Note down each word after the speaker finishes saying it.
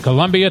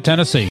Columbia,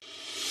 Tennessee.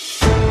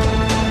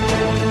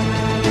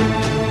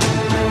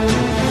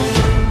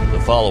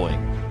 The following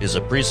is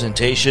a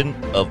presentation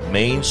of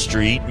Main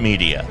Street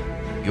Media,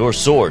 your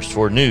source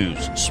for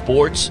news,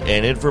 sports,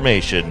 and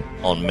information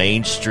on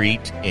Main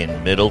Street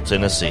in Middle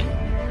Tennessee.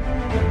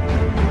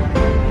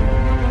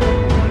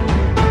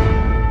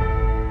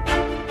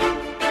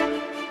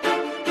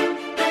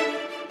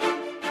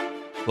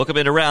 Welcome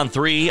into round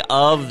 3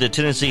 of the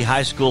Tennessee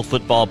High School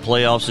Football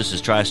Playoffs. This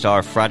is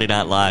TriStar Friday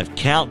Night Live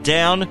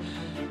Countdown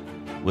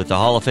with the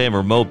Hall of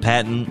Famer Mo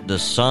Patton, the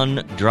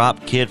Sun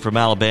Drop Kid from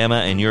Alabama,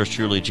 and yours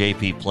truly,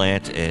 JP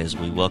Plant, as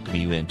we welcome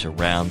you into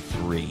round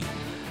 3.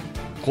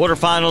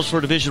 Quarterfinals for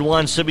Division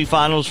I,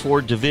 semifinals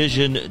for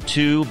Division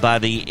II. By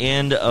the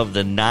end of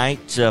the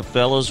night,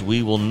 fellas,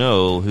 we will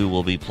know who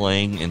will be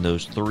playing in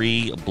those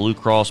 3 Blue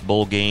Cross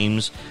Bowl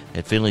games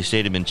at Finley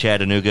Stadium in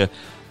Chattanooga.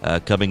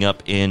 Coming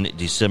up in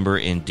December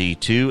in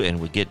D2,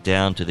 and we get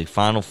down to the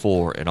Final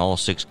Four in all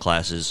 6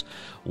 classes.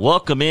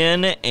 Welcome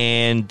in,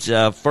 and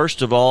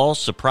first of all,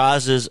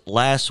 surprises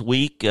last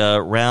week,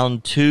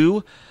 round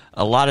 2.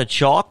 A lot of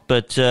chalk,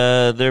 but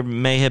there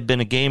may have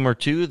been a game or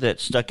two that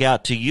stuck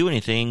out to you.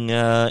 Anything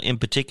in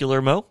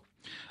particular, Mo?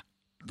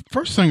 The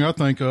first thing I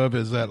think of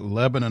is that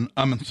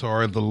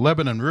the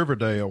Lebanon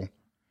Riverdale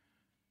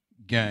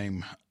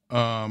game.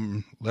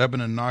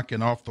 Lebanon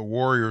knocking off the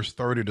Warriors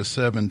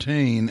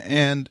 30-17,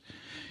 and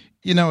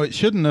it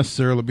shouldn't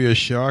necessarily be a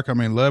shock. I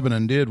mean,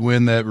 Lebanon did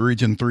win that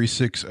Region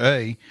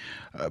 3-6A,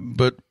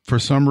 but for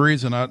some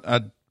reason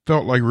I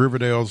felt like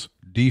Riverdale's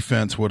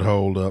defense would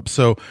hold up.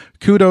 So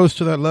kudos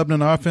to that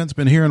Lebanon offense.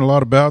 Been hearing a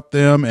lot about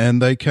them, and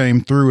they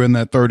came through in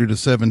that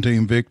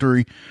 30-17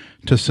 victory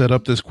to set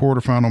up this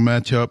quarterfinal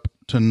matchup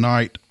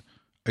tonight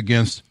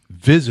against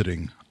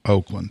visiting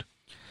Oakland.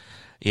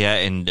 Yeah,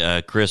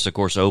 and Chris, of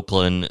course,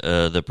 Oakland,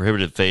 the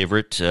prohibitive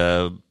favorite.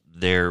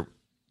 Their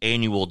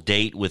annual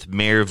date with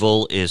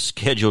Maryville is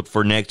scheduled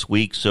for next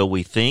week, so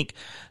we think.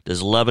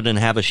 Does Lebanon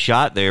have a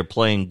shot? They're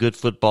playing good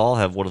football,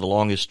 have one of the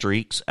longest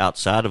streaks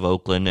outside of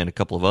Oakland and a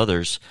couple of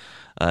others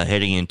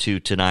heading into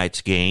tonight's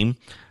game.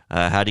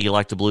 How do you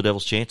like the Blue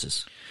Devils'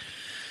 chances?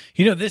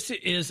 This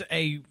is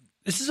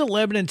a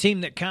Lebanon team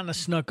that kind of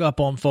snuck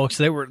up on folks.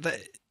 A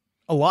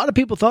lot of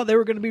people thought they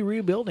were going to be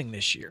rebuilding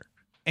this year,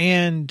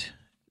 and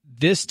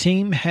this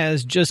team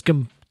has just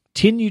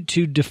continued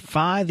to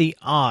defy the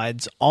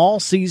odds all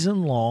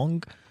season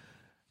long.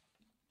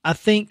 I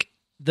think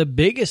the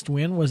biggest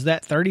win was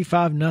that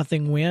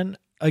 35-0 win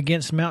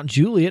against Mount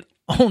Juliet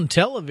on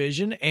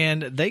television,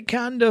 and they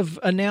kind of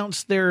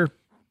announced their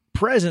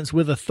presence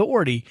with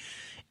authority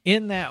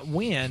in that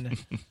win.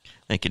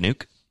 Thank you,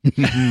 Nuke.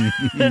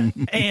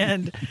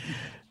 And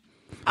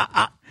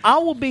I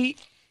will be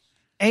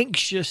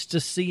anxious to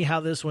see how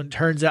this one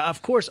turns out.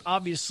 Of course,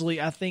 obviously,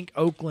 I think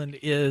Oakland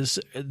is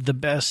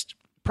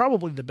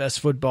probably the best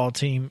football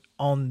team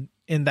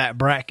in that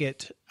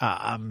bracket.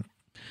 I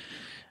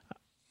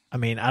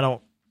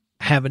don't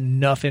have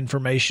enough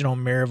information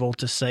on Maryville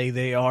to say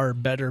they are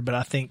better, but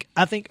I think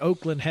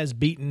Oakland has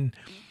beaten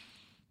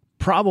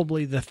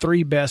probably the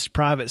 3 best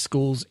private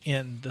schools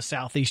in the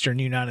southeastern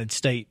United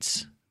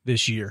States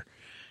this year,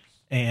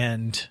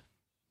 and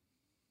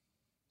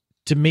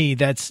to me,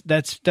 that's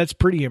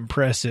pretty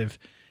impressive,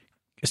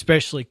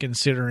 especially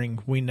considering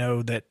we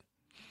know that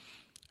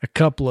a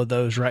couple of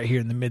those right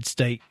here in the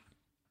mid-state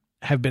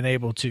have been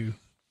able to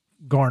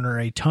garner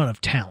a ton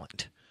of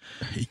talent.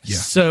 Yeah.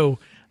 So,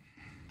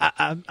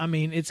 I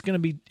mean, it's gonna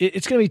be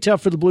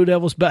tough for the Blue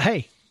Devils, but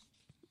hey,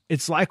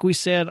 it's like we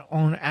said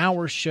on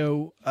our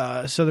show,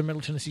 Southern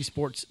Middle Tennessee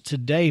Sports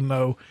Today,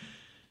 Mo,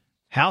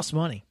 house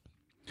money.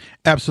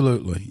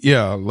 Absolutely,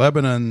 yeah.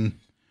 Lebanon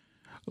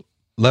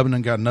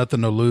got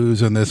nothing to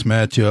lose in this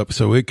matchup,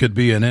 so it could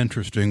be an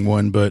interesting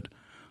one, but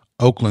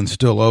Oakland's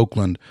still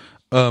Oakland.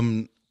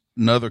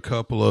 Another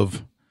couple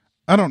of,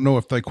 I don't know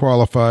if they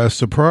qualify as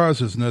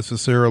surprises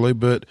necessarily,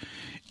 but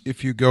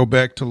if you go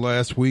back to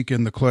last week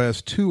in the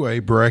Class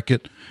 2A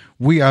bracket,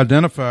 we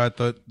identified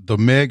the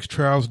Meigs,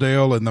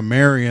 Trousdale, and the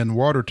Marion,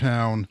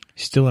 Watertown.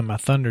 Still in my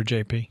thunder,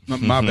 JP.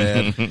 My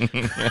bad.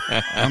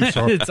 I'm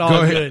sorry. It's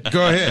all good.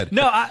 Go ahead.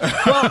 No,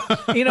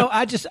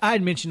 I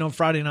had mentioned on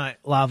Friday Night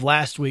Live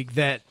last week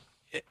that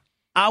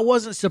I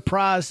wasn't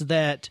surprised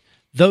that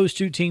those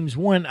 2 teams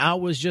won. I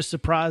was just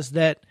surprised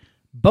that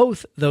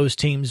both those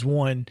teams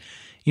won.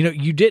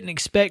 You didn't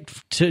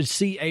expect to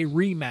see a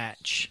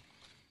rematch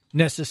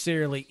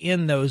necessarily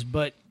in those,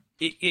 but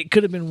it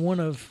could have been one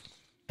of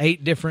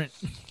 8 different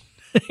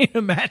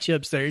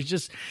matchups there.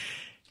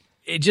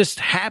 It just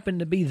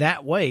happened to be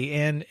that way,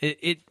 and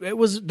that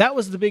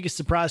was the biggest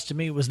surprise to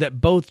me, was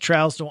that both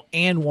Trousdale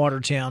and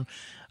Watertown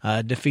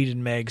defeated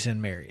Meigs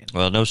and Marion.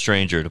 Well, no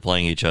stranger to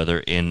playing each other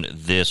in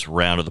this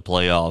round of the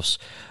playoffs.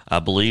 I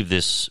believe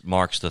this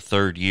marks the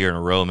 3rd year in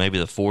a row, maybe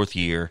the 4th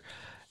year,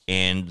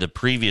 and the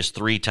previous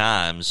 3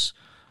 times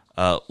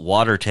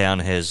Watertown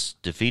has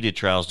defeated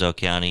Trousdale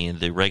County in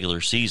the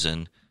regular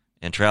season,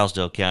 and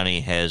Trousdale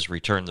County has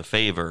returned the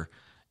favor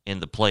in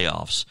the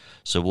playoffs.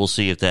 So we'll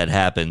see if that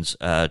happens.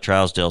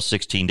 Trousdale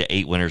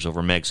 16-8 winners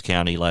over Meigs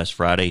County last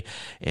Friday,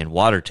 and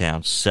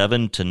Watertown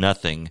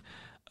 7-0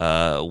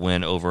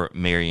 win over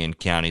Marion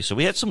County. So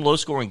we had some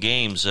low-scoring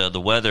games.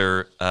 The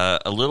weather,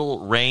 a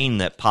little rain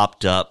that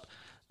popped up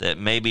that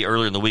maybe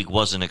earlier in the week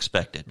wasn't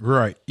expected.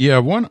 Right. Yeah,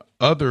 one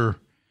other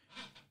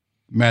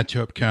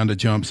matchup kind of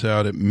jumps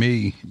out at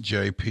me,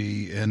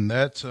 JP, and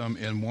that's in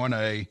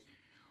 1A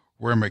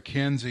where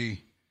McKenzie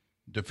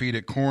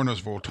defeated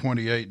Cornersville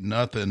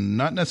 28-0.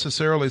 Not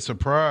necessarily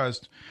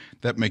surprised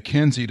that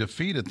McKenzie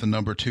defeated the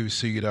number 2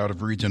 seed out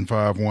of Region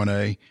 5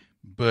 1A,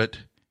 but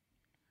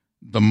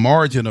the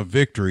margin of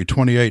victory,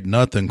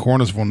 28-0,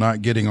 Cornersville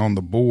not getting on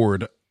the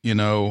board,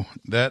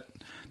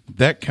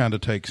 that kind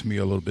of takes me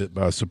a little bit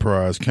by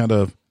surprise, kind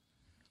of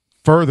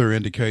further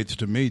indicates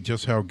to me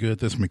just how good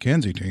this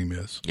McKenzie team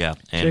is. Yeah.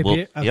 And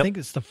JP, I think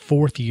it's the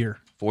fourth year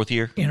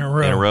in a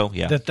row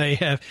yeah, that they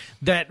have,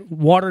 that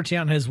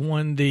Watertown has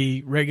won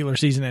the regular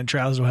season and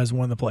Trousdale has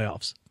won the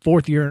playoffs.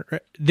 Fourth year.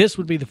 This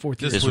would be the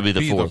fourth year. This would be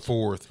the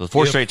fourth. The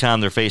fourth straight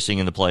time they're facing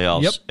in the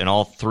playoffs. Yep. And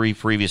all 3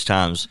 previous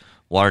times,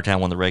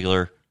 Watertown won the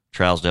regular,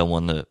 Trousdale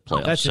won the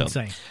playoffs. That's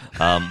insane.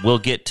 We'll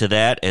get to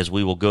that as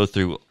we will go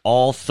through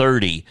all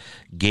 30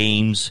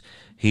 games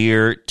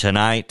here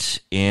tonight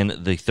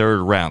in the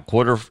third round.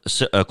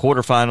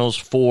 Quarterfinals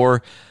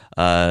for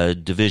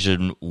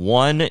Division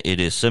 1. It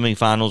is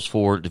semifinals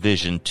for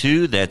Division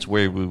 2. That's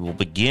where we will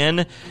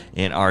begin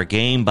in our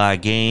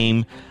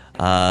game-by-game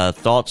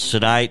thoughts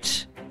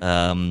tonight.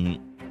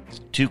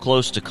 Too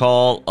close to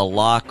call, a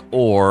lock,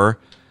 or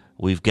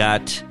we've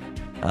got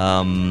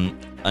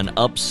an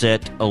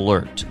upset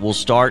alert. We'll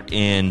start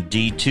in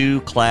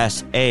D2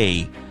 Class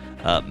A.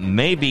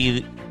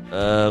 Maybe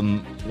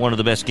one of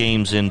the best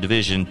games in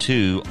Division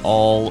 2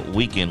 all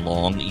weekend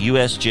long.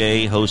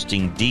 USJ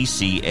hosting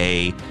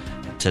DCA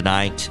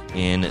tonight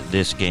in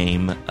this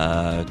game.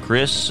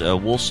 Chris,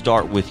 we'll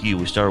start with you.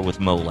 We started with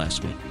Mo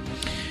last week.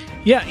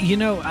 Yeah,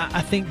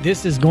 I think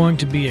this is going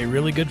to be a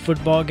really good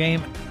football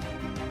game.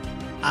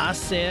 I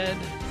said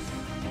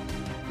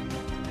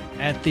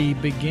at the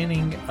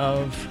beginning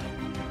of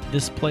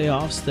this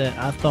playoffs that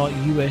I thought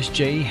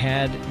USJ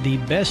had the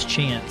best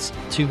chance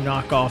to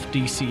knock off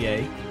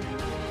DCA.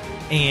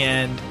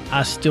 And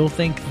I still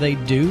think they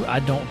do. I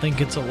don't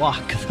think it's a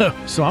lock, though.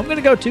 So I'm going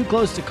to go too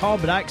close to call,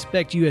 but I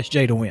expect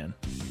USJ to win.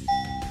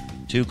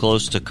 Too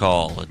close to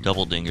call. A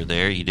double dinger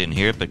there. You didn't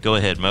hear it, but go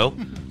ahead, Mo.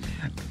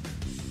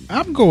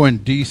 I'm going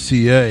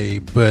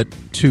DCA, but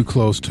too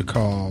close to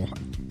call.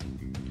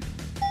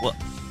 Well,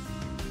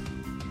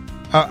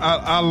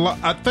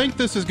 I think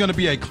this is going to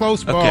be a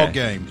close ball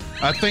game.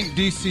 I think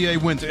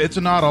DCA wins. It's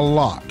not a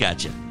lock.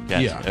 Gotcha.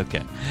 Yeah.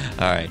 Okay.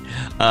 All right.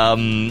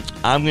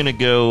 I'm going to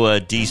go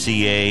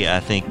DCA. I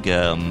think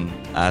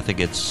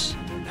it's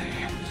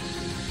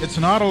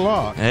not a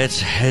lock.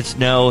 It's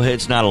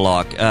not a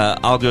lock.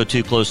 I'll go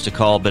too close to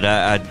call, but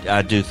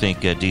I do think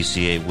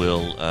DCA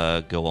will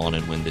go on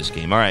and win this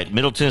game. All right.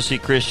 Middle Tennessee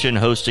Christian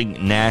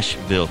hosting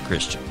Nashville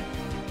Christian.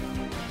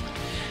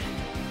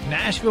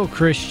 Nashville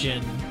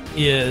Christian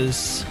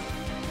is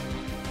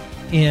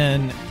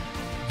in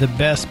the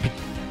best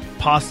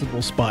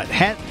possible spot.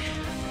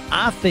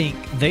 I think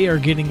they are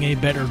getting a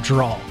better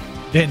draw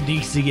than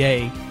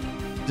DCA,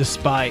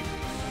 despite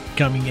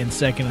coming in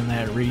second in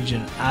that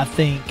region. I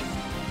think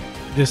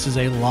this is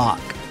a lock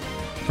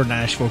for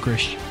Nashville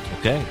Christian.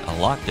 Okay, a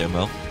lock there,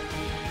 Mo.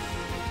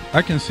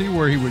 I can see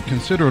where he would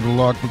consider it a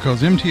lock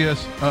because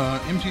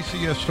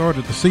MTCS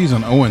started the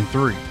season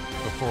 0-3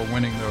 before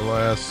winning their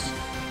last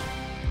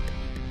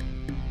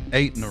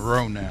 8 in a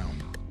row now.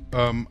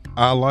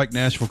 I like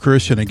Nashville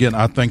Christian. Again,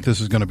 I think this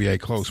is going to be a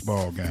close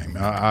ball game.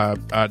 I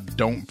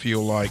don't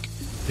feel like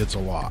it's a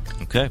lock.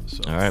 Okay.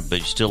 So. All right. But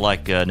you still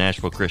like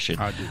Nashville Christian.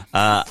 I do.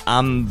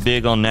 I'm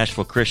big on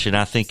Nashville Christian.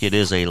 I think it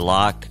is a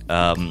lock.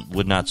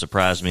 Would not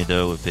surprise me,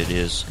 though, if it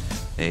is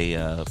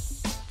a,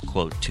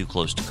 quote, too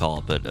close to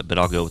call. But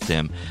I'll go with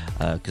them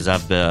because I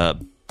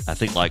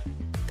think like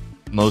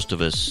most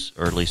of us,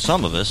 or at least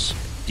some of us,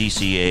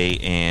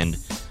 DCA and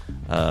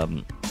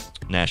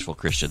Nashville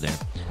Christian there.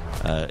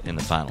 In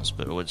the finals,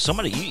 but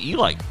somebody you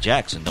like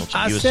Jackson, don't you?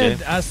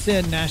 I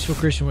said Nashville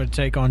Christian would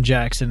take on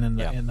Jackson in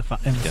the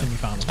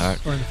semifinals. All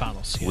right. Or in the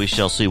finals. Yeah. We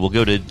shall see. We'll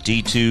go to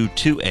D2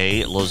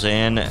 2A.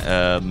 Lausanne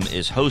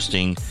is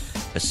hosting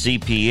a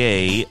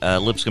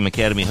CPA. Lipscomb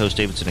Academy hosts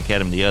Davidson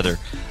Academy. The other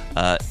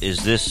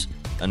is this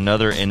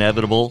another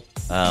inevitable,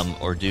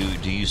 or do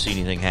you see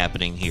anything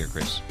happening here,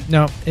 Chris?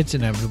 No, it's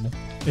inevitable.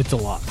 It's a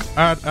lock.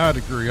 I'd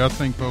agree. I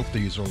think both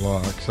these are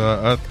locks.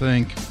 I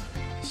think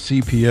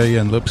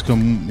CPA and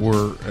Lipscomb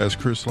were, as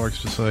Chris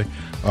likes to say,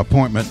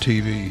 appointment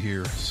TV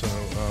here. So,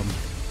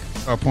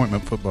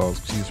 appointment football,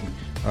 excuse me.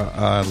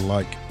 I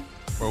like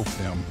both of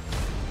them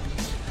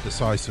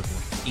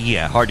decisively.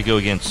 Yeah, hard to go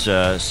against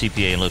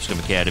CPA and Lipscomb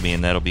Academy,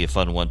 and that'll be a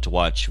fun one to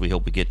watch. We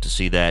hope we get to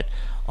see that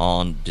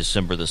on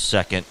December the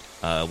 2nd,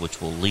 which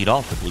will lead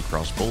off the Blue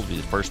Cross Bowl to be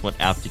the first one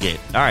out the gate.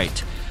 All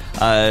right.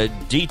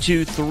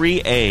 D2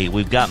 3A,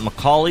 we've got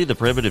McCauley, the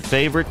primitive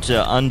favorite,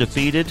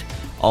 undefeated,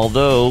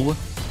 although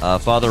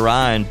Father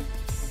Ryan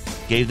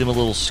gave them a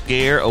little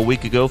scare a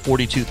week ago,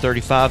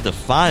 42-35, the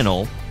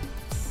final.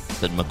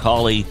 But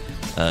Macaulay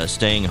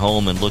staying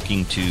home and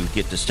looking to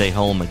get to stay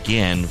home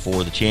again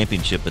for the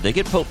championship. But they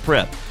get Pope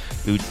Prep,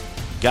 who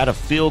got a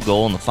field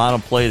goal in the final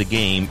play of the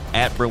game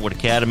at Brentwood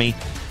Academy.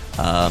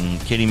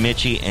 Kenny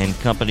Mitchie and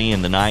company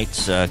and the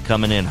Knights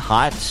coming in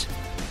hot.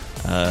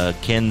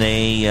 Can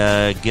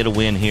they get a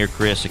win here,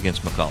 Chris,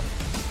 against Macaulay?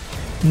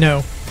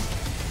 No.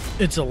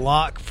 It's a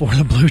lock for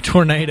the Blue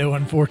Tornado,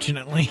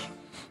 unfortunately.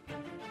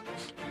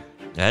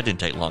 That didn't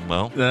take long,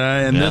 Mo.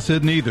 This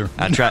isn't either.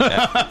 I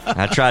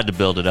tried to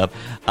build it up.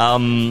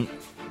 When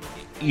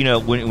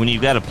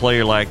you've got a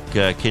player like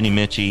Kenny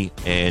Mitchie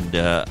and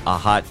a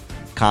hot,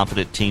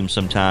 confident team,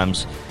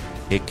 sometimes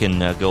it can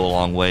go a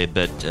long way.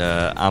 But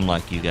I'm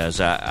like you guys.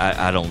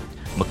 I don't.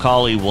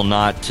 Macaulay will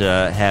not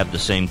have the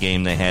same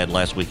game they had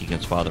last week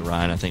against Father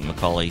Ryan. I think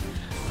Macaulay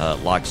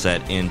locks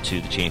that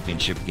into the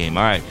championship game.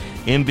 All right,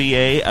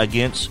 MBA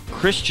against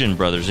Christian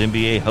Brothers.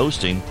 MBA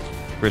hosting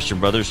Christian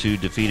Brothers, who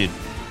defeated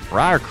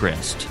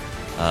Briarcrest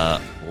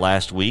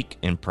last week,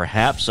 and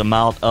perhaps a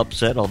mild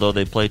upset, although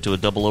they played to a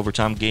double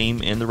overtime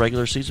game in the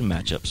regular season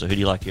matchup. So who do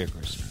you like here,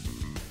 Chris?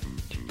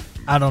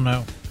 I don't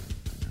know.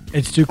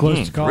 It's too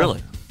close to call.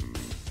 Really?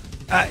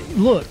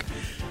 Look,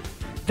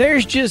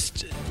 there's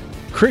just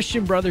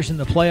Christian Brothers in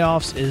the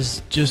playoffs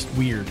is just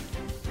weird.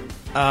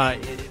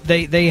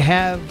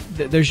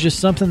 There's just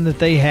something that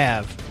they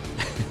have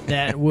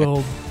that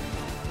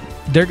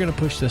they're going to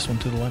push this one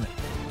to the limit.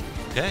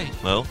 Okay,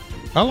 well,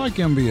 I like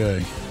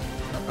MBA.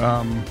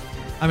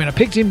 I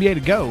picked NBA to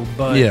go,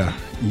 but yeah,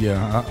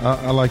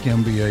 I like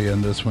MBA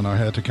in this one. I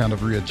had to kind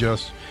of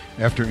readjust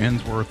after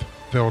Ensworth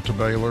fell to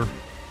Baylor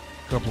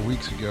a couple of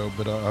weeks ago,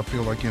 but I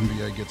feel like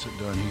MBA gets it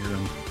done here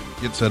and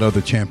gets that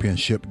other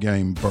championship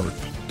game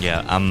berth.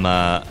 Yeah,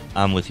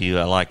 I'm with you.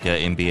 I like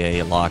NBA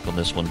a lock on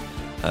this one.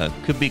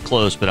 Could be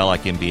close, but I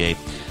like NBA.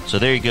 So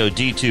there you go,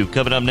 D2.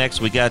 Coming up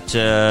next, we got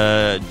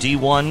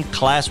D1,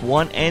 Class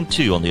 1 and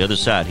 2 on the other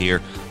side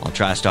here on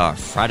TriStar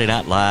Friday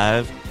Night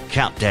Live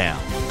Countdown.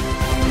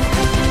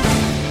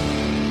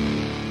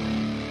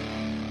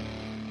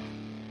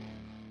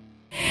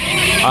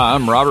 Hi,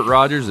 I'm Robert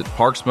Rogers at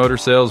Parks Motor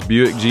Sales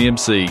Buick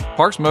GMC.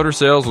 Parks Motor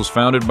Sales was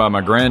founded by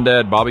my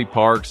granddad, Bobby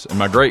Parks, and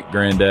my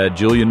great-granddad,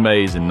 Julian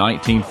Mays, in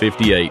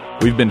 1958.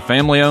 We've been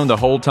family-owned the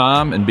whole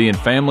time, and being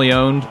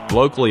family-owned,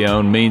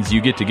 locally-owned means you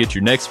get to get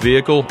your next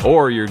vehicle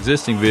or your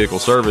existing vehicle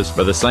serviced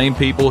by the same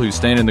people who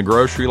stand in the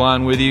grocery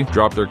line with you,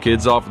 drop their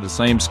kids off at the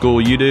same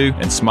school you do,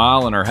 and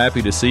smile and are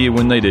happy to see you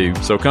when they do.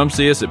 So come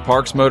see us at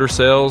Parks Motor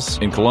Sales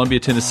in Columbia,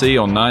 Tennessee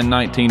on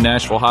 919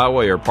 Nashville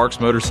Highway or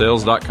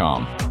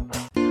parksmotorsales.com.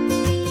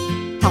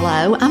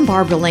 Hello, I'm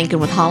Barbara Lincoln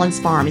with Holland's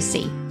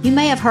Pharmacy. You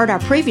may have heard our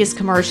previous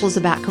commercials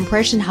about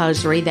compression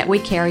hosiery that we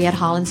carry at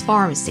Holland's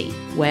Pharmacy.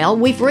 Well,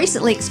 we've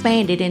recently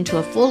expanded into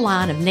a full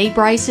line of knee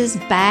braces,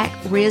 back,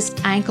 wrist,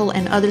 ankle,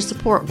 and other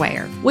support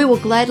wear. We will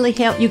gladly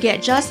help you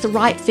get just the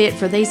right fit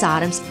for these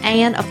items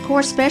and, of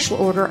course, special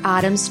order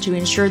items to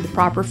ensure the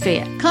proper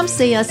fit. Come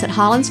see us at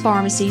Holland's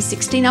Pharmacy,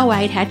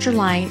 1608 Hatcher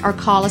Lane, or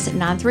call us at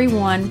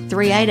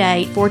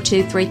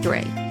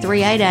 931-388-4233.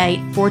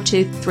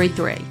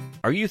 388-4233.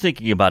 Are you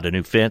thinking about a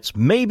new fence?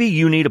 Maybe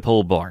you need a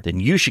pole barn. Then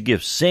you should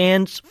give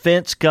Sands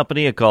Fence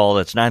Company a call.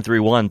 That's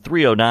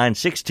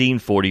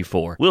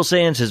 931-309-1644. Will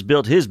Sands has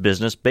built his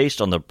business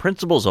based on the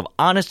principles of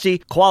honesty,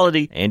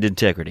 quality, and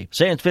integrity.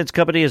 Sands Fence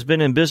Company has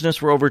been in business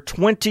for over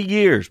 20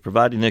 years,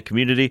 providing the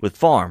community with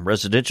farm,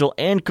 residential,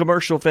 and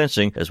commercial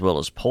fencing, as well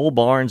as pole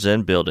barns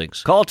and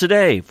buildings. Call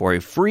today for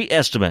a free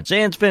estimate.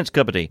 Sands Fence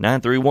Company,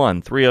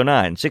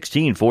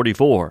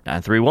 931-309-1644.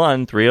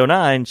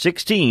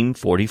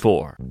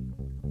 931-309-1644.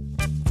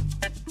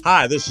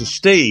 Hi, this is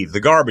Steve, the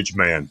Garbage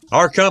Man.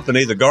 Our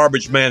company, the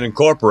Garbage Man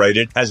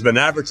Incorporated, has been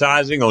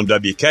advertising on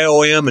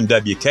WKOM and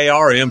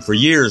WKRM for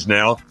years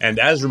now, and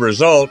as a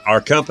result, our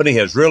company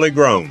has really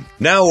grown.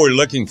 Now we're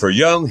looking for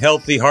young,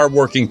 healthy,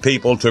 hardworking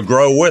people to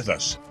grow with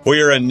us.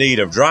 We are in need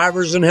of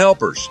drivers and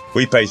helpers.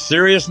 We pay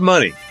serious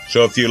money,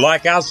 so if you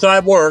like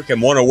outside work and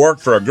want to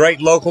work for a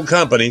great local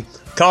company,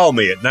 call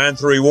me at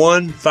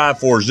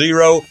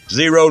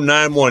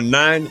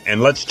 931-540-0919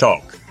 and let's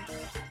talk.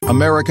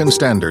 American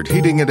Standard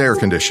Heating and Air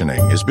Conditioning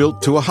is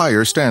built to a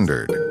higher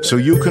standard, so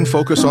you can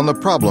focus on the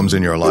problems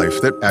in your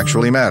life that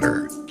actually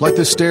matter, like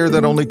the stair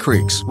that only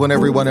creaks when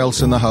everyone else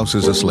in the house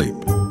is asleep.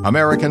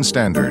 American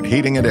Standard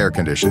Heating and Air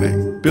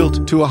Conditioning,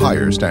 built to a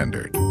higher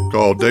standard.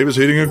 Call Davis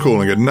Heating and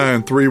Cooling at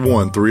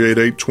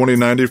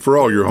 931-388-2090 for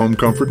all your home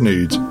comfort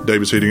needs.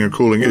 Davis Heating and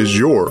Cooling is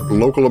your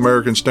local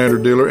American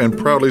Standard dealer and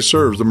proudly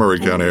serves the Murray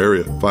County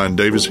area. Find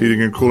Davis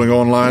Heating and Cooling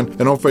online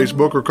and on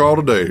Facebook or call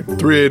today,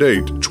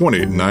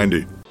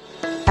 388-2090.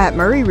 At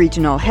Murray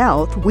Regional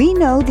Health, we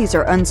know these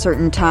are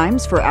uncertain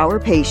times for our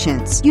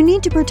patients. You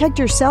need to protect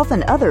yourself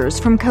and others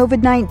from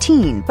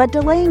COVID-19, but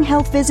delaying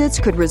health visits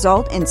could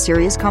result in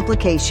serious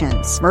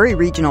complications. Murray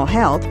Regional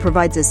Health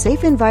provides a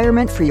safe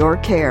environment for your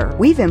care.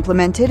 We've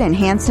implemented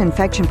enhanced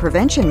infection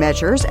prevention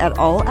measures at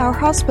all our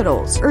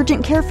hospitals,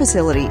 urgent care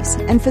facilities,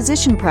 and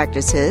physician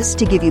practices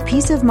to give you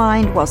peace of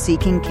mind while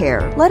seeking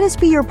care. Let us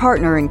be your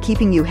partner in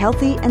keeping you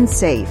healthy and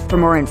safe. For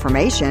more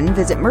information,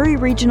 visit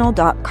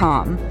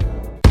murrayregional.com.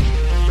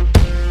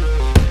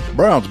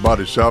 Brown's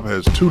Body Shop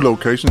has 2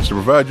 locations to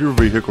provide your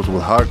vehicles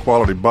with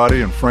high-quality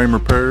body and frame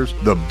repairs,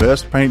 the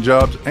best paint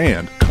jobs,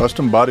 and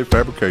custom body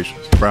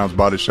fabrications. Brown's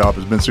Body Shop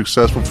has been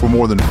successful for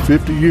more than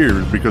 50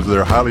 years because of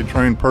their highly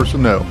trained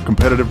personnel,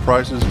 competitive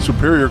prices,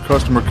 superior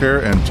customer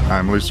care, and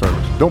timely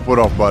service. Don't put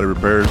off body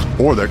repairs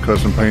or that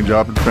custom paint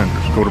job at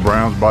Fenders. Go to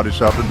Brown's Body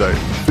Shop today.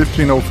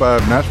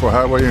 1505 Nashville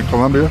Highway in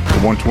Columbia,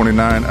 or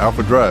 129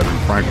 Alpha Drive in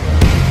Franklin.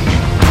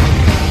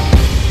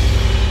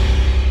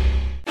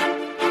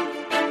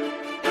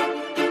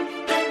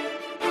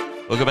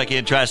 Welcome back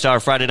in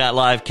TriStar Friday Night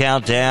Live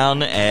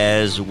Countdown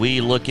as we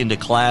look into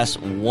Class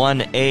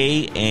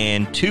 1A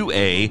and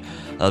 2A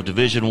of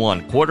Division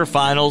I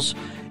quarterfinals.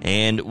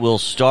 And we'll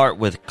start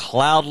with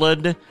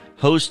Cloudland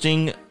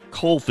hosting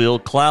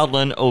Coalfield.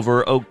 Cloudland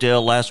over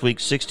Oakdale last week,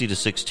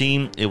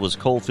 60-16. It was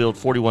Coalfield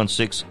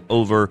 41-6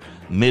 over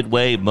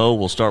Midway. Mo,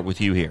 we'll start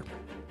with you here.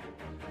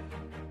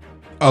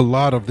 A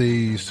lot of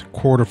these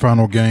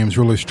quarterfinal games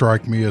really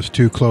strike me as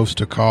too close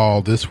to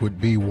call. This would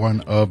be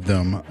one of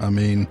them. I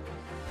mean,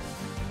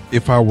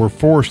 if I were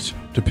forced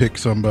to pick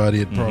somebody,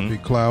 it'd probably be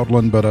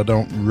Cloudland, but I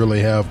don't really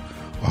have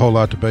a whole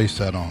lot to base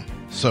that on.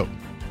 So,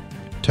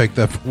 take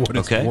that for what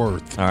it's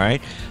worth. All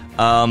right.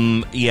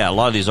 Yeah, a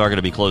lot of these are going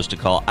to be close to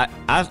call.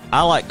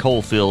 I like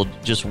Coalfield.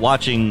 Just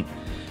watching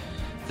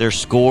their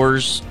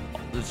scores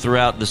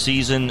throughout the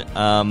season,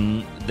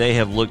 they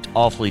have looked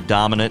awfully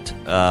dominant.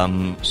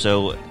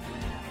 So,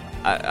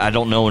 I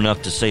don't know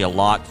enough to say a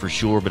lock for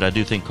sure, but I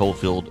do think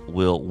Coalfield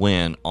will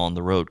win on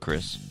the road,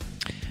 Chris.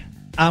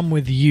 I'm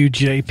with you,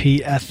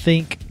 JP. I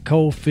think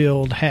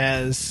Coalfield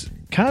has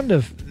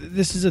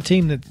this is a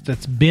team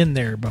that's been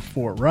there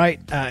before, right?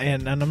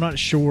 And I'm not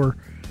sure,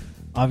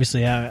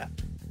 obviously, I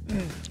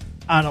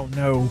don't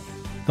know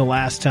the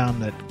last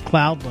time that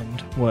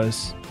Cloudland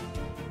was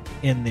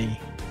in the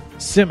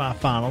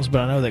semifinals,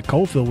 but I know that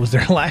Coalfield was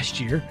there last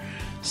year.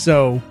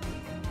 So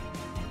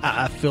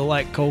I feel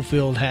like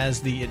Coalfield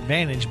has the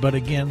advantage. But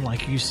again,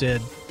 like you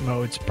said,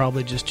 Mo, it's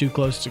probably just too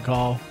close to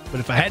call.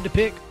 But if I had to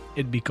pick,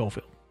 it'd be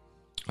Coalfield.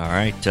 All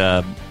right,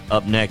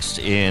 up next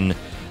in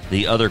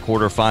the other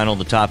quarterfinal,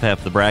 the top half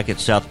of the bracket,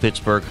 South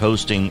Pittsburgh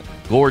hosting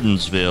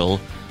Gordonsville.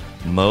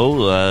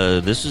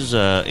 Mo, this is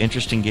an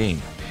interesting game.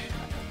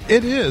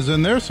 It is,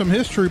 and there's some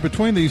history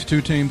between these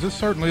two teams. This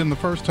certainly isn't the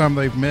first time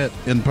they've met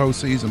in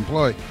postseason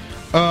play.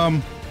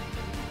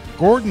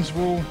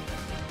 Gordonsville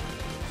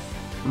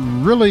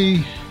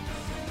really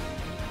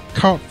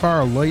caught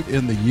fire late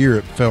in the year,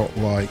 it felt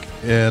like,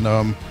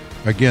 and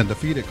again,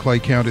 defeated Clay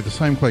County, the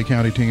same Clay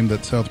County team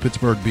that South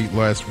Pittsburgh beat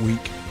last week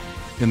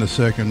in the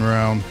second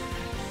round.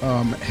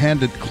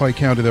 Handed Clay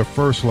County their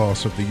first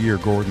loss of the year,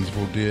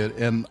 Gordonsville did.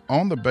 And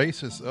on the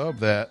basis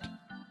of that,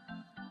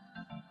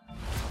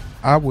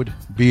 I would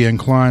be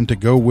inclined to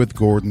go with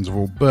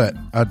Gordonsville, but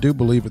I do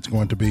believe it's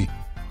going to be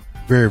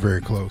very,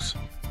 very close.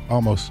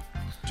 Almost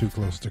too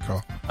close to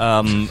call.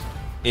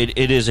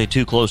 It is a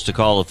too close to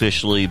call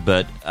officially,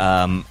 but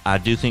I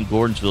do think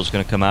Gordonsville is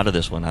going to come out of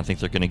this one. I think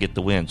they're going to get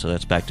the win, so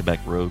that's back-to-back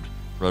road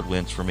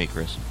wins for me,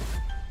 Chris.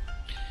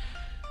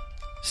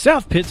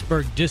 South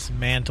Pittsburgh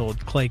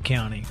dismantled Clay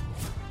County,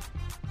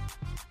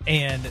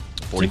 and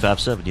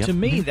 45-7. Yep. To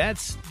me,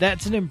 that's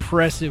an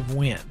impressive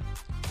win.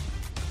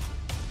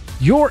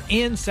 You're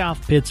in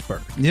South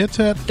Pittsburgh.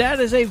 That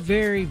is a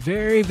very,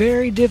 very,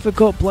 very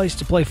difficult place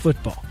to play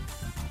football,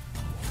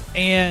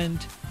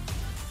 and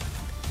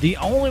the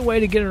only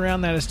way to get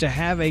around that is to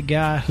have a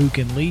guy who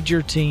can lead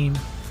your team,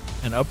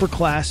 an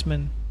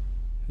upperclassman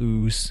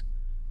who's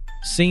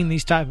seen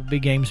these type of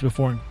big games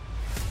before. And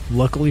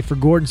luckily for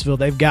Gordonsville,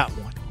 they've got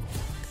one.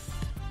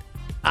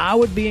 I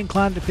would be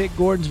inclined to pick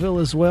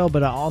Gordonsville as well,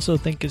 but I also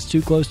think it's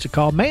too close to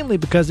call, mainly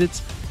because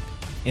it's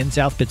in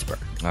South Pittsburgh.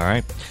 All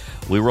right.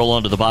 We roll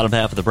on to the bottom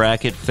half of the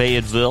bracket.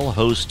 Fayetteville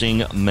hosting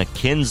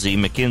McKenzie.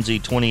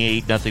 McKenzie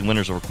 28-0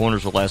 winners over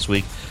Cornersville last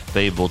week.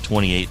 Fayetteville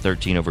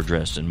 28-13 over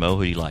Dresden. Mo,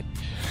 who do you like?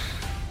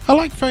 I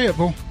like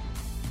Fayetteville,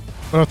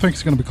 but I think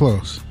it's going to be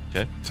close.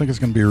 Okay. I think it's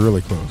going to be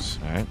really close.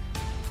 All right.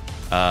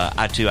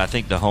 I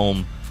think the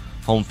home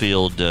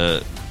field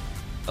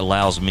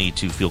allows me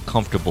to feel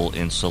comfortable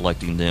in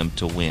selecting them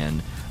to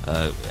win.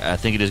 I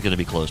think it is going to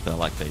be close, but I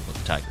like Fayetteville.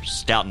 The Tigers.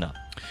 Stouting up.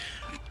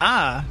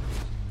 I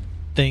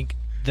think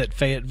that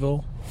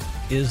Fayetteville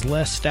is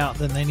less stout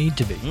than they need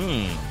to be.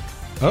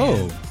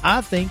 Oh.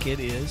 I think it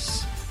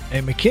is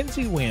a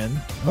McKenzie win,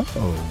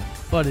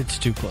 but it's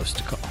too close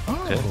to call.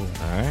 Okay.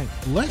 All right.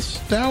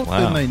 Less stout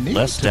than they need to be.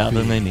 Less stout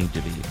than they need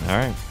to be. All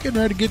right.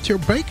 Getting ready to get your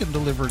bacon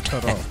delivery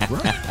cut off.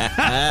 Right?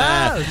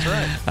 That's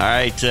right. All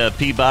right.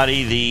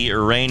 Peabody, the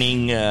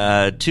reigning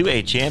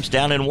 2A champs,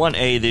 down in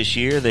 1A this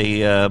year. They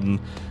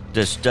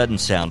just doesn't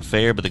sound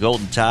fair, but the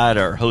Golden Tide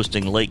are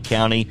hosting Lake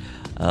County.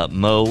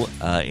 Mo,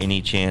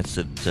 any chance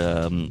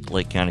that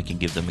Lake County can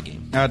give them a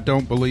game? I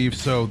don't believe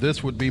so.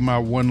 This would be my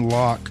one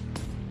lock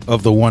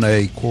of the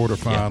 1A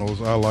quarterfinals.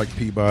 Yeah. I like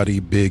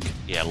Peabody big.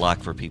 Yeah, lock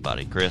for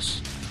Peabody.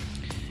 Chris?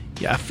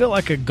 Yeah, I feel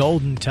like a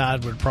Golden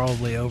Tide would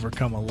probably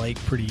overcome a Lake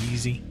pretty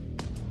easy.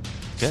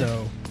 Okay.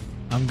 So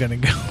I'm going to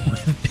go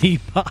with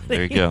Peabody.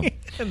 There you go.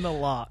 In the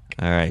lock.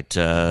 All right.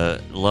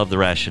 Love the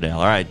rationale.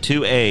 All right.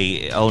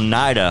 2A,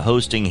 Oneida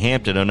hosting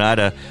Hampton.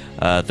 Oneida,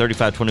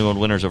 35-21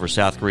 winners over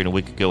South Korea a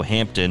week ago.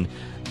 Hampton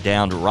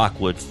down to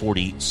Rockwood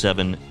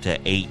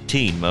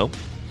 47-18. Mo?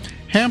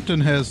 Hampton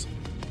has...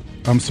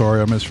 I'm sorry,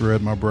 I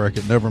misread my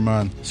bracket. Never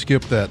mind.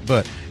 Skip that.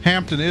 But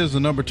Hampton is the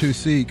number 2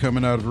 seed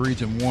coming out of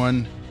Region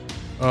 1.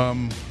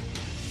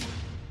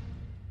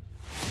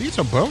 These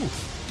are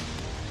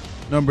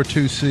both number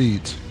 2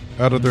 seeds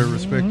out of their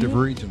respective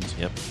regions.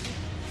 Yep.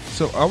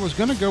 So I was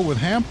going to go with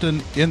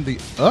Hampton in the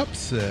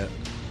upset,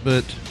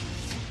 but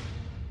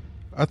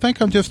I think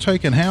I'm just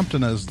taking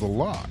Hampton as the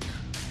lock.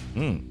 I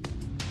mean,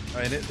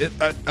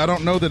 I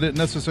don't know that it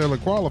necessarily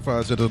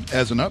qualifies it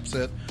as an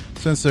upset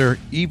since they're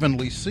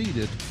evenly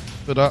seeded.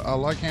 But I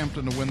like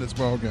Hampton to win this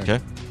ball game. Okay.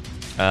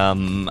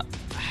 I'm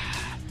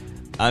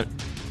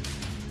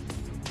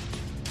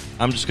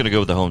just going to go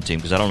with the home team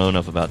because I don't know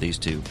enough about these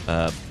two.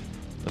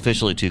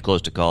 Officially too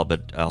close to call,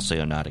 but I'll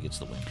say Oneida gets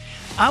the win.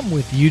 I'm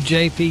with you,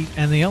 JP,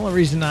 and the only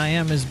reason I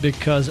am is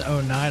because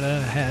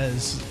Oneida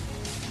has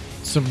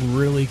some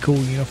really cool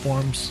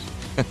uniforms,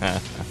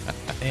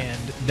 and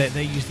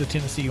they use the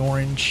Tennessee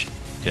orange.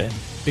 Okay.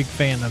 Big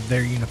fan of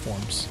their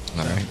uniforms.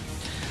 All right.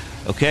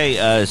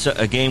 Okay, so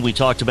a game we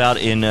talked about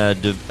in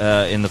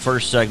the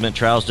first segment,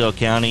 Trousdale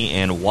County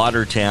and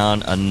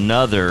Watertown,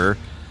 another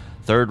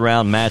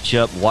third-round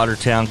matchup.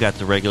 Watertown got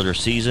the regular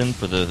season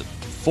for the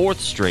 4th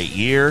straight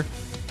year.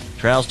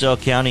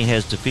 Trousdale County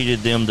has defeated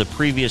them the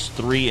previous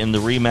 3 in the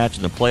rematch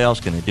in the playoffs.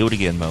 Can they do it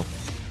again, Mo?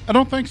 I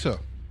don't think so.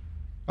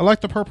 I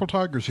like the Purple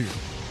Tigers here.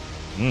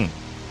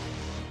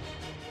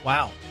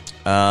 Wow.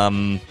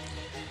 I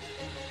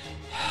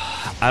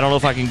don't know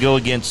if I can go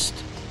against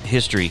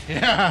history.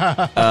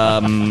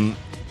 I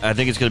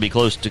think it's going to be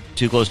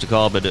too close to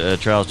call, but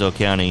Trousdale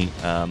County,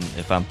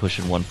 if I'm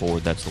pushing one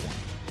forward, that's the one.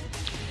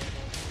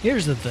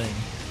 Here's the thing.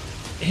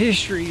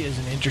 History is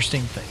an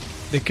interesting thing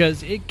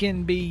because it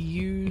can be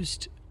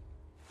used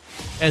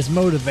as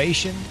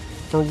motivation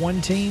for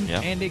one team,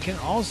 and it can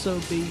also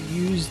be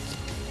used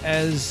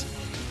as,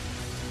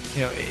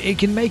 it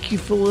can make you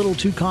feel a little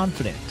too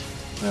confident.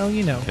 Well,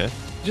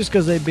 just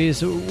because they beat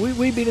us,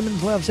 we beat them in the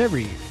playoffs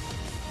every year.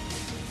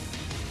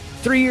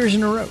 3 years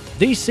in a row.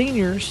 These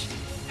seniors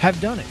have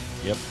done it.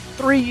 Yep.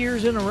 3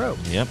 years in a row.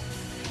 Yep.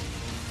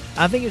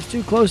 I think it's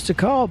too close to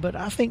call, but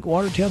I think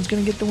Watertown's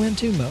going to get the win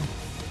too, Mo.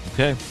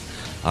 Okay.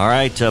 All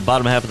right,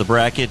 bottom half of the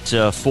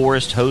bracket,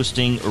 Forest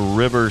hosting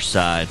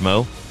Riverside.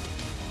 Mo?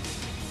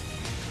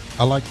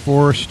 I like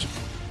Forest.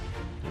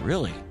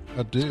 Really?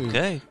 I do.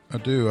 Okay. I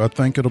do. I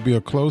think it'll be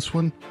a close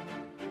one,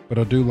 but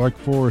I do like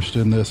Forest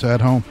in this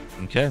at home.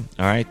 Okay.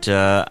 All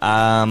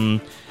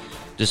right.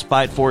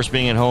 Despite Forest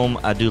being at home,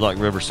 I do like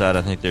Riverside.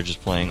 I think they're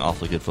just playing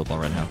awfully good football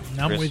right now.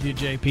 I'm Chris? with you,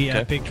 JP. Okay.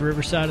 I picked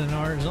Riverside and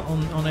ours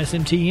on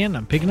SMTN.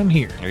 I'm picking them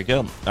here. There you go.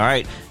 All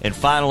right. And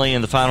finally,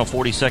 in the final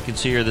 40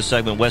 seconds here, this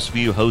segment,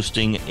 Westview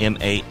hosting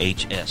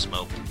MAHS.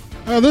 Mo?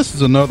 This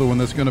is another one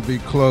that's going to be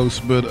close,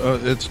 but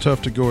it's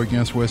tough to go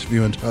against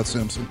Westview and Ty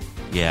Simpson.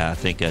 Yeah, I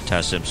think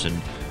Ty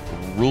Simpson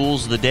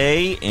rules the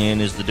day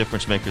and is the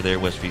difference maker there.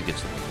 Westview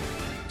gets the win.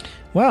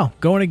 Well,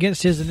 going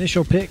against his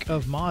initial pick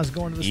of Moz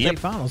going to the state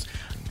finals,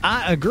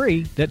 I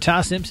agree that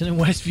Ty Simpson and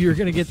Westview are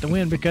going to get the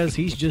win because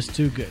he's just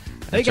too good.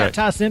 They got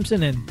Ty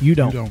Simpson and you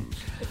don't.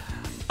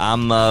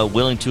 I'm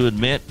willing to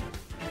admit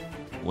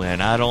when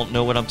I don't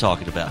know what I'm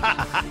talking about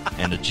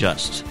and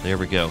adjust. There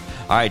we go.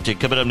 All right,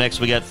 coming up next,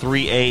 we got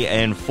 3A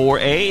and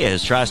 4A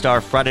as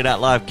TriStar Friday Night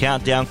Live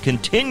Countdown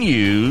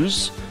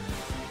continues.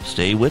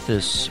 Stay with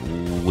us,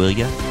 will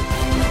ya?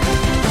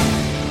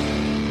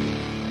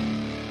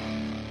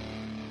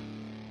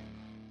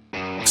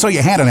 So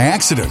you had an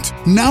accident.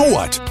 Now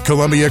what?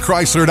 Columbia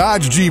Chrysler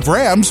Dodge Jeep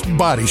Ram's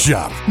Body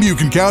Shop. You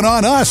can count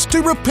on us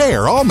to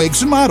repair all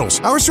makes and models.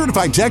 Our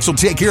certified techs will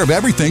take care of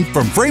everything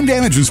from frame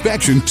damage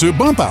inspection to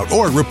bump out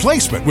or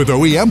replacement with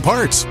OEM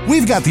parts.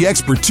 We've got the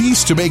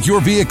expertise to make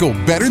your vehicle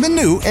better than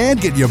new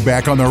and get you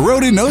back on the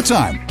road in no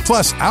time.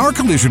 Plus, our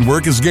collision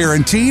work is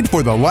guaranteed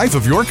for the life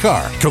of your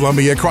car.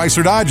 Columbia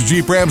Chrysler Dodge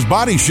Jeep Ram's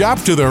Body Shop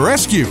to the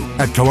rescue.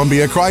 At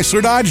Columbia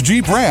Chrysler Dodge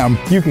Jeep Ram,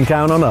 you can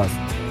count on us.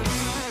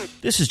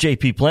 This is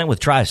JP Plant with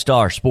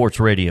TriStar Sports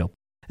Radio.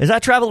 As I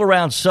travel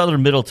around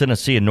southern Middle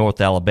Tennessee and North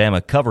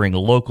Alabama covering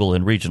local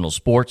and regional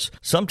sports,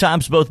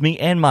 sometimes both me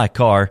and my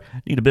car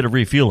need a bit of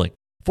refueling.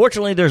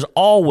 Fortunately, there's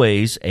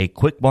always a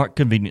Quick Mart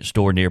convenience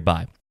store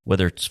nearby.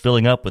 Whether it's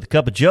filling up with a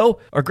cup of joe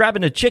or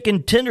grabbing a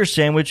chicken tender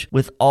sandwich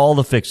with all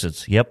the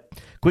fixins. Yep,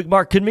 Quick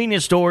Mart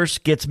convenience stores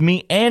gets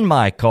me and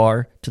my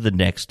car to the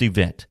next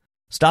event.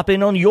 Stop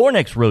in on your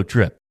next road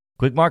trip.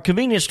 Quick Mart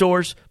convenience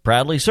stores,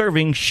 proudly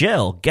serving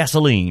Shell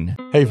gasoline.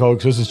 Hey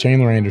folks, this is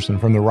Chandler Anderson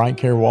from the Right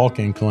Care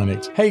Walk-In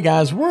Clinics. Hey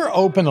guys, we're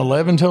open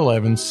 11 to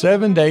 11,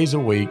 7 days a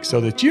week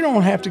so that you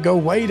don't have to go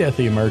wait at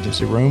the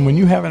emergency room when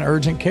you have an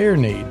urgent care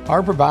need.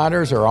 Our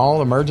providers are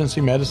all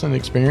emergency medicine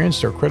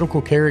experienced or critical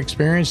care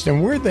experienced,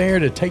 and we're there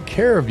to take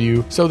care of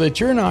you so that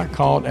you're not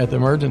caught at the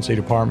emergency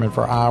department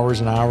for hours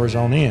and hours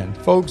on end.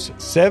 Folks,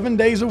 7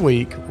 days a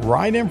week,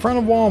 right in front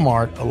of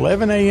Walmart,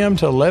 11 a.m.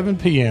 to 11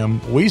 p.m.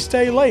 We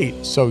stay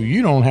late so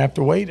you don't have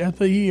to wait at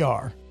the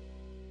ER.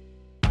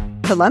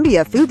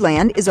 Columbia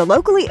Foodland is a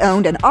locally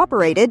owned and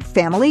operated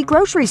family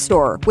grocery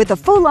store with a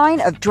full line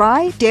of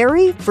dry,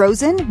 dairy,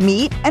 frozen,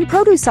 meat, and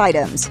produce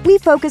items. We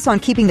focus on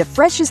keeping the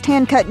freshest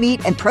hand-cut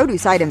meat and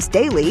produce items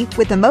daily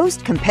with the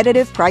most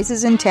competitive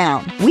prices in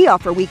town. We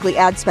offer weekly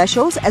ad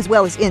specials as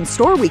well as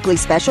in-store weekly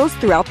specials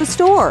throughout the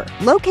store.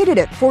 Located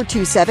at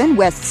 427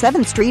 West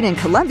 7th Street in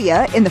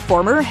Columbia in the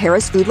former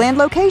Harris Foodland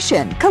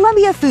location.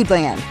 Columbia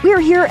Foodland. We are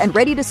here and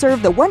ready to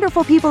serve the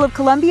wonderful people of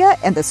Columbia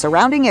and the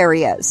surrounding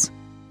areas.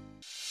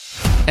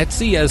 At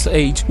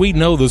CSH, we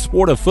know the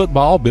sport of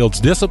football builds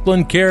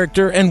discipline,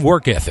 character, and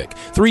work ethic,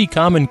 3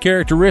 common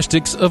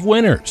characteristics of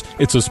winners.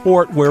 It's a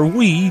sport where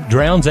we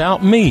drowns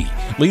out me.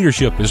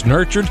 Leadership is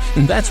nurtured,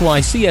 and that's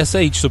why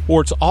CSH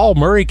supports all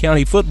Murray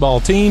County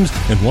football teams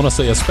and want to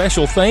say a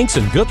special thanks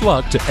and good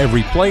luck to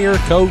every player,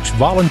 coach,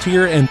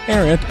 volunteer, and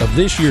parent of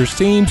this year's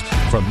teams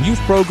from youth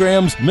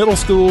programs, middle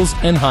schools,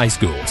 and high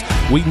schools.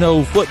 We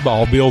know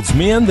football builds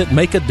men that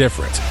make a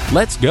difference.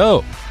 Let's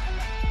go.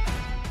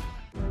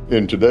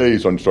 In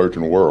today's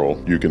uncertain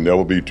world, you can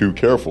never be too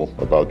careful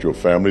about your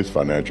family's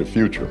financial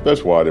future.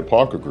 That's why the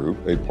Parker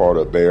Group, a part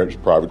of Baird's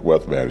Private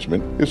Wealth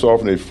Management, is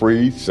offering a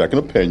free second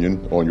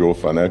opinion on your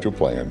financial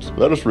plans.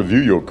 Let us review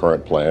your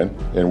current plan,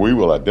 and we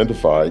will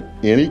identify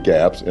any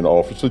gaps and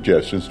offer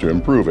suggestions to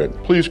improve it.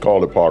 Please call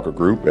the Parker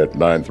Group at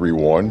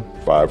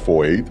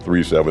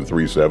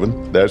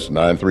 931-548-3737. That's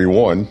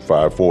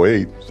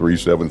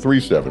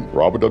 931-548-3737.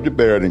 Robert W.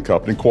 Baird &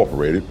 Company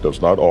Incorporated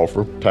does not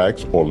offer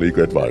tax or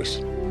legal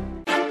advice.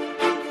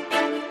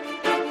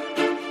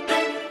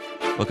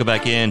 Welcome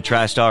back in.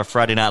 TriStar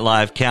Friday Night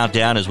Live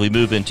countdown as we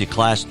move into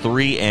Class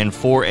 3 and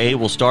 4A.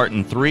 We'll start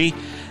in 3.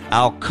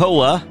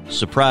 Alcoa,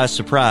 surprise,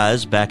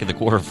 surprise, back in the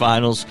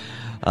quarterfinals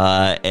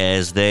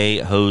as they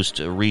host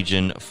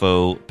region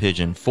foe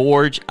Pigeon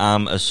Forge.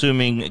 I'm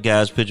assuming,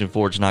 guys, Pigeon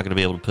Forge is not going to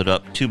be able to put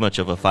up too much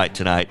of a fight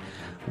tonight.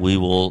 We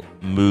will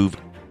move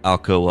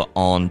Alcoa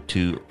on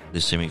to the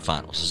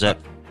semifinals. Is that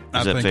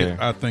fair?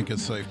 I think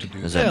it's safe to do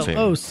that. Is that fair?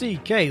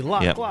 L-O-C-K,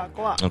 lock, Yep.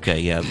 lock. Okay,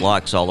 yeah,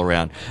 locks all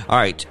around. All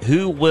right,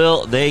 who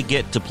will they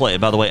get to play?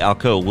 By the way,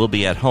 Alcoa will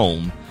be at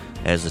home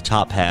as the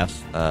top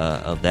half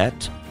of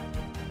that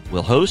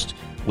will host.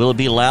 Will it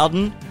be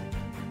Loudon,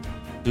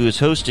 who is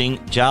hosting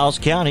Giles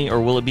County,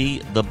 or will it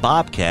be the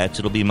Bobcats?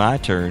 It'll be my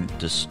turn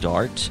to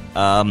start.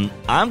 I'm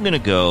going to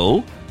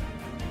go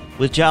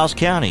with Giles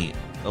County.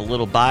 A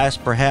little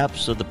biased,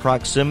 perhaps, of the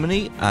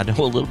proximity. I know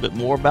a little bit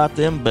more about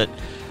them, but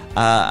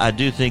I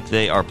do think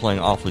they are playing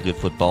awfully good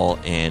football,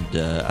 and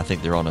I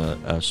think they're on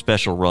a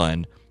special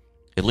run,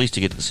 at least to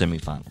get to the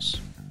semifinals.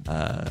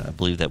 I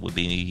believe that would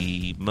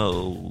be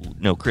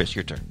Chris,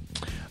 your turn.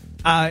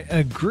 I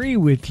agree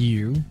with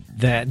you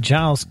that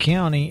Giles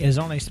County is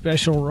on a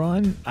special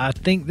run. I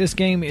think this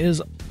game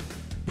is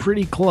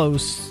pretty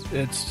close.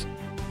 It's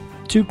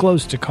too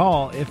close to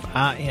call if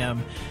I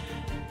am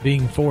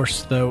being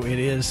forced, though it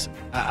is.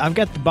 I've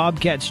got the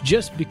Bobcats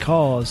just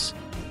because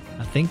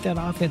I think that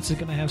offense is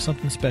going to have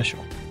something special.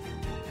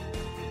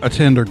 I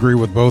tend to agree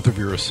with both of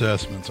your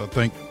assessments. I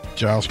think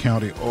Giles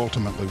County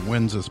ultimately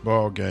wins this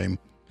ball game.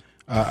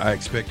 I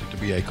expect it to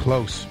be a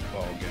close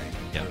ball game.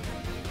 Yeah.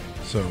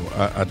 So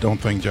I don't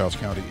think Giles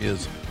County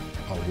is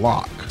a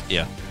lock.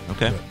 Yeah.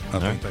 Okay.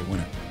 But I think they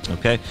win it.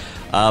 Okay.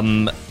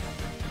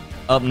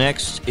 Up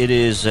next, it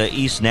is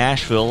East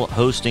Nashville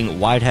hosting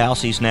White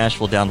House. East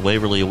Nashville down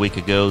Waverly a week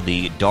ago.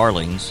 The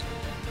Darlings,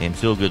 and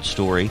feel-good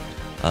story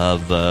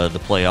of the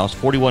playoffs,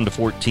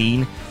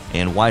 41-14,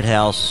 and White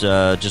House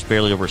just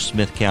barely over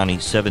Smith County,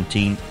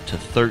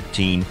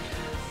 17-13.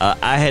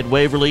 I had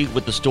Waverly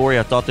with the story.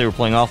 I thought they were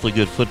playing awfully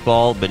good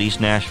football, but East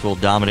Nashville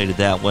dominated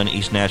that one.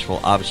 East Nashville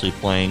obviously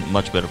playing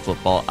much better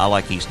football. I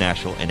like East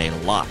Nashville in a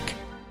lock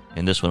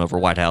in this one over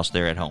White House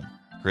there at home.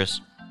 Chris?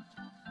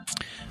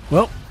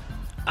 Well,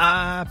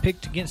 I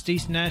picked against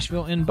East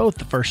Nashville in both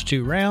the first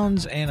 2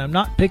 rounds, and I'm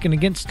not picking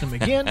against them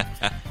again.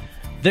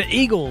 The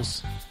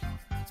Eagles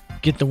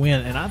get the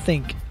win, and I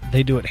think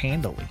they do it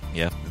handily.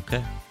 Yeah,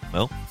 okay.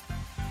 Well,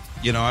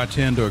 you know, I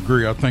tend to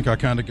agree. I think I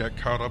kind of got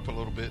caught up a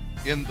little bit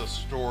in the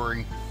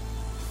story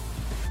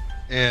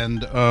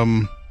and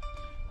kind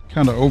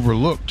of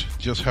overlooked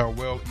just how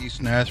well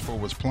East Nashville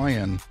was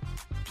playing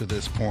to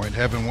this point,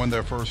 having won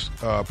their first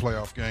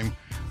playoff game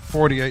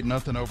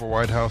 48-0 over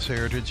White House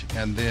Heritage,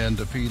 and then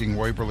defeating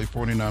Waverly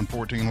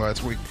 49-14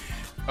 last week.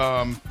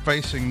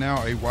 Facing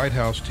now a White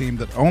House team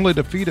that only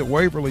defeated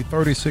Waverly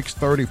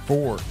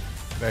 36-34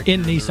 back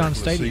in during Nissan the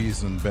Stadium.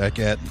 Season back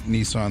at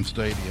Nissan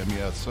Stadium.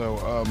 Yeah,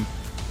 so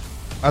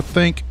I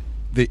think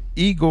the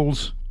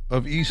Eagles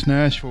of East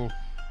Nashville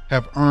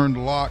have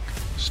earned lock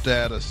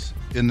status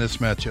in this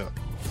matchup.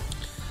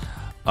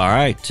 All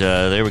right,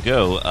 there we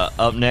go.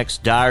 Up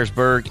next,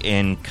 Dyersburg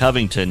and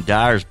Covington.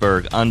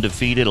 Dyersburg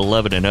undefeated,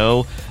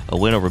 11-0, a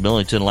win over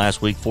Millington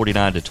last week,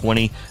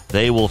 49-20.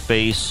 They will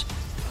face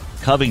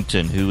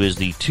Covington, who is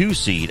the 2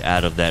 seed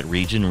out of that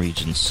region,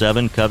 Region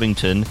 7.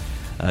 Covington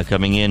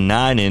coming in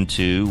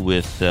 9-2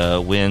 with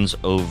wins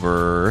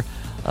over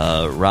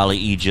Raleigh,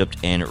 Egypt,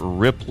 and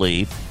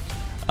Ripley.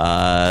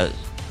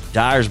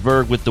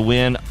 Dyersburg with the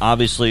win,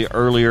 obviously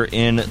earlier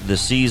in the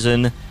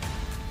season.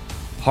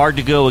 Hard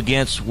to go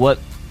against what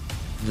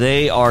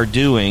they are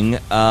doing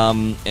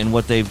and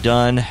what they've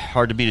done.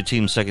 Hard to beat a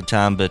team second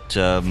time, but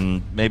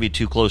maybe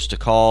too close to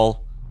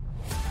call.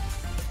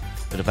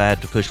 But if I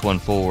had to push one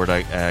forward,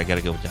 I got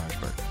to go with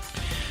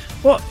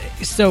Dyersburg. Well,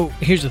 so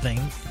here's the thing.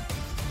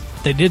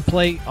 They did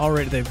play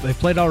already. They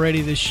played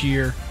already this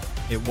year.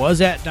 It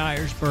was at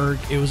Dyersburg.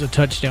 It was a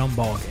touchdown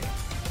ball game.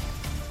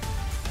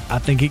 I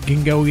think it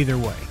can go either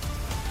way.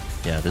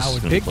 Yeah, this I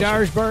is would pick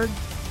Dyersburg,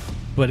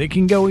 but it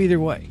can go either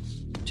way.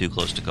 Too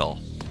close to call.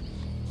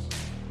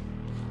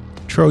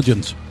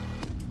 Trojans,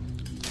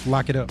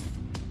 lock it up.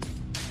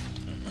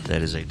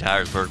 That is a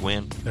Dyersburg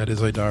win. That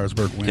is a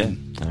Dyersburg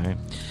win. Okay. All right.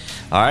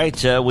 All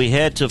right, we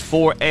head to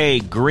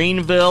 4A,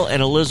 Greenville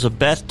and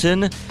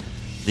Elizabethton.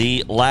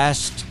 The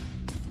last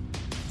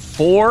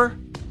 4,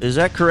 is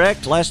that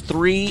correct? Last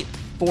 3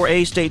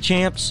 4A state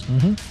champs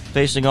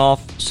facing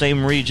off,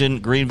 same region.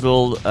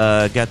 Greenville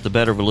got the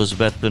better of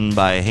Elizabethton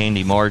by a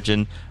handy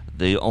margin.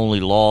 The only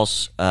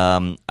loss,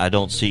 I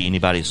don't see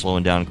anybody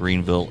slowing down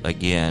Greenville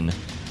again.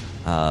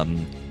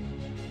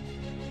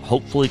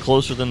 Hopefully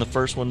closer than the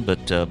first one,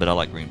 but I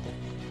like Greenville.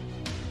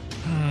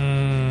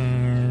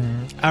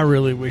 I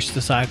really wish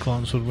the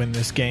Cyclones would win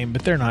this game,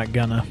 but they're not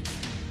gonna.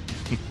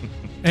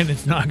 And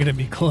it's not gonna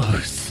be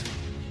close.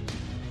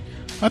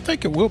 I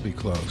think it will be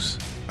close.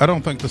 I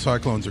don't think the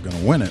Cyclones are going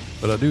to win it,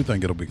 but I do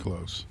think it'll be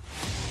close.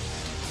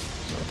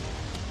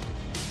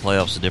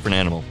 Playoffs a different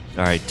animal.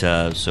 All right,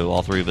 so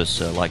all 3 of us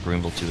like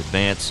Greenville to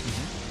advance,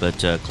 but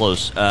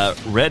close.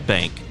 Red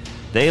Bank,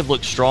 they have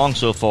looked strong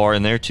so far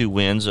in their 2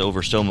 wins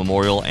over Stone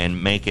Memorial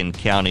and Macon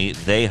County.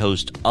 They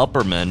host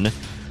Upperman,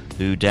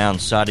 who down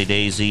Soddy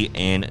Daisy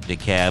and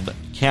DeKalb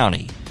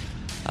County.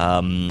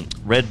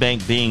 Red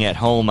Bank being at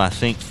home, I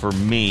think for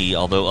me,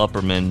 although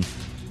Upperman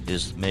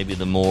is maybe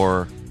the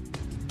more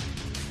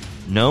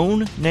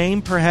known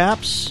name,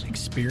 perhaps.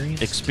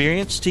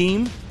 Experienced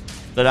team.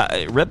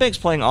 But Red Bank's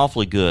playing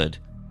awfully good.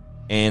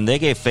 And they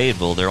gave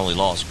Fayetteville their only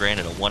loss,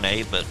 granted a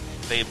 1A, but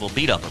Fayetteville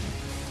beat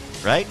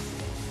Upperman. Right?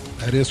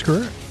 That is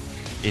correct.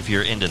 If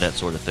you're into that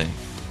sort of thing.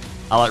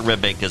 I like Red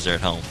Bank because they're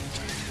at home.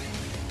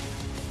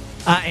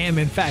 I am,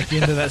 in fact,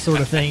 into that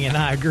sort of thing, and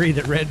I agree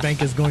that Red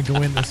Bank is going to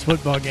win this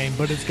football game,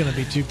 but it's going to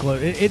be too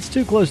close. It's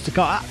too close to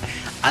call.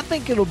 I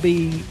think it'll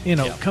be,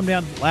 come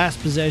down to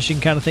last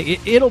possession kind of thing.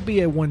 It'll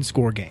be a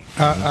one-score game.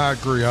 I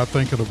agree. I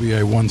think it'll be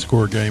a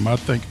one-score game. I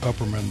think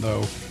Upperman,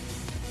 though,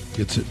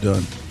 gets it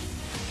done.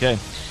 Okay.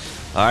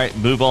 All right,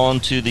 move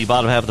on to the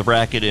bottom half of the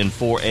bracket in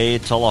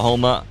 4A,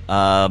 Tullahoma.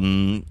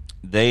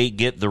 They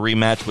get the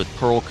rematch with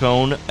Pearl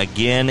Cone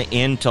again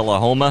in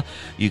Tullahoma.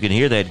 You can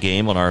hear that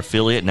game on our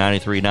affiliate,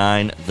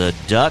 93.9 The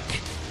Duck.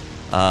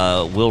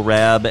 Will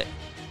Rabb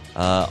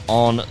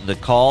on the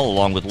call,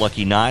 along with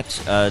Lucky Knott.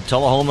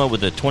 Tullahoma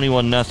with a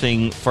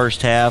 21-0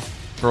 first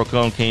half. Pearl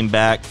Cone came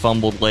back,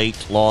 fumbled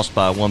late, lost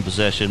by 1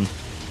 possession.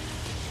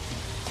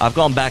 I've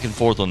gone back and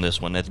forth on this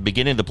one. At the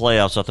beginning of the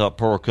playoffs, I thought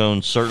Pearl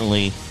Cone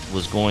certainly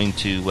was going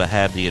to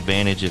have the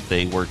advantage if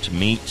they were to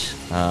meet.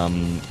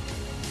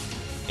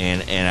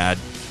 And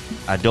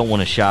I don't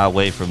want to shy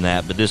away from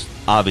that, but this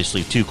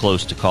obviously too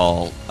close to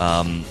call.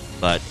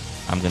 But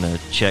I'm going to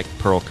check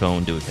Pearl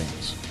Cone to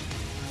advance.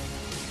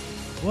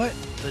 What?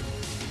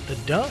 The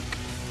Duck?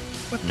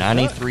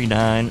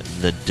 93.9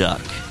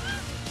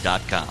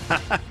 theduck.com.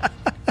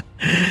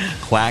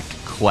 Quack,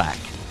 quack.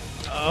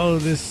 Oh,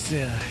 this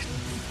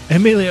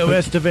Emilio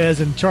Estevez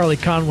and Charlie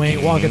Conway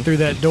ain't walking through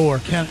that door.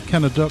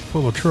 Can a duck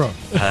pull a truck?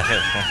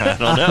 I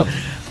don't know.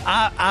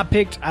 I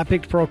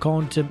picked Pearl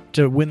Cone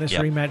to win this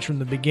rematch from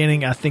the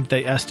beginning. I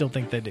still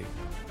think they do.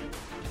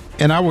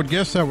 And I would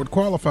guess that would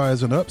qualify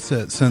as an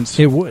upset since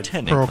it would.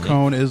 Pearl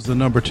Cone is the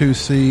number 2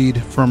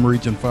 seed from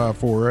Region 5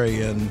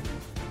 4A and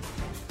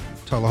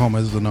Tullahoma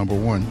is the number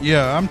 1.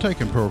 Yeah, I'm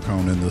taking Pearl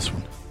Cone in this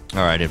one.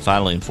 All right, and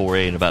finally in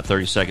 4A in about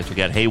 30 seconds, we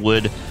got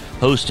Haywood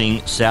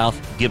hosting South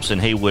Gibson.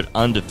 Haywood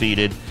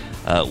undefeated,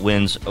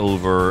 wins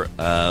over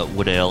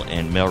Woodale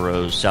and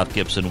Melrose. South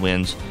Gibson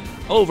wins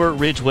over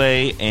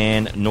Ridgeway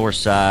and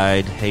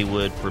Northside.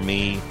 Haywood, for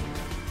me,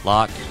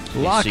 lock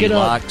it up.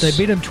 Locks. They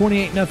beat them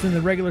 28-0 in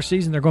the regular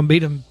season. They're going to beat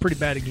them pretty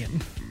bad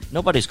again.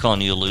 Nobody's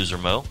calling you a loser,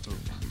 Mo.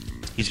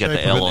 He's got the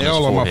Shape of L an on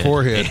L his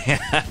forehead. forehead.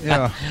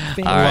 Yeah.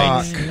 All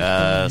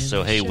right.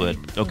 So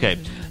Haywood. Okay.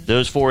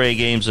 Those 4A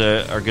games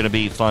are going to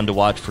be fun to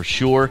watch for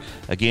sure.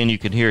 Again, you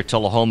can hear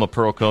Tullahoma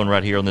Pearl Cone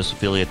right here on this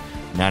affiliate,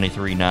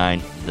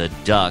 93.9 The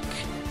Duck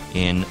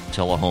in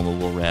Tullahoma.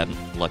 Will Rad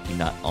Lucky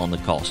not on the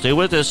call. Stay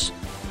with us.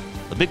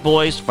 The big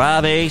boys,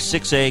 5A,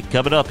 6A,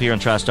 coming up here on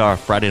TriStar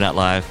Friday Night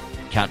Live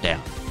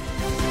Countdown.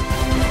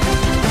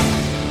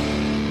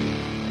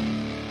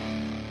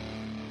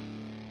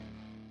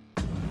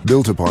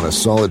 Built upon a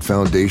solid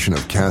foundation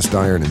of cast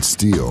iron and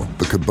steel,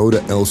 the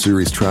Kubota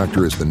L-Series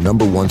tractor is the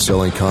 #1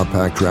 selling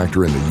compact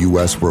tractor in the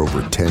U.S. for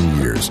over 10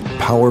 years.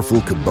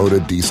 Powerful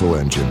Kubota diesel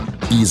engine,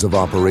 ease of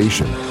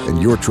operation, and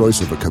your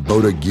choice of a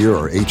Kubota gear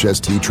or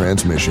HST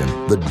transmission.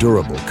 The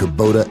durable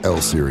Kubota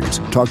L-Series.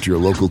 Talk to your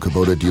local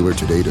Kubota dealer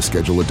today to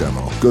schedule a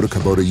demo. Go to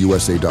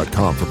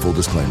KubotaUSA.com for full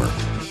disclaimer.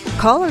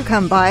 Call or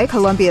come by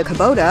Columbia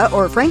Kubota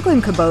or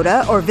Franklin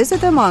Kubota or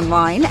visit them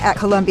online at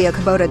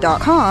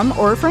ColumbiaKubota.com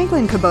or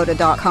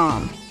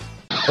FranklinKubota.com.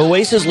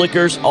 Oasis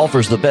Liquors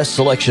offers the best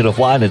selection of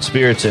wine and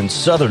spirits in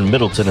southern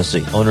Middle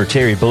Tennessee. Owner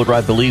Terry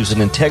Boatwright believes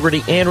in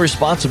integrity and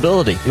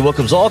responsibility. He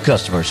welcomes all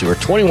customers who are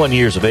 21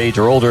 years of age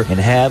or older and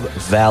have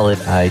valid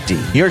ID.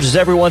 He urges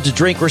everyone to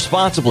drink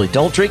responsibly.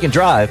 Don't drink and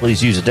drive.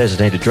 Please use a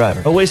designated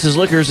driver. Oasis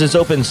Liquors is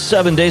open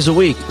 7 days a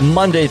week,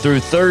 Monday through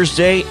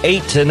Thursday,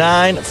 8 to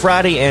 9,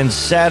 Friday and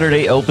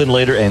Saturday open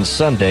later, and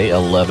Sunday,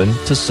 11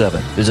 to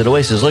 7. Visit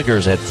Oasis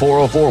Liquors at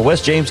 404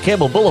 West James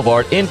Campbell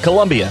Boulevard in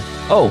Columbia.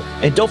 Oh,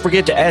 and don't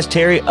forget to ask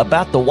Terry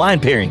about the wine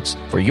pairings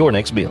for your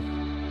next meal.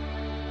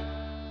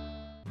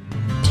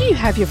 Do you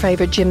have your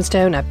favorite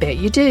gemstone? I bet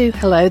you do.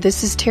 Hello,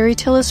 this is Terry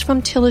Tillis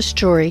from Tillis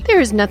Jewelry.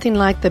 There is nothing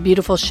like the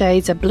beautiful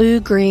shades of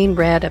blue, green,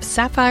 red, of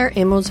sapphire,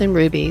 emeralds, and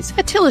rubies.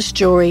 At Tillis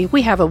Jewelry,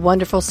 we have a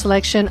wonderful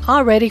selection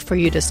all ready for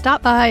you to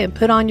stop by and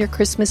put on your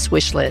Christmas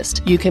wish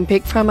list. You can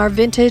pick from our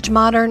vintage,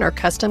 modern, or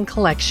custom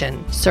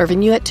collection.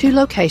 Serving you at 2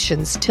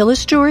 locations,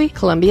 Tillis Jewelry,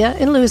 Columbia,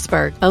 and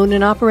Lewisburg. Owned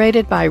and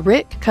operated by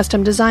Rick,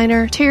 custom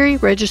designer, Terry,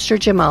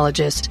 registered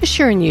gemologist.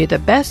 Assuring you the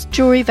best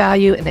jewelry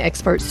value and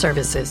expert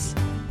services.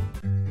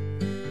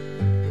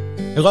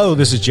 Hello,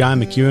 this is John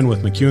McEwen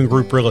with McEwen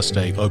Group Real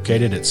Estate,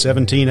 located at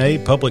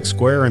 17A Public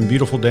Square in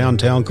beautiful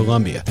downtown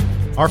Columbia.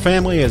 Our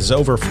family has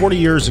over 40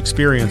 years'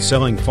 experience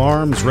selling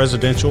farms,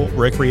 residential,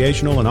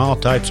 recreational, and all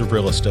types of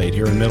real estate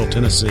here in Middle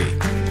Tennessee.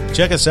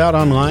 Check us out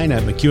online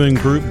at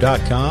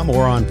McEwenGroup.com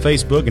or on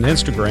Facebook and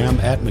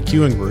Instagram at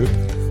McEwen Group,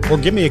 or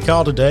give me a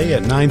call today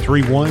at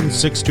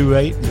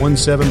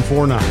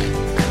 931-628-1749.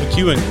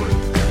 McEwen Group.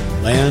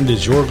 Land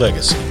is your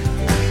legacy.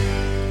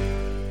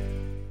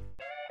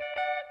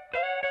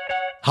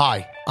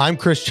 Hi, I'm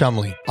Chris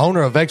Chumley,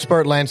 owner of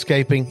Expert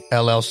Landscaping,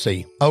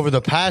 LLC. Over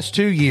the past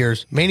 2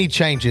 years, many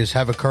changes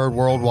have occurred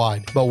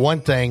worldwide, but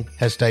one thing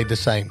has stayed the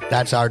same.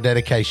 That's our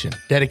dedication.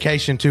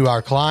 Dedication to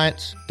our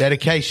clients,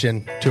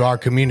 dedication to our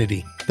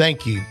community.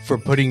 Thank you for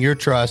putting your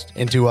trust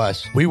into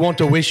us. We want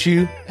to wish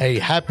you a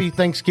happy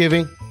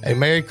Thanksgiving, a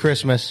Merry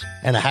Christmas,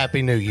 and a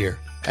Happy New Year.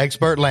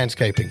 Expert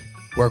Landscaping,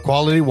 where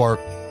quality work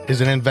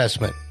is an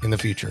investment in the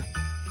future.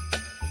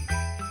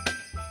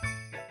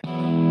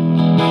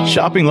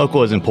 Shopping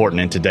local is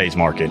important in today's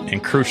market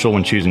and crucial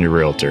when choosing your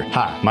realtor.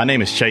 Hi, my name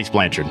is Chase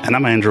Blanchard. And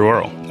I'm Andrew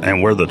Earl,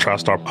 and we're the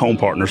TriStar Home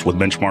Partners with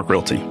Benchmark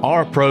Realty.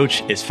 Our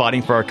approach is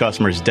fighting for our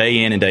customers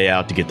day in and day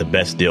out to get the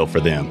best deal for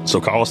them.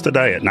 So call us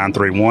today at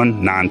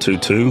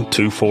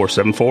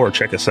 931-922-2474 or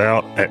check us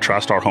out at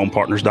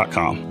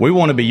TriStarHomePartners.com. We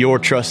want to be your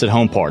trusted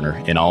home partner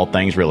in all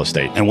things real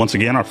estate. And once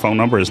again, our phone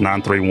number is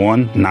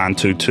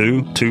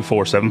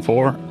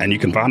 931-922-2474, and you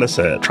can find us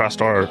at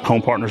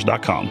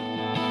TriStarHomePartners.com.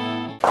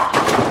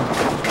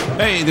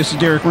 Hey, this is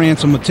Derek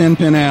Ransom with 10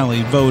 Pin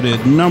Alley, voted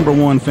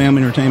 #1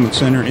 family entertainment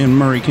center in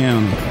Murray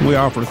County. We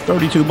offer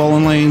 32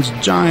 bowling lanes,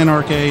 giant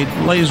arcade,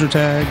 laser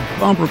tag,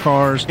 bumper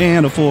cars,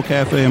 and a full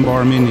cafe and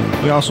bar menu.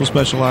 We also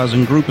specialize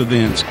in group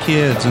events,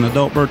 kids and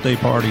adult birthday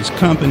parties,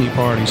 company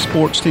parties,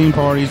 sports team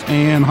parties,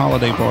 and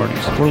holiday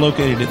parties. We're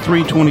located at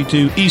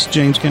 322 East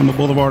James Campbell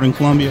Boulevard in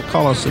Columbia.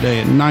 Call us today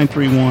at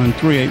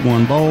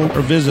 931-381-BOWL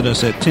or visit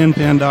us at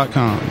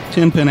 10pin.com.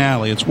 10 Pin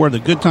Alley, it's where the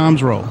good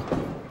times roll.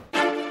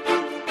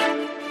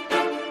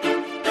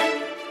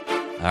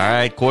 All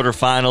right,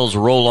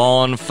 quarterfinals roll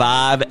on.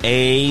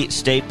 5A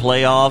state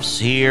playoffs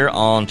here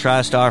on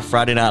TriStar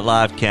Friday Night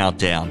Live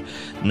Countdown.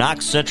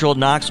 Knox Central,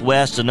 Knox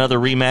West, another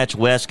rematch.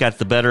 West got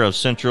the better of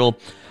Central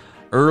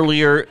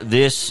earlier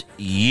this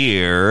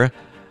year.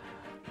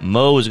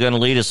 Mo is going to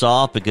lead us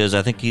off because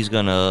I think he's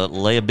going to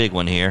lay a big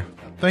one here.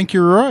 I think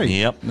you're right.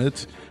 Yep.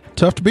 It's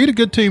tough to beat a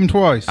good team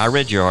twice. I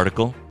read your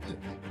article.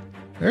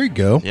 There you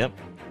go. Yep.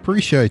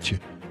 Appreciate you.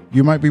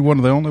 You might be one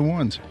of the only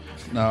ones.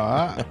 No,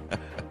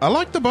 I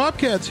like the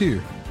Bobcats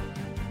here.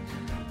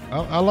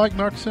 I like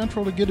Knox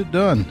Central to get it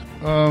done.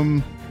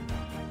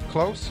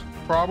 Close,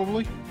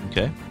 probably.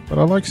 Okay. But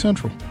I like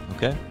Central.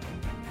 Okay.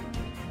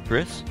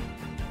 Chris?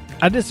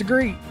 I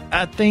disagree.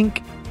 I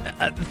think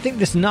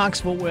this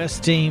Knoxville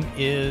West team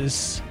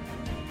is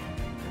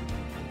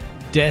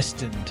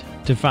destined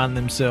to find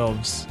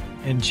themselves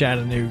in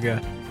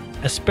Chattanooga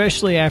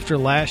especially after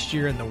last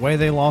year and the way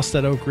they lost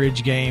that Oak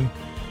Ridge game.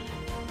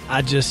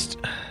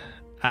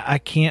 I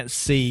can't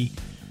see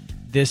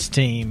this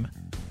team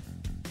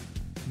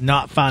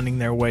not finding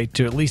their way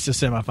to at least the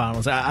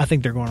semifinals. I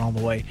think they're going all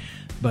the way.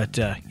 But,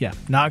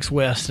 Knox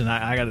West, and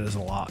I got it as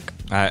a lock.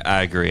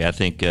 I agree. I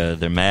think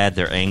they're mad,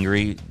 they're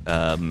angry,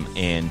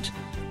 and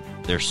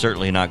they're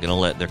certainly not going to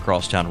let their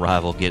crosstown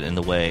rival get in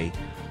the way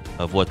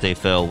of what they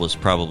felt was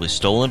probably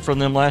stolen from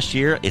them last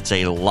year. It's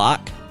a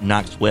lock.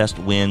 Knox West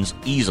wins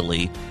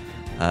easily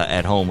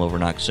at home over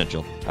Knox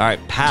Central. All right,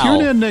 Powell.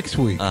 Tune in next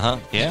week.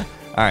 Yeah.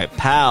 All right,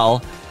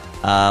 Powell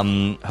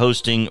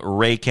hosting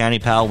Ray County.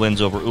 Powell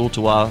wins over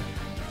Ooltewah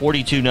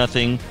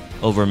 42-0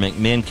 over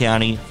McMinn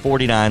County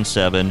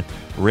 49-7.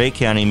 Ray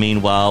County,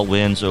 meanwhile,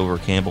 wins over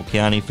Campbell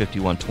County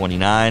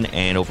 51-29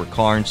 and over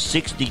Karnes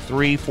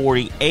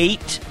 63-48.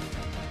 It's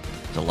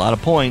a lot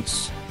of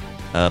points.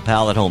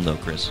 Powell at home, though,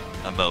 Chris.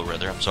 Bo,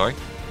 rather. I'm sorry.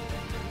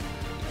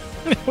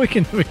 we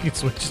can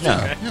switch.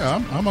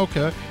 Yeah, I'm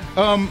okay.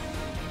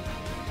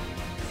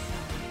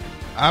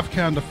 I've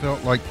kind of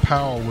felt like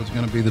Powell was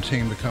going to be the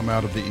team to come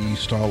out of the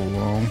East all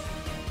along,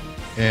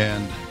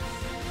 and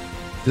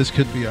this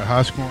could be a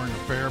high-scoring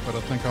affair, but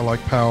I think I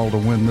like Powell to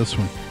win this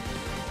one.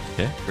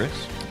 Okay,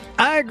 Chris?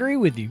 I agree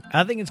with you.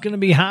 I think it's going to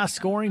be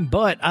high-scoring,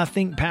 but I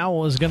think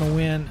Powell is going to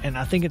win, and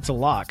I think it's a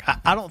lock.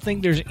 I don't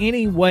think there's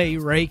any way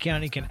Ray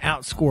County can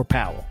outscore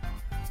Powell.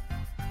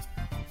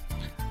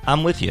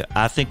 I'm with you.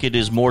 I think it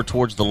is more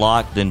towards the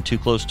lock than too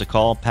close to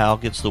call. Powell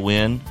gets the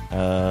win.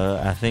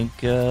 I think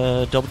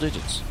double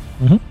digits.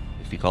 Mm-hmm.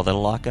 If you call that a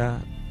lock,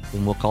 then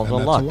we'll call it a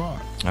that's lock. a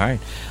lock. All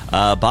right.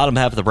 Bottom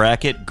half of the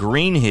bracket,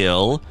 Green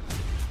Hill,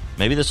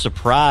 maybe the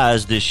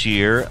surprise this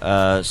year,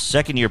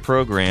 second-year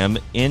program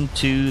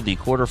into the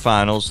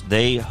quarterfinals.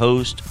 They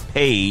host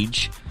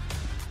Page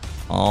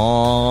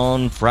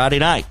on Friday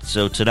night.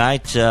 So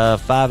tonight,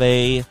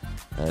 5A,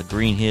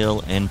 Green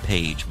Hill and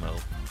Page, Mo.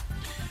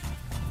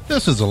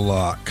 This is a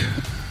lock,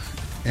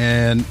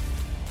 and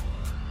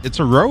it's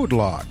a road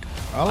lock.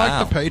 I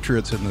like the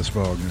Patriots in this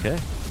ballgame. Okay.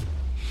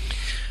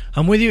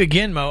 I'm with you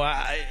again, Mo.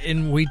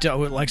 And like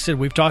I said,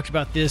 we've talked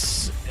about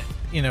this,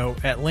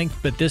 at length.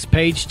 But this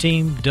Page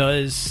team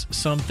does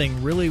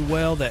something really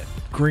well that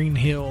Green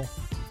Hill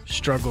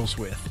struggles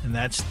with, and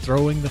that's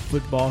throwing the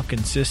football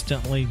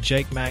consistently.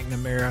 Jake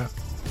McNamara,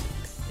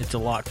 it's a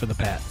lock for the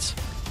Pats.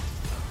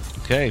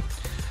 Okay.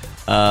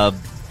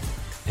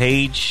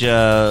 Page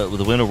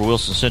with a win over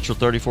Wilson Central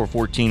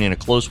 34-14 and a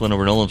close win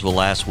over Nolensville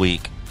last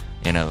week,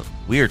 and a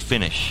weird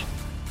finish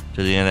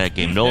to the end of that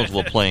game.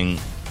 Nolensville playing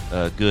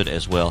good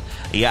as well.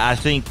 Yeah, I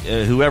think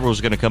whoever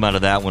was going to come out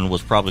of that one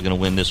was probably going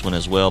to win this one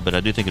as well, but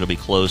I do think it'll be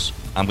close.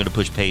 I'm going to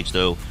push Page,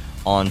 though,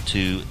 on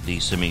to the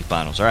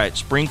semifinals. All right,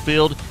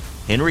 Springfield,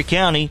 Henry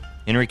County.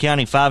 Henry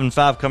County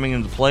 5-5 coming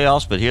into the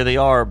playoffs, but here they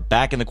are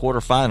back in the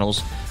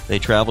quarterfinals. They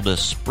travel to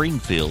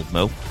Springfield,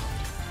 Mo.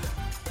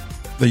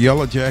 The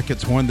Yellow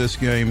Jackets won this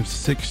game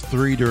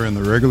 6-3 during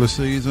the regular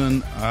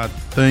season. I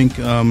think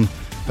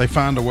they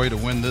find a way to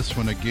win this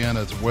one again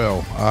as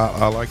well.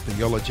 I like the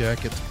Yellow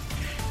Jackets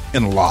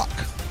in a lock.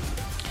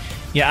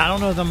 Yeah, I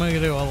don't know if I'm going to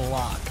do a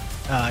lock.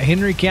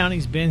 Henry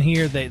County's been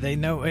here. They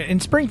know,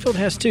 and Springfield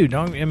has too.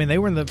 They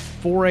were in the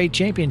 4A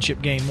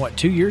championship game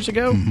 2 years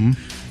ago. Mm-hmm.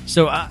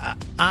 So I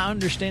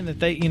understand that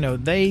they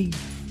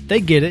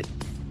get it,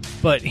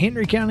 but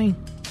Henry County,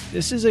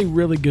 this is a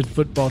really good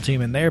football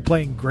team, and they're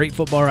playing great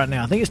football right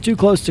now. I think it's too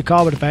close to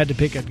call, but if I had to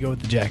pick, I'd go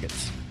with the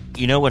Jackets.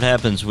 You know what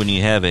happens when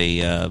you have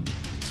a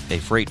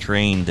freight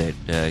train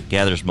that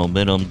gathers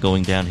momentum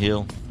going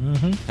downhill?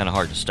 Mm-hmm. Kind of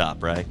hard to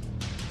stop, right?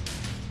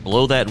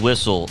 Blow that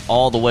whistle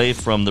all the way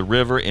from the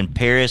river in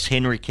Paris,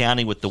 Henry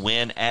County with the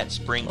win at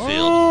Springfield.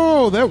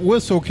 Oh, that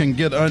whistle can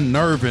get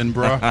unnerving,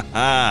 bro.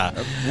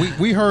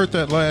 we heard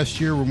that last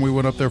year when we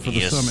went up there for the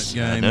Summit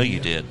game. I know you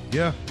did.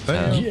 Yeah.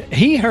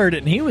 He heard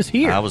it, and he was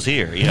here. I was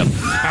here, yep.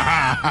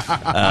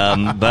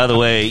 By the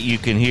way, you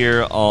can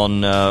hear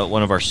on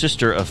one of our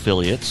sister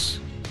affiliates,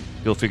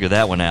 go figure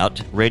that one out,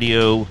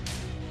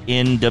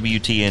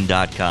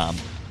 radionwtn.com.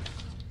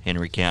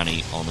 Henry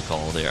County on the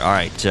call there. All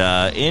right,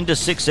 into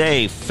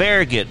 6A,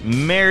 Farragut,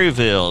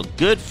 Maryville.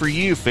 Good for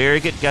you,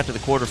 Farragut. Got to the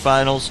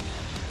quarterfinals.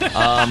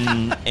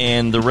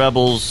 And the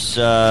Rebels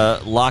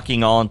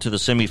locking on to the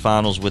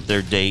semifinals with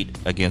their date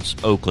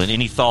against Oakland.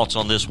 Any thoughts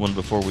on this one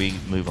before we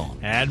move on?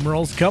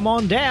 Admirals, come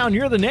on down.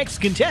 You're the next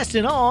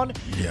contestant on.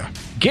 Yeah.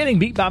 Getting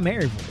beat by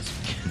Maryville.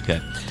 Okay.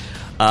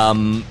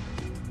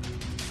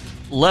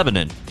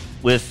 Lebanon.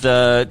 With,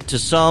 to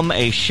some,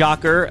 a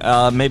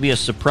shocker, maybe a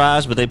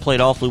surprise, but they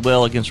played awfully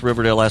well against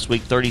Riverdale last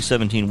week,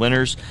 30-17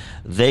 winners.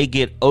 They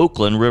get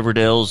Oakland,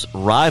 Riverdale's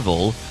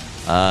rival,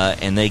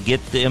 and they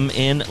get them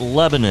in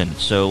Lebanon.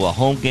 So a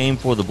home game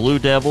for the Blue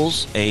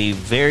Devils, a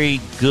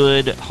very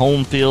good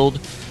home field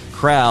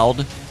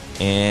crowd,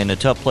 and a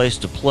tough place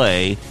to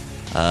play.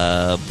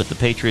 But the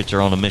Patriots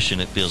are on a mission,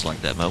 it feels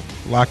like that, Mo.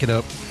 Lock it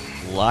up.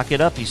 Lock it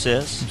up, he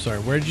says. I'm sorry,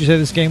 where did you say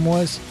this game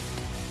was?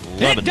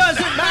 Lebanon. It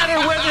doesn't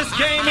matter where this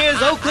game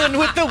is. Oakland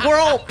with the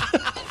world.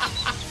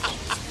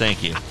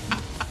 Thank you.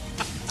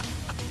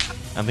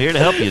 I'm here to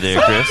help you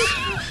there, Chris.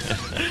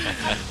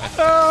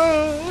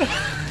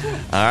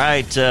 All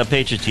right,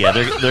 Patriots, yeah,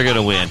 they're going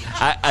to win.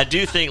 I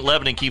do think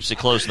Lebanon keeps it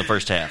close in the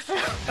first half.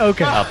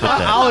 Okay. I'll put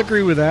that. I'll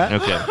agree with that.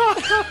 Okay.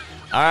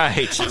 All right.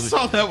 I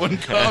saw that one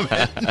coming.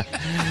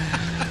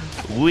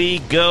 We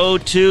go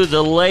to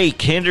the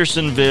lake,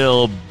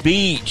 Hendersonville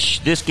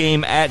Beach. This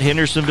game at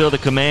Hendersonville, the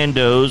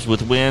Commandos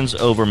with wins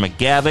over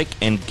McGavock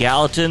and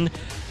Gallatin.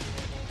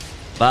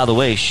 By the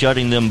way,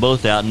 shutting them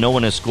both out. No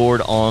one has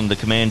scored on the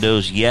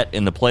Commandos yet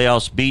in the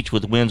playoffs. Beach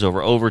with wins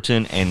over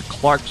Overton and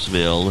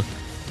Clarksville.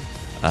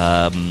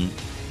 Who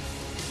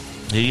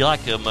do you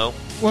like, Mo?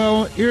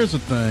 Well, here's the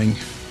thing.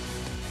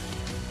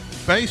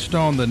 Based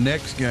on the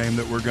next game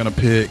that we're going to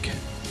pick,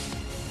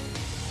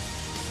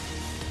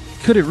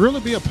 could it really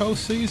be a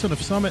postseason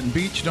if Summit and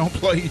Beach don't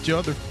play each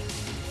other?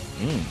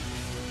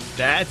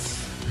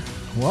 That's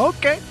well,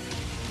 okay.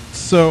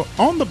 So,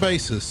 on the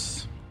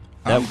basis,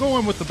 I'm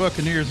going with the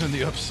Buccaneers in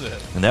the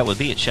upset. And that would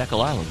be at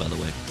Shackle Island, by the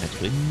way,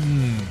 next week.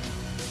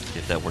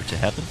 If that were to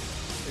happen.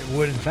 It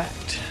would, in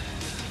fact.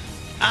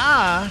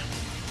 I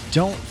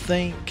don't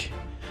think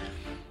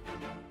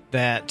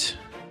that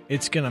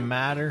it's going to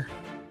matter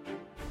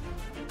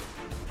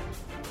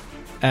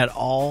at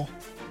all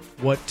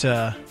what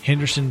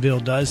Hendersonville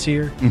does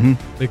here,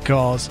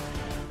 because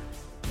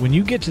when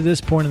you get to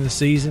this point in the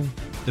season,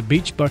 the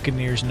Beach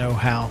Buccaneers know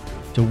how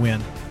to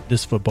win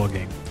this football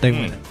game. They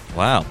win it.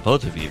 Wow,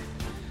 both of you.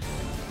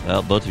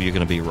 Well, both of you are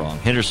going to be wrong.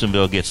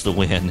 Hendersonville gets the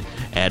win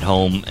at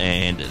home,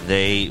 and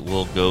they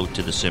will go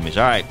to the semis.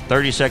 All right,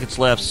 30 seconds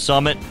left.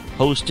 Summit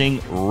hosting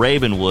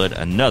Ravenwood,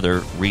 another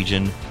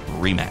region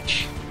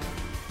rematch.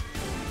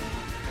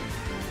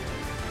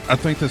 I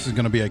think this is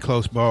going to be a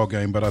close ball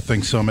game, but I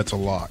think Summit's a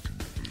lock.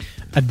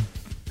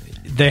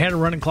 They had a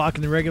running clock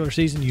in the regular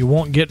season. You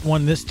won't get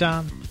one this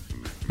time.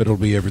 But it'll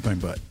be everything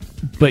but.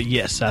 But,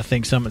 yes, I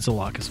think Summit's a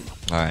lock as well.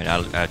 All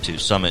right, I too.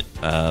 Summit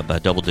by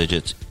double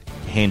digits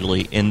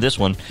handily in this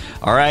one.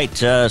 All right,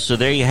 so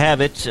there you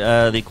have it.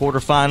 The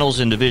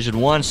quarterfinals in Division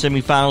 1,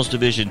 semifinals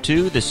Division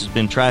 2. This has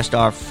been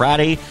TriStar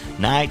Friday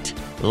Night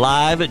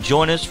Live.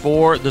 Join us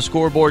for the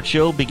Scoreboard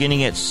Show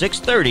beginning at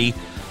 6:30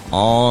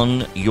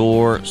 on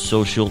your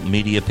social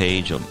media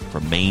page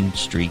from Main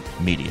Street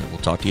Media. We'll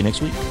talk to you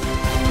next week.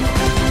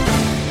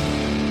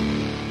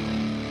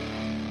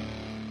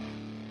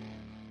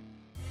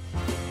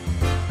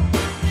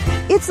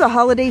 It's the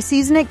holiday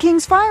season at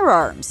King's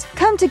Firearms.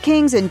 Come to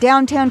King's in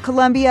downtown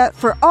Columbia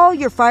for all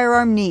your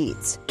firearm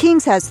needs.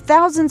 King's has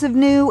thousands of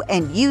new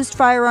and used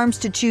firearms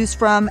to choose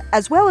from,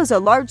 as well as a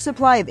large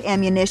supply of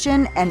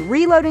ammunition and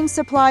reloading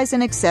supplies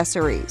and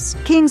accessories.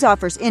 King's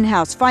offers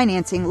in-house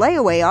financing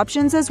layaway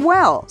options as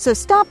well. So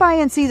stop by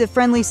and see the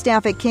friendly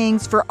staff at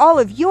King's for all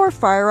of your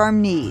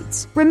firearm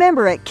needs.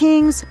 Remember, at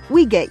King's,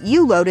 we get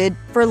you loaded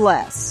for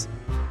less.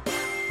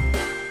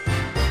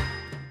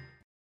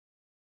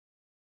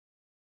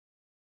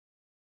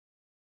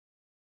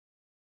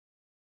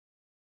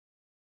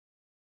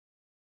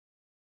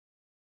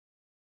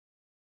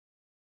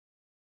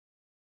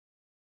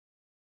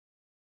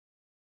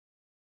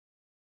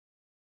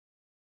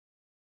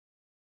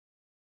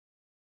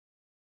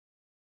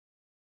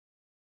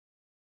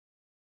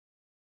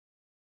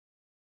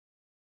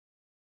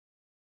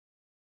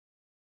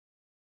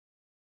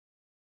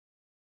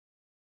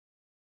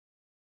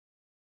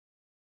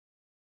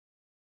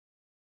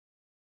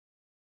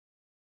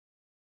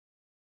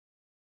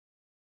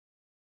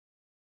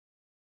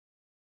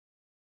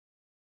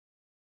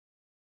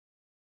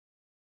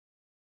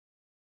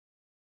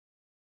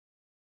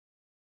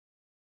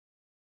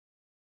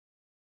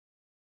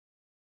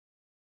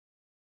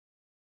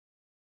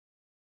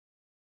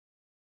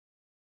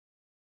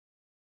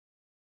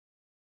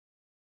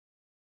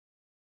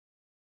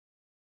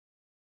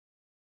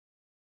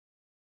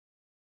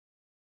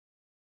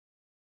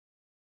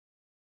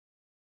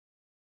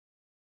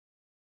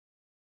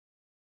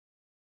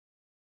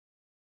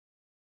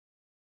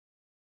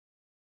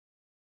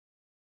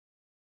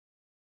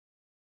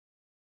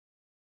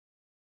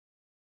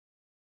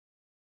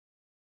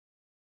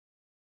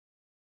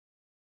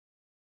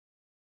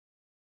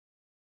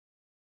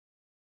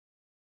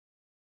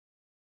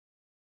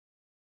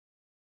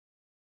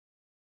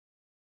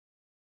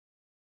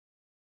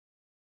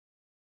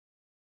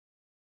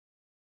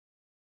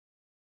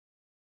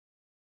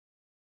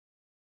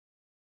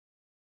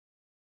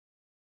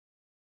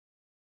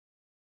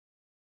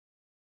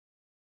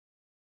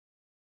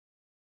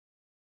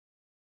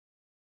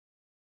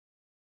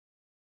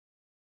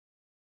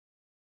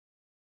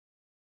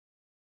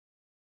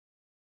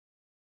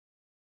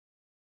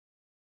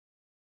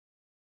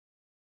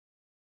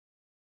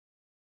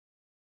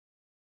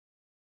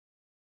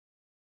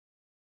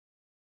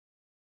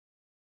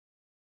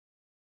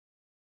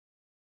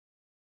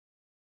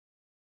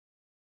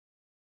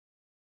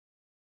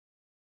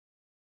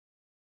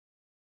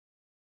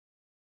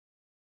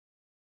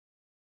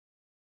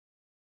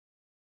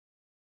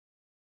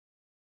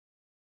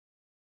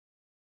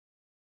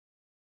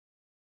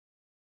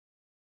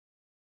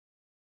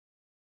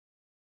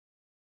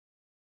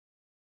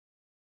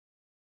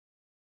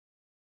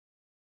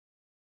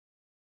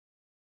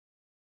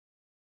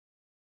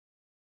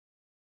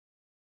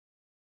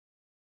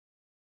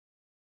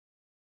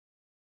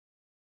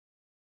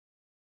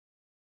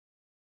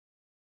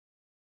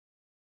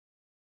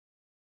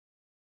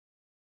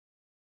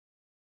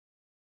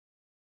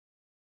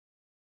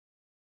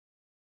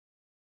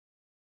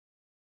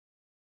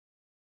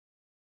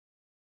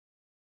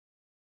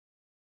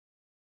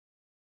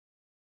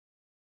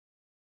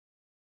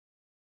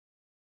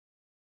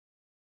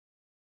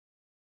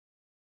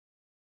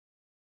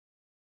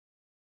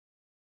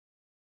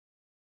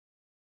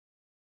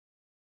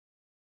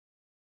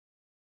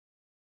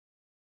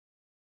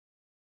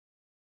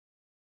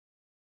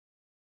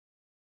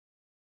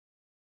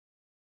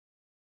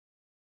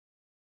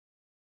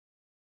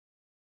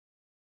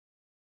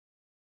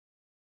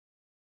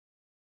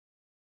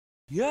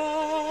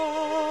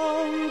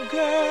 Young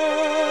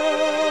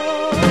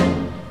girl,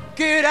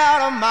 get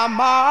out of my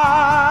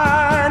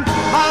mind.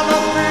 My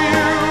love for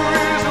you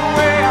is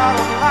way out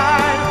of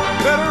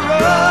line. Better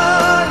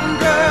run,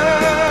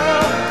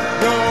 girl.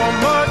 You're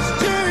much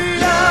too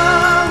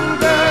young,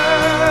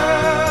 girl.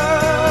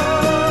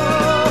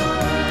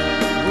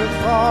 With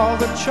all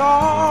the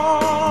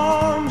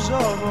charms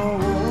of a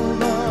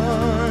woman,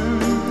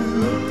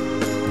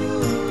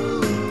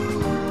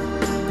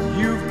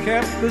 you've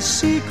kept the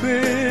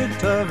secret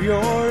of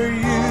your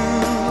youth.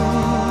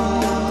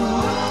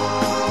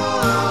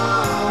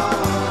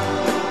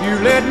 You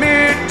led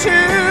me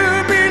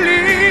to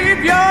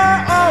believe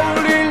you're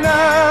old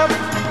enough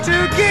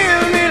to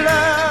give me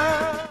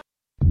love.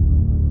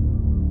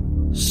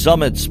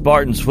 Summit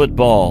Spartans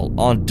football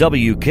on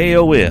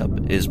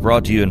WKOM is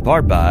brought to you in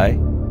part by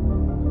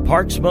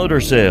Parks Motor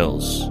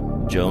Sales,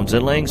 Jones &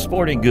 Lang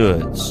Sporting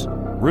Goods,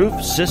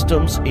 Roof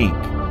Systems Inc.,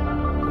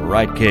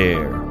 Right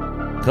Care,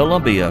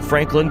 Columbia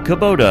Franklin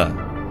Kubota,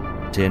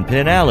 Tin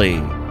Pin Alley,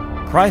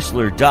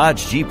 Chrysler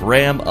Dodge Jeep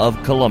Ram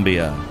of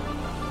Columbia,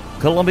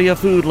 Columbia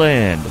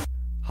Foodland,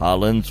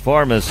 Holland's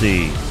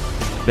Pharmacy,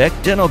 Beck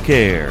Dental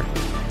Care,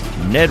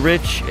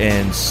 Nedrich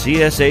and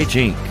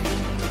CSH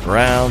Inc.,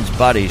 Brown's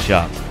Body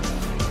Shop,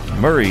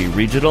 Murray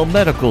Regional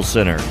Medical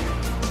Center,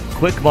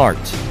 Quick Mart,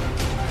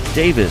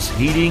 Davis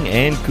Heating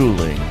and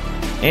Cooling,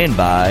 and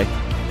by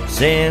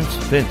Sands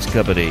Fence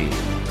Company.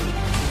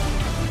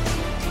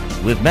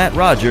 With Matt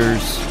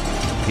Rogers,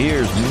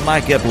 here's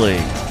Mike Epley.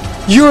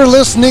 You're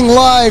listening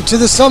live to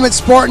the Summit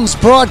Spartans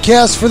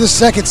broadcast for the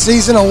second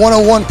season on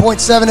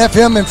 101.7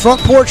 FM and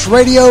Front Porch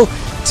Radio,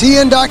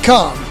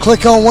 TN.com.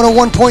 Click on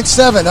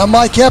 101.7. I'm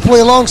Mike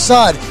Epley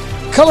alongside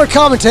color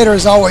commentator,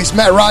 as always,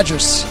 Matt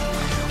Rogers.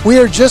 We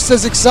are just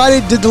as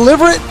excited to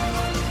deliver it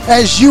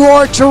as you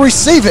are to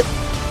receive it.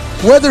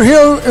 Weather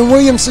here in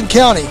Williamson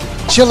County,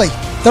 chilly,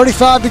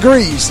 35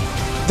 degrees.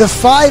 The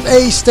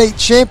 5A state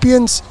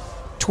champions,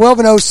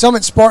 12-0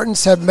 Summit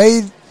Spartans, have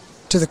made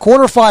to the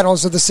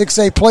quarterfinals of the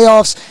 6A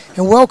playoffs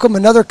and welcome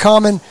another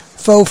common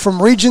foe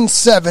from Region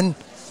 7,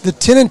 the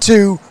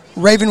 10-2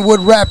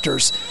 Ravenwood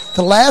Raptors.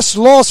 The last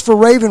loss for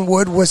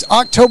Ravenwood was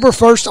October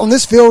 1st on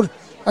this field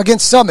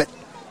against Summit.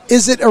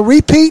 Is it a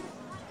repeat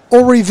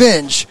or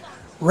revenge?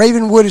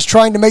 Ravenwood is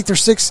trying to make their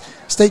 6th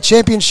state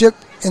championship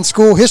in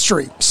school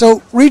history.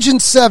 So Region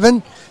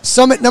 7,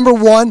 Summit number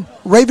 1,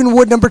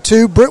 Ravenwood number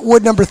 2,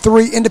 Brentwood number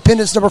 3,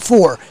 Independence number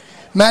 4.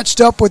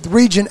 Matched up with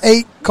Region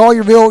 8,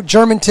 Collierville,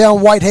 Germantown,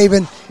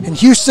 Whitehaven, and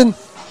Houston.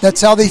 That's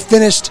how they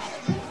finished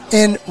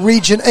in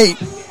Region 8.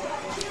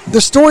 The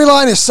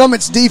storyline is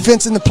Summit's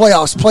defense in the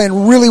playoffs,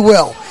 playing really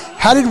well.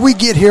 How did we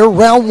get here?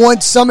 Round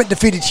 1, Summit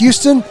defeated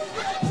Houston,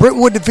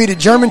 Brentwood defeated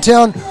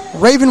Germantown,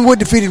 Ravenwood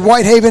defeated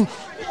Whitehaven,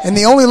 and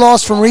the only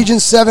loss from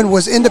Region 7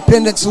 was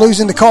Independence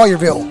losing to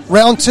Collierville.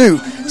 Round 2,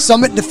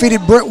 Summit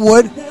defeated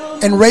Brentwood,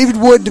 and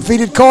Ravenwood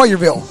defeated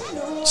Collierville.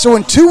 So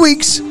in 2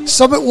 weeks,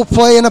 Summit will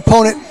play an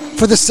opponent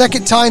for the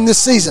second time this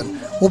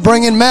season. We'll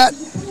bring in Matt.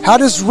 How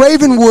does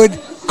Ravenwood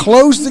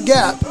close the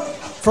gap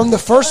from the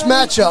first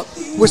matchup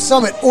with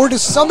Summit, or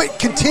does Summit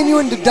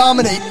continuing to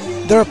dominate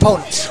their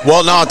opponents?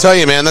 Well, no, I'll tell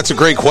you, man, that's a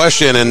great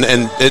question, and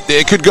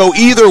it could go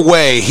either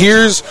way.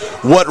 Here's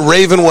what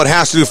Ravenwood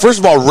has to do. First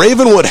of all,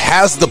 Ravenwood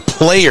has the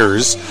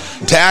players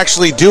to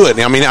actually do it.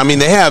 I mean,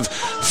 they have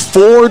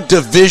 4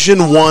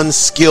 Division I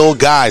skill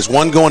guys.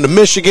 One going to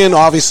Michigan,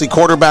 obviously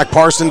quarterback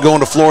Parson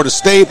going to Florida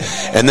State,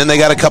 and then they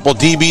got a couple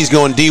DBs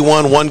going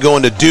D1, one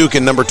going to Duke,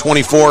 and number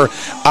 24,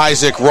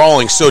 Isaac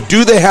Rawlings. So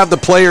do they have the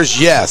players?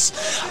 Yes.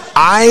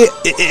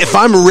 If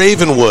I'm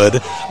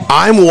Ravenwood,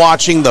 I'm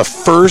watching the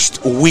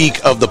first week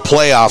of the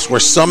playoffs where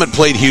Summit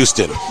played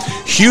Houston.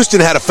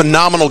 Houston had a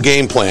phenomenal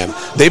game plan.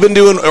 They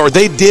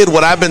did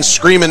what I've been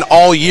screaming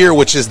all year,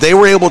 which is they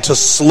were able to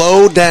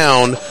slow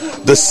down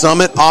the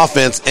Summit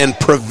offense and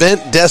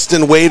prevent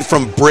Destin Wade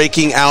from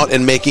breaking out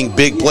and making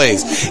big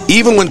plays.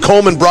 Even when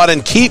Coleman brought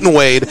in Keaton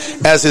Wade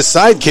as his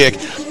sidekick,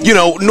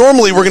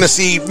 normally we're going to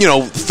see,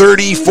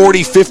 30,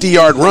 40,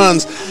 50-yard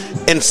runs.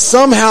 And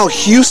somehow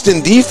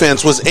Houston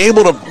defense was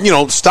able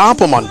to, stop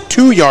them on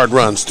 2-yard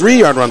runs,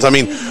 3-yard runs. I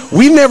mean,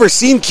 we've never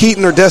seen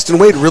Keaton or Destin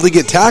Wade really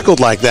get tackled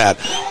like that.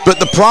 But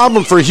the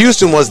problem for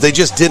Houston was they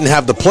just didn't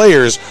have the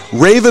players.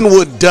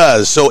 Ravenwood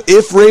does. So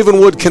if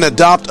Ravenwood can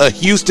adopt a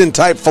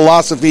Houston-type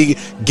philosophy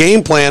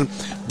game plan,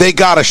 they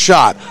got a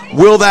shot.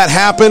 Will that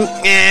happen?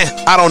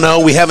 I don't know.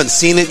 We haven't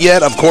seen it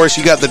yet. Of course,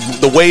 you got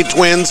the Wade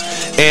twins,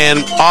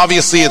 and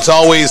obviously it's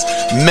always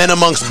men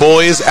amongst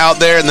boys out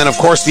there. And then, of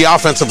course, the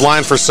offensive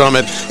line for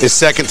Summit is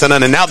second to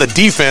none. And now the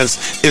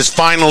defense is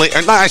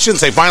I shouldn't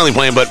say finally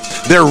playing, but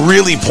they're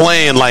really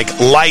playing like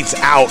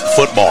lights-out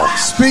football.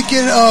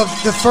 Speaking of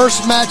the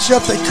first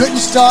matchup, they couldn't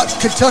stop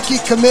Kentucky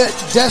commit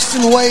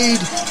Destin Wade.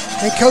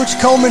 And Coach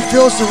Coleman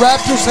feels the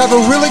Raptors have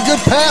a really good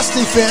pass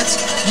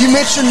defense. You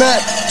mentioned that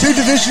 2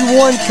 Division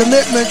I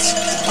commitments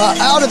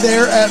out of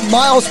there at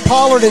Miles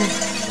Pollard and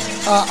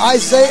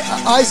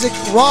Isaac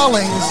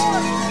Rawlings.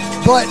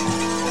 But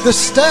the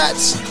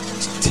stats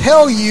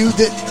tell you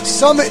that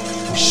Summit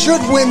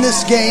should win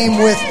this game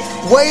with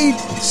Wade,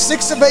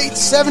 6 of 8,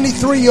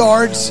 73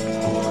 yards.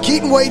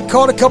 Keaton Wade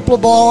caught a couple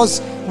of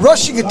balls.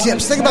 Rushing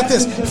attempts, think about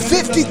this,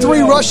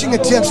 53 rushing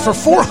attempts for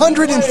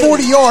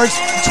 440 yards,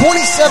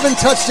 27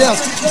 touchdowns.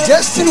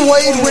 Destin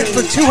Wade went for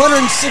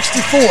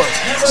 264.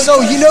 So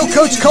you know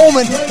Coach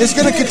Coleman is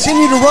going to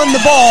continue to run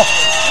the ball.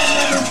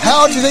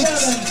 How do they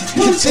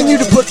continue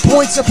to put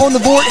points up on the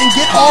board and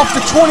get off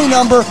the 20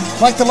 number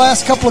like the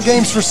last couple of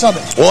games for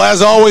Summit? Well,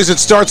 as always, it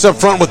starts up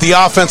front with the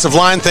offensive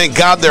line. Thank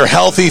God they're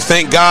healthy.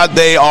 Thank God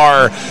they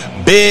are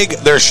big,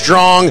 they're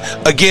strong.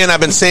 Again, I've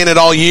been saying it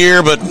all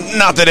year, but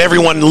not that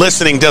everyone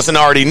listening doesn't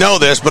already know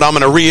this, but I'm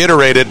going to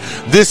reiterate it.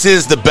 This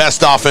is the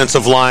best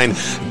offensive line,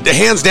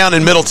 hands down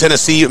in Middle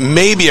Tennessee,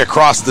 maybe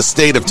across the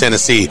state of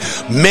Tennessee.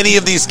 Many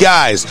of these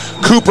guys,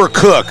 Cooper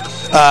Cook,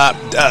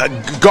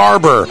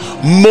 Garber,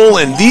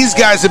 Mullen, these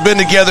guys have been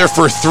together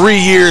for 3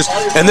 years.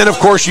 And then, of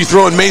course, you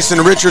throw in Mason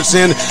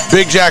Richardson,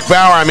 Big Jack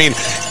Bauer. I mean,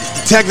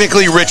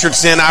 technically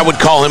Richardson, I would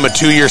call him a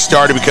 2-year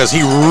starter because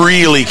he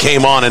really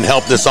came on and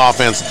helped this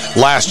offense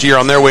last year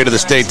on their way to the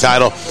state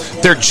title.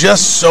 They're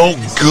just so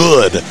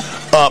good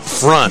up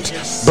front.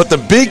 But the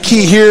big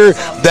key here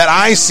that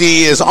I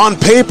see is on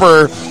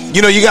paper,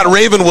 you know, you got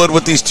Ravenwood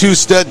with these 2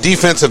 stud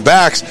defensive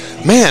backs.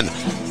 Man,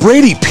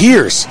 Brady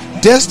Pierce,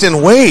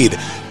 Destin Wade,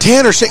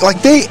 Tanner Shake,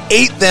 like they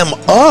ate them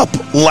up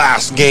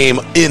last game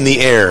in the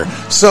air.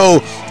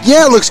 So,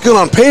 yeah, it looks good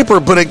on paper,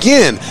 but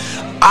again,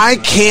 I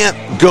can't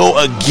go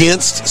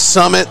against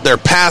Summit, their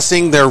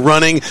passing, their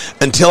running,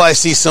 until I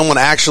see someone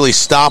actually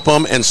stop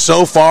them. And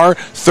so far,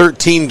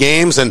 13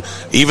 games, and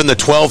even the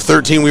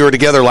 12-13 we were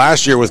together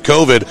last year with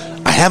COVID,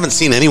 I haven't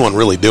seen anyone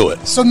really do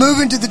it. So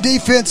moving to the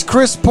defense,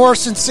 Chris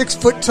Parsons, 6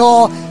 foot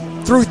tall,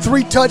 threw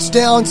 3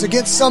 touchdowns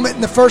against Summit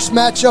in the first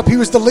matchup. He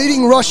was the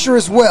leading rusher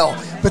as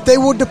well. But they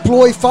will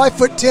deploy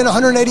 5'10",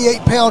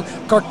 188-pound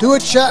Cartua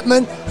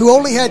Chapman, who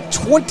only had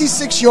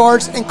 26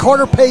 yards, and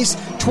Carter Pace,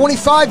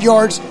 25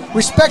 yards,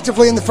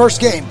 respectively, in the first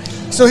game.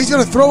 So he's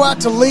going to throw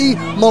out to Lee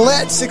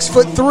Millette,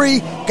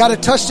 6'3", got a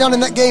touchdown in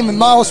that game, and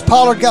Miles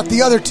Pollard got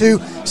the other 2,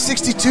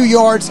 62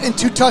 yards and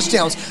 2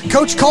 touchdowns.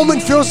 Coach Coleman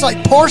feels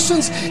like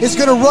Parsons is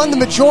going to run the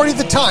majority of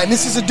the time.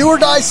 This is a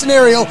do-or-die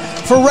scenario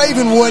for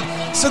Ravenwood.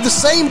 So the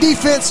same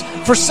defense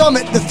for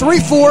Summit, the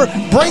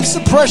 3-4, breaks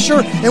the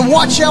pressure, and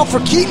watch out for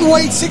Keaton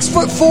Wade,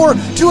 6'4",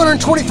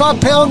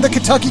 225-pound, the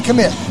Kentucky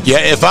commit. Yeah,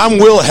 if I'm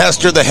Will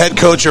Hester, the head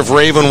coach of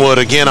Ravenwood,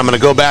 again, I'm going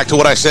to go back to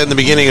what I said in the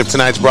beginning of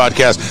tonight's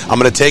broadcast. I'm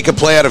going to take a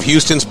play out of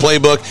Houston's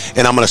playbook,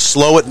 and I'm going to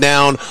slow it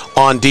down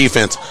on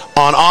defense.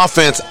 On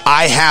offense,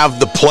 I have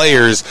the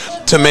players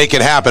to make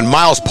it happen.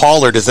 Miles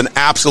Pollard is an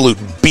absolute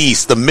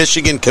beast. The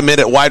Michigan commit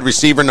at wide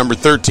receiver, number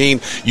 13.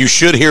 You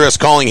should hear us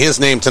calling his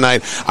name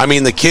tonight. I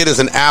mean, the kid is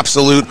an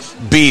absolute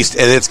beast,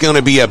 and it's going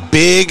to be a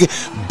big,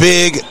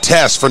 big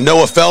test for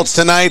Noah Feltz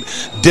tonight.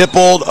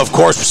 Dippold, of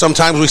course,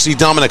 sometimes we see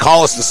Dominic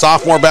Hollis, the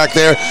sophomore, back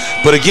there.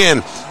 But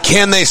again,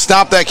 can they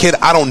stop that kid?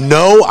 I don't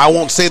know. I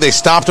won't say they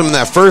stopped him in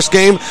that first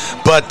game,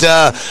 but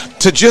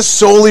to just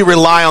solely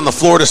rely on the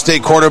Florida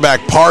State quarterback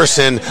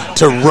Parson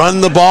to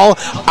run the ball,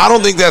 I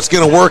don't think that's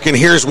going to work, and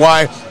here's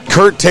why.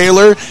 Kurt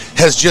Taylor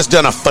has just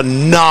done a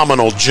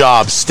phenomenal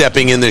job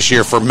stepping in this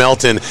year for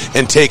Melton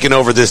and taking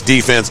over this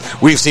defense.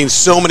 We've seen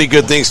so many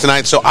good things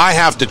tonight, so I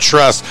have to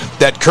trust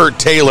that Kurt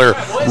Taylor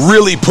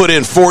really put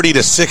in 40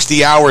 to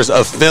 60 hours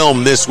of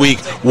film this week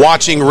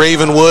watching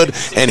Ravenwood,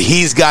 and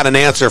he's got an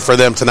answer for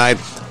them tonight.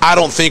 I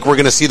don't think we're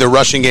going to see the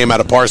rushing game out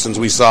of Parsons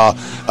we saw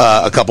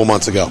a couple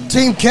months ago.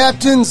 Team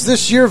captains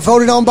this year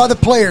voted on by the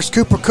players: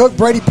 Cooper Cook,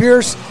 Brady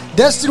Pierce,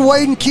 Destin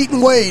Wade, and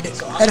Keaton Wade.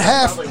 At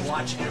half,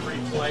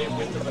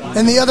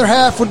 and the other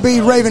half would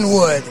be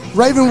Ravenwood.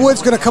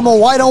 Ravenwood's going to come on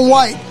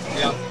white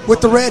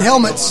with the red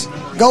helmets,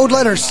 gold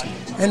letters,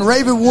 and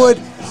Ravenwood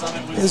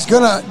is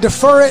going to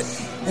defer it,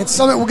 and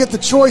Summit will get the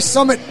choice.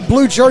 Summit,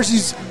 blue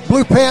jerseys,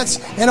 blue pants,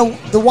 and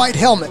the white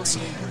helmets.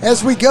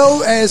 As we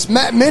go, as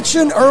Matt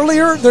mentioned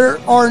earlier,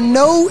 there are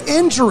no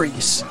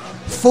injuries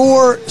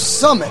for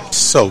Summit.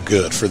 So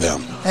good for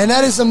them. And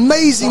that is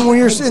amazing when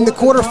you're in the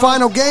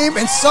quarterfinal game,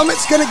 and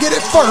Summit's going to get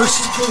it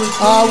first.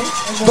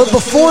 But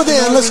before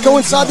then, let's go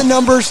inside the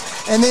numbers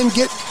and then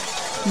get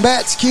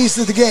Matt's keys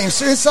to the game.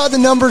 So inside the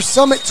numbers,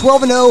 Summit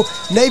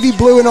 12-0, navy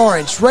blue and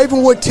orange.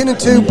 Ravenwood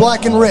 10-2,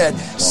 black and red.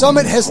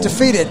 Summit has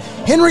defeated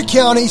Henry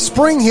County,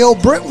 Spring Hill,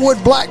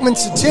 Brentwood, Blackman,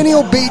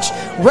 Centennial Beach,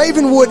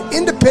 Ravenwood,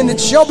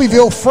 Independence,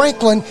 Shelbyville,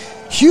 Franklin,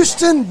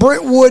 Houston,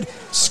 Brentwood,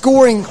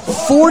 scoring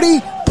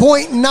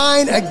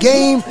 40.9 a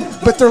game,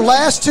 but their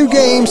last 2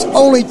 games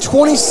only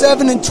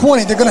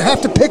 27-20. They're going to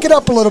have to pick it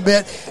up a little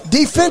bit.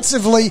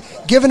 Defensively,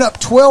 giving up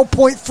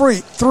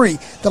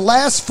 12.3. The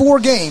last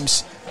 4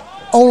 games,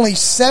 only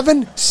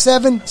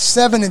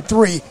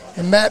 7-7-7-3.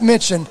 And Matt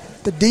mentioned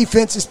The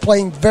defense is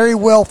playing very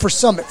well for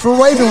Summit. For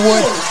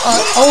Ravenwood,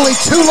 only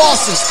 2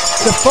 losses.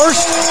 The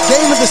first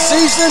game of the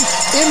season,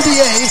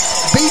 MBA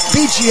beat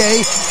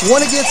BGA,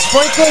 one against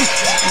Franklin,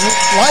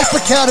 Life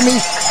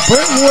Academy,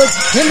 Brentwood,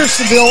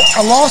 Hendersonville,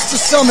 a loss to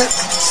Summit,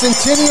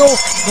 Centennial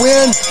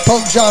win,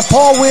 Pope John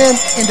Paul win,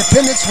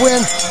 Independence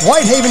win,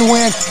 Whitehaven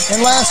win, and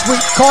last week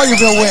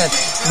Collierville win.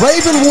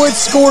 Ravenwood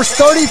scores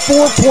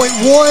 34.1,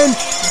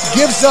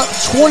 gives up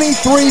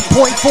 23.4.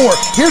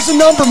 Here's a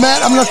number, Matt.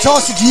 I'm going to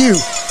toss it to you.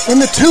 In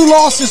the 2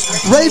 losses,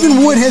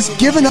 Ravenwood has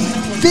given up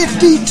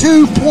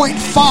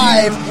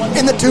 52.5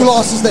 in the 2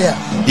 losses they have.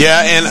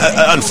 Yeah, and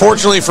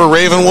unfortunately for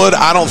Ravenwood,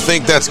 I don't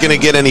think that's going to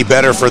get any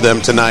better for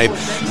them tonight,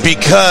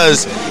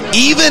 because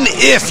even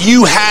if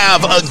you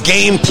have a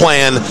game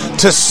plan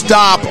to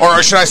stop,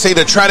 or should I say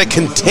to try to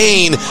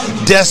contain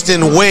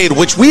Destin Wade,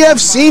 which we have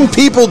seen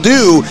people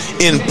do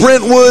in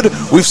Brentwood,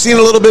 we've seen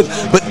a little bit,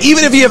 but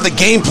even if you have the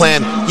game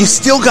plan, you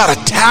still got to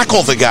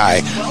tackle the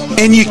guy.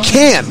 And you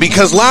can't,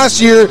 because last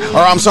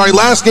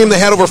game they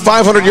had over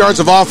 500 yards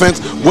of offense.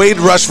 Wade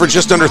rushed for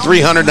just under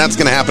 300. That's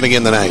going to happen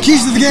again tonight.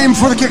 Keys to the game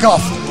for the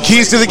kickoff.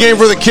 Keys to the game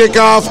for the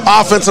kickoff.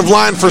 Offensive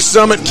line for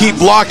Summit. Keep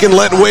blocking.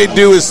 Let Wade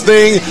do his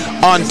thing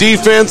on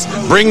defense.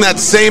 Bring that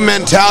same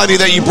mentality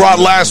that you brought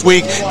last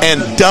week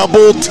and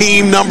double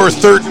team number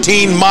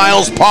 13,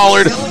 Miles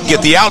Pollard.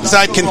 Get the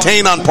outside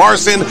contain on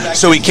Parson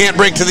so he can't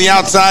break to the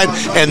outside.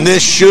 And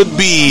this should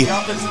be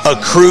a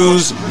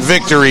cruise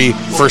victory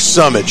for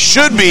Summit.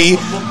 Should be.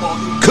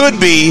 Could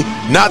be,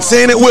 not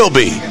saying it will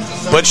be,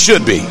 but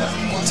should be.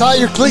 Tie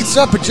your cleats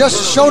up, adjust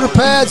your shoulder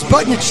pads,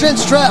 button your chin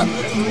strap.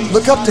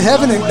 Look up to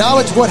heaven and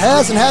acknowledge what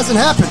has and hasn't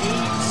happened.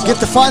 Get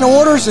the final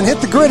orders and hit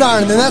the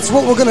gridiron, and that's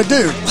what we're going to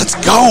do. Let's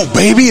go,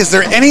 baby. Is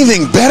there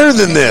anything better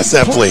than this,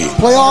 Epley?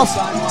 Playoff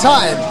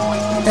time.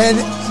 And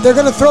they're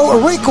going to throw a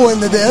wrinkle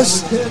into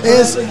this,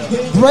 is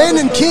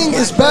Brandon King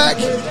is back,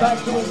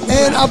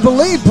 and I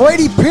believe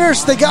Brady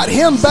Pierce, they got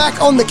him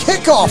back on the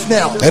kickoff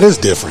now. That is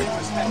different.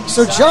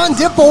 So John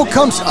Dippold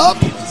comes up,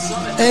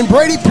 and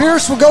Brady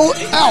Pierce will go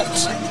out.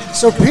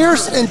 So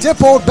Pierce and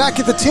Dippold back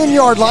at the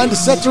 10-yard line to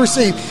set to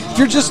receive. If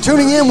you're just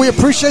tuning in, we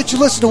appreciate you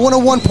listening to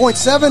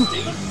 101.7,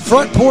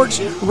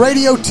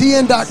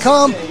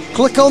 FrontPorchRadioTN.com.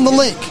 Click on the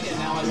link.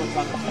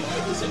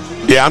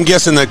 Yeah, I'm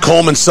guessing that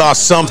Coleman saw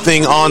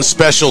something on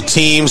special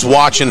teams,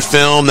 watching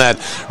film, that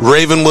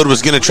Ravenwood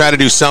was going to try to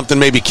do something,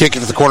 maybe kick it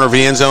to the corner of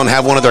the end zone,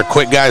 have one of their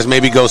quick guys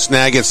maybe go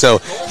snag it.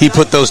 So he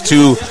put those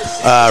 2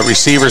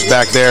 receivers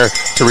back there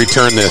to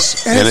return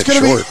this. And it's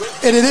short.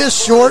 And it is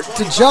short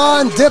to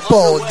John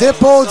Dippold.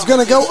 Dippold's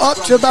going to go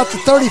up to about the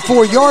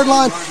 34-yard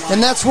line,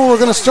 and that's where we're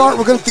going to start.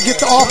 We're going to get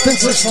the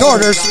offensive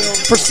starters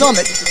for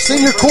Summit.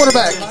 Senior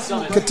quarterback,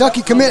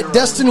 Kentucky commit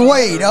Destin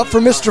Wade, up for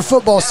Mr.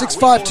 Football,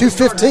 6'5",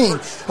 215.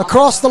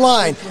 Across the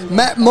line,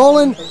 Matt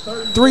Mullen,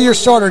 3-year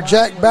starter.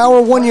 Jack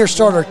Bauer, 1-year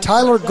starter.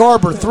 Tyler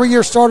Garber,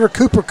 3-year starter.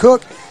 Cooper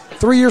Cook,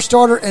 3-year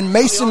starter. And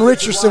Mason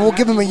Richardson, will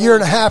give him a year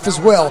and a half as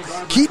well.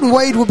 Keaton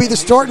Wade will be the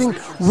starting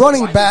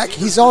running back.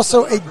 He's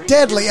also a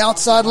deadly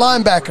outside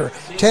linebacker.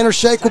 Tanner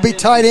Shake will be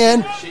tight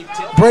end.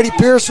 Brady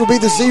Pierce will be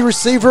the Z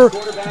receiver.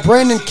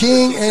 Brandon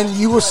King, and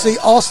you will see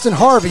Austin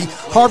Harvey.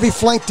 Harvey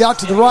flanked out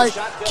to the right.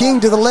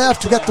 King to the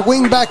left. We got the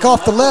wing back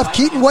off the left.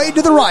 Keaton Wade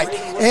to the right.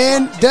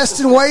 And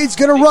Destin Wade's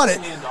going to run it.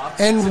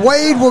 And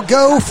Wade will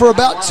go for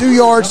about 2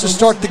 yards to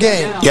start the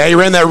game. Yeah, he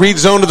ran that read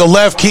zone to the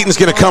left. Keaton's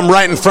going to come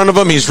right in front of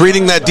him. He's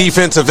reading that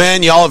defensive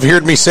end. Y'all have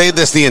heard me say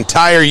this the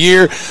entire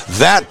year.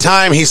 That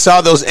time he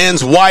saw those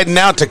ends widen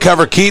out to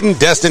cover Keaton.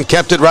 Destin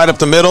kept it right up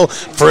the middle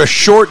for a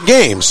short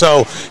game.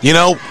 So,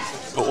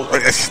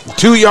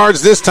 2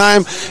 yards this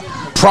time.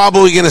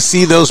 Probably going to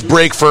see those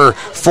break for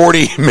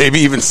 40, maybe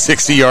even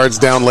 60 yards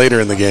down later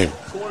in the game.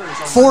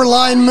 4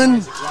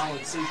 linemen.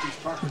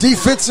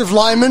 Defensive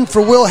lineman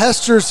for Will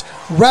Hester's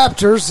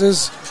Raptors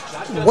is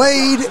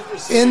Wade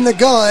in the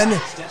gun.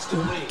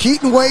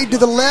 Keaton Wade to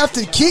the left,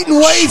 and Keaton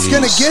Wade's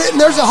going to get it,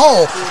 and there's a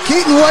hole.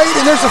 Keaton Wade,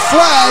 and there's a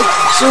flag,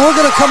 so we're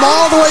going to come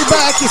all the way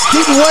back as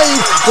Keaton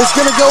Wade is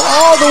going to go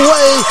all the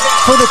way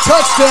for the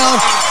touchdown,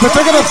 but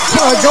they're going to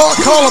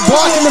call a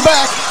block in the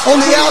back on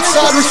the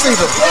outside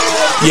receiver.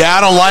 Yeah,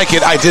 I don't like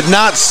it. I did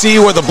not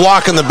see where the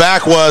block in the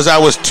back was. I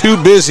was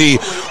too busy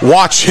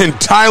watching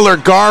Tyler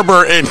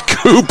Garber and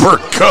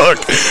Cooper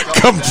Cook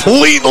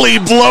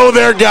completely blow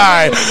their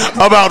guy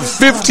about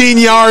 15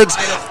 yards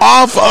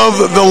off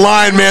of the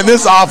line, man.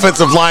 This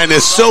offensive line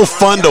is so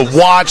fun to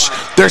watch.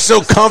 They're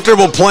so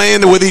comfortable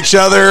playing with each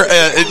other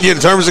in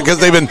terms of, because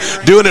they've been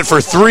doing it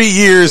for 3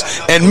 years.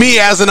 And me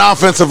as an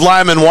offensive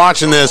lineman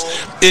watching this,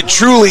 it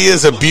truly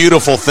is a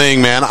beautiful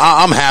thing, man.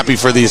 I'm happy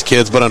for these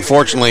kids, but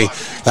unfortunately,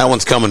 that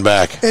one's coming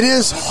back. It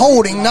is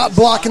holding, not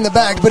blocking the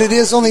back, but it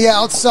is on the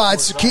outside.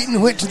 So Keaton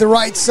went to the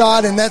right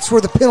side, and that's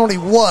where the penalty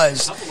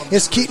was.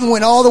 As Keaton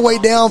went all the way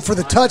down for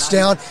the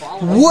touchdown,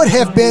 would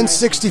have been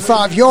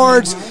 65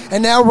 yards,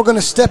 and now we're going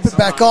to step it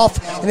back off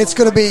and it's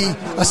going to be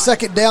a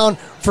second down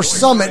for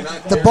Summit.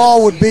 The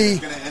ball would be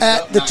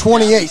at the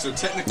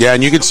 28. Yeah,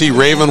 and you can see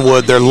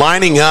Ravenwood, they're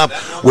lining up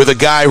with a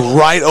guy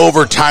right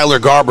over Tyler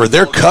Garber.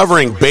 They're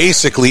covering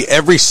basically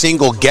every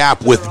single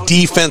gap with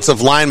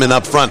defensive linemen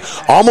up front,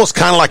 almost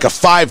kind of like a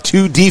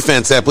 5-2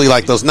 defense, Epley,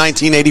 like those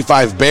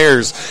 1985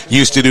 Bears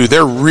used to do.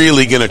 They're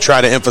really going to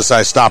try to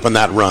emphasize stopping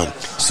that run.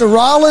 So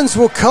Rollins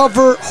will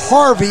cover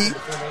Harvey,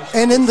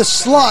 and in the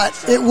slot,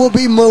 it will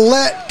be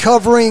Millette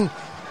covering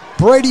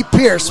Brady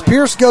Pierce.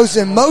 Pierce goes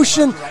in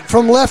motion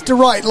from left to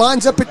right,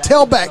 lines up at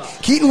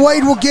tailback. Keaton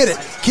Wade will get it.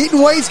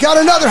 Keaton Wade's got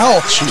another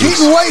hole. Jeez.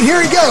 Keaton Wade,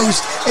 here he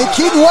goes. And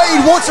Keaton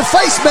Wade wants a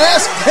face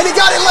mask, and he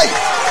got it late.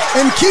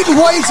 And Keaton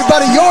Wade's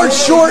about a yard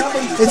short.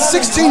 It's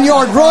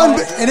 16-yard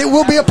run, and it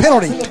will be a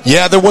penalty.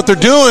 Yeah, what they're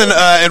doing,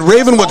 and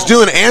Ravenwood's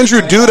doing,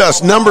 Andrew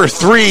Dudas, number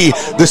 3,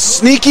 the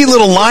sneaky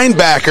little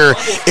linebacker,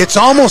 it's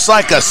almost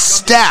like a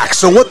stack.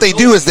 So what they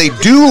do is they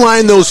do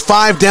line those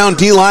 5 down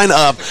D-line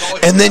up,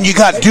 and then you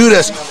got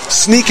Dudas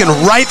sneaking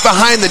right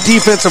behind the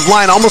defensive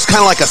line, almost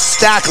kind of like a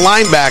stack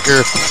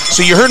linebacker.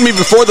 So you heard me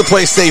before the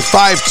play say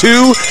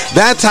 5-2.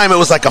 That time it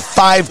was like a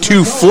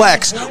 5-2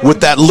 flex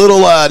with that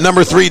little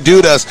number 3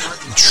 Dudas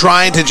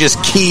trying to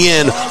just key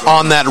in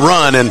on that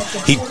run. And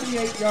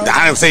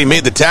I don't say he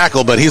made the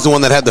tackle, but he's the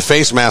one that had the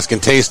face mask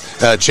and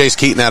chased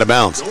Keaton out of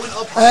bounds.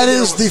 That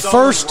is the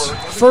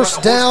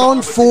first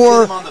down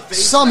for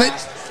Summit.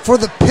 For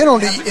the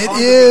penalty, it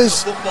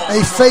is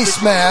a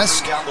face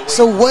mask.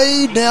 So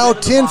Wade now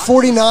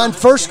 10:49,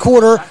 first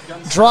quarter,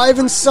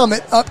 driving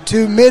Summit up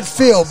to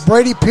midfield.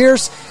 Brady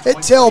Pierce at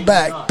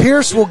tailback.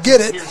 Pierce will get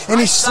it, and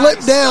he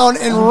slipped down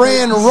and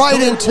ran right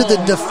into the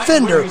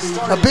defender.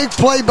 A big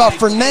play by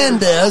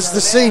Fernandez, the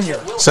senior.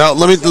 So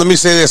let me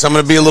say this. I'm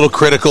going to be a little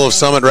critical of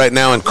Summit right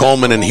now in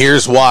Coleman, and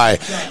here's why.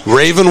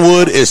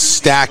 Ravenwood is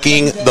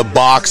stacking the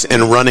box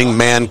and running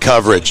man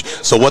coverage.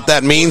 So what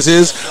that means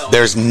is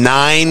there's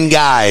 9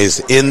 guys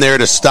in there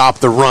to stop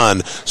the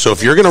run. So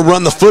if you're going to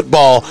run the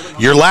football,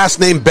 your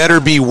last name better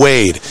be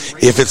Wade.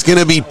 If it's going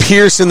to be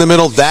Pierce in the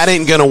middle, that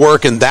ain't going to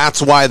work, and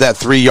that's why that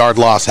 3-yard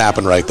loss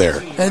happened right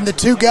there. And the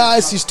 2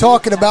 guys he's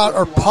talking about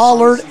are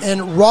Pollard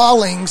and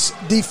Rawlings,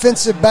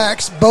 defensive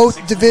backs,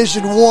 both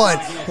Division I.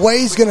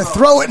 Wade's going to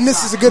throw it, and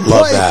this is a good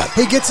play.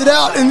 He gets it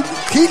out, and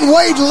Keaton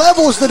Wade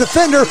levels the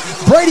defender.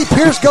 Brady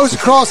Pierce goes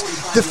across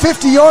the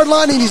 50-yard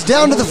line, and he's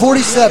down to the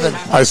 47.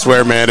 I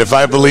swear, man, if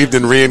I believed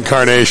in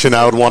reincarnation,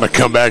 I would want to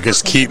come back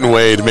as Keaton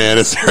Wade, man.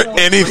 Is there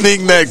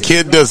anything that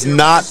kid does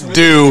not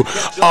do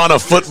on a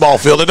football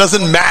field? It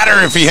doesn't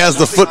matter if he has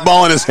the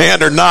football in his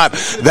hand or not.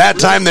 That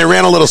time they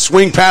ran a little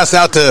swing pass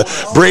out to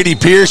Brady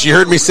Pierce. You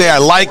heard me say I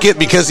like it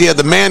because he had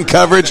the man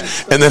coverage,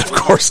 and then, of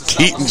course,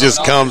 Keaton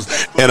just comes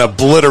and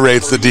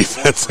obliterates the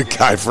defensive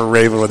guy for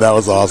Ravenwood. That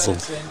was awesome.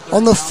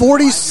 On the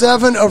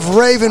 47 of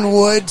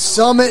Ravenwood,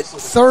 Summit,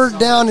 3rd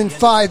down and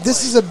 5.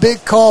 This is a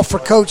big call for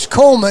Coach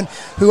Coleman,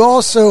 who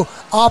also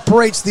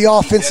operates the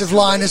offensive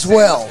line as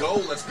well.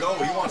 Let's go.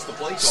 He wants to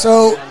play.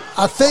 So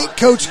I think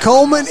Coach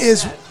Coleman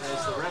is,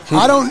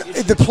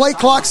 the play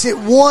clock's at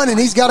 1, and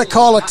he's got to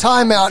call a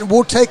timeout, and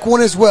we'll take one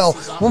as well.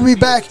 We'll be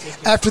back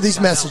after these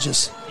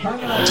messages.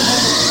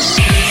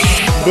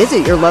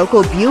 Visit your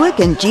local Buick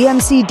and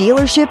GMC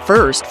dealership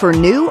first for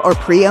new or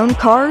pre-owned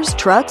cars,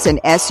 trucks,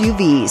 and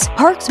SUVs.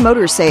 Parks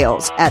Motor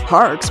Sales. At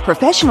Parks,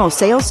 professional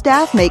sales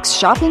staff makes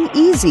shopping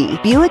easy.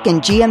 Buick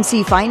and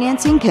GMC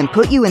financing can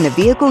put you in the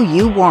vehicle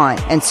you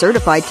want, and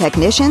certified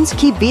technicians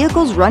keep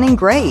vehicles running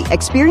great.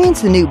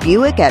 Experience the new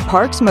Buick at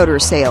Parks Motor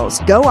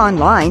Sales. Go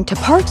online to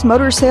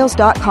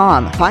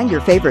parksmotorsales.com. Find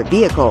your favorite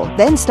vehicle,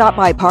 then stop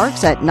by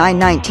Parks at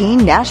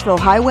 919 Nashville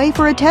Highway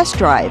for a test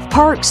drive.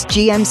 Parks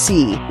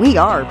GMC. We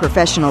are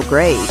professional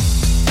grade.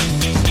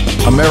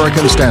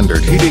 American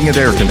Standard Heating and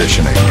Air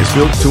Conditioning is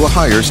built to a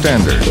higher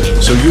standard,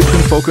 so you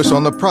can focus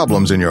on the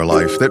problems in your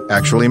life that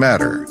actually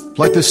matter,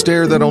 like the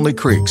stair that only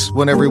creaks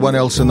when everyone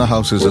else in the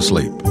house is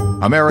asleep.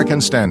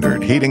 American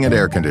Standard Heating and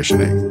Air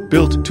Conditioning,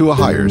 built to a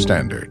higher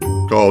standard.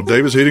 Call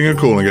Davis Heating and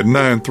Cooling at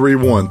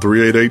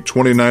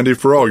 931-388-2090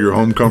 for all your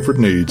home comfort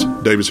needs.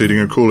 Davis Heating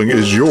and Cooling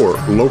is your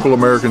local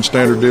American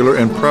Standard dealer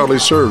and proudly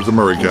serves the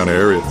Murray County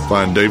area.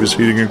 Find Davis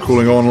Heating and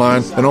Cooling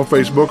online and on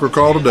Facebook or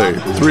call today,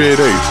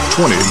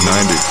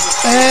 388-2090.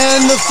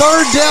 And the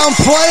 3rd down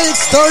play,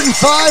 it's 3rd and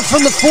 5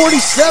 from the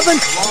 47.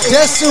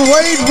 Destin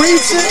Wade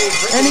reads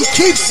it, and he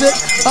keeps it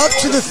up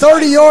to the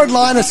 30-yard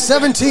line, a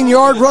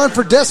 17-yard run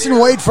for Destin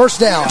Wade,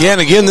 first down. Yeah,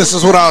 and again, this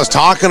is what I was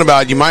talking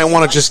about. You might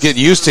want to just get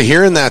used to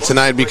hearing that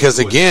tonight because,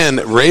 again,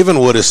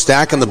 Ravenwood is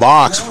stacking the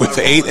box with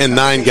 8 and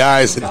 9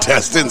 guys, and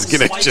Destin's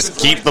going to just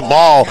keep the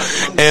ball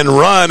and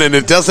run, and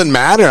it doesn't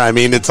matter. I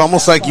mean, it's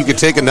almost like you could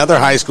take another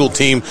high school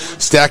team,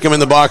 stack them in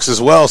the box as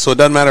well, so it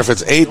doesn't matter if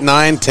it's 8,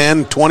 9,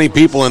 10, 20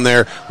 people in there.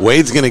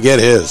 Wade's going to get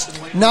his.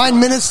 9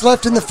 minutes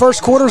left in the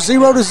first quarter,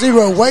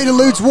 0-0. Wade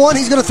eludes one.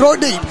 He's going to throw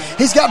it deep.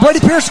 He's got Brady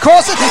Pierce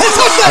across it. And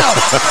touchdown!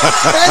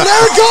 And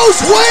there goes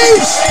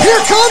Wade.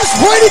 Here comes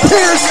Brady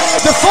Pierce.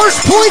 The first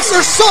points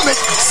are Summit,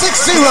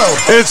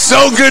 6-0. It's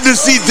so good to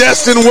see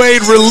Destin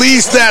Wade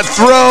release that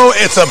throw.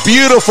 It's a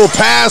beautiful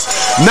pass.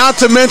 Not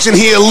to mention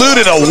he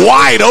eluded a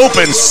wide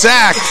open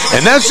sack.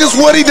 And that's just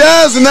what he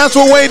does, and that's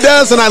what Wade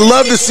does. And I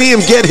love to see him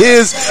get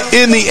his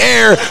in the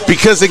air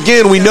because,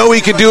 again, we know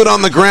he can do it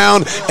on the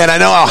ground, and I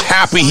know how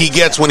happy he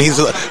gets when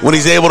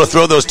he's able to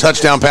throw those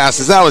touchdown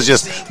passes. That was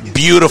just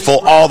beautiful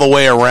all the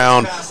way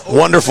around.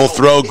 Wonderful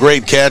throw,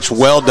 great catch.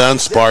 Well done,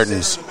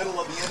 Spartans.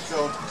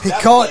 He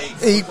caught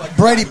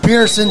Brady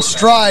Pierce in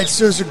stride,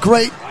 so it was a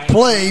great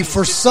play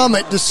for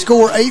Summit to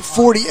score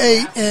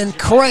 8:48, and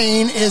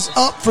Crane is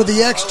up for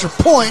the extra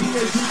point,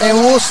 and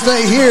we'll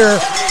stay here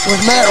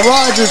with Matt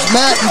Rogers.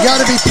 Matt, you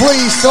got to be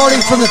pleased. Starting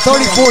from the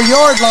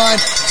 34-yard line,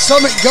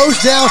 Summit goes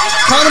down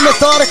kind of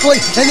methodically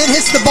and then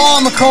hits the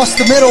bomb across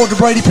the middle to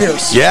Brady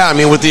Pierce. Yeah, I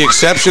mean, with the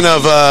exception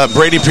of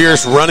Brady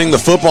Pierce running the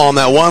football on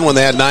that one when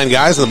they had 9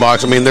 guys in the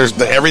box, I mean,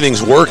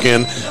 everything's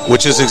working,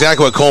 which is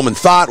exactly what Coleman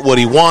thought, what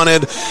he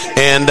wanted,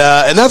 and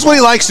that's what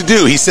he likes to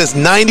do. He says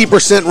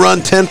 90%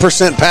 run,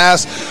 10% pass.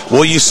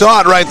 Well, you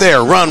saw it right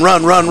there. Run.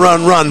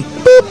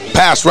 Boop,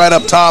 pass right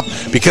up top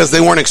because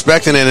they weren't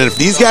expecting it. And if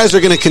these guys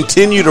are going to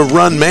continue to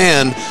run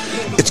man,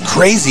 it's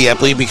crazy,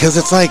 Epley, because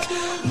it's like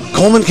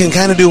Coleman can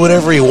kind of do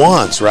whatever he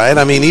wants, right?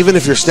 I mean, even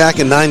if you're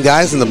stacking 9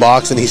 guys in the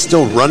box and he's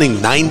still running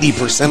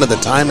 90% of the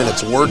time and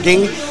it's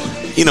working,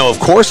 of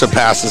course a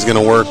pass is going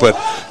to work, but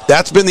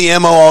that's been the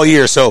MO all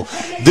year. So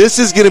this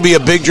is going to be a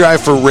big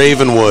drive for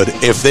Ravenwood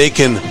if they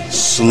can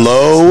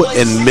slow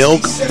and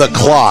milk the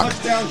clock,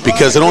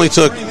 because it only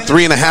took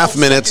 3.5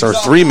 minutes or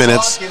 3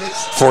 minutes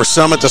for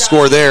Summit to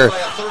score there.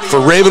 For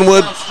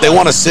Ravenwood, they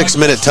want a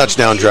 6-minute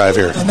touchdown drive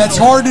here. And that's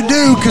hard to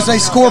do because they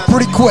score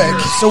pretty quick.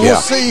 So we'll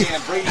see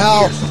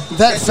how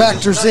that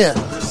factors in.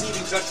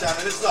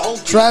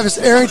 Travis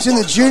Arrington,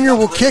 the junior,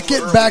 will kick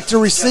it. Back to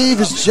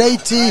receive is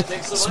J.T.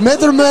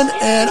 Smitherman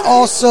and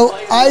also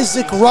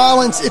Isaac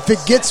Rollins if it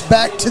gets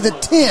back to the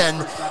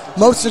 10.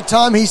 Most of the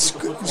time he's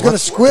going to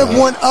squib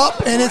one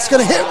up, and it's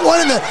going to hit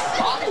one in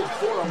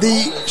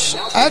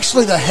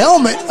the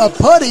helmet of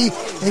Putty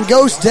and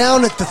goes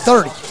down at the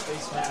 30.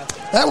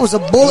 That was a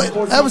bullet.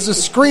 That was a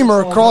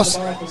screamer across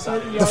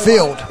the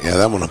field. Yeah,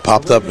 that one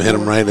popped up and hit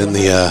him right in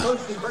the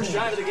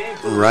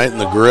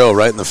grill,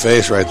 right in the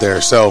face right there.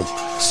 So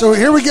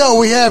here we go.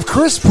 We have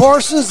Chris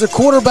Parsons, the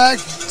quarterback,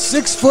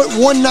 6'1",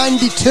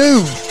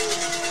 192.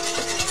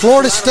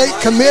 Florida State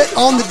commit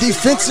on the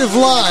defensive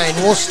line.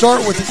 We'll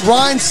start with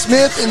Ryan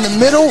Smith in the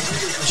middle,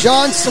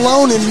 John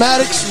Salone and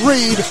Maddox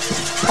Reed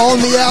on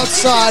the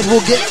outside.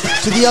 We'll get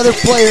to the other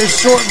players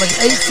shortly.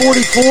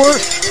 8:44,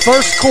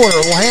 first quarter.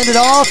 We'll hand it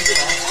off.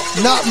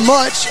 Not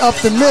much up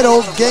the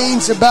middle.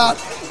 Gains about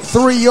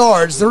 3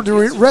 yards. The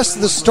rest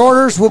of the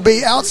starters will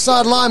be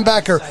outside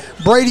linebacker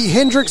Brady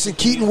Hendricks and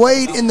Keaton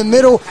Wade in the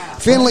middle,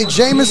 Finley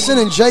Jamison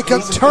and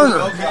Jacob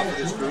Turner.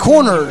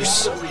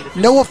 Corners,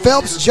 Noah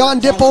Phelps, John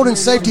Dippold, and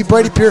safety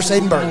Brady Pierce,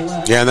 Aiden Burton.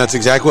 Yeah, and that's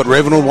exactly what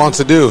Ravenwood wants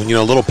to do.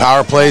 Little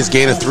power plays,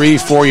 gain of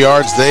 3-4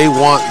 yards. They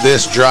want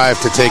this drive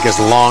to take as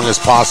long as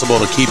possible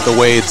to keep the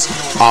Wades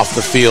off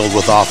the field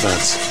with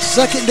offense.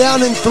 Second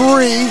down and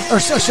 3, or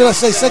should I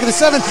say second and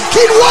 7.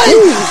 Keaton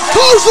Wade,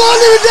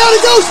 clothesline and down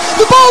it goes.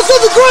 The ball's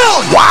on the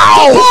ground.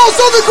 Wow. The ball's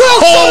on the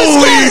ground.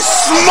 Holy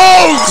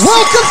smokes.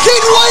 Welcome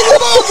Keaton Wade to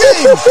the ball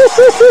game.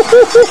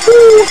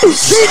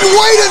 Keaton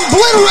Wade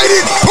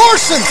obliterated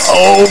Parsons.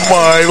 Oh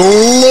my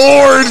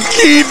Lord,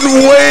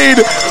 Keaton Wade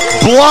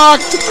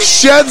blocked,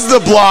 sheds the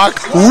block,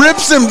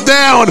 rips him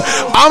down.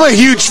 I'm a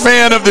huge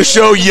fan of the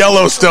show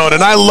Yellowstone,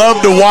 and I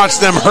love to watch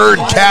them herd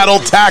cattle,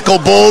 tackle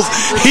bulls.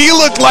 He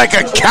looked like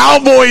a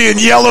cowboy in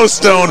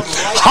Yellowstone,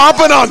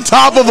 hopping on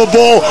top of a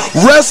bull,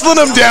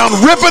 wrestling him down,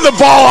 ripping the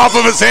ball off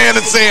of his hand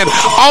and saying,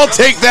 I'll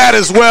take that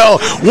as well.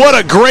 What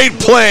a great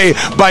play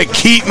by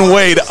Keaton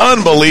Wade.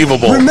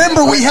 Unbelievable.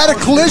 Remember, we had a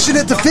collision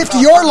at the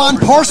 50-yard line.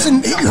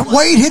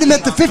 Wade hit him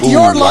at the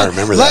 50-yard line. I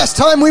remember last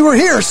time we were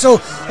here. So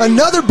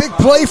another big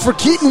play for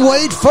Keaton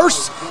Wade.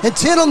 1st and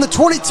 10 on the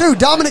 22.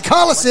 Dominic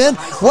Hollis in.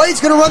 Wade's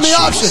going to run the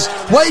option.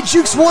 Wade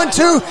jukes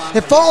 1-2.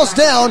 It falls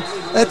down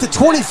at the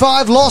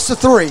 25, loss of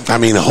 3. I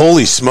mean,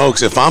 holy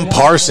smokes. If I'm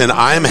Parson,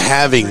 I'm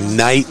having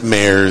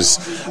nightmares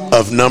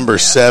of number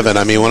 7.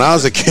 I mean, when I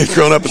was a kid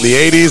growing up in the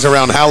 80s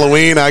around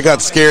Halloween, I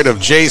got scared of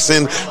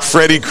Jason,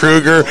 Freddy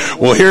Krueger.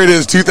 Well, here it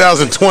is,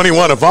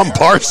 2021. If I'm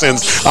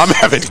Parsons, I'm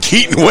having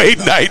Keaton Wade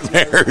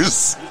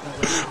nightmares.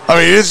 I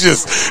mean,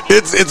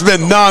 it's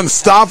been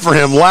nonstop for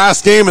him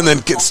last game, and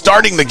then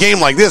starting the game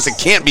like this, it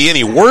can't be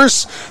any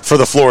worse for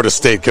the Florida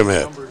State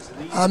commit.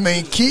 I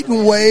mean,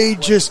 Keaton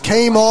Wade just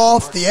came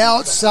off the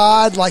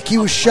outside like he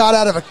was shot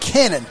out of a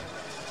cannon.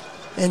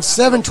 And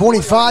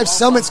 7:25,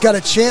 Summit's got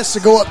a chance to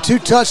go up 2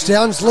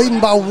 touchdowns, leading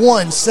by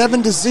 1,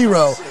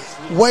 7-0.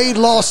 Wade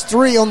lost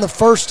 3 on the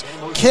first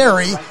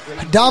carry.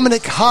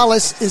 Dominic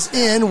Hollis is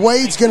in.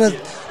 Wade's going to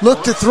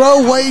look to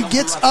throw. Wade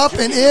gets up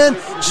and in.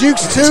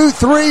 Jukes 2,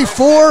 3,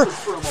 4.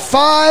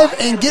 5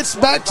 and gets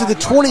back to the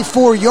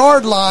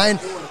 24-yard line.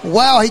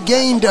 Wow, he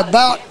gained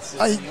about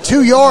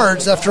 2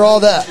 yards after all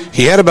that.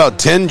 He had about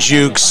 10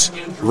 jukes,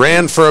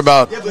 ran for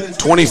about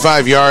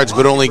 25 yards,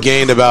 but only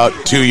gained about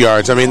 2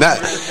 yards. I mean,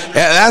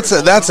 that's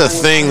a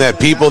thing that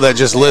people that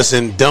just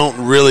listen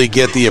don't really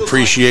get the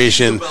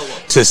appreciation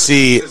to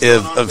see.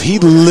 If he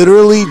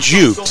literally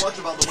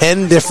juked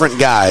 10 different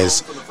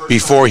guys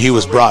before he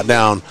was brought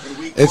down.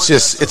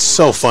 It's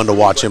so fun to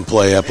watch him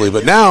play, Epley.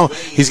 But now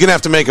he's going to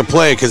have to make a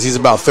play because he's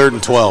about 3rd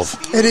and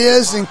 12. It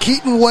is, and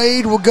Keaton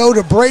Wade will go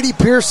to Brady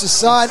Pierce's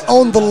side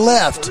on the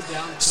left.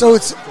 So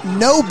it's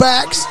no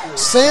backs.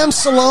 Sam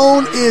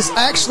Salone is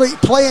actually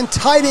playing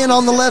tight end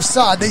on the left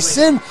side. They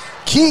send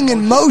King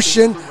in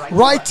motion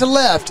right to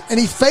left, and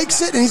he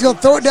fakes it, and he's going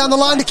to throw it down the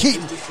line to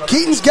Keaton.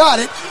 Keaton's got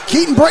it.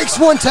 Keaton breaks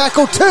 1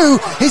 tackle, 2.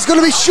 He's going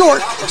to be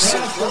short.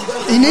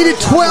 He needed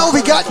 12.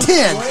 He got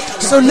 10.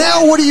 So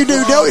now what do you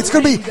do, Joe? It's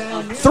going to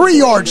be 3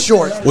 yards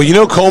short. Well, you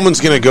know Coleman's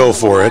going to go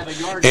for it,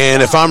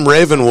 and if I'm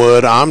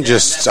Ravenwood, I'm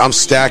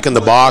stacking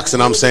the box,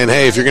 and I'm saying,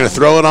 hey, if you're going to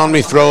throw it on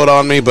me, throw it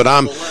on me. But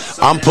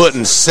I'm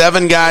putting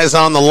 7 guys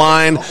on the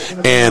line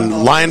and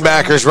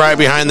linebackers right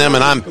behind them,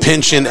 and I'm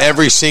pinching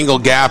every single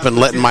gap and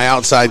letting my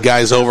outside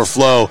guys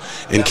overflow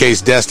in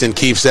case Destin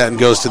keeps that and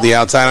goes to the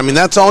outside. I mean,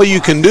 that's all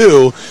you can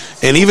do,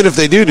 and even if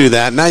they do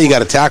that, now you got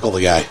to tackle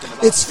the guy.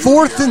 It's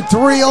 4th and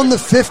 3 on the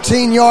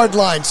 15-yard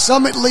line.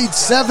 Summit leads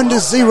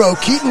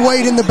 7-0. Keaton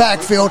Wade in the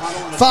backfield.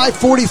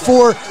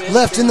 5:44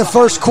 left in the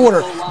first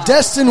quarter.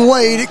 Destin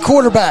Wade at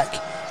quarterback.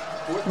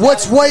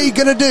 What's Wade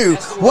going to do?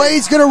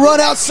 Wade's going to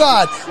run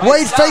outside.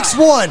 Wade fakes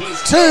 1, 2,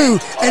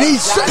 and he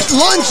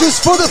lunges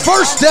for the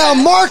first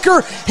down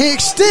marker. He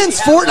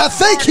extends for it, and I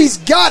think he's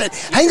got it.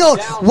 Hang on.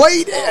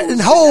 Wait and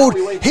hold.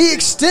 He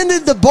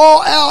extended the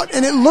ball out,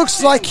 and it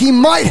looks like he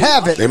might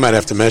have it. They might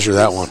have to measure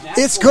that one.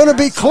 It's going to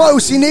be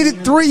close. He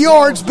needed 3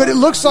 yards, but it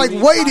looks like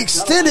Wade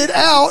extended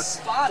out,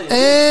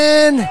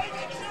 and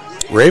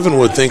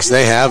Ravenwood thinks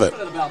they have it.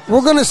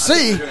 We're going to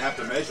see.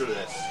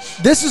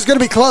 This is going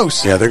to be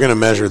close. Yeah, they're going to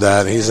measure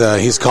that.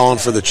 He's calling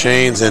for the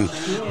chains, and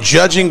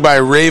judging by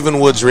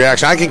Ravenwood's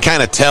reaction, I can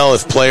kind of tell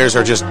if players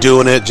are just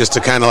doing it just to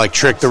kind of like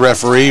trick the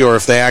referee or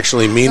if they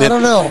actually mean it. I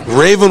don't know.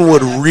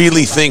 Ravenwood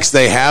really thinks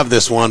they have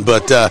this one,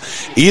 but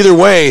either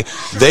way,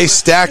 they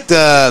stacked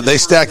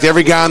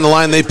every guy on the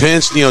line they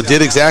pinched,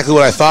 did exactly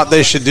what I thought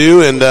they should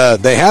do, and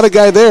they had a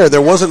guy there.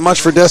 There wasn't much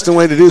for Destin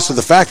Wade to do, so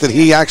the fact that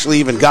he actually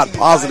even got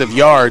positive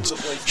yards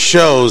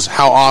shows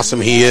how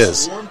awesome he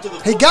is.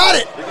 He got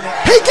it.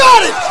 He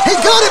got it. He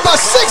got it by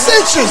 6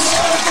 inches.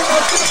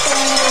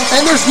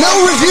 And there's no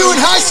review in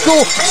high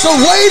school, so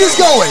Wade is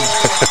going.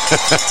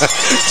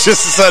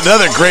 Just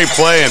another great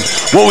play. And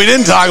what we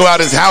didn't talk about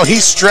is how he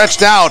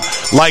stretched out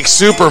like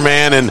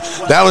Superman, and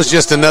that was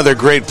just another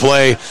great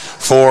play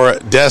for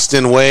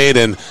Destin Wade.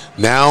 And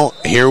now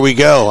here we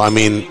go. I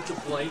mean,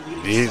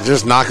 he's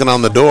just knocking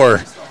on the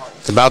door.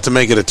 It's about to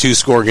make it a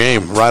 2-score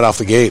game right off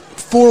the gate.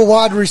 4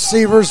 wide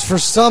receivers for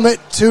Summit,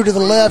 2 to the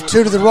left,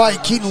 2 to the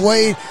right. Keaton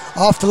Wade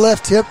off the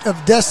left hip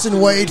of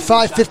Destin Wade.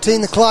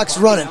 5:15, the clock's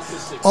running.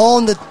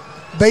 On the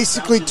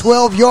basically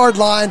 12-yard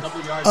line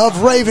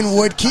of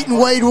Ravenwood, Keaton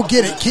Wade will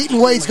get it. Keaton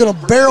Wade's going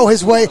to barrel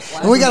his way,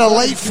 and we got a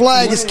late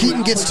flag as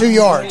Keaton gets 2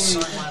 yards.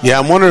 Yeah,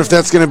 I'm wondering if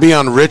that's going to be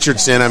on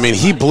Richardson. I mean,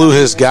 he blew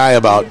his guy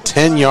about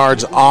 10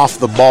 yards off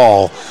the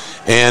ball.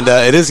 And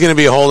it is going to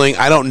be a holding.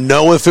 I don't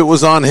know if it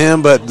was on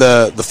him, but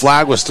the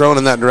flag was thrown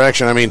in that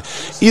direction. I mean,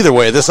 either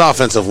way, this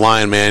offensive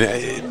line,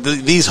 man,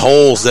 these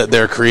holes that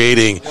they're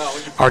creating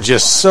are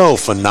just so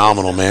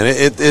phenomenal, man.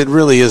 It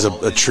really is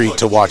a treat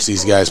to watch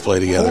these guys play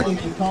together.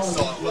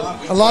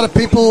 A lot of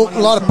people, a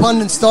lot of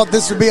pundits thought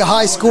this would be a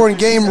high-scoring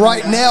game.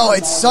 Right now,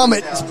 it's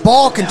Summit's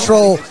ball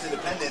control.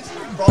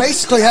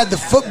 Basically had the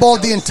football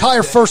the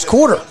entire first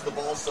quarter.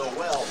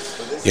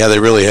 Yeah, they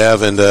really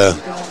have, and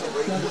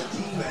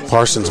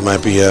Parsons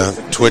might be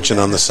twitching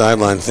on the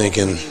sideline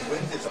thinking,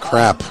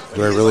 crap,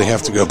 do I really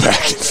have to go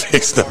back and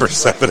fix number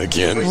 7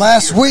 again?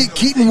 Last week,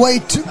 Keaton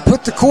Wade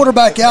put the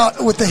quarterback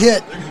out with the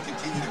hit.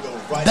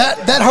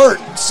 That hurt.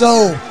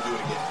 So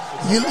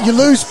you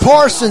lose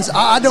Parsons.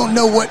 I don't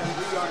know what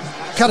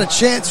kind of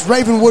chance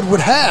Ravenwood would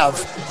have.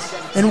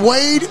 And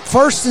Wade,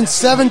 1st and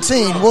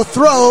 17, will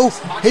throw.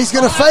 He's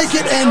going to fake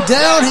it, and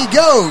down he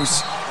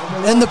goes.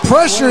 And the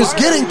pressure is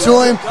getting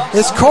to him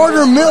as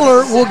Carter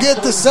Miller will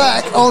get the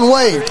sack on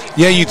Wade.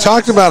 Yeah, you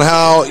talked about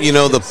how,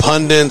 the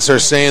pundits are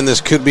saying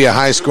this could be a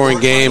high-scoring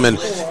game, and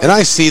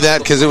I see that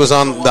because it was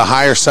on the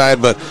higher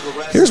side, but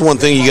here's one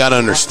thing you got to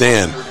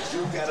understand.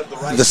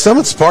 The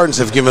Summit Spartans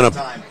have given up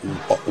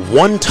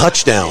 1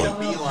 touchdown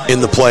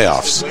in the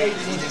playoffs.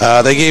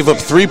 They gave up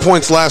 3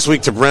 points last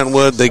week to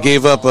Brentwood. They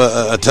gave up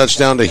a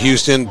touchdown to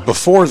Houston.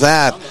 Before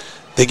that,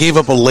 they gave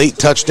up a late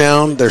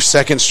touchdown. Their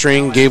second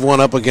string gave one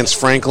up against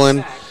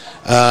Franklin.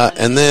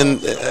 And then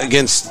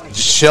against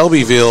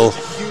Shelbyville,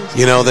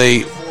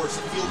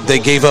 they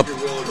gave up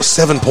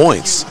 7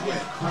 points.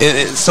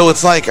 So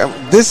it's like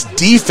this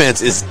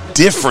defense is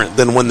different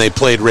than when they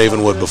played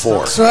Ravenwood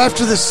before. So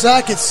after the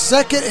sack, it's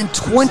 2nd and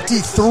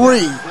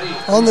 23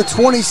 on the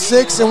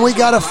 26, and we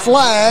got a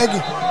flag.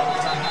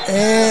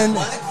 And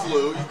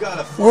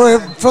we're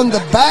from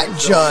the back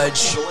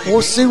judge.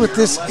 We'll see what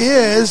this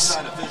is.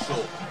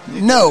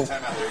 No.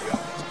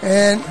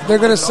 And they're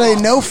going to say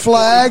no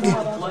flag.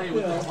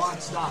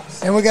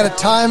 And we got a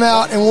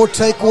timeout, and we'll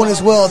take one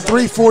as well.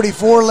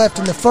 3:44 left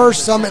in the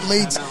first. Summit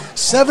leads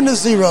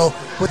 7-0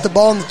 with the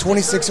ball on the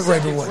 26 of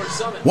Ravenwood.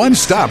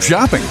 One-stop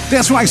shopping.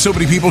 That's why so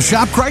many people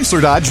shop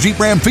Chrysler, Dodge, Jeep,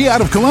 Ram,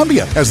 Fiat of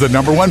Columbia. As the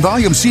 #1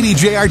 volume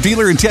CDJR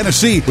dealer in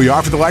Tennessee, we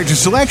offer the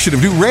largest selection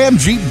of new Ram,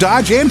 Jeep,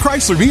 Dodge, and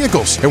Chrysler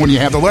vehicles. And when you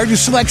have the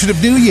largest selection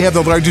of new, you have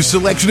the largest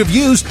selection of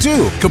used,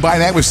 too. Combine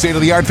that with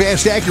state-of-the-art,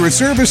 fast, accurate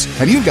service,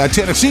 and you've got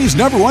Tennessee's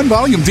 #1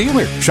 volume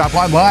dealer. Shop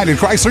online at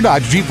Chrysler,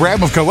 Dodge, Jeep,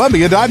 Ram of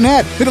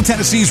Columbia.net. Middle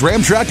Tennessee's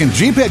Ram Truck and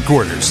Jeep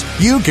headquarters.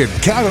 You can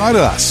count on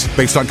us.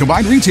 Based on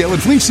combined retail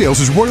and fleet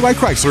sales as reported by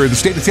Chrysler in the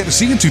state of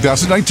Tennessee in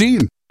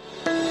 2019.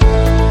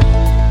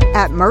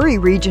 At Murray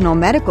Regional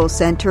Medical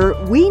Center,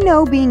 we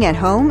know being at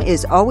home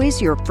is always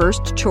your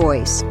first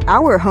choice.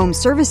 Our home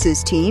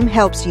services team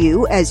helps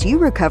you as you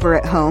recover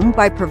at home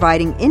by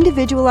providing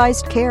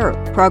individualized care,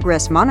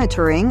 progress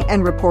monitoring,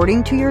 and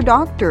reporting to your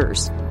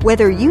doctors.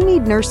 Whether you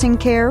need nursing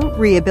care,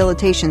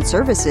 rehabilitation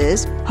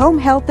services, home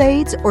health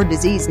aides, or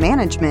disease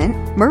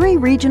management, Murray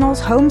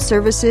Regional's Home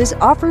Services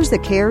offers the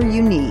care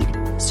you need.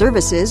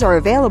 Services are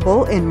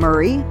available in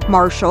Murray,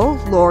 Marshall,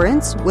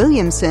 Lawrence,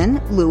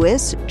 Williamson,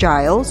 Lewis,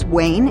 Giles,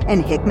 Wayne,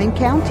 and Hickman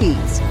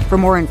counties. For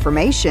more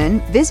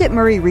information, visit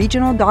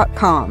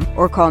murrayregional.com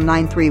or call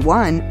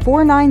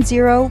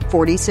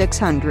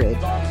 931-490-4600.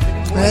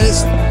 That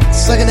is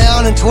 2nd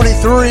down and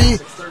 23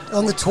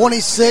 on the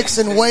 26,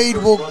 and Wade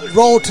will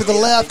roll to the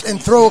left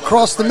and throw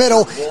across the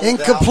middle,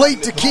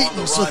 incomplete to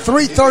Keaton. So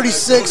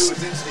 3:36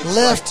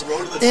 left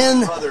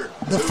in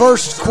the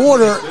first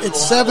quarter. It's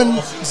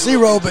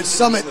 7-0, but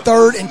Summit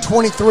 3rd and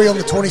 23 on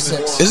the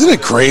 26. Isn't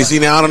it crazy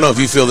now? I don't know if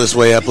you feel this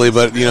way, Epley,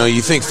 but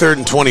you think 3rd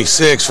and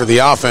 26 for the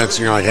offense,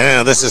 and you're like,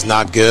 this is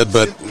not good.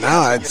 But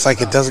now it's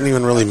like it doesn't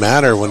even really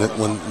matter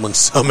when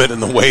Summit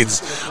and the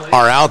Wades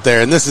are out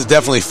there. And this is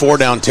definitely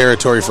 4-down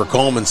territory for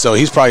Coleman, so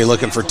he's probably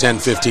looking for 10,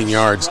 15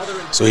 yards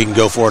so he can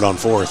go for it on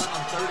 4th.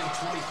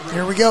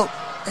 Here we go.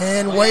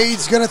 And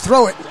Wade's going to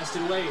throw it.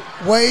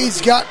 Wade's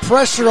got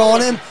pressure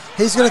on him.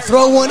 He's going to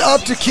throw one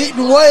up to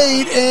Keaton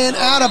Wade and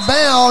out of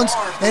bounds,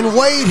 and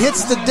Wade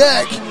hits the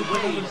deck.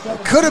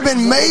 Could have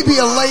been maybe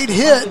a late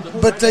hit,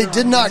 but they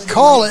did not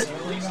call it.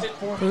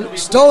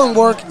 Stolen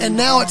work, and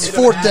now it's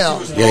 4th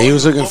down. Yeah, he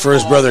was looking for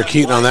his brother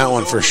Keaton on that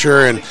one for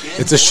sure, and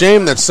it's a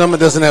shame that Summit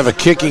doesn't have a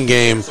kicking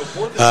game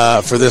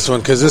for this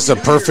one, because this is a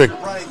perfect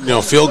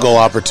field goal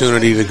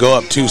opportunity to go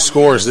up 2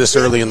 scores this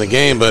early in the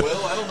game, but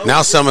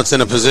now Summit's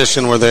in a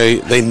position where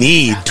they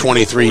need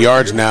 23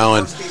 yards now,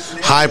 and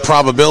high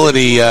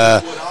probability,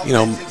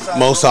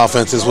 most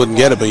offenses wouldn't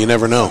get it, but you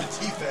never know.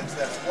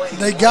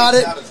 They got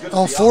it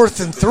on 4th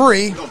and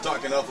 3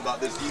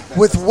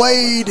 with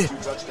Wade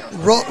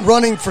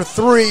running for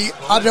 3.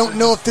 I don't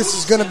know if this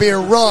is going to be a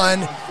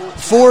run.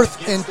 4th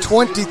and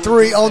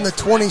 23 on the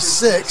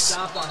 26.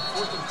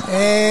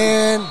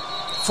 And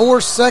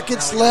 4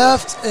 seconds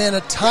left and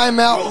a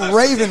timeout,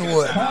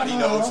 Ravenwood.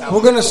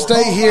 We're going to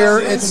stay here.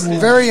 It's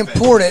very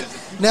important.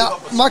 Now,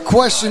 my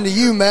question to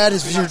you, Matt,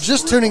 is if you're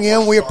just tuning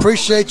in, we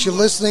appreciate you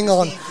listening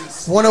on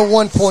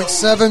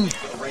 101.7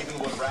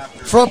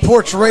 Front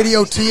Porch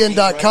Radio,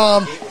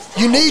 TN.com.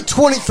 You need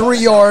 23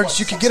 yards.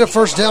 You can get a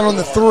first down on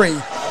the 3.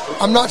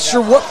 I'm not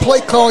sure what play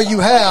call you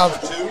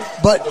have,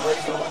 but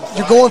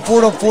you're going for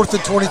it on 4th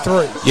and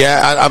 23.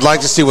 Yeah, I'd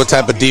like to see what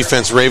type of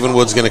defense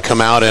Ravenwood's going to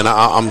come out in.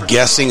 I'm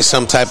guessing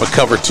some type of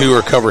cover 2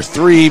 or cover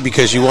 3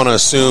 because you want to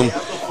assume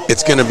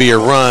it's going to be a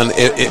run.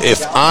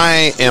 If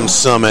I am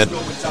Summit,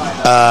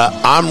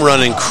 I'm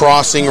running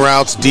crossing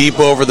routes deep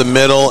over the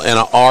middle and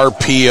an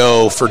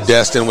RPO for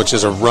Destin, which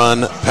is a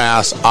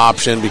run-pass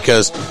option,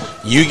 because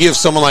you give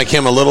someone like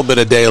him a little bit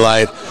of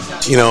daylight,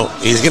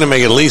 he's going to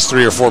make at least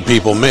 3 or 4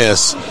 people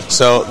miss.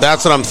 So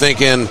that's what I'm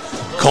thinking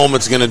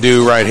Coleman's going to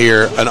do right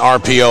here, an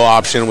RPO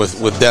option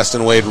with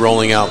Destin Wade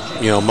rolling out,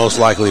 most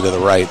likely to the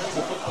right.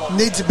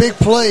 Needs a big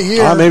play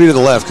here. Maybe to the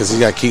left because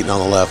he's got Keaton on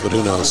the left, but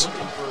who knows.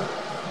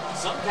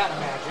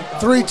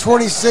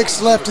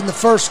 3:26 left in the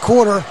first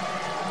quarter.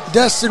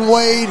 Destin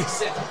Wade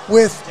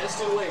with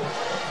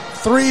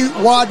 3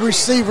 wide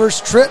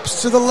receivers,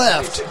 trips to the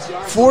left.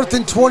 4th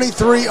and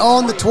 23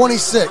 on the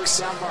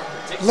 26.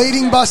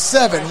 Leading by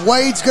 7.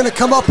 Wade's going to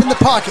come up in the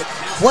pocket.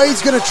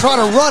 Wade's going to try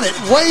to run it.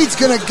 Wade's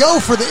going to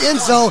go for the end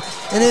zone,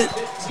 and it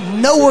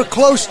nowhere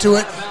close to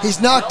it. He's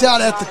knocked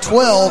out at the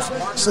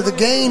 12, so the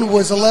gain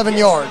was 11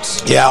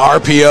 yards. Yeah,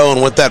 RPO,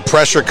 and with that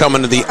pressure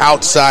coming to the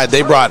outside,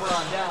 they brought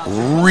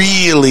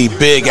really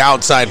big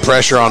outside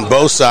pressure on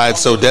both sides,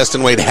 so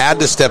Destin Wade had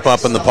to step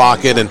up in the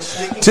pocket. And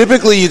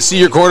typically you'd see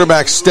your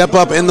quarterback step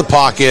up in the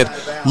pocket,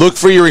 look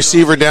for your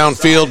receiver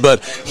downfield,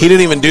 but he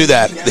didn't even do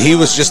that. He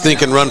was just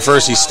thinking run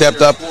first. He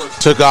stepped up,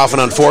 took off,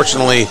 and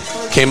unfortunately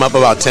came up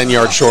about 10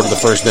 yards short of the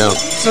first down.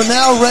 So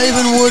now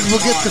Ravenwood will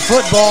get the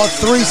football.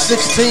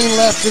 3:16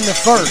 left in the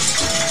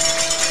first.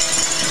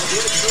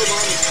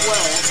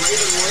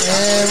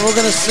 And we're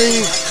going to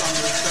see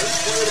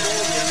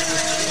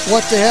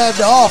what they have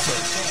to offer.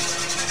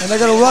 And they're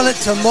going to run it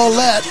to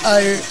Mollett.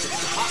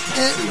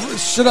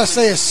 Should I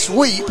say a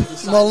sweep?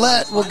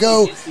 Mollett will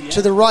go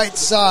to the right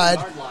side.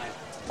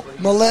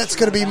 Mollett's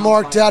going to be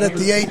marked out at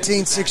the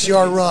 18,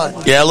 6-yard run.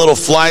 Yeah, a little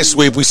fly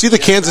sweep. We see the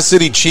Kansas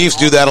City Chiefs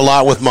do that a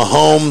lot with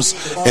Mahomes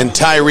and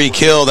Tyreek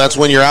Hill. That's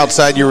when you're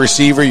outside your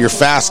receiver, your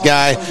fast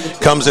guy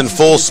comes in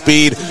full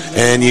speed,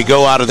 and you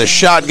go out of the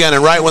shotgun,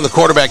 and right when the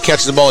quarterback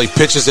catches the ball, he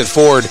pitches it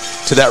forward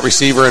to that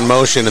receiver in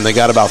motion, and they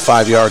got about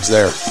 5 yards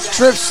there.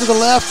 Trips to the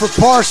left for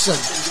Parson.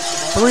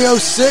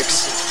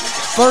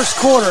 3:06, first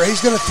quarter.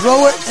 He's going to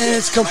throw it, and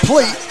it's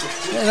complete.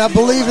 And I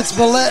believe it's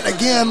Mollett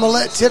again.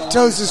 Mollett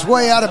tiptoes his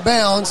way out of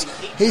bounds.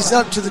 He's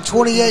up to the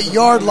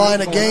 28-yard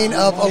line, a gain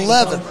of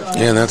 11.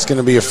 Yeah, and that's going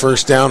to be a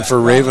first down for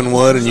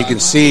Ravenwood. And you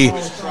can see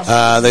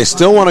they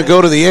still want to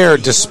go to the air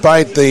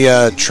despite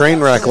the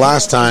train wreck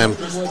last time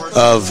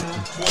of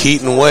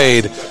Keaton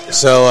Wade.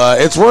 So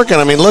it's working.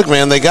 I mean, look,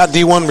 man, they got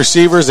D1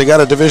 receivers. They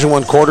got a Division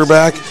I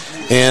quarterback.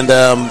 And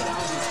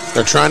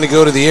they're trying to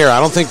go to the air. I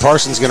don't think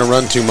Parsons going to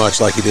run too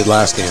much like he did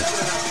last game.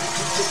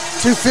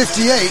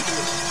 2:58.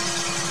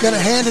 Going to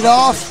hand it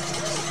off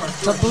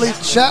to, I believe,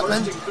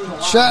 Chapman.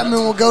 Chapman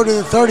will go to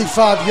the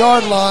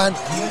 35-yard line,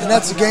 and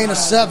that's a gain of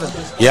 7.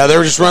 Yeah, they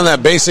were just running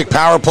that basic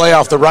power play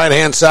off the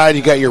right-hand side.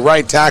 You got your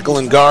right tackle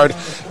and guard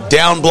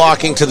down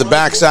blocking to the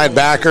backside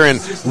backer, and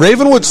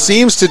Ravenwood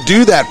seems to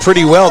do that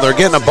pretty well. They're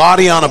getting a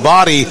body on a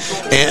body,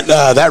 and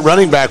that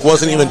running back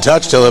wasn't even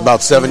touched till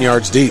about 7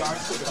 yards deep.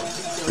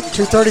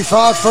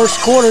 2:35, first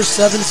quarter,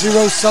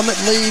 7-0 Summit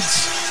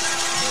leads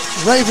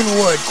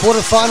Ravenwood.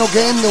 Quarterfinal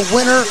game, the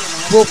winner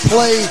will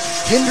play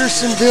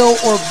Hendersonville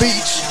or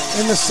Beach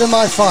in the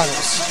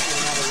semifinals.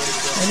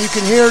 And you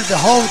can hear the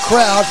home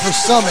crowd for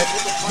Summit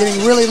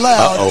getting really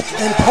loud.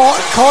 And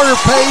Carter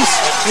Pace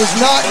is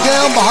knocked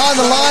down behind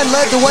the line,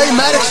 led the way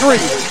Maddox Reed.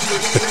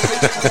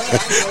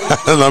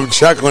 And I'm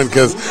chuckling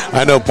because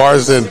I know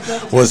Parson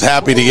was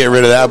happy to get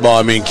rid of that ball.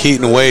 I mean,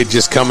 Keaton Wade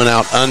just coming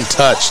out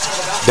untouched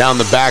down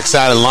the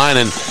backside of the line.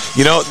 And,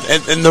 you know,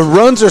 and the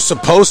runs are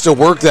supposed to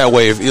work that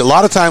way. A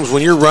lot of times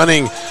when you're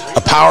running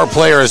a power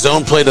play or a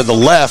zone play to the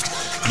left,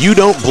 you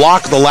don't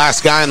block the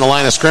last guy in the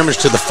line of scrimmage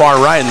to the far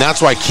right, and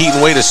that's why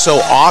Keaton Wade is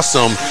so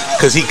awesome,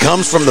 because he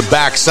comes from the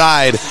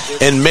backside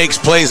and makes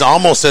plays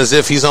almost as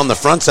if he's on the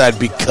front side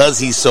because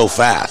he's so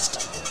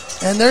fast.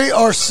 And they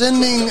are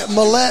sending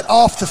Mollett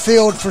off the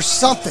field for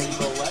something.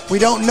 We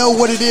don't know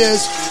what it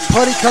is.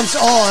 Putty comes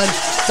on.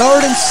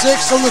 3rd and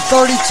 6 on the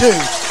 32.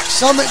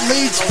 Summit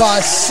leads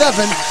by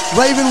 7.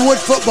 Ravenwood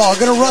football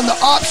going to run the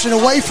option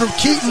away from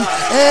Keaton,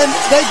 and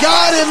they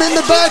got him in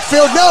the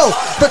backfield. No,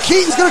 but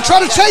Keaton's going to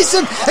try to chase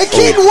him, and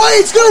Keaton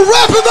Wade's going to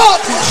wrap him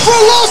up for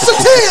a loss of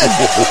 10.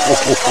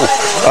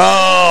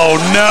 Oh,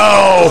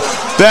 no.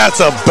 That's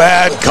a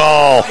bad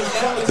call.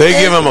 They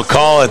give him a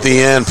call at the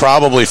end,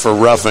 probably for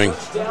roughing.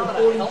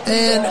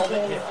 And,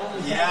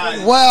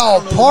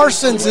 wow,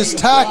 Parsons is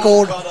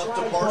tackled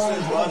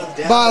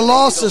by a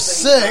loss of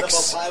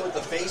 6.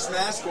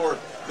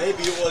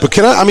 But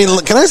can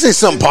I say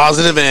something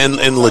positive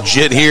and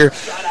legit here?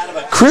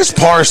 Chris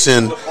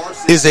Parson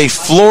is a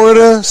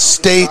Florida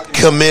State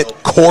commit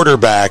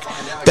quarterback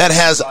that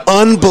has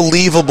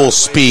unbelievable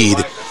speed,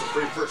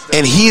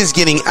 and he is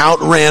getting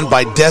outran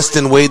by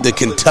Destin Wade, the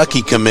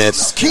Kentucky commit,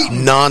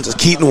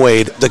 Keaton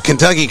Wade, the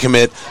Kentucky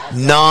commit,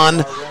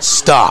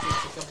 non-stop.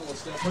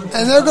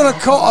 And they're going to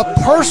call a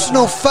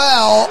personal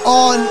foul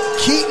on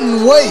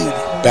Keaton Wade.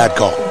 Bad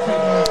call.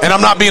 And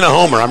I'm not being a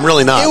homer. I'm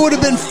really not. It would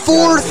have been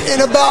 4th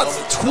and about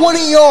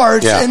 20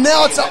 yards, and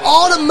now it's an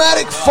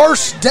automatic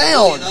first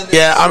down.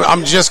 Yeah,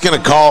 I'm just going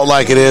to call it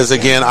like it is.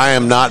 Again, I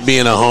am not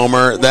being a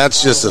homer.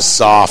 That's just a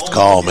soft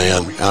call,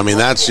 man. I mean,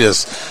 that's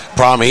just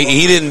problem.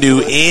 He didn't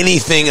do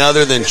anything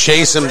other than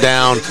chase him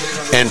down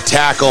and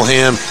tackle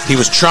him. He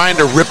was trying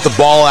to rip the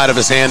ball out of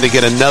his hand to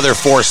get another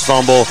forced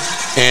fumble,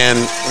 and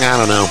I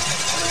don't know.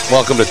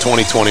 Welcome to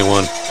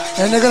 2021.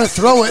 And they're going to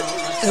throw it.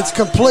 It's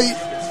complete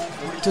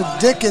to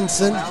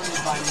Dickinson,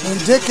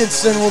 and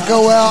Dickinson will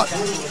go out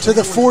to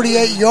the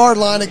 48-yard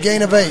line, a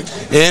gain of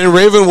 8. In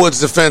Ravenwood's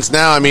defense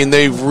now, I mean,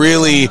 they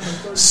really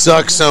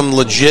suck some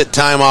legit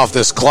time off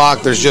this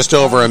clock. There's just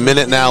over a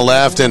minute now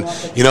left, and,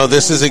 you know,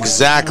 this is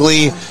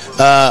exactly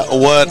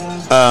what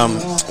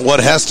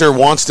Hester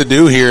wants to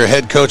do here,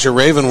 head coach of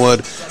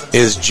Ravenwood,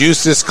 is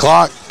juice this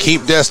clock,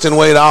 keep Destin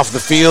Wade off the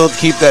field,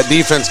 keep that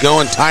defense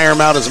going, tire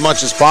him out as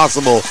much as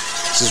possible.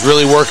 This is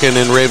really working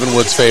in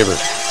Ravenwood's favor.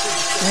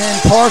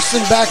 And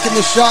Parson back in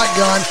the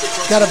shotgun.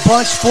 Got a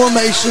bunch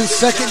formation,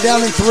 2nd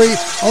down and 3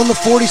 on the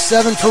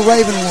 47 for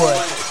Ravenwood.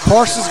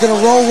 Parsons going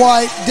to roll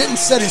wide, didn't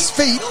set his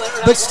feet,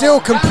 but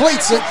still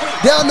completes it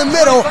down the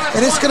middle,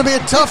 and it's going to be a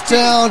tough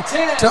down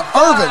to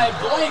Irvin.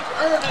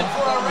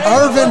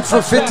 Irvin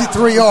for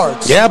 53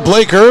 yards. Yeah,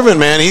 Blake Irvin,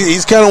 man.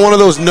 He's kind of one of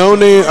those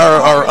no-name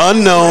or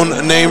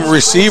unknown name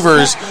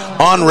receivers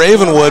on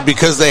Ravenwood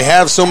because they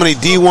have so many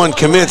D1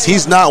 commits.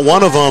 He's not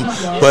one of them,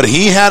 but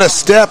he had a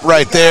step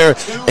right there,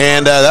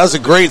 and that was a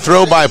great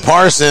throw by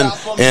Parson.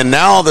 And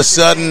now all of a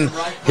sudden,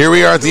 here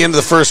we are at the end of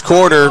the first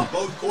quarter,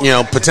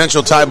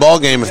 potential tie ball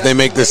game if they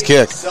make this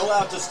kick.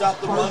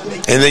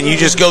 And then you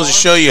just goes to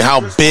show you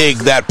how big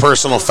that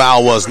personal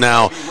foul was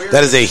now.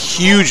 That is a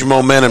huge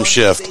momentum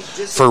shift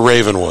for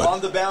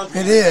Ravenwood.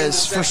 It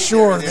is, for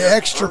sure. The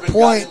extra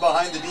point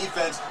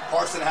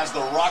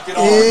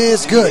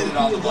is good.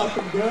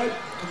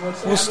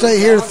 We'll stay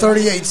here,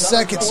 38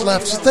 seconds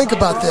left. So think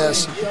about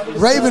this.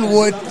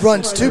 Ravenwood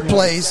runs 2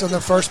 plays on their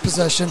first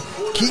possession.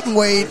 Keaton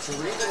Wade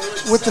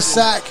with the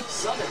sack.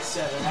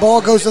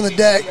 Ball goes on the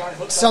deck.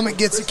 Summit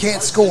gets it,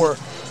 can't score.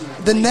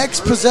 The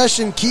next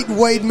possession, Keaton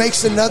Wade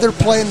makes another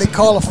play, and they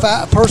call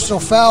a personal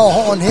foul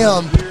on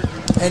him.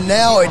 And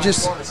now it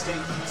just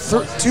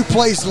 2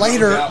 plays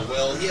later,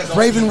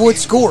 Ravenwood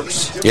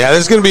scores. Yeah,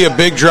 this is going to be a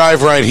big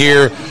drive right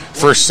here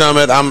for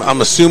Summit.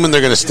 I'm assuming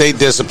they're going to stay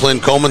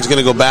disciplined. Coleman's going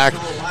to go back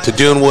to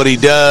doing what he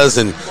does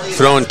and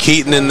throwing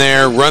Keaton in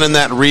there, running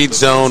that read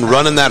zone,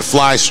 running that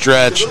fly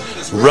stretch,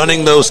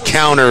 running those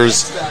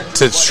counters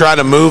to try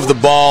to move the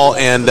ball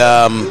and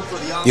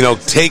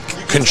take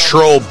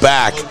control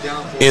back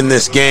in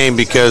this game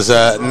because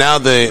now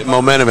the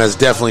momentum has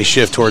definitely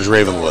shifted towards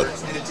Ravenwood.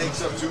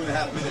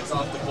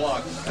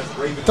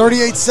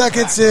 38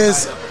 seconds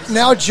is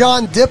now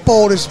John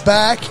Dippold is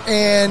back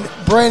and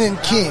Brandon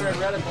King.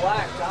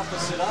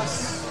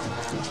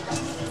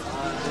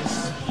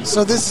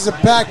 So this is a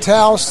packed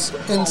house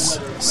in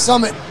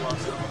Summit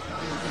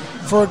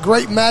for a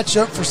great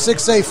matchup for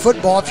 6A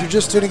football. If you're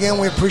just tuning in,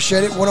 we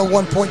appreciate it.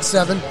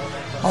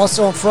 101.7.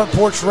 Also on Front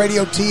Porch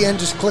Radio TN,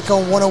 just click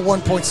on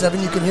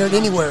 101.7. You can hear it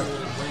anywhere.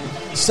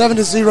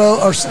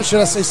 7-0, or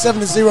should I say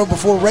 7-0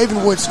 before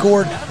Ravenwood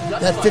scored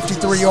that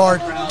 53-yard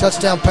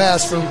touchdown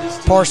pass from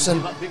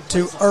Parson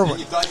to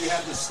Irwin.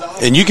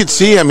 And you can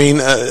see,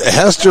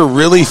 Hester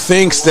really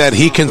thinks that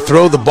he can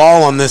throw the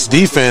ball on this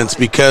defense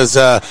because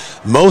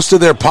most of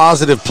their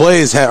positive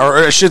plays, or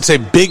I should say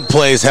big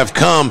plays, have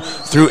come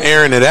through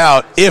airing it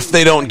out if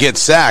they don't get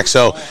sacked.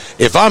 So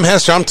if I'm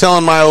Hester, I'm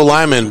telling my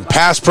O-lineman,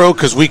 pass pro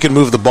because we can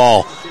move the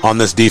ball on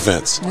this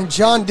defense. And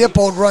John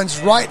Dippold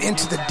runs right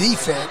into the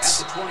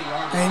defense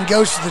and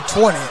goes to the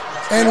 20.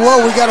 And,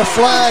 we got a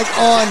flag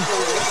on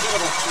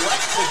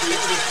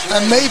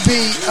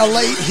maybe a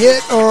late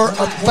hit or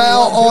a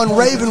foul on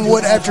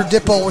Ravenwood after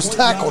Dippold was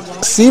tackled.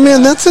 See,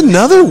 man, that's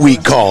another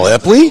weak call,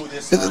 Epley.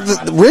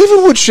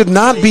 Ravenwood should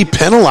not be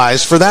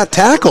penalized for that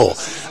tackle.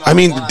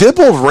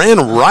 Dippold ran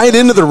right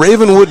into the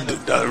Ravenwood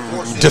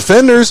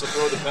defenders,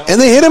 and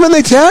they hit him and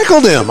they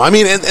tackled him.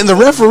 And the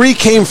referee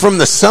came from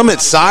the Summit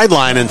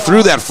sideline and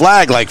threw that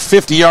flag like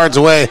 50 yards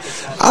away.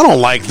 I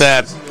don't like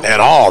that at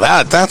all.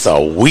 That's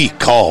a weak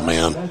call,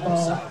 man.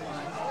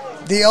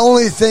 The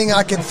only thing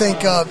I can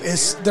think of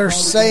is they're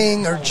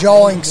saying or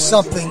jawing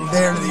something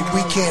there that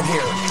we can't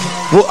hear.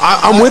 Well,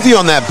 I'm with you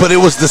on that, but it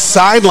was the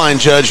sideline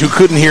judge who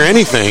couldn't hear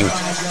anything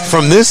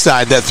from this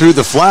side that threw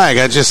the flag.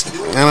 I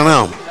don't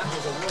know.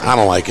 I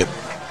don't like it.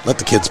 Let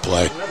the kids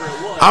play.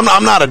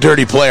 I'm not a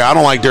dirty player. I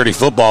don't like dirty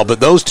football, but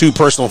those 2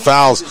 personal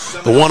fouls,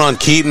 the one on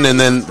Keaton and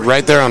then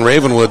right there on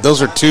Ravenwood,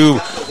 those are 2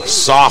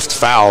 soft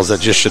fouls that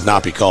just should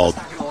not be called.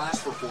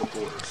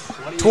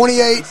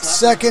 28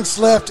 seconds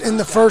left in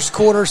the first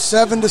quarter,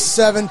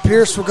 7-7.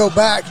 Pierce will go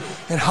back,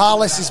 and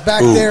Hollis is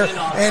back there.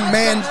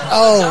 And,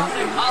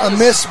 a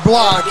missed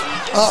block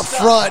up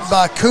front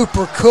by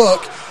Cooper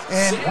Cook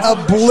and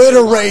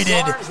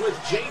obliterated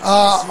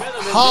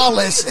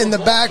Hollis in the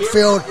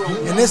backfield,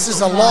 and this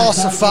is a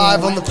loss of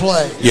 5 on the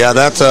play. Yeah,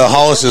 that's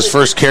Hollis's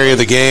first carry of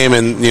the game,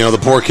 and the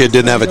poor kid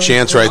didn't have a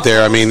chance right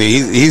there.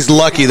 He's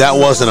lucky that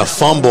wasn't a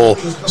fumble,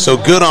 so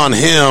good on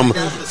him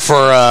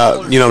for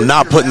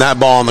not putting that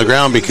ball on the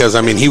ground because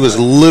he was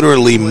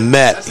literally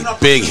met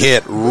big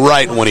hit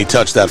right when he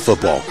touched that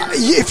football.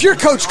 If you're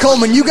Coach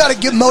Coleman, you got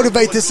to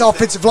motivate this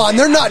offensive line.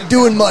 They're not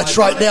doing much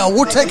right now.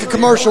 We'll take a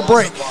commercial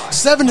break.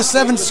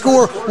 7-7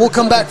 score. We'll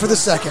come back for the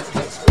second.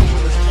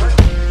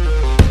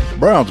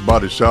 Brown's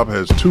Body Shop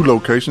has 2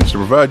 locations to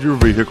provide your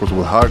vehicles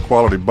with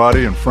high-quality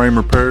body and frame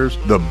repairs,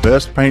 the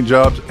best paint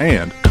jobs,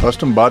 and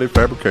custom body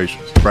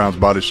fabrications. Brown's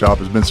Body Shop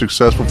has been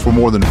successful for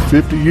more than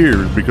 50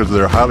 years because of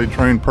their highly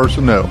trained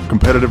personnel,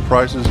 competitive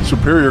prices,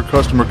 superior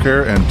customer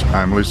care, and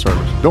timely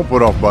service. Don't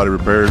put off body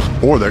repairs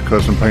or that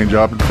custom paint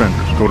job at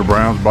Fenders. Go to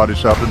Brown's Body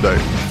Shop today,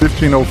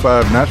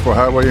 1505 Nashville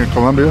Highway in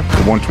Columbia,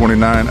 or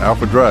 129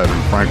 Alpha Drive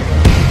in Franklin.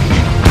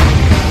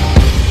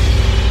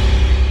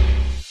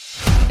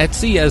 At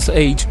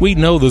CSH, we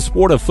know the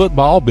sport of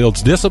football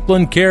builds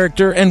discipline,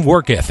 character, and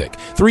work ethic.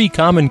 3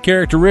 common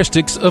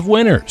characteristics of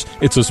winners.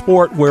 It's a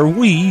sport where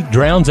we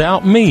drowns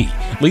out me.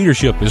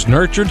 Leadership is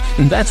nurtured,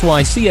 and that's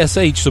why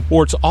CSH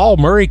supports all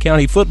Murray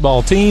County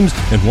football teams,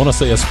 and want to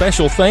say a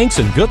special thanks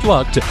and good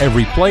luck to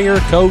every player,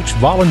 coach,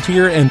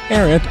 volunteer, and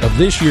parent of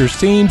this year's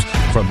teams,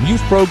 from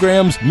youth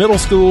programs, middle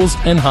schools,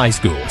 and high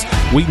schools.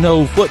 We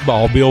know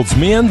football builds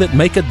men that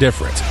make a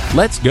difference.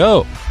 Let's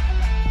go.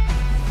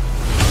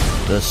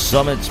 The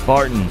Summit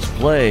Spartans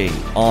play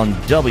on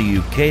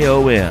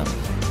WKOM.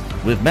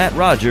 With Matt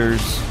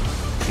Rogers,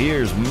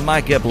 here's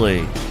Mike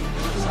Epley.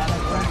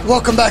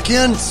 Welcome back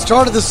in.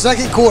 Start of the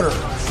second quarter.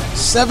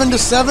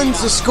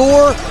 7-7's the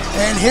score,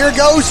 and here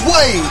goes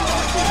Wade.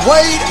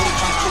 Wade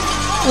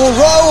will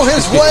roll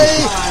his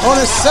way on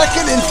a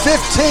 2nd and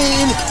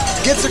 15.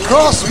 Gets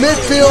across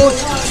midfield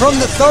from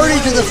the 30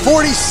 to the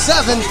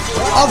 47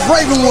 of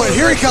Ravenwood.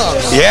 Here he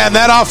comes. Yeah, and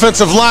that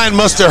offensive line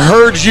must have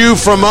heard you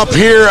from up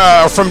here,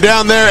 from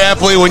down there,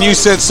 Epley, when you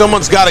said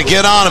someone's got to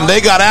get on him.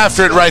 They got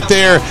after it right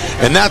there,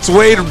 and that's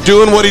Wade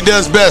doing what he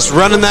does best,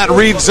 running that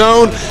read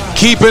zone,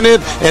 keeping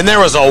it, and there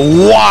was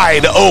a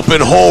wide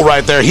open hole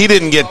right there. He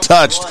didn't get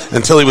touched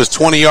until he was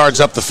 20 yards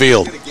up the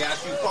field.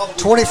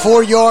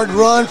 24-yard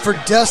run for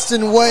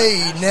Destin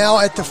Wade, now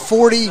at the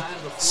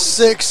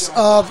 46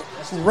 of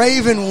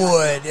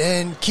Ravenwood.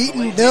 And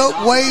Keaton, no,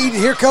 Wade,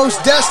 here goes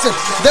Destin.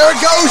 There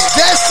it goes,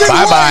 Destin.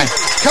 Bye-bye.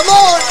 Come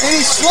on, and he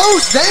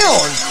slows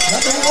down.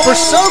 For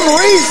some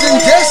reason,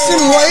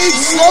 Destin Wade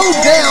slowed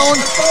down,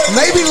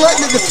 maybe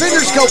letting the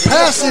defenders go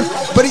past him,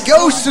 but he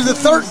goes to the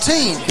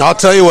 13. I'll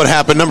tell you what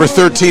happened. Number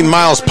 13,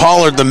 Miles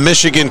Pollard, the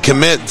Michigan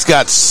commit, has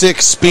got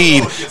 6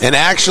 speed and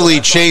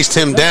actually chased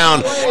him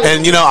down.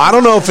 And, I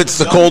don't know if it's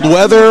the cold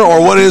weather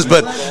or what it is,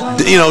 but,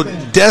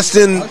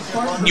 Destin,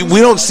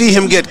 we don't see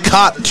him get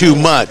caught too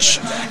much.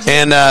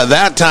 And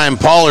that time,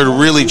 Pollard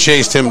really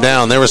chased him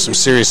down. There was some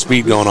serious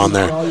speed going on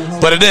there.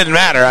 But it didn't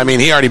matter. I mean,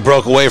 he already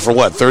broke away for,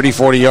 30,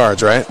 40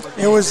 yards, right?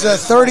 It was a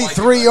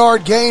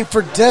 33-yard gain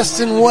for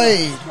Destin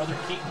Wade.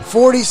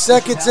 40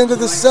 seconds into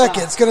the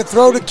second. It's going to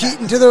throw to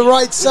Keaton to the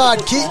right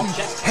side. Keaton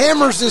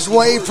hammers his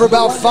way for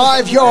about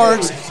 5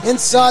 yards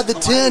inside the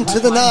 10 to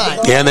the 9.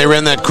 Yeah, and they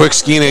ran that quick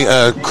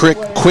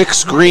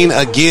screen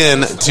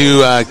again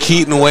to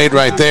Keaton Wade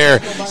right there.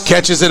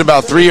 Catches it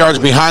about 3 yards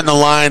behind the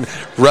line.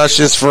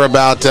 Rushes for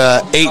about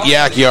 8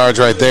 yak yards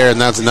right there,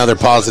 and that's another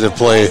positive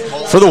play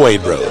for the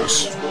Wade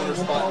Bros.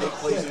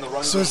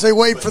 So as they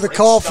wait for the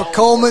call for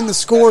Coleman, the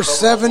score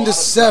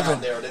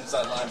 7-7.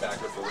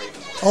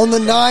 On the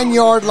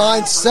 9-yard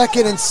line,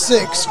 2nd and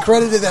 6.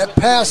 Credited that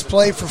pass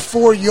play for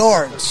 4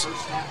 yards.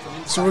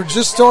 So we're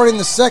just starting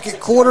the second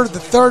quarter, the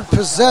third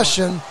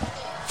possession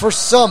for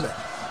Summit.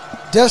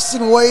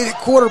 Destin Wade at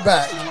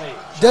quarterback.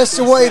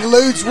 Destin Wade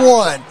eludes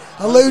 1,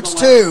 eludes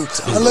 2,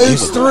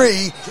 eludes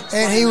 3,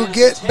 and he will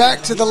get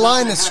back to the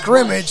line of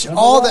scrimmage.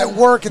 All that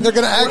work, and they're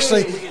going to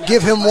actually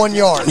give him 1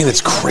 yard. I mean,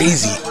 it's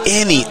crazy.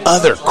 Any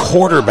other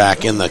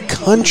quarterback in the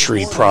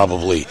country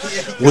probably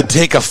would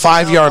take a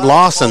 5-yard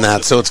loss in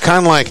that. So it's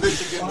kind of like,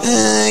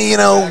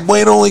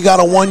 Wade only got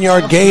a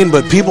 1-yard gain,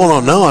 but people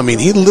don't know. I mean,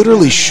 he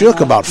literally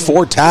shook about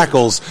 4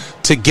 tackles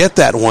to get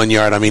that 1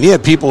 yard. I mean, he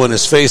had people in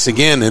his face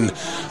again. And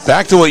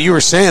back to what you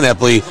were saying,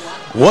 Epley,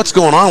 what's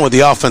going on with the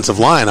offensive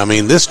line? I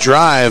mean, this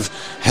drive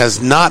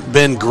has not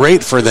been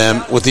great for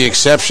them with the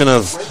exception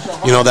of,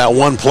 that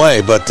one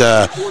play. But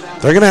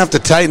they're going to have to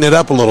tighten it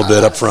up a little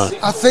bit up front.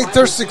 I think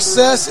their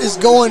success is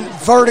going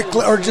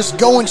vertically or just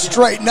going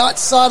straight, not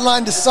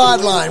sideline to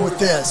sideline with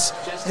this.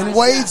 And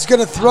Wade's going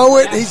to throw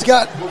it. He's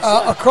got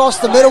across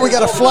the middle. We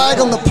got a flag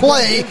on the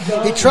play.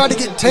 He tried to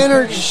get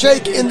Tanner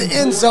Shake in the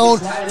end zone,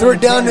 threw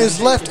it down to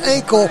his left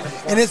ankle,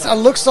 and it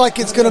looks like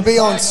it's going to be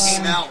on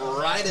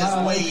right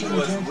as Wade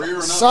was rearing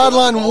up.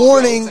 Sideline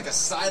warning.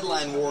 It's like a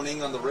sideline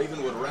warning on the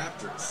Ravenwood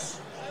Raptors.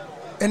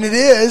 And it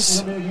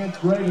is.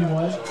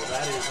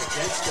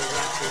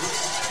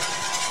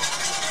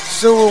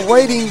 So we're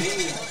waiting.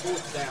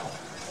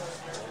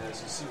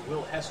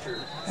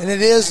 And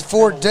it is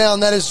 4th down.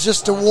 That is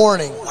just a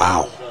warning.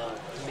 Wow.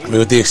 I mean,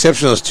 with the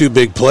exception of those 2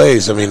 big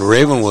plays, I mean,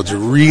 Ravenwood's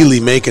really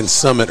making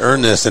Summit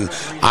earn this. And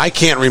I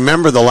can't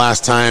remember the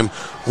last time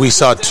we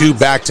saw 2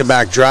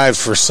 back-to-back drives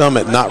for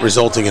Summit not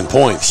resulting in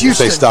points.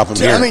 Houston, if they stop them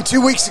here.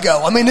 2 weeks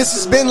ago. I mean, this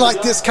has been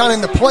like this kind of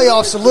in the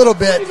playoffs a little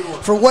bit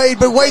for Wade,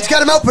 but Wade's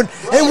got him open,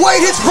 and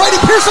Wade hits Brady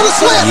Pierce on the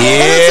slip.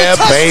 Yeah,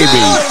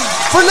 baby.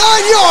 For 9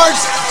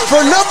 yards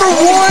for number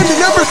 1 to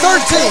number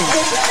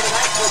 13.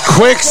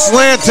 Quick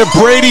slant to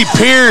Brady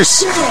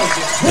Pierce,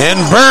 and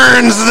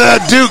burns the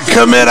Duke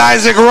commit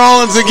Isaac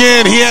Rollins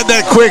again. He had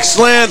that quick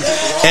slant,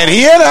 and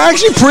he had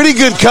actually pretty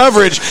good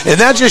coverage, and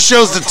that just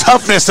shows the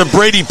toughness of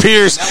Brady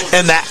Pierce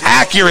and the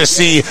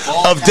accuracy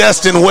of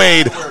Destin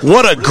Wade.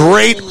 What a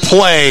great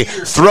play,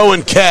 throw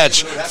and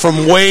catch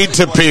from Wade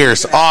to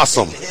Pierce.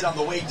 Awesome.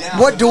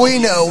 What do we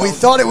know? We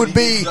thought it would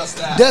be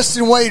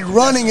Destin Wade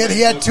running it.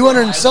 He had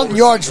 200 and something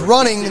yards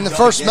running in the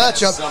first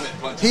matchup.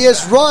 he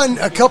has run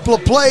a couple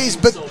of plays,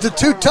 but the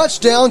 2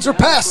 touchdowns are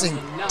passing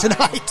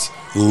tonight.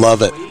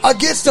 Love it.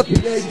 Against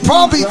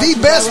probably the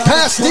best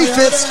pass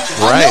defense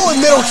I know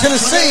in Middle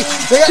Tennessee.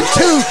 They got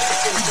 2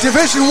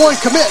 Division I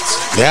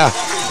commits. Yeah,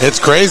 it's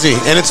crazy.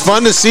 And it's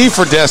fun to see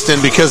for Destin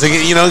because,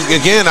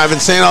 again, I've been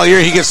saying all year,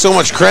 he gets so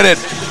much credit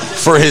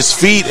for his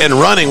feet and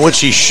running,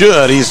 which he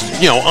should. He's,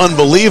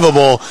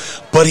 unbelievable.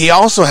 But he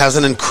also has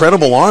an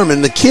incredible arm,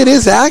 and the kid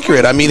is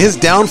accurate. I mean, his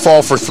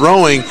downfall for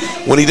throwing,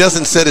 when he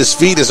doesn't set his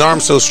feet, his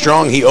arm's so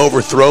strong, he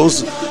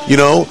overthrows,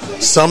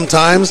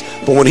 sometimes.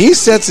 But when he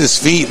sets his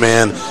feet,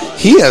 man,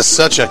 he has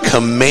such a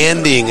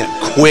commanding,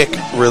 quick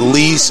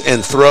release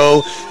and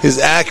throw. His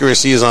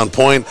accuracy is on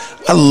point.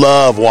 I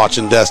love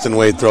watching Destin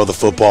Wade throw the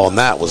football, and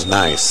that was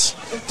nice.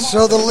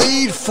 So the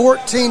lead,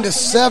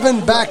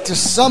 14-7, back to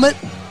Summit.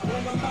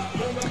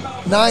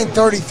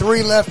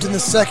 9:33 left in the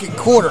second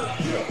quarter.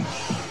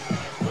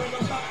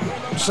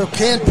 So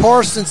can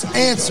Parsons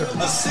answer?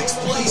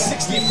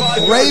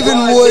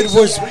 Ravenwood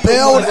was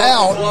bailed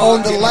out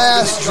on the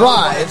last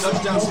drive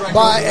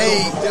by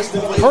a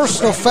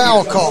personal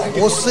foul call.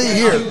 We'll see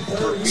here.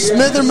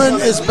 Smitherman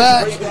is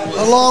back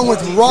along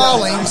with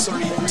Rawlings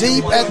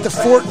deep at the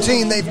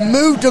 14. They've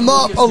moved him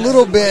up a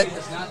little bit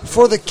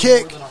for the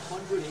kick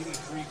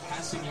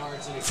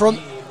from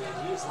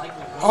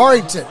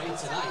Arrington.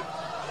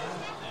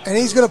 And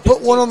he's going to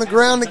put one on the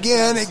ground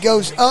again. It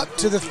goes up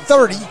to the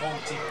 30.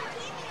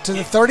 To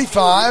the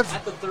 35,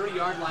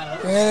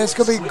 and it's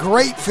going to be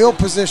great field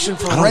position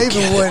for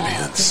Ravenwood.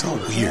 Man, it's so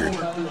weird.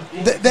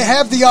 They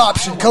have the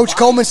option. Coach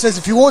Coleman says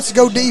if he wants to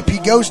go deep, he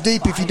goes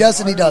deep. If he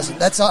doesn't, he doesn't.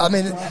 That's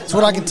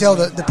what I can tell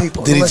the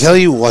people. Did he tell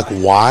you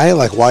why?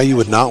 Why you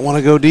would not want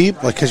to go deep?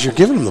 Because you're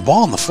giving him the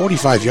ball on the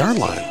 45-yard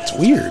line. It's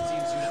weird.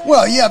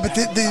 Well, yeah, but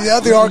the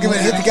other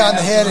argument hit the guy in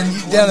the head and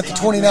down at the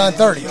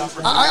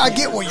 29-30. I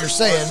get what you're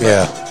saying.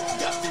 Yeah.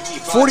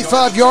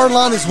 45-yard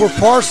line is where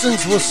Parson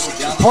will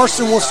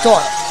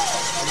start.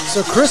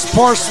 So Chris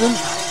Parson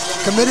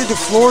committed to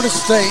Florida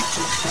State.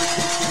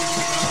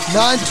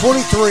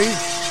 9:23,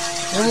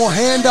 and will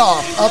hand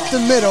off up the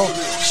middle.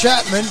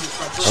 Chapman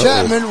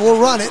will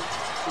run it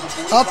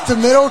up the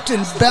middle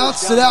and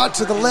bounce it out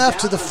to the left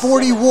to the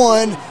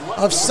 41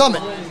 of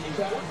Summit.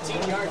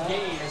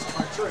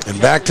 And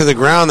back to the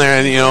ground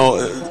there, and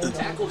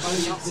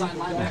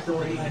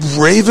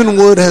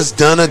Ravenwood has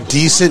done a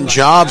decent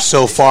job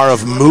so far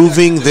of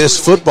moving this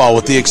football,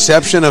 with the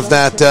exception of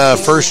that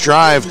first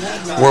drive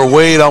where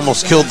Wade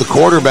almost killed the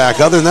quarterback.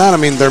 Other than that,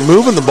 they're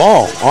moving the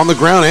ball on the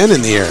ground and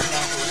in the air.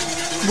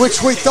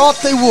 Which we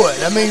thought they would.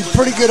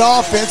 Pretty good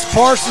offense.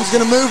 Parsons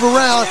going to move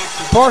around.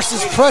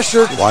 Parsons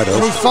pressured. Wide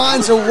open. And he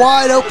finds a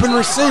wide open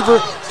receiver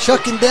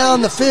chucking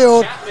down the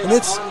field, and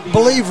it's,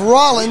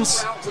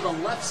 Rollins.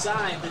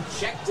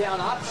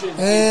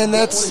 And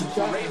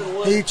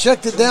he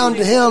checked it down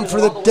to him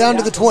down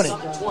to the 20.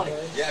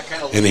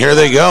 And here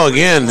they go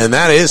again, and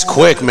that is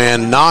quick,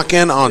 man.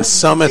 Knocking on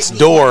Summit's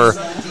door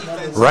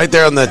right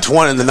there on the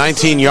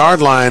 19-yard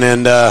line,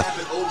 and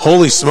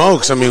holy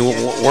smokes,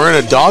 we're in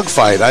a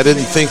dogfight. I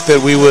didn't think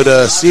that we would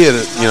see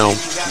it,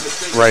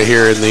 right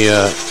here in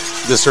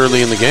this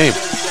early in the game.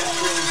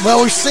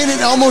 Well, we've seen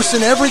it almost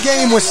in every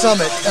game with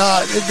Summit,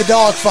 the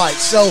dogfight.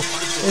 So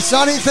it's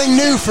not anything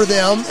new for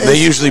them. They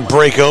usually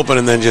break open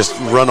and then just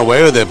run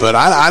away with it, but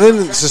I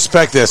didn't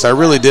suspect this. I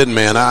really didn't,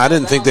 man. I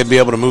didn't think they'd be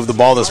able to move the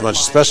ball this much,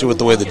 especially with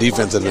the way the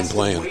defense had been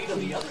playing.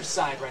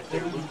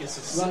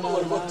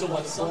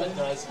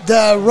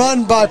 The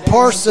run by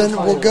Parson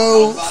will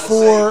go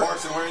for,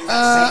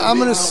 I'm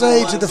going to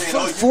say, to the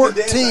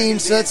 14,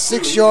 so that's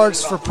 6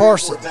 yards for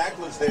Parson.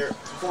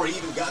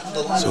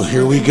 So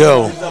here we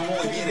go,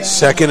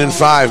 2nd and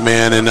 5,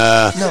 man, and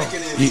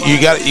you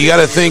got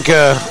to think.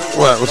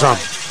 What's wrong?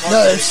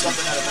 No, it's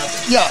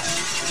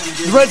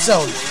the red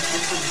zone.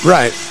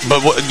 Right,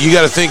 but you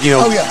got to think.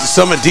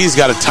 Summit D's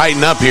got to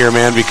tighten up here,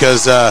 man,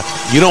 because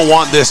you don't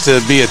want this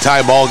to be a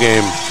tie ball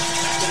game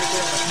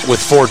with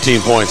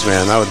 14 points,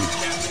 man.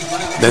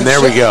 Then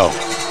there we go.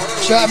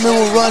 Chapman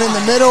will run in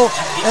the middle,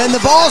 and the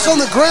ball's on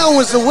the ground.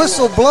 Was the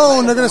whistle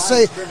blown? They're going to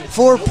say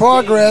forward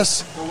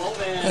progress.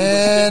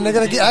 And they're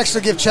going to actually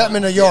give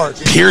Chapman a yard.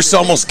 Pierce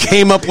almost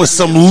came up with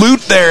some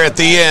loot there at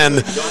the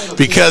end,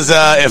 because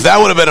if that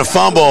would have been a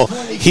fumble,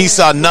 he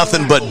saw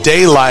nothing but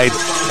daylight.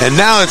 And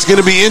now it's going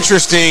to be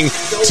interesting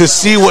to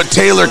see what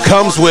Taylor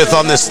comes with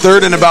on this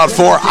 3rd and about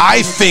 4.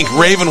 I think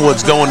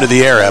Ravenwood's going to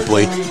the air,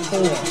 Epley.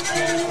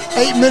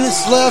 8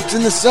 minutes left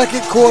in the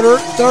second quarter.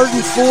 3rd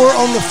and 4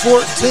 on the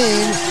 14.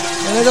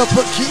 And they're going to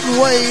put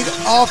Keaton Wade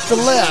off the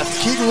left.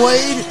 Keaton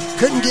Wade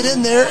couldn't get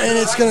in there, and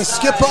it's going to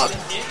skip up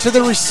to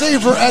the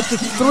receiver at the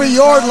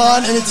 3-yard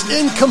line, and it's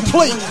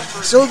incomplete.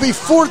 So it'll be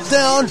 4th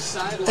down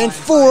and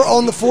 4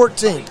 on the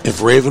 14.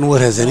 If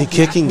Ravenwood has any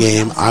kicking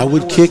game, I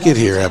would kick it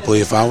here,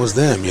 Epley, if I was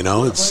them.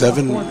 It's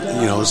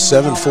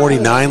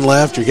 7:49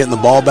 left. You're getting the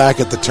ball back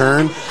at the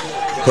turn,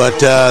 but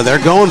they're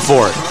going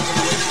for it.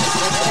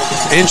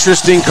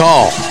 Interesting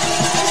call.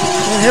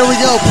 And here we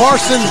go.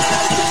 Parson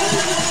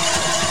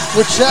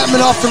with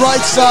Chapman off the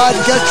right side.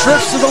 Got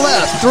trips to the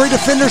left. 3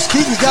 defenders.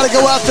 Keaton's got to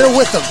go out there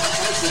with them.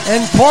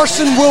 And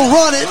Parson will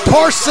run it.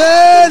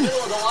 Parson,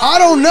 I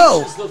don't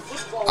know.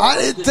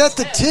 It's at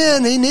the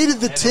 10. He needed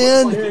the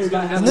 10.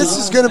 And this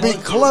is going to be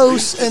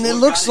close, and it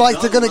looks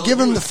like they're going to give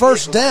him the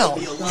first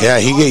down. Yeah,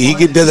 he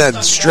did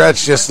that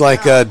stretch just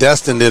like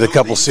Destin did a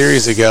couple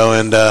series ago.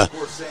 And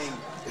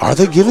are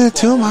they giving it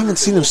to him? I haven't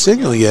seen him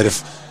signal yet.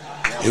 If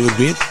it would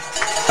be it.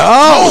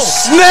 Oh,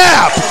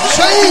 snap!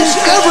 Change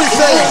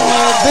everything.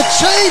 The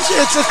change,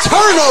 it's a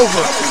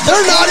turnover.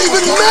 They're not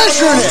even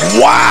measuring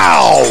it.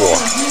 Wow!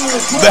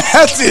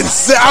 That's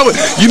insane.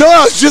 You know what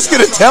I was just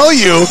going to tell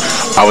you?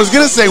 I was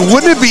going to say,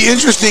 wouldn't it be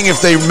interesting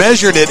if they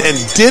measured it and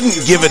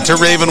didn't give it to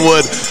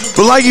Ravenwood?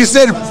 But like you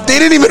said, they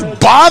didn't even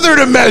bother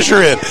to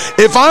measure it.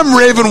 If I'm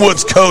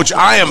Ravenwood's coach,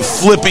 I am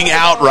flipping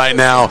out right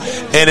now,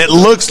 and it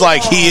looks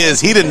like he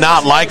is. He did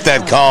not like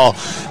that call.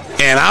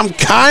 And I'm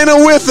kind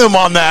of with him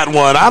on that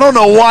one. I don't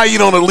know why you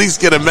don't at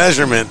least get a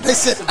measurement. They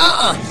said,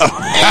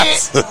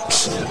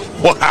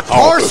 Wow.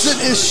 Parson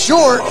is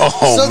short.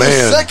 So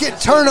the second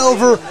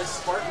turnover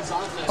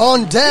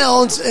on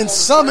downs, and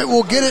Summit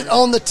will get it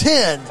on the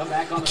 10.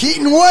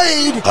 Keaton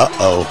Wade.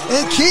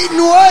 And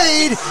Keaton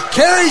Wade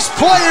carries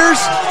players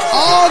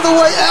all the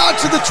way out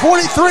to the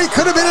 23.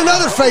 Could have been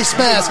another face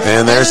mask.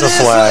 And there's a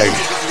flag.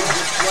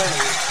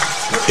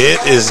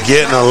 It is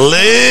getting a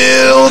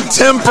little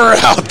temper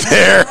out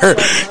there.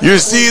 You're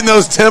seeing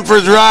those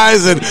tempers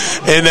rise, and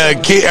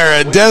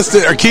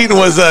Keaton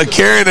was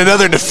carrying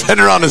another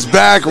defender on his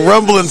back,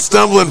 rumbling,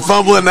 stumbling,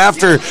 fumbling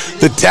after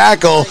the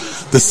tackle.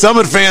 The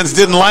Summit fans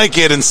didn't like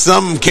it, and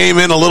some came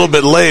in a little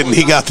bit late, and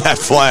he got that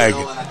flag.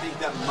 And I think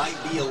that might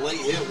be a late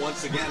hit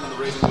once again on the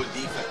Ravenwood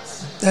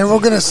defense. And we're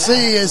going to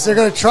see as they're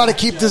going to try to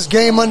keep this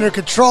game under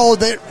control.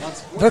 They're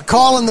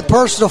calling the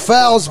personal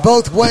fouls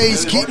both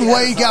ways. Keaton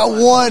Wade got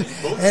one,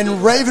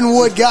 and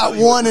Ravenwood got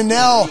one, and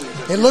now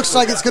it looks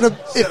like it's going to,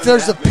 if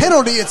there's a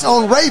penalty, it's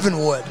on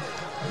Ravenwood.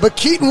 But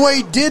Keaton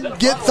Wade did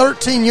get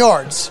 13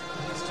 yards.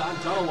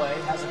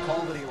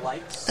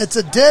 It's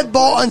a dead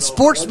ball,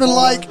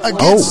 unsportsmanlike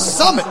against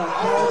Summit.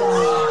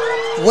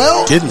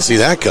 Well, didn't see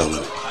that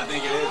coming.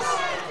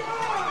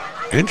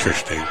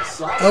 Interesting.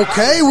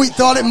 Okay, we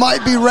thought it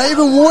might be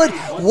Ravenwood.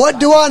 What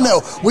do I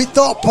know? We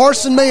thought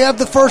Parson may have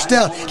the first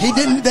down. They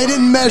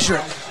didn't measure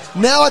it.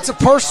 Now it's a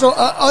personal,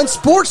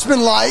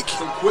 unsportsmanlike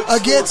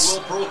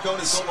against.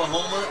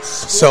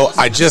 So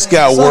I just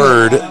got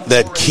word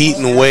that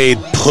Keaton Wade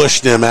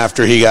pushed him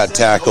after he got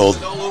tackled.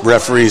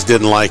 Referees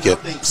didn't like it,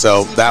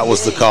 so that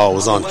was the call. It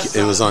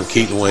was on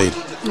Keaton Wade.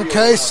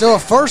 Okay, so a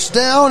first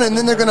down, and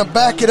then they're going to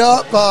back it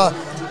up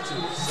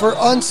for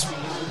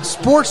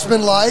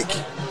unsportsmanlike.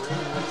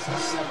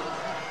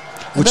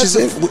 Which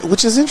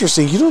is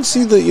interesting. You don't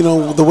see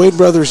the Wade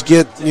brothers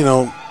get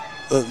a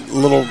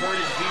little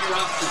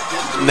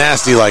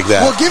nasty like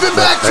that. Well, give it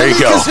back to me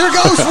because here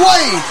goes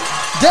Wade.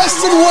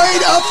 Destin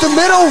Wade up the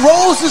middle,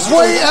 rolls his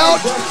way out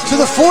to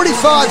the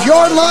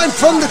 45-yard line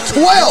from the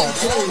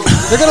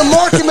 12. They're going to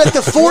mark him at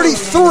the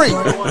 43.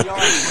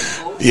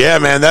 Yeah,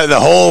 man, the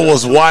hole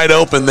was wide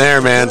open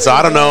there, man. So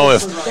I don't know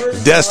if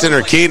Destin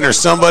or Keaton or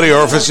somebody,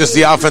 or if it's just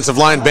the offensive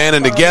line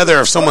banding together,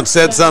 if someone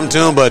said something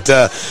to him, but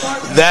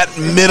that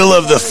middle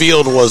of the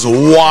field was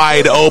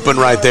wide open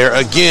right there.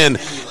 Again,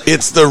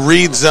 it's the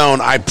read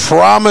zone. I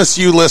promise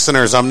you,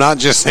 listeners, I'm not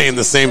just saying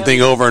the same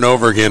thing over and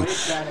over again.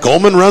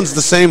 Goldman runs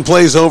the same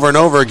plays over and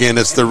over again.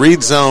 It's the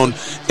read zone,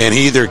 and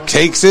he either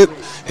takes it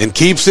and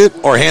keeps it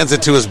or hands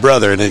it to his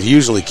brother, and it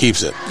usually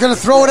keeps it. Going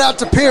to throw it out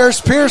to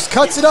Pierce. Pierce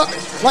cuts it up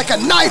like a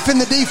knife in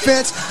the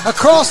defense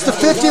across the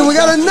 50, and we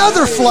got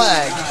another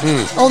flag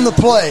on the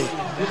play.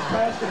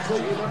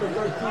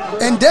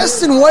 And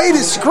Destin Wade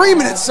is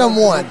screaming at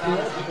someone.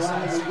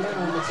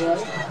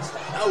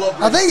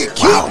 I think at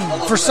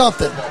Keaton for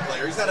something.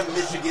 He's not a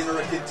Michigan or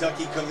a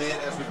Kentucky commit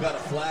as we've got a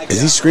flag. Is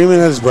he screaming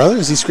at his brother?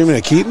 Is he screaming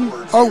at Keaton?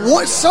 Or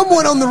what?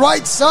 Someone on the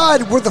right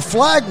side where the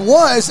flag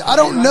was. I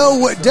don't know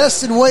what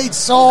Destin Wade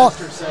saw.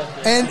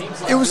 And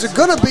it was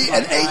going to be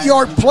an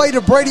 8-yard play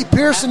to Brady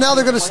Pierce, and now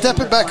they're going to step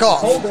it back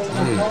off.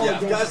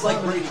 Guys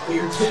like Brady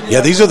Pierce.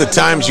 Yeah, these are the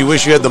times you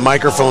wish you had the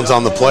microphones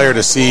on the player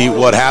to see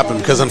what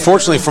happened. Because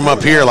unfortunately from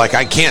up here,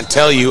 I can't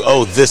tell you,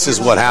 this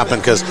is what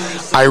happened, because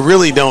I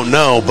really don't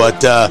know.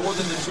 But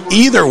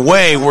either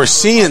way, we're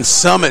seeing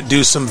Summit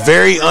do some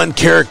very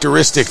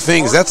uncharacteristic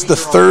things. That's the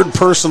third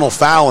personal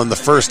foul in the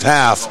first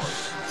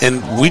half,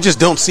 and we just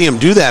don't see him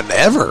do that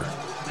ever.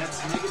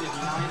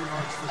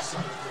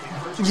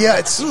 Yeah,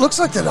 it looks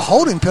like there's a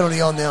holding penalty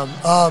on them.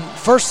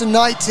 First and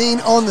 19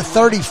 on the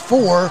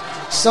 34.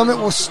 Summit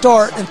will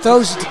start and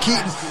throws it to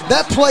Keaton.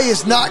 That play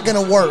is not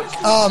going to work.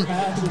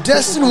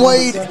 Destin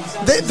Wade,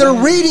 they're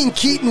reading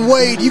Keaton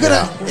Wade.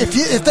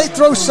 If they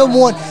throw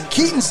someone,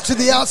 Keaton's to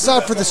the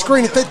outside for the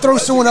screen. If they throw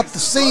someone up the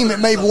seam, it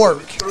may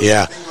work.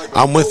 Yeah,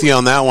 I'm with you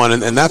on that one,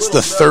 and that's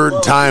the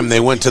third time they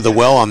went to the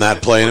well on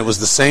that play, and it was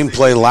the same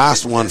play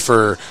last one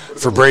for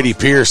Brady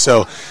Pierce.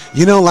 So,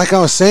 like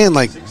I was saying,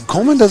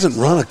 Coleman doesn't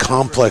run a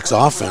complex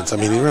offense. I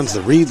mean, he runs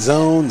the read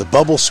zone, the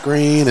bubble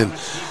screen, and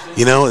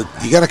you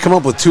got to come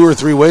up with 2 or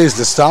 3 ways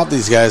to stop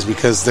these guys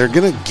because they're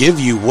going to give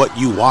you what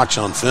you watch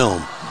on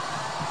film.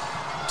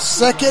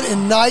 2nd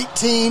and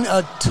 19,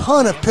 a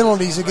ton of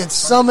penalties against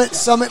Summit.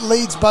 Summit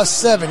leads by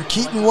 7.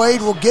 Keaton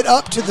Wade will get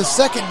up to the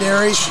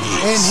secondary,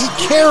 and he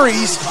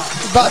carries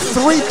about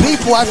 3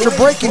 people after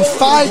breaking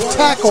 5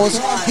 tackles.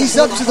 He's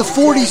up to the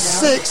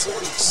 46,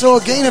 so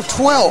a gain of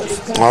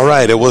 12. All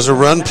right, it was a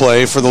run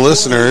play for the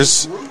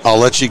listeners. I'll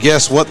let you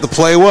guess what the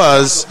play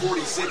was.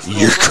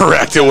 You're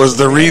correct. It was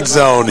the read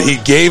zone. He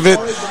gave it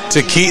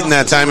to Keaton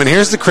that time. And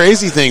here's the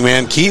crazy thing,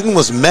 man. Keaton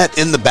was met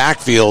in the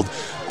backfield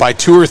by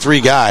 2 or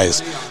 3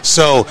 guys.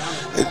 So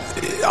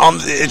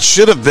it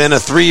should have been a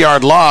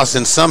 3-yard loss,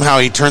 and somehow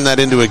he turned that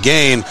into a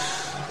gain.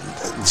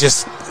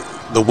 Just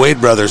the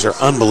Wade brothers are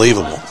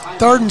unbelievable.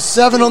 3rd and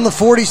 7 on the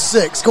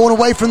 46, going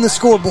away from the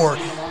scoreboard.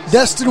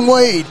 Destin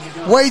Wade.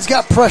 Wade's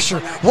got pressure.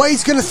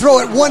 Wade's going to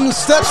throw it. 1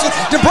 steps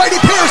to Brady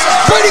Pierce.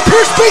 Brady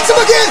Pierce beats him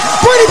again.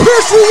 Brady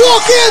Pierce will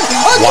walk in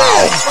again.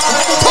 Wow.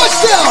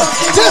 Touchdown.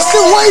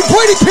 Destin Wade,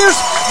 Brady Pierce,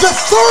 the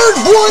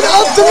 3rd one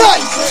of the night.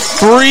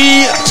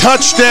 3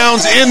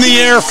 touchdowns in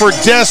the air for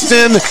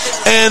Destin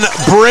and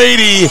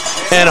Brady.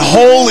 And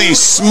holy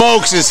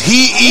smokes, is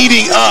he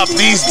eating up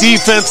these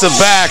defensive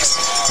backs.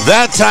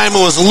 That time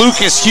it was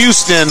Lucas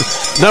Houston,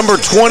 number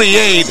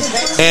 28.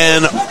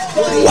 And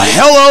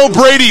hello,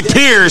 Brady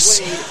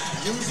Pierce.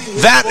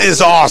 That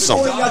is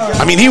awesome.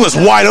 I mean, he was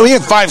wide open. He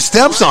had 5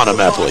 steps on him,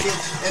 Epley.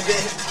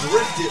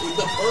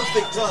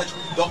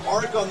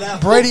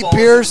 Brady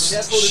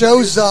Pierce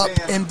shows up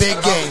in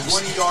big games.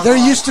 There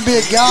used to be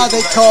a guy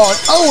they called,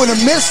 and a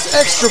missed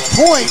extra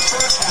point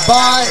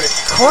by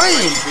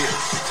Crane.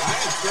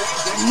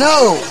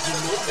 No,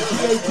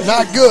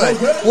 not good.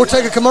 We'll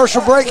take a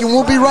commercial break, and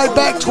we'll be right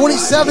back.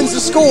 27's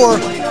the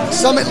score.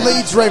 Summit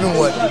leads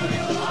Ravenwood.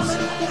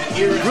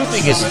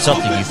 Roofing isn't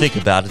something you think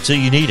about until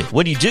you need it.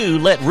 When you do,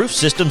 let Roof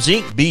Systems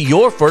Inc. be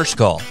your first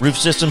call. Roof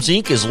Systems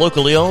Inc. is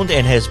locally owned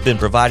and has been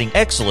providing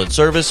excellent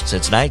service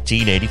since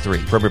 1983.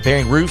 From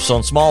repairing roofs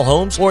on small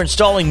homes or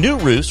installing new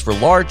roofs for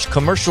large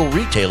commercial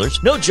retailers,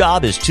 no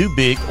job is too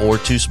big or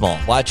too small.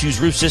 Why choose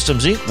Roof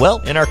Systems Inc.?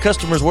 Well, in our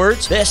customers'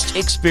 words, best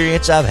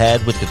experience I've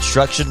had with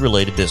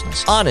construction-related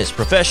business. Honest,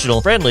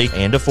 professional, friendly,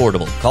 and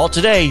affordable. Call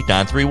today,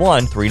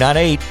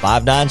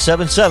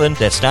 931-398-5977.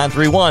 That's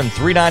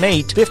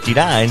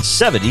 931-398-5977. The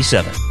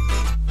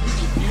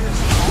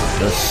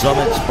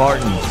Summit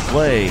Spartans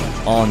play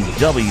on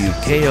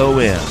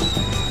WKOM.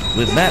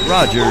 With Matt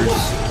Rogers,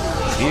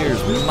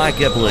 here's Mike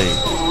Epley.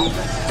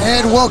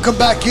 And welcome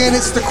back in.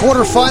 It's the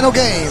quarterfinal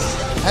game.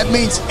 That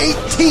means 8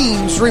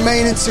 teams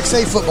remain in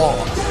 6A football.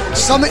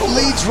 Summit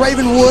leads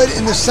Ravenwood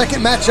in the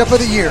second matchup of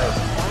the year,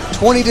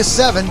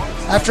 20-7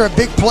 after a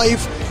big play.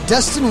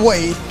 Destin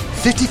Wade,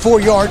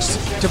 54 yards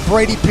to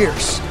Brady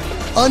Pierce.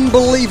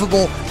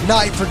 Unbelievable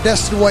night for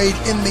Destin Wade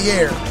in the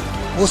air.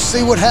 We'll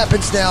see what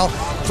happens now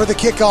for the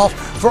kickoff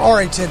for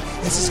Arlington.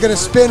 This is going to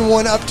spin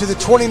one up to the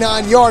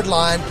 29-yard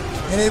line,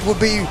 and it will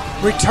be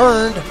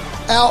returned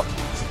out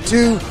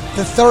to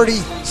the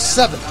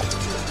 37.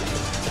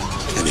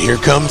 And here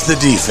comes the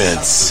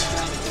defense.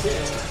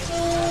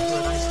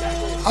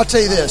 I'll tell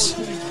you this.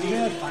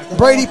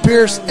 Brady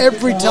Pierce,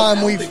 every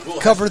time we've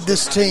covered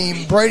this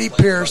team, Brady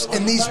Pierce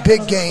in these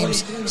big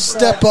games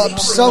step up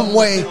some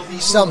way,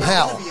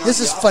 somehow. This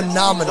is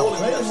phenomenal.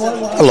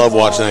 I love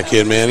watching that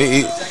kid, man.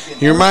 He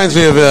reminds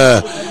me of,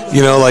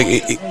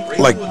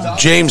 like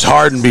James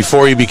Harden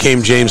before he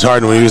became James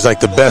Harden, when he was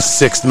like the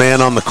best 6th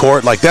man on the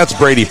court. Like, that's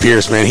Brady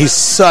Pierce, man. He's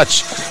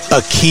such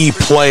a key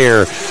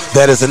player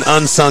that is an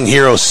unsung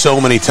hero so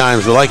many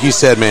times. But like you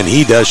said, man,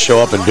 he does show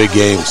up in big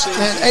games.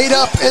 And 8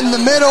 up in the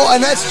middle,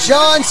 and that's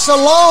John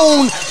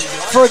Salone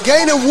for a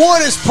gain of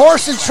 1 as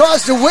Parson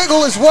tries to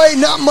wiggle his way.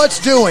 Not much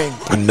doing.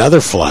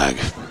 Another flag.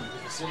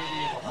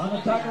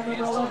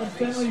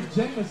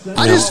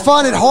 I just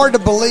find it hard to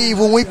believe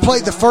when we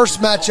played the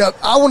first matchup.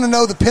 I want to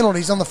know the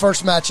penalties on the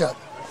first matchup.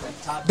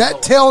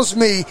 That tells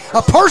me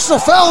a personal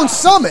foul in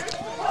Summit.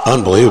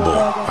 Unbelievable.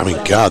 I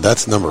mean, God,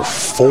 that's number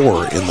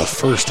 4 in the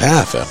first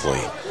half,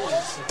 Epley.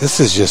 This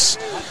is just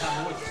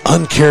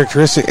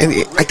uncharacteristic.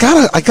 And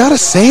I gotta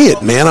say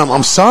it, man.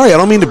 I'm sorry. I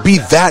don't mean to be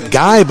that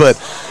guy, but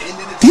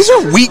these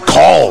are weak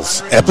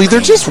calls, Epley. They're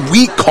just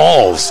weak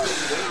calls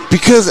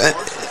because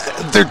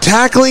they're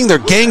tackling, they're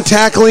gang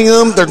tackling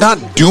them. They're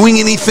not doing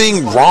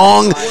anything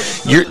wrong.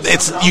 You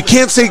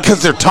can't say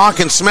because they're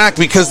talking smack,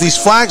 because these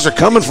flags are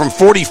coming from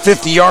 40,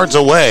 50 yards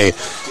away.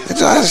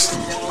 I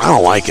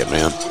don't like it,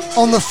 man.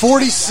 On the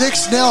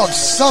 46 now of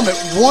Summit,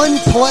 1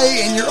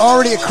 play and you're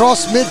already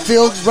across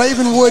midfield.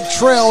 Ravenwood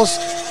trails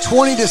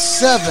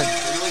 20-7.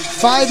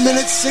 5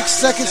 minutes, 6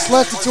 seconds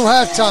left until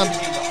halftime.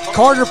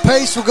 Carter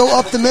Pace will go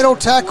up the middle,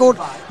 tackled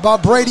by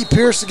Brady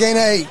Pierce, a gain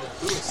of 8.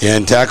 Yeah,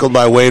 and tackled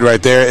by Wade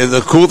right there.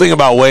 The cool thing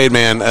about Wade,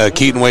 man,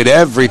 Keaton Wade,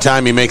 every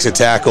time he makes a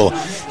tackle,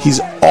 he's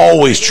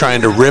always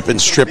trying to rip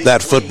and strip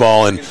that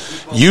football. And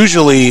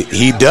usually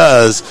he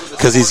does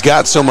because he's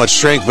got so much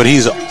strength, but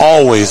he's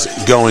always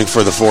going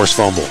for the forced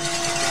fumble.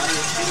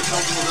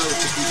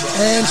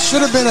 And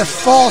should have been a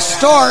false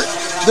start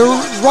the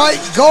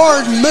right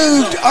guard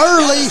moved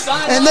early,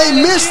 and they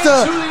missed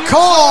a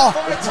call.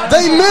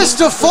 They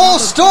missed a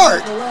false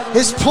start.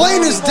 As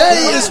plain as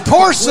day as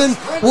Parson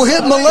will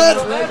hit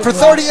Millette for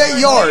 38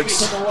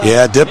 yards.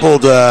 Yeah,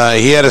 Dippled,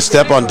 he had a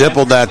step on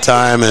Dippled that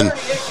time, and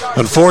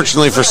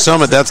unfortunately for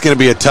Summit, that's going to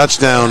be a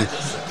touchdown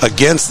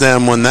against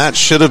them when that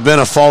should have been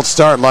a false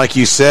start, like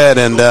you said.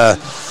 And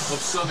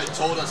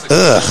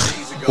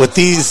with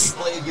these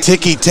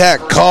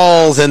ticky-tack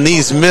calls and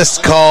these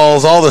missed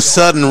calls, all of a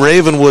sudden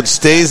Ravenwood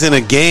stays in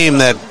a game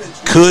that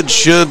could,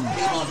 should,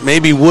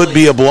 maybe would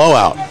be a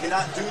blowout.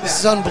 This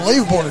is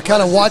unbelievable to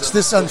kind of watch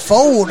this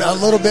unfold a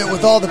little bit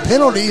with all the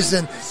penalties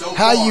and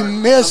how you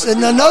miss.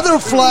 And another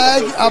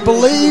flag, I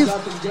believe,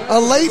 a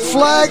late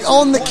flag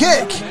on the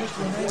kick.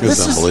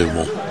 This is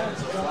unbelievable.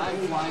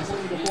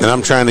 And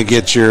I'm trying to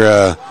get your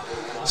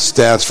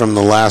stats from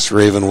the last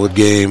Ravenwood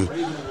game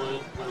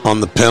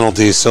on the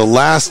penalties. So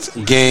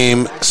last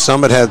game,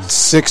 Summit had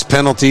 6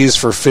 penalties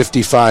for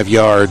 55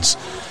 yards.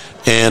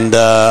 And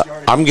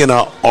I'm going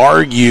to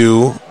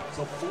argue,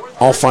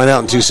 I'll find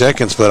out in 2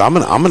 seconds, but I'm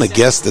going to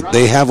guess that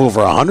they have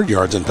over 100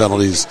 yards in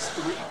penalties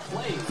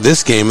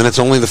this game, and it's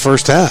only the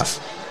first half.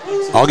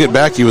 I'll get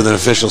back to you with an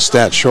official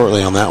stat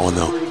shortly on that one,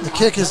 though. The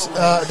kick is,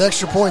 the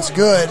extra point's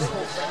good.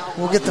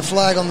 We'll get the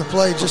flag on the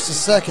play just a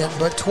second,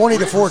 but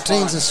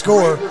 20-14 is the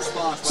score.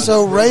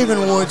 So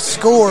Ravenwood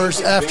scores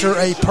after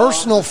a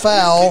personal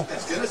foul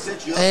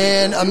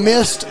and a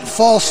missed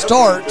false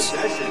start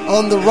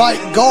on the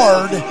right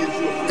guard,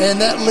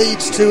 and that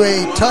leads to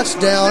a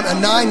touchdown, a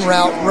 9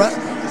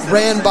 route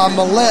ran by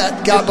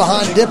Millette, got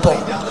behind Dipple.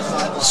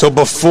 So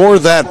before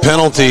that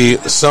penalty,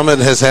 Summit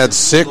has had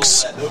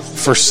 6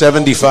 for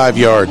 75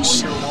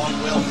 yards.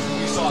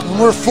 And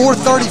we're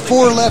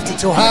 4:34 left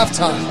until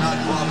halftime.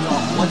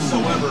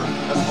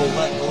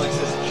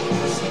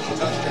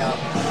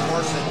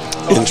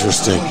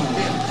 Interesting.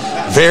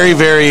 Very,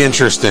 very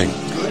interesting.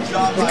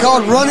 They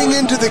called running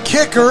into the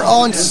kicker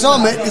on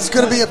Summit. It's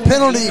going to be a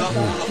penalty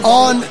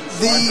on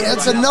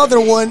that's another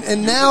one.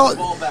 And now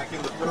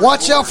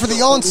watch out for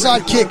the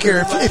onside kick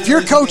here. If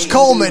you're Coach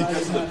Coleman,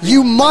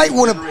 you might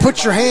want to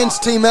put your hands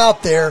team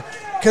out there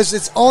because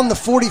it's on the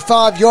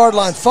 45-yard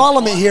line.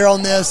 Follow me here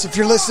on this if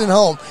you're listening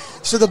home.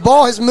 So the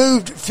ball has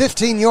moved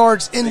 15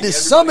 yards into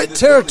Summit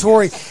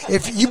territory.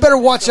 If you better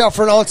watch out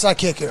for an onside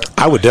kick here.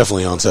 I would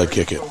definitely onside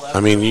kick it.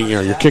 I mean,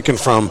 you're kicking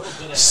from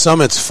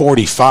Summit's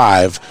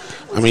 45.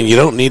 I mean, you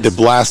don't need to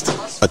blast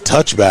a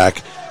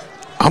touchback.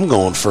 I'm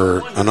going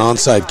for an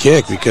onside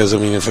kick because, I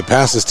mean, if it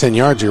passes 10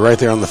 yards, you're right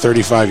there on the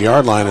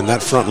 35-yard line, and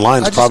that front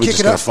line's probably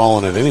just going to fall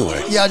on it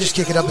anyway. Yeah, I just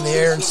kick it up in the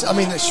air. And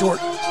a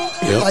short,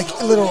 like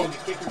a little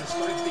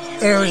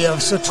area.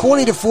 So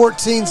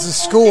 20-14 is the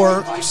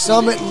score.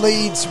 Summit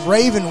leads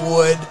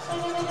Ravenwood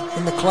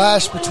in the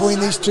clash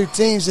between these two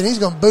teams, and he's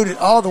going to boot it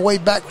all the way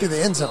back through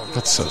the end zone.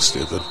 That's so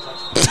stupid.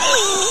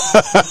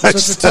 So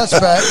it's a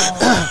touchback.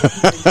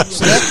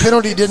 So that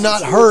penalty did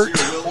not hurt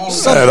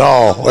Summit at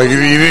all. Like, you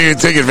didn't even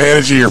take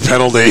advantage of your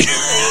penalty.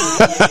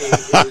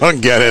 I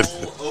don't get it.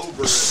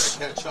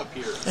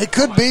 It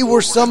could be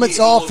where Summit's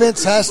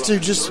offense has to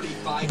just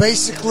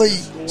basically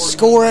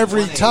score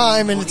every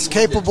time, and it's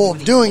capable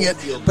of doing it.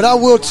 But I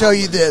will tell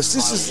you this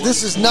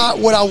is not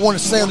what I want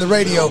to say on the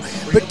radio,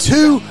 but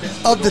 2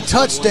 of the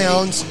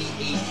touchdowns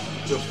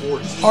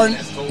are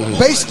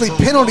basically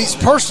penalties,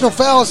 personal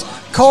fouls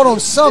called on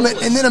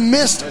Summit, and then a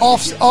missed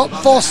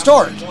false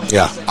start.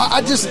 Yeah.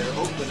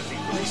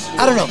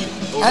 I don't know.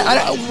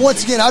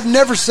 Once again, I've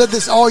never said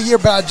this all year,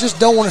 but I just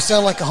don't want to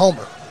sound like a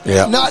homer.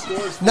 Yeah. Not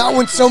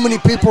when so many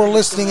people are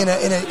listening in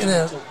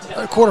a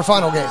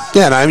quarterfinal game.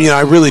 Yeah, and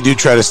I really do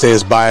try to stay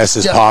as biased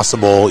as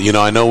possible.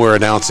 I know we're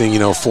announcing,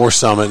 for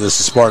Summit, this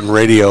is Spartan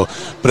Radio,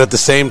 but at the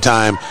same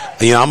time,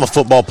 I'm a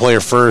football player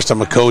first,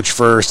 I'm a coach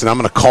first, and I'm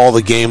going to call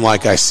the game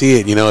like I see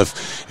it.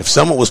 If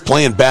someone was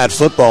playing bad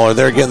football or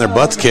they're getting their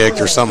butts kicked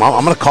or something,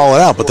 I'm going to call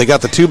it out. But they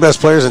got the 2 best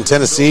players in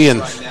Tennessee,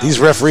 and these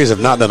referees have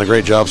not done a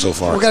great job so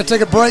far. We're going to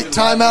take a break.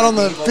 Timeout on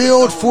the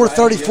field.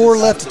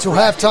 4:34 left until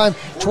halftime.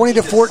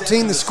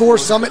 20-14, the score.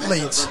 Summit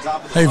leads.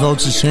 Hey,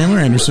 folks, it's Chandler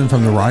Anderson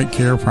from the Right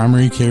Care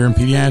Primary Care and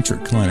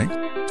Pediatric Clinic.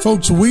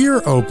 Folks, we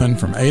are open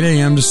from 8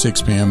 a.m. to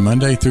 6 p.m.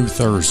 Monday through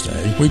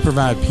Thursday. We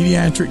provide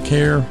pediatric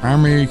care,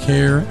 primary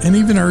care, and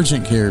even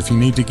urgent care if you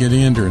need to get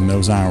in during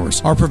those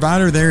hours. Our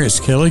provider there is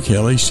Kelly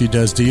Kelly. She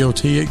does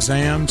DOT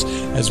exams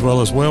as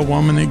well as well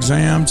woman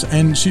exams,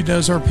 and she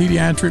does our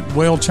pediatric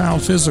well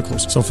child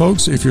physicals. So,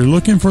 folks, if you're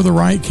looking for the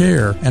right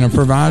care and a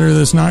provider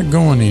that's not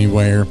going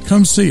anywhere,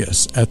 come see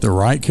us at the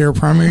Right Care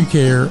Primary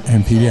Care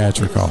and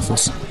Pediatric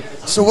Office.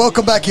 So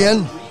welcome back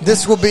in.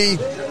 This will be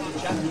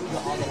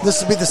the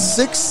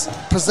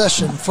 6th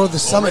possession for the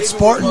Summit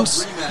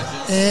Spartans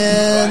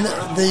in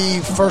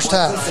the first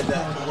half.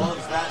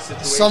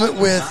 Summit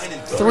with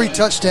 3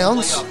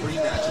 touchdowns,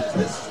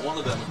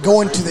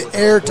 going to the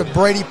air to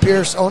Brady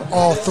Pierce on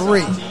all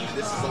 3.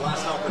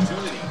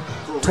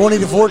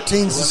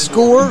 20-14 is the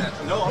score.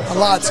 A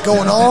lot's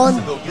going on.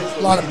 A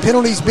lot of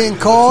penalties being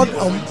called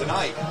on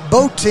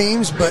both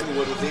teams, but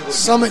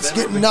Summit's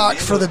getting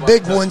knocked for the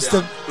big ones,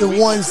 the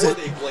ones that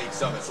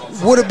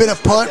would have been a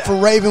punt for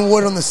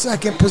Ravenwood on the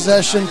second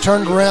possession,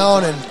 turned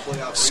around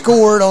and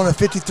scored on a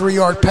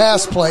 53-yard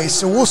pass play.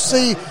 So we'll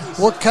see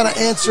what kind of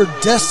answer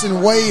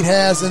Destin Wade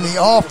has in the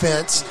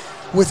offense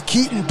with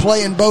Keaton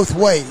playing both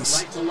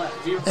ways.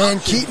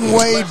 And Keaton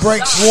Wade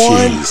breaks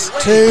 1,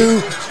 2,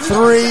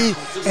 3,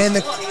 and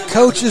the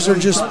coaches are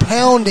just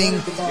pounding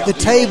the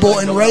table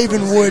in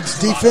Ravenwood's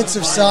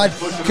defensive side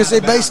because they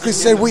basically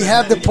said, we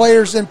have the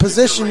players in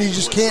position, you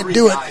just can't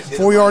do it.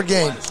 4-yard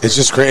game. It's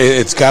just great.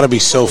 It's got to be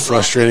so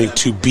frustrating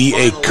to be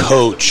a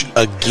coach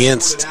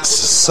against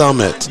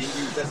Summit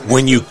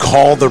when you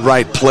call the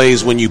right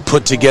plays, when you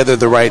put together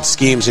the right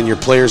schemes and your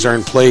players are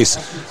in place.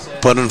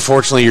 But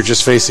unfortunately, you're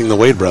just facing the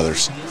Wade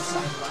brothers.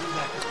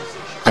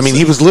 I mean,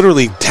 he was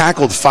literally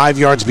tackled 5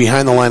 yards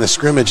behind the line of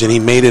scrimmage, and he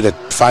made it a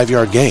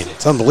 5-yard gain.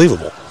 It's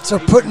unbelievable. So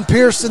putting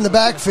Pierce in the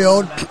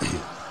backfield,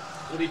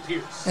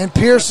 and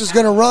Pierce is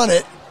going to run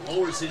it.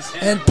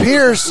 And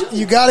Pierce,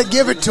 you got to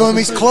give it to him.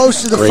 He's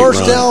close to the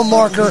first down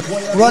marker,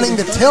 running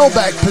the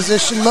tailback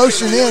position,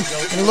 motion in,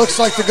 and it looks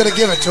like they're going to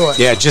give it to him.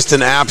 Yeah, just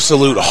an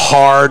absolute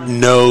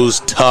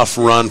hard-nosed, tough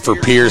run for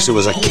Pierce. It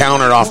was a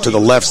counter off to the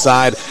left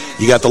side.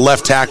 You got the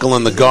left tackle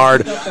and the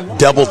guard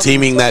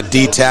double-teaming that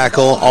D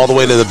tackle all the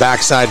way to the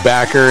backside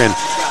backer.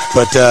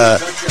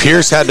 But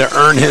Pierce had to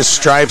earn his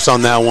stripes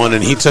on that one,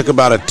 and he took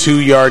about a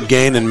 2-yard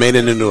gain and made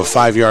it into a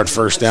 5-yard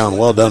first down.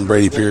 Well done,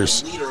 Brady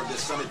Pierce.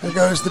 There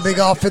goes the big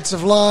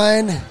offensive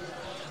line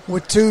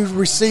with 2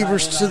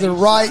 receivers to the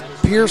right.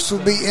 Pierce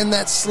will be in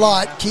that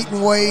slot.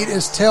 Keaton Wade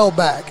is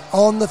tailback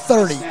on the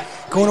 30.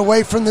 Going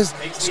away from the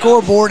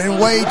scoreboard, and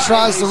Wade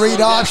tries the read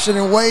option,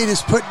 and Wade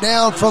is put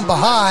down from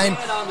behind.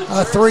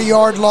 A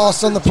 3-yard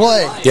loss on the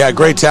play. Yeah,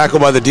 great tackle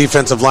by the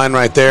defensive line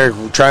right there.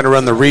 Trying to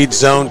run the read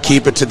zone,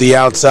 keep it to the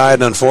outside,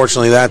 and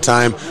unfortunately that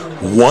time,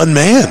 one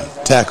man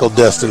tackled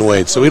Destin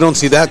Wade. So we don't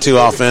see that too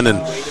often, and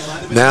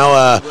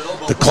now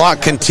the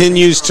clock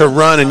continues to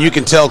run, and you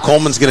can tell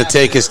Coleman's going to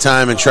take his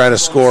time and try to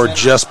score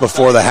just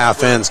before the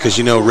half ends because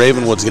you know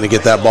Ravenwood's going to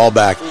get that ball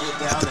back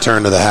at the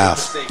turn of the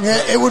half.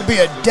 Yeah, it would be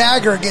a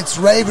dagger against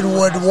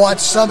Ravenwood to watch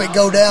Summit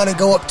go down and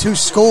go up 2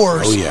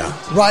 scores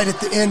right at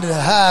the end of the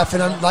half.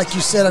 And like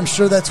you said, I'm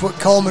sure that's what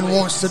Coleman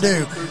wants to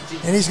do.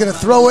 And he's going to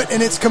throw it,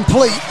 and it's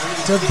complete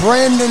to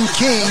Brandon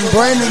King.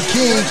 Brandon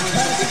King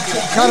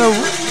kind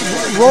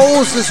of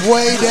rolls his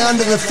way down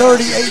to the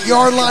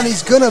 38-yard line.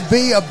 He's going to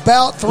be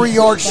about 3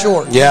 yards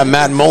short. Yeah,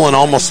 Matt Mullen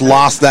almost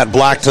lost that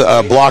block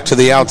to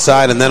the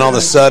outside, and then all of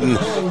a sudden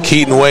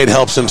Keaton Wade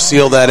helps him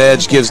seal that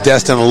edge, gives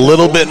Destin a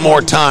little bit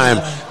more time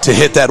to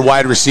hit that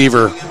wide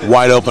receiver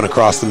wide open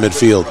across the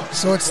midfield.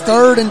 So it's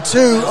 3rd and 2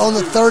 on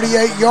the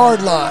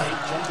 38-yard line.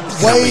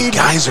 Wade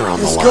guys are on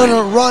the is line. going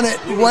to run it.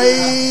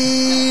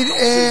 Wade,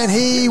 and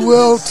he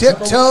will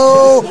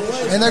tiptoe,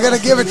 and they're going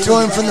to give it to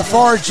him from the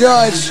far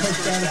judge.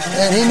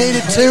 And he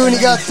needed 2, and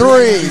he got 3.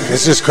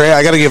 It's just crazy.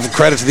 I got to give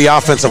credit to the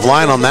offensive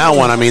line on that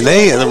one. I mean,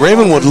 the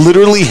Ravenwood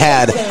literally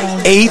had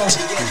 8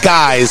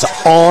 guys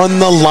on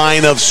the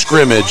line of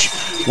scrimmage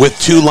with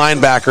 2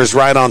 linebackers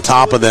right on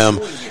top of them,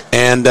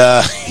 and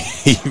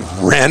he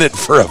ran it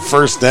for a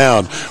first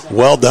down.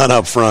 Well done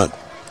up front.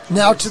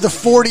 Now to the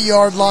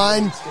 40-yard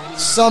line.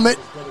 Summit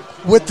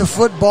with the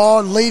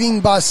football, leading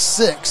by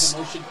 6.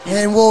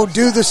 And we'll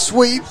do the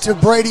sweep to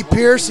Brady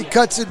Pierce. He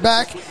cuts it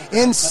back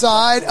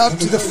inside up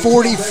to the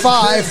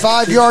 45,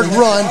 5-yard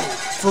run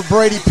for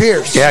Brady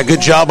Pierce. Yeah, good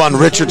job on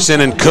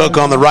Richardson and Cook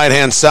on the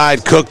right-hand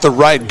side. Cook, the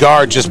right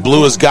guard, just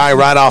blew his guy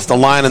right off the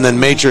line, and then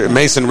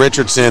Mason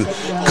Richardson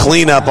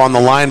clean up on the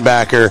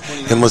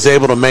linebacker and was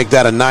able to make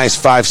that a nice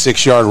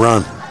 5-6-yard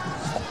run.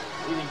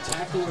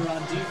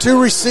 2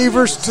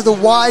 receivers to the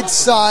wide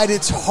side.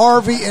 It's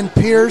Harvey and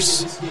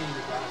Pierce.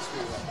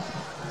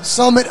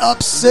 Summit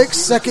up 6,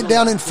 2nd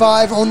down and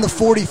 5 on the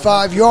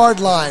 45-yard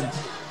line.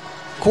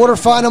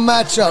 Quarterfinal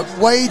matchup.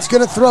 Wade's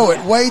going to throw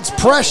it. Wade's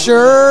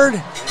pressured,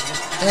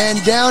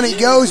 and down he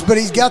goes, but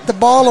he's got the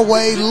ball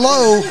away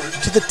low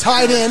to the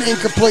tight end,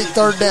 incomplete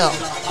 3rd down.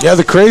 Yeah,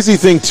 the crazy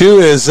thing, too,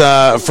 is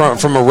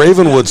from a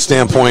Ravenwood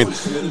standpoint,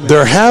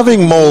 they're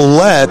having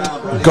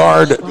Molette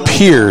guard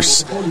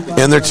Pierce,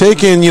 and they're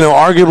taking,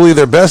 arguably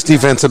their best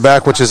defensive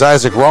back, which is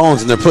Isaac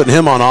Rollins, and they're putting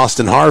him on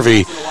Austin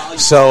Harvey.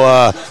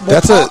 So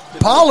that's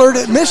Pollard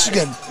at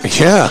Michigan.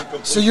 Yeah.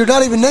 So you're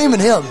not even naming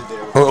him.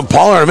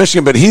 Pollard at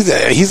Michigan, but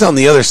he's on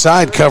the other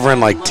side covering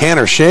like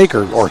Tanner Shake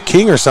or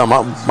King or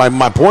something.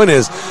 My point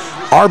is,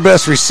 our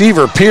best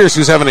receiver, Pierce,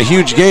 who's having a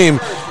huge game,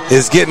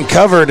 is getting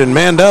covered and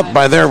manned up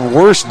by their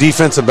worst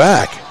defensive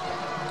back.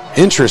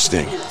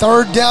 Interesting.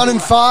 3rd down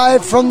and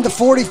 5 from the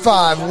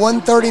 45.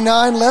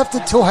 1:39 left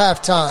until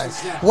halftime.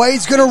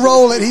 Wade's going to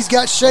roll it. He's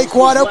got Shake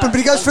wide open, but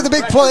he goes for the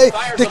big play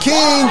to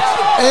King.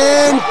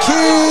 And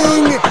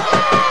King,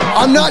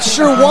 I'm not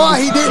sure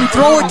why he didn't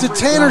throw it to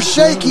Tanner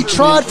Shake. He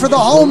tried for the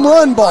home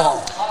run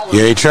ball.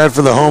 Yeah, he tried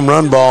for the home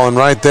run ball, and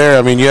right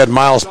there, you had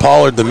Miles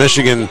Pollard, the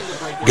Michigan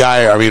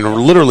guy,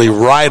 literally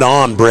right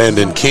on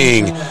Brandon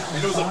King.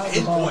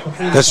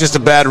 That's just a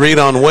bad read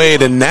on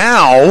Wade, and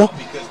now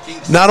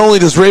not only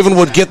does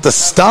Ravenwood get the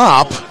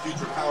stop,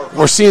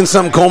 we're seeing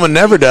something Coleman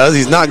never does.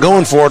 He's not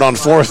going for it on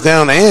fourth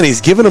down, and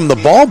he's giving him the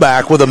ball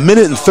back with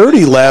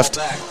 1:30 left,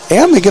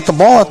 and they get the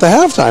ball at the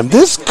halftime.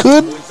 This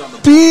could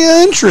be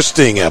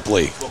interesting,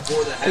 Epley.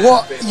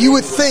 Well, you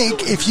would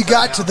think if you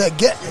got to the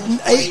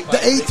eighth,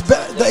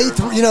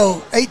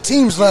 8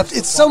 teams left,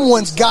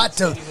 someone's got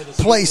to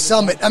play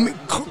Summit. I mean,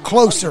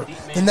 closer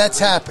than that's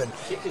happened.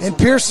 And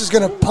Pierce is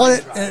going to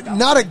punt it.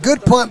 Not a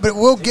good punt, but it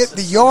will get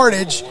the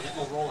yardage,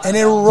 and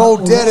it'll roll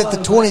dead at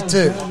the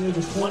 22.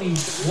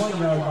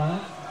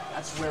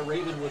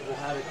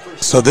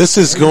 So this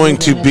is going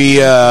to be.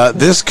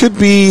 This could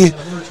be.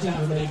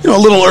 A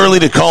little early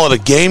to call it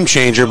a game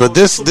changer, but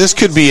this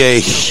could be a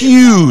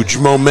huge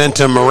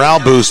momentum morale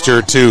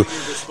booster to,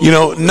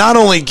 not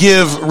only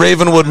give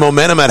Ravenwood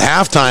momentum at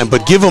halftime,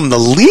 but give them the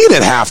lead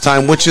at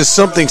halftime, which is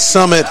something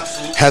Summit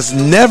has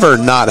never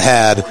not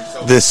had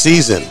this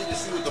season.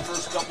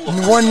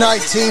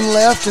 1:19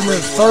 left in the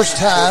first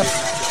half.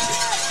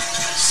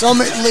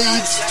 Summit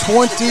leads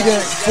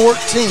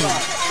 20-14.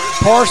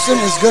 Parson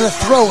is going to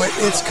throw it.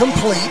 It's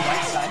complete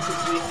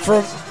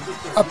for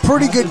a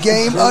pretty good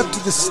game up to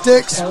the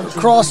sticks,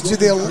 across to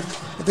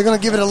they're going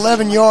to give it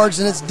 11 yards,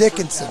 and it's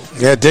Dickinson.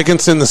 Yeah,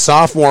 Dickinson, the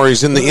sophomore,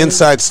 he's in the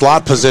inside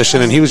slot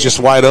position, and he was just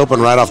wide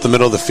open right off the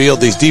middle of the field.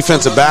 These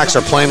defensive backs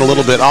are playing a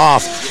little bit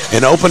off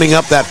and opening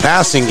up that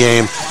passing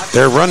game.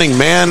 They're running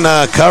man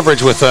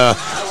coverage with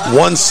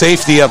one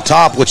safety up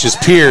top, which is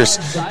Pierce,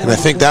 and I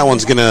think that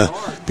one's going to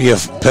be a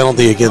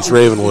penalty against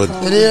Ravenwood.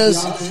 It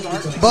is.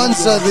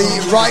 Bunza, the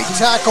right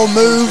tackle,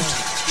 moved,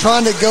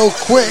 trying to go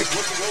quick,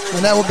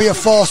 and that would be a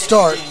false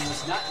start.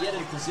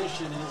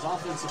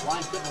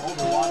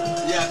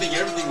 Yeah, I think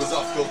everything was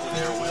off kilter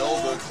there, Will.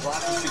 The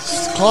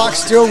clock's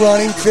still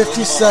running,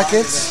 50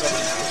 seconds.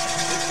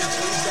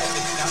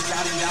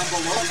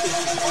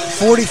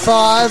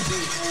 45.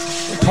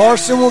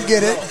 Parson will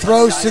get it,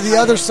 throws to the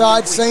other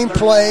side, same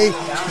play,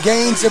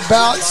 gains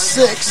about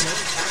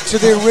 6 to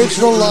the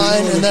original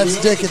line, and that's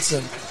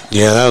Dickinson.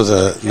 Yeah, that was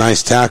a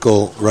nice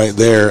tackle right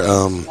there.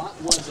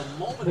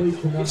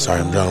 Sorry,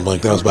 I'm drawing a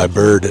blank. That was by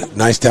Bird.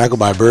 Nice tackle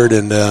by Bird,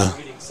 and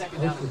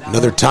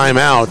another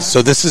timeout.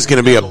 So this is going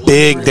to be a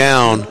big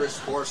down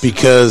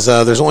because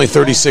there's only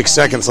 36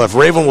 seconds left.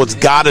 Ravenwood's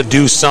got to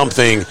do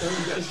something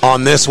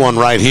on this one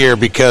right here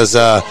because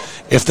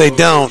if they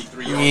don't,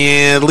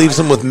 it leaves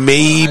them with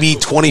maybe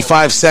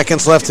 25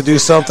 seconds left to do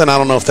something. I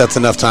don't know if that's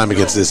enough time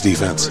against this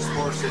defense.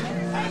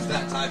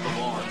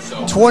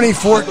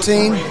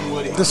 2014,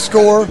 the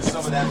score.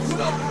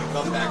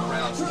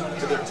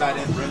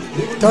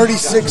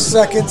 36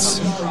 seconds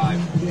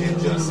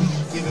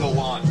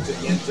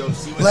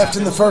left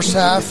in the first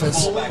half.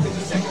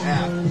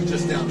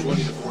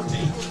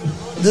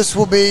 This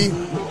will be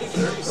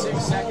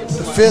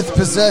the 5th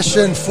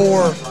possession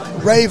for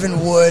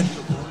Ravenwood.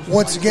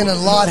 Once again, a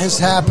lot has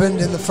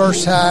happened in the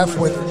first half.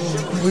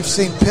 We've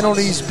seen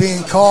penalties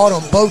being called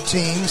on both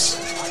teams.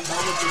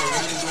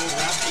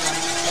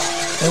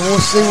 And we'll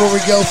see where we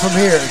go from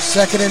here.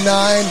 2nd and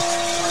 9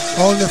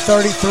 on the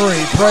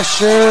 33.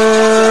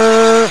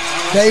 Pressure.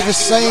 Davis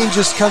Sane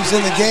just comes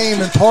in the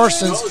game, and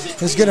Parsons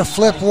is going to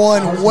flip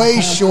one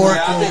way short.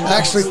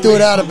 Actually threw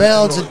it out of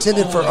bounds,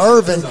 intended for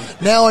Irvin.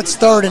 Now it's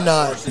 3rd and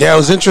 9. Yeah, it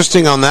was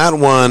interesting on that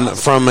one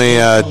from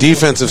a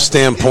defensive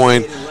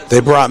standpoint.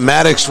 They brought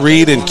Maddox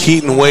Reed and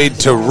Keaton Wade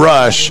to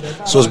rush,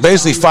 so it was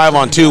basically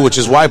 5-on-2, which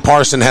is why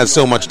Parson had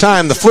so much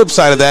time. The flip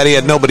side of that, he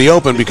had nobody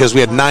open because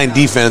we had 9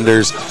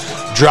 defenders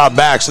drop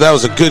back, so that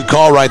was a good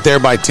call right there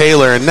by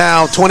Taylor. And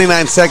now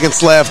 29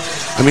 seconds left.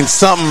 I mean,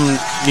 something,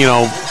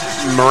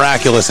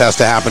 miraculous has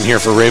to happen here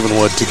for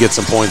Ravenwood to get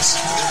some points.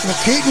 Well,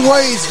 Keaton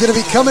Wade's going to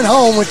be coming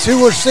home with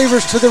 2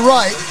 receivers to the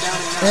right,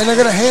 and they're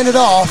going to hand it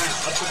off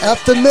up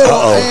the middle.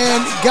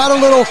 And got a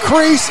little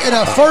crease and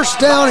a first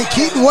down, and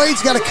Keaton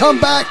Wade's got to come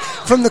back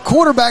from the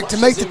quarterback to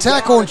make the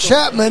tackle on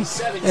Chapman,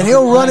 and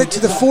he'll run it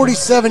to the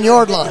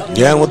 47-yard line.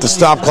 Yeah, and with the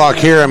stop clock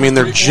here, I mean,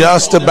 they're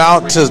just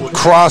about to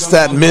cross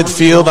that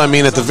midfield. I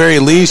mean, at the very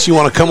least, you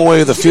want to come away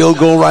with a field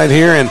goal right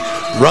here and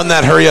run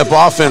that hurry-up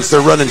offense.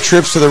 They're running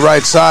trips to the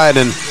right side,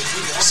 and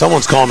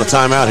someone's calling a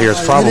timeout here.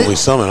 It's probably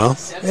Summit, huh?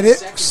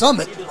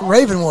 Summit,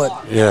 Ravenwood.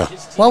 Yeah.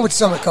 Why would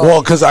Summit call?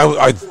 Well, because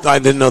I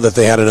didn't know that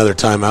they had another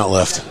timeout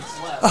left.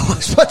 I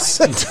was about to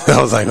say.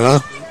 I was like, huh?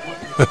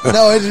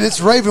 No, it's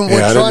Ravenwood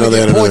trying to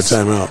get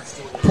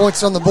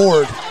points on the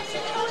board.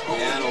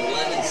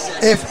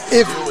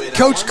 If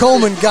Coach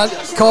Coleman got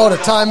called a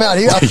timeout,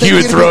 I think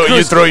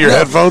you'd throw your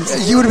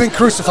headphones? You would have been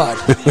crucified.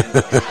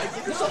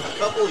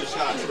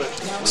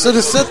 So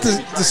to set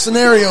the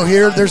scenario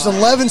here, there's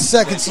 11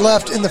 seconds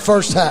left in the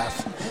first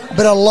half,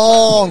 but a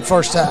long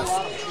first half.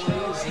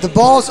 The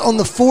ball's on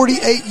the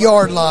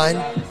 48-yard line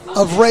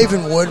of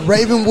Ravenwood.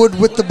 Ravenwood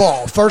with the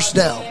ball, first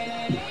down.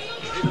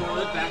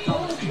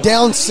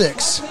 Down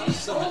 6.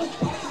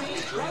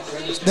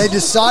 They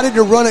decided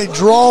to run a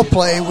draw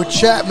play with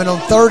Chapman on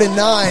 3rd and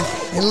 9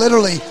 and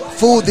literally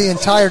fooled the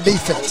entire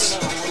defense.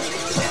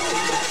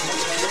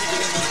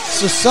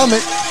 So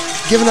Summit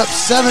giving up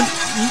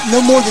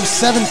no more than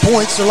 7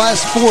 points their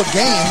last 4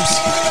 games,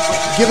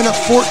 giving up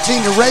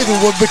 14 to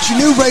Ravenwood, but you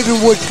knew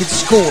Ravenwood could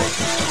score.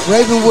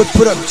 Ravenwood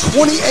put up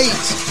 28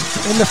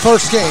 in the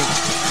first game.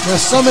 Now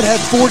Summit had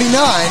 49,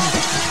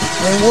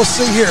 and we'll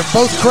see here.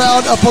 Both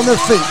crowd up on their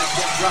feet.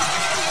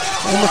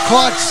 And the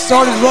clock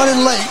started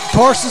running late.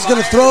 Parsons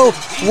going to throw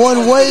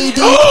one way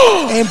deep,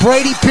 and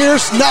Brady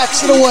Pierce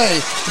knocks it away.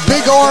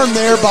 Big arm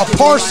there by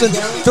Parson,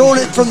 throwing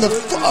it from the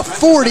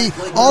 40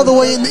 all the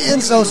way in the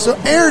end zone, so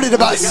aired it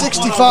about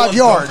 65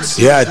 yards.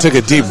 Yeah, I took a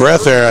deep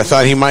breath there. I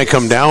thought he might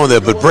come down with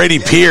it, but Brady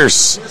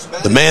Pierce,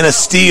 the man of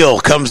steel,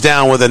 comes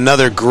down with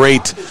another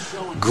great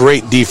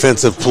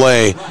defensive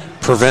play,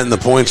 preventing the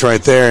points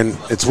right there. And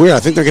it's weird. I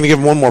think they're going to give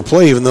him one more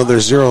play, even though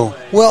there's 0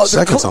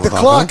 seconds on the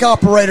clock. The clock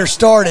operator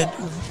started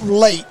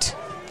late.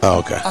 Oh,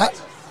 okay.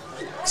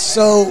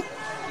 So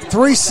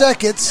 3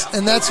 seconds,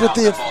 and that's what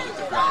the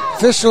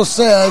official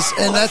says,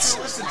 and that's.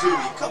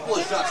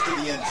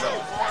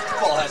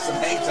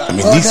 I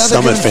mean, these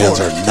Summit fans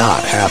are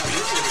not happy.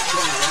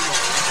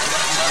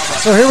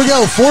 So here we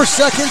go, 4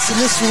 seconds, and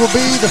this will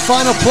be the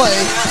final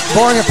play,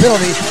 barring a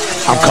penalty.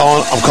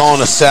 I'm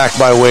calling a sack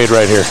by Wade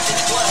right here.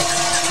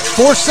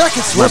 4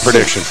 seconds. My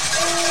prediction.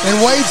 And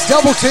Wade's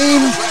double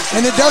teamed,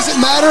 and it doesn't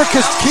matter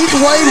because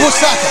Keaton Wade will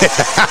sack it.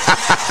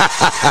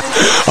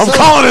 I'm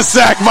calling a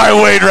sack by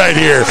Wade right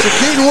here. So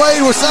Keaton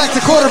Wade will sack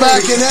the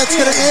quarterback, and that's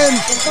going to end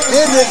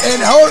it. And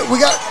we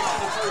got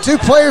 2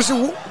 players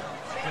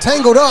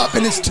tangled up,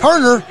 and it's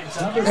Turner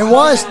and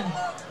Wise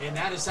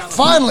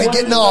finally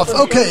getting off.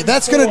 Okay,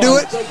 that's going to do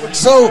it.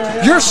 So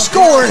your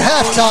score at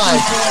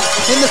halftime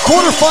in the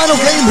quarterfinal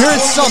game here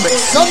at Summit.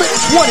 Summit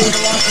 20,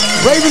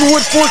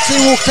 Ravenwood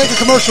 14. We'll take a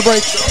commercial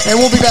break, and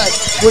we'll be back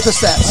with the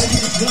stats.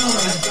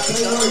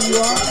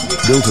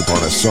 Built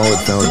upon a solid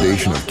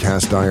foundation of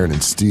cast iron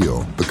and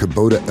steel, the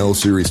Kubota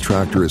L-Series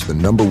tractor is the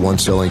 #1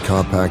 selling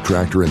compact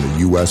tractor in the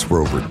U.S. for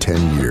over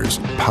 10 years.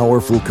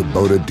 Powerful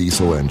Kubota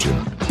diesel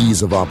engine,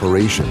 ease of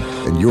operation,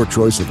 and your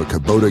choice of a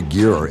Kubota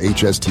gear or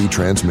HST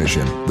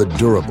transmission. The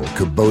durable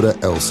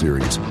Kubota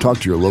L-Series. Talk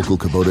to your local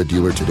Kubota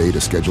dealer today to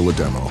schedule a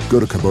demo. Go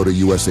to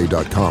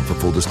KubotaUSA.com for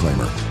full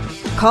disclaimer.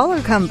 Call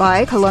or come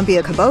by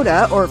Columbia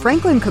Kubota or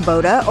Franklin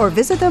Kubota or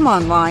visit them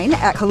online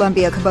at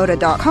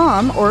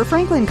ColumbiaKubota.com or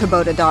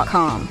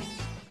FranklinKubota.com.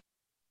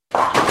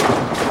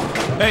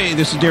 Hey,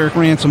 this is Derek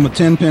Ransom with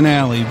 10 Pin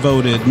Alley,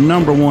 voted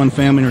 #1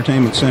 family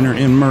entertainment center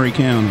in Murray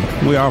County.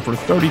 We offer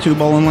 32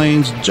 bowling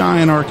lanes,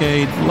 giant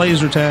arcade,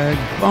 laser tag,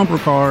 bumper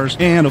cars,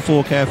 and a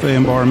full cafe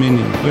and bar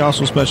menu. We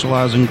also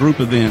specialize in group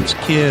events,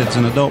 kids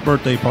and adult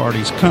birthday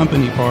parties,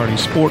 company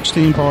parties, sports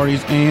team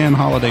parties, and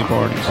holiday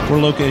parties.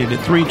 We're located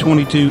at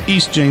 322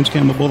 East James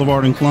Campbell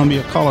Boulevard in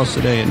Columbia. Call us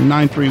today at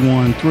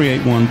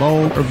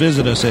 931-381-BOWL or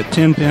visit us at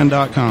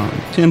 10pin.com.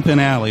 10 Pin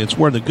Alley, it's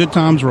where the good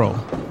times roll.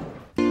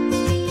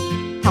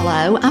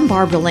 Hello, I'm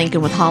Barbara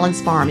Lincoln with Hollins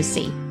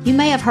Pharmacy. You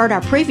may have heard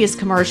our previous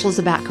commercials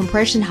about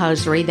compression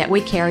hosiery that we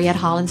carry at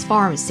Hollins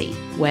Pharmacy.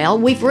 Well,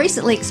 we've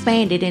recently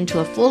expanded into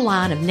a full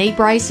line of knee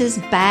braces,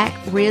 back,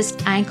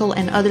 wrist, ankle,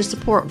 and other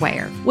support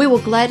wear. We will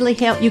gladly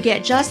help you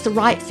get just the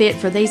right fit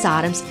for these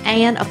items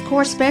and, of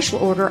course, special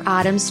order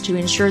items to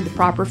ensure the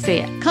proper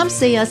fit. Come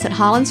see us at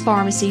Hollins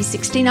Pharmacy,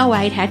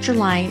 1608 Hatcher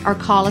Lane, or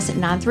call us at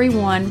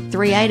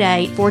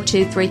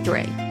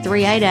 931-388-4233.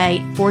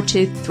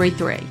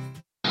 388-4233.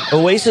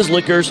 Oasis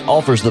Liquors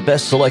offers the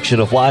best selection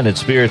of wine and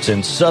spirits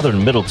in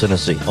southern Middle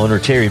Tennessee. Owner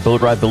Terry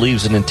Boatwright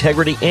believes in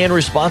integrity and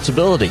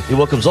responsibility. He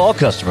welcomes all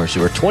customers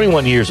who are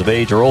 21 years of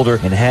age or older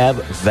and have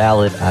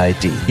valid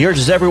ID. He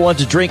urges everyone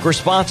to drink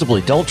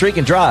responsibly. Don't drink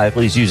and drive.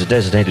 Please use a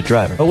designated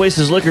driver.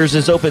 Oasis Liquors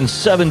is open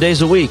 7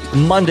 days a week,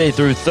 Monday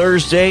through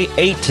Thursday,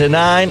 8 to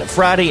 9,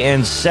 Friday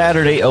and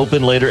Saturday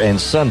open later, and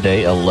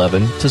Sunday,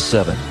 11 to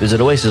 7.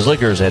 Visit Oasis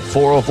Liquors at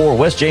 404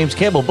 West James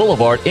Campbell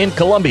Boulevard in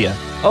Columbia.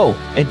 Oh,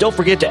 and don't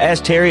forget to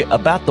ask Terry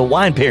about the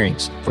wine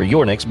pairings for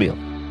your next meal.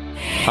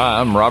 Hi,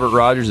 I'm Robert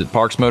Rogers at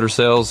Parks Motor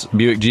Sales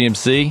Buick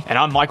GMC. And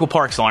I'm Michael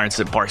Parks Lawrence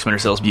at Parks Motor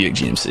Sales Buick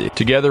GMC.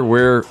 Together,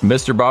 we're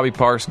Mr. Bobby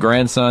Parks'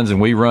 grandsons, and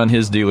we run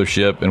his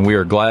dealership, and we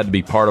are glad to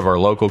be part of our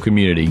local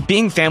community.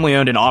 Being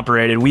family-owned and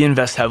operated, we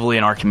invest heavily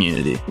in our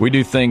community. We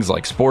do things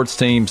like sports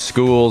teams,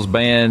 schools,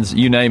 bands,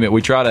 you name it.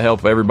 We try to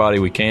help everybody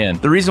we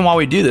can. The reason why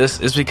we do this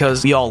is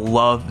because we all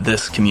love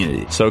this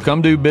community. So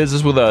come do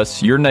business with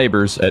us, your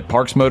neighbors, at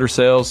Parks Motor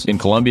Sales in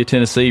Columbia,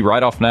 Tennessee,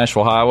 right off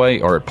Nashville Highway,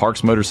 or at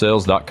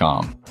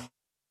parksmotorsales.com.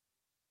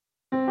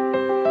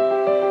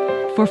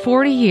 For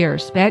 40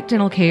 years, Beck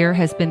Dental Care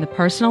has been the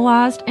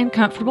personalized and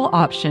comfortable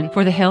option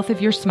for the health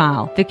of your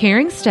smile. The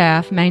caring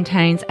staff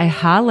maintains a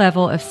high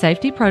level of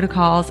safety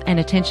protocols and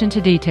attention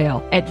to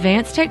detail.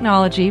 Advanced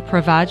technology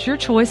provides your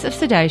choice of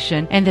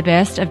sedation and the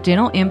best of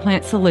dental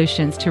implant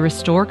solutions to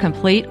restore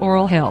complete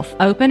oral health.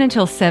 Open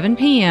until 7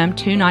 p.m.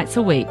 2 nights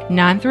a week.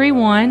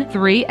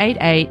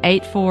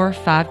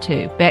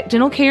 931-388-8452. Beck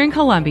Dental Care in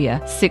Columbia,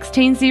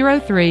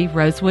 1603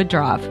 Rosewood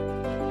Drive.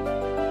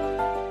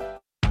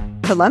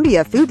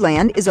 Columbia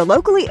Foodland is a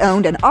locally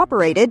owned and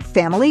operated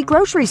family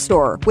grocery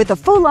store with a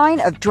full line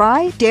of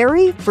dry,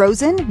 dairy,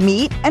 frozen,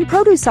 meat, and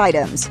produce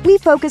items. We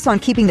focus on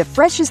keeping the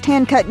freshest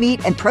hand-cut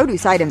meat and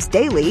produce items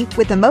daily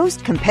with the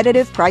most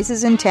competitive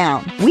prices in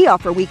town. We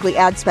offer weekly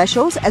ad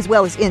specials as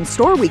well as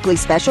in-store weekly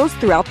specials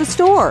throughout the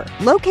store.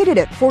 Located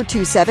at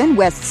 427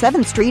 West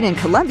 7th Street in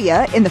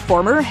Columbia in the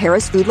former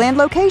Harris Foodland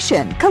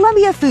location.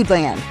 Columbia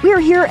Foodland. We are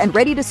here and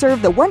ready to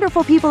serve the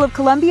wonderful people of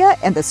Columbia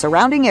and the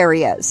surrounding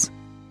areas.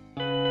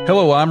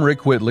 Hello, I'm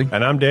Rick Whitley.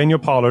 And I'm Daniel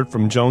Pollard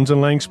from Jones &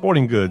 Lang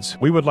Sporting Goods.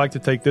 We would like to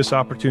take this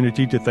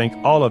opportunity to thank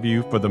all of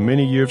you for the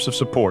many years of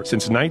support.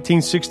 Since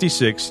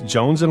 1966,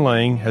 Jones &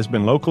 Lang has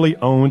been locally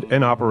owned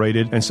and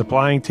operated and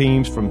supplying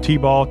teams from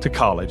T-ball to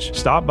college.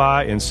 Stop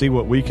by and see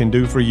what we can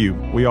do for you.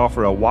 We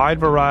offer a wide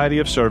variety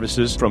of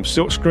services from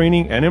silk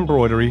screening and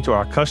embroidery to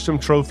our custom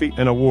trophy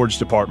and awards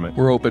department.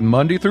 We're open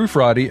Monday through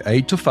Friday,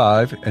 8 to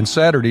 5, and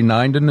Saturday,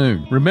 9 to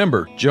noon.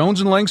 Remember,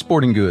 Jones & Lang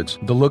Sporting Goods,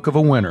 the look of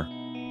a winner.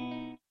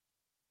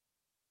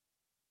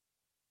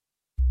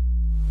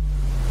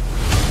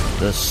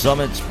 The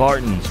Summit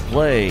Spartans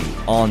play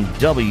on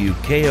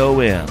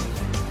WKOM.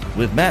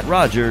 With Matt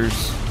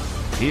Rogers,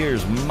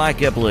 here's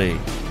Mike Epley.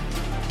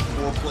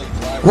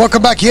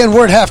 Welcome back in.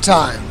 We're at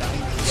halftime.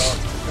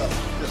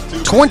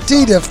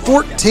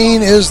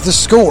 20-14 is the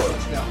score.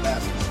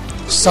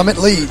 Summit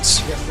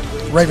leads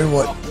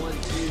Ravenwood.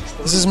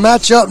 This is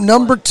matchup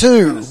number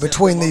 2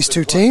 between these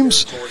two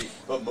teams.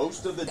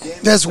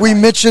 As we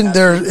mentioned,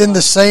 they're in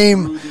the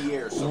same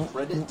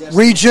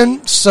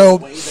region. So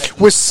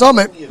with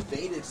Summit,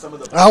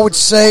 I would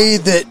say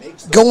that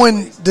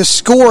going the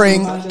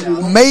scoring,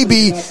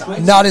 maybe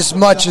not as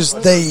much as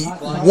they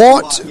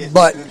want,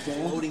 but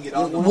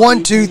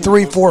 1, 2,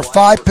 3, 4,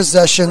 5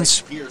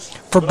 possessions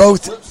for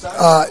both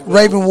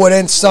Ravenwood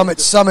and Summit.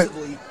 Summit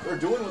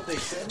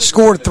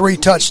scored 3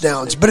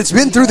 touchdowns, but it's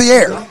been through the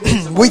air.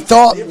 We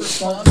thought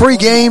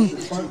pregame,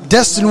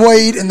 Destin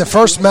Wade in the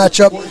first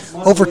matchup,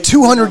 over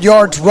 200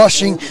 yards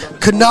rushing,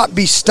 could not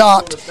be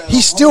stopped.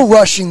 He's still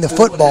rushing the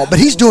football, but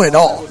he's doing it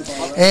all.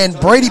 And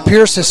Brady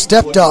Pierce has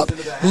stepped up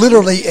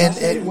literally and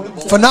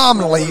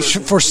phenomenally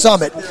for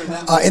Summit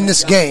in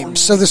this game.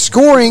 So the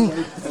scoring,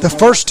 the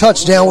first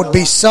touchdown would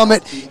be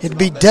Summit. It'd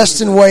be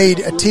Destin Wade,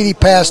 a TD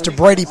pass to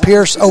Brady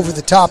Pierce over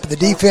the top of the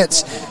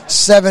defense,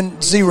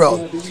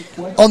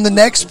 7-0. On the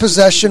next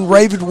possession,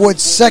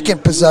 Ravenwood's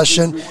second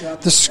possession,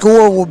 the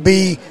score will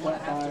be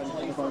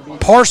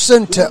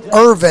Parson to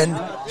Irvin,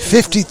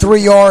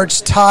 53 yards,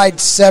 tied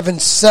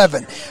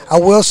 7-7. I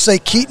will say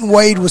Keaton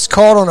Wade was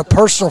caught on a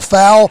personal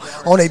foul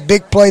on a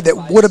big play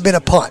that would have been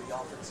a punt.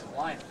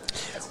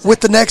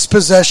 With the next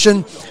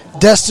possession,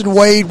 Destin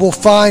Wade will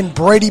find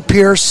Brady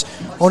Pierce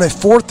on a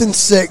 4th and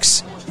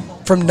 6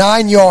 from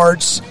 9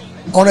 yards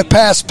on a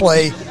pass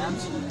play.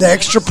 The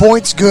extra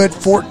point's good,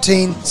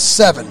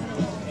 14-7.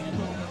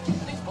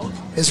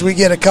 As we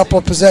get a couple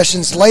of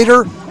possessions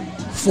later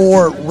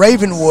for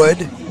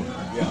Ravenwood,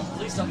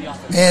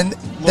 and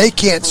they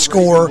can't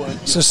score,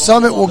 so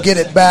Summit will get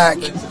it back,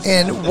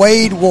 and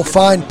Wade will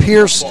find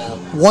Pierce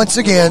once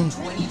again,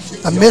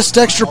 a missed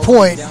extra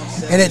point,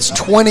 and it's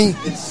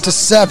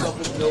 20-7.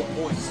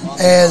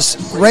 As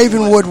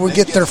Ravenwood will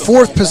get their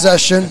 4th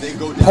possession,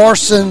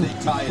 Parson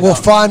will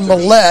find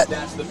Millette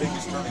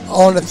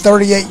on a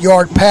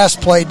 38-yard pass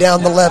play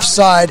down the left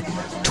side,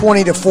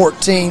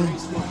 20-14.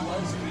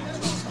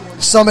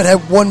 Summit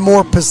had one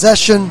more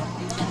possession,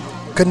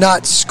 could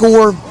not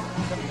score,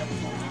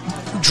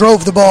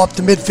 drove the ball up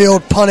the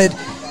midfield, punted,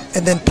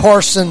 and then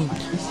Parson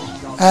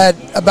had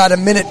about a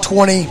minute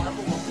 20,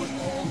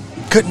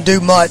 couldn't do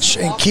much,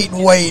 and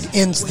Keaton Wade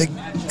ends the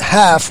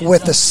half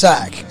with a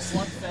sack.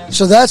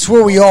 So that's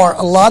where we are.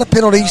 A lot of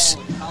penalties.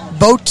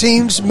 Both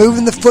teams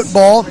moving the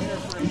football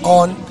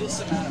on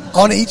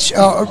each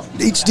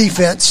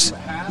defense.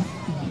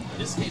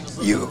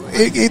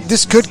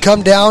 This could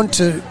come down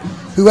to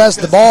who has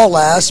the ball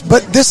last,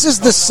 but this is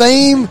the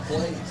same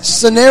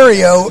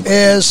scenario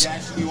as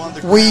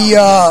we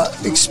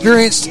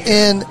experienced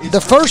in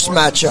the first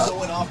matchup.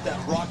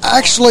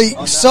 Actually,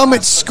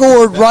 Summit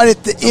scored right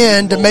at the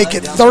end to make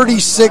it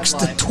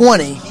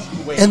 36-20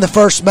 in the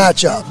first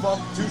matchup.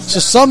 So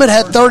Summit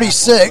had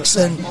 36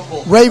 and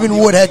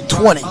Ravenwood had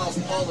 20.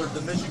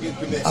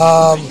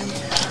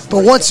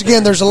 But once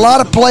again, there's a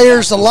lot of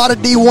players, a lot of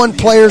D1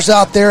 players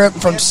out there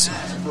from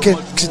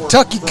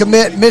Kentucky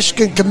commit,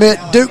 Michigan commit,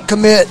 Duke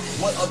commit,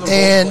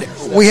 and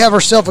we have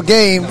ourselves a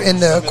game in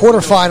the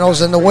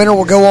quarterfinals, and the winner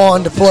will go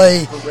on to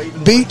play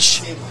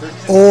Beach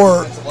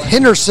or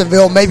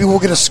Hendersonville. Maybe we'll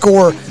get a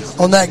score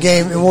on that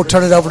game, and we'll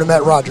turn it over to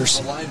Matt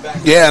Rogers.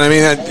 Yeah, and I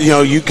mean,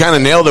 you kind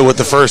of nailed it with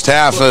the first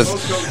half of.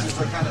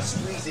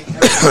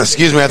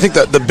 Excuse me. I think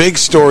that the big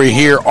story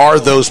here are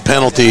those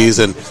penalties,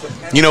 and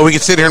we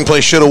could sit here and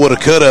play shoulda, woulda,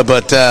 coulda,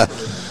 but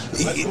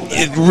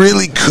it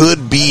really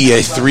could be a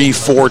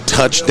 3-4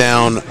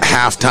 touchdown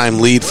halftime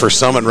lead for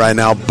Summit right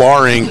now,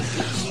 barring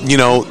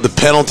the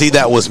penalty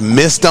that was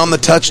missed on the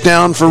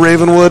touchdown for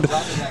Ravenwood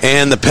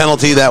and the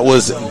penalty that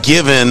was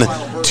given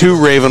to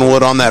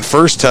Ravenwood on that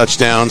first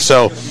touchdown.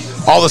 So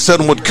all of a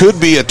sudden what could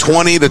be a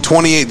 20 to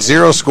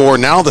 28-0 score,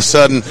 now all of a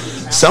sudden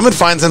Summit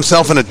finds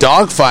himself in a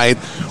dogfight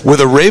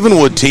with a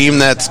Ravenwood team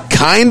that's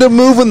kind of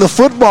moving the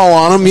football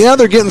on them. Yeah,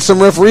 they're getting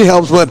some referee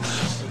helps, but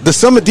the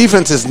Summit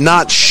defense is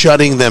not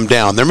shutting them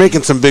down. They're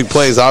making some big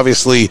plays.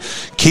 Obviously,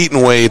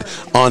 Keaton Wade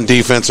on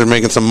defense are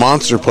making some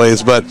monster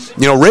plays. But,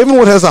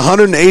 Ravenwood has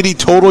 180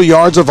 total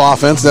yards of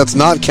offense. That's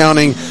not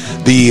counting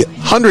the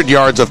 100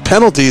 yards of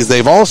penalties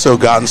they've also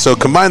gotten. So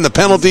combine the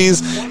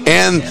penalties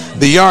and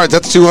the yards,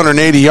 that's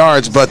 280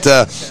 yards. But,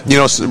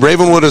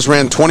 Ravenwood has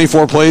ran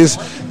 24 plays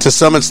to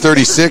Summit's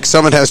 36.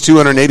 Summit has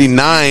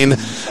 289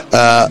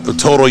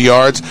 total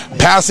yards.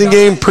 Passing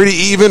game, pretty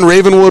even.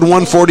 Ravenwood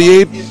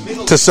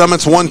 148 to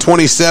Summit's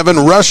 127.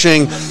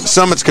 Rushing,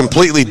 Summit's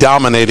completely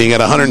dominating at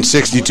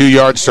 162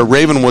 yards to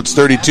Ravenwood's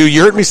 32.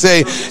 You heard me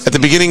say at the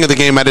beginning of the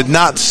game I did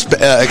not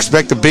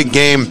expect a big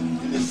game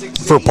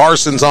for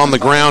Parsons on the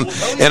ground,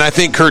 and I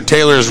think Kurt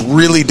Taylor has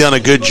really done a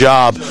good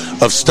job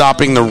of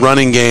stopping the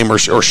running game or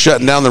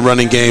shutting down the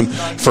running game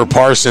for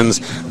Parsons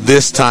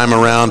this time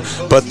around.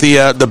 But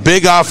the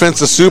big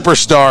offensive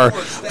superstar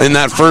in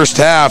that first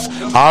half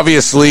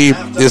obviously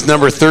is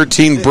number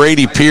 13,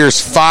 Brady Pierce.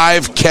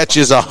 5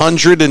 catches,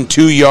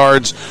 102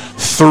 yards,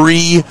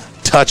 3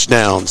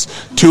 touchdowns.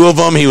 2 of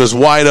them, he was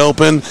wide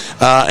open,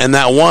 and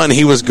that one,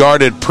 he was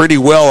guarded pretty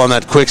well on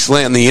that quick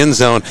slant in the end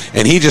zone,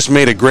 and he just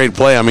made a great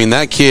play. I mean,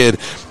 that kid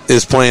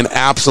is playing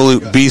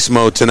absolute beast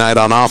mode tonight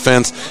on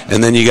offense,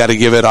 and then you got to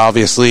give it,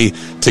 obviously,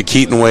 to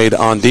Keaton Wade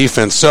on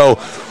defense. So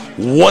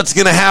what's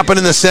going to happen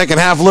in the second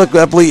half? Look,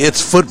 Epley,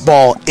 it's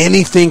football.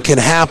 Anything can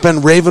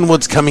happen.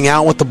 Ravenwood's coming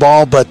out with the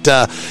ball, but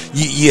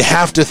you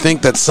have to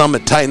think that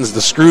Summit tightens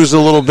the screws a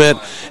little bit,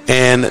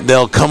 and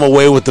they'll come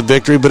away with the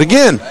victory. But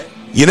again,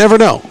 you never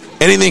know.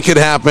 Anything could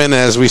happen,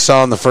 as we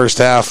saw in the first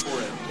half.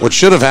 What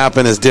should have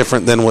happened is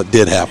different than what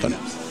did happen.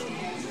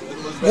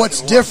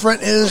 What's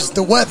different is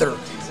the weather.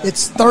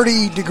 It's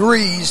 30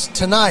 degrees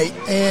tonight,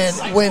 and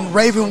when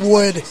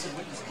Ravenwood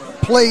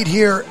played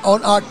here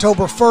on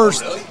October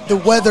 1st, the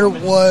weather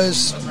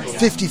was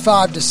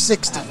 55 to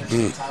 60.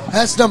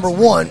 That's number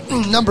one.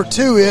 Number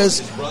two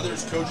is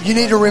you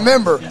need to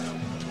remember,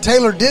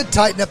 Taylor did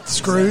tighten up the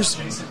screws.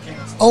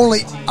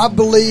 Only, I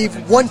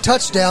believe, 1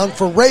 touchdown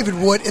for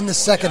Ravenwood in the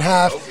second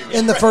half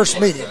in the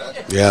first meeting.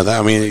 Yeah,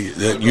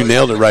 you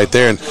nailed it right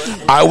there. And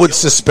I would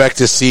suspect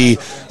to see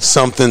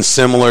something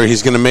similar.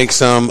 He's going to make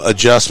some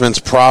adjustments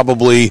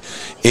probably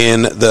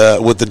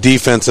with the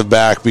defensive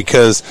back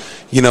because,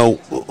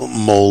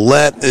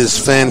 Mollett is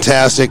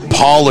fantastic.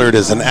 Pollard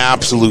is an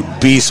absolute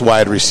beast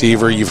wide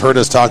receiver. You've heard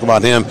us talk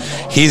about him.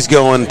 He's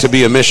going to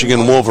be a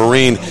Michigan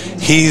Wolverine.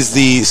 He's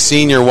the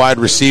senior wide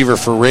receiver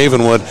for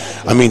Ravenwood.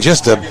 I mean,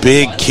 just a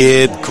big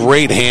kid,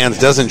 great hands,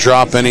 doesn't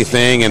drop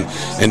anything.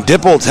 And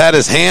Dippold's had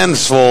his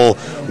hands full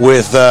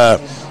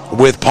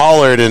with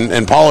Pollard,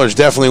 and Pollard's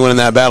definitely winning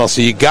that battle.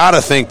 So you got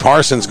to think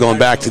Parsons going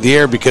back to the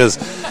air because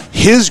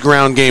his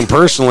ground game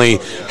personally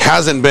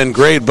hasn't been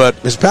great, but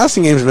his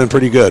passing game's been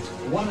pretty good.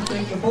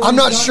 I'm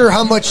not sure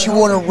how much you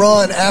want to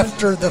run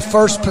after the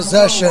first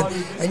possession,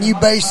 and you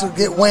basically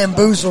get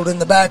wamboozled in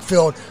the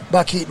backfield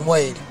by Keaton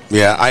Wade.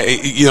 Yeah,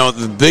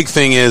 the big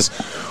thing is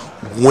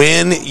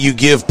when you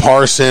give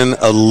Parson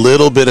a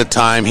little bit of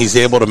time, he's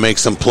able to make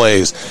some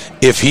plays.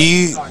 If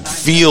he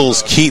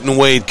feels Keaton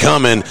Wade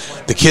coming,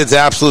 the kid's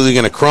absolutely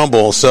going to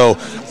crumble. So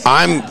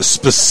I'm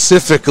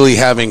specifically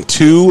having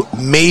 2,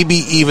 maybe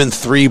even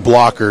 3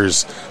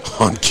 blockers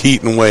on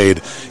Keaton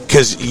Wade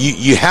because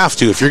you have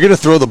to. If you're going to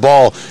throw the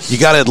ball, you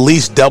got to at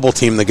least double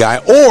team the guy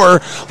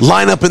or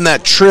line up in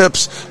that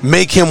trips,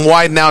 make him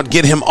widen out,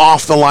 get him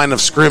off the line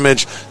of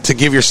scrimmage to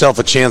give yourself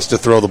a chance to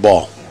throw the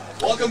ball.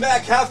 Welcome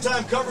back.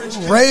 Halftime coverage.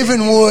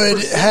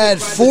 Ravenwood had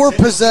 4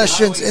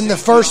 possessions in the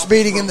first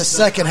meeting in the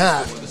second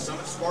half.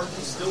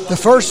 The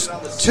first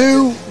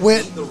 2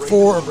 went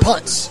for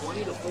punts.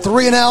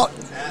 3 and out.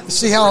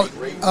 See how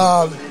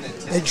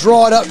they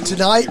draw it up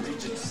tonight.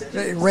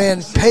 They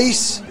ran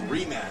pace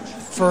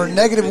for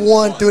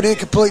 -1, threw an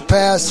incomplete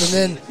pass, and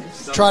then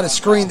tried a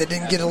screen that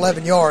didn't get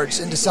 11 yards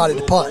and decided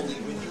to punt.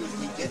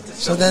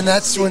 So then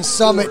that's when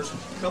Summit,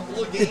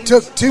 it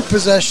took 2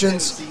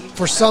 possessions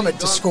for Summit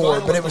to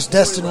score, but it was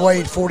Destin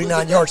Wade,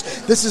 49 yards.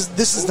 This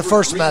is the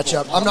first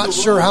matchup. I'm not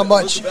sure how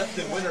much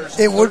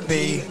it would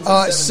be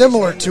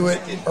similar to it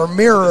or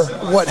mirror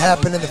what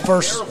happened in the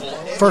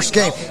first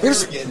game.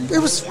 It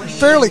was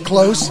fairly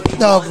close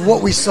of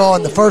what we saw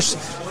in the first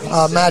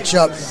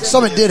matchup.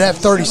 Summit did have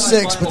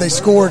 36, but they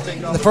scored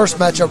in the first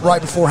matchup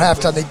right before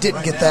halftime. They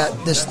didn't get that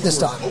this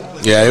time.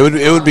 Yeah,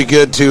 it would be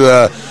good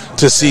to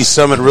see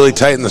Summit really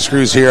tighten the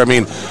screws here. I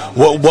mean,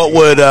 what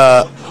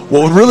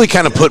would really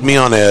kind of put me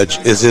on edge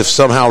is if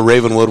somehow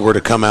Ravenwood were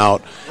to come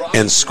out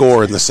and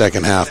score in the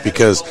second half,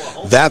 because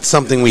that's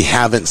something we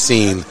haven't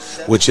seen,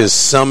 which is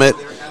Summit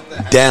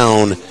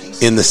down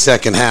in the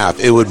second half.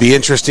 It would be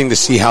interesting to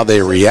see how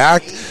they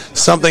react.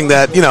 Something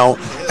that,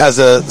 as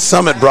a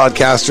Summit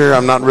broadcaster,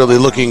 I'm not really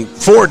looking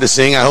forward to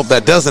seeing. I hope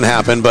that doesn't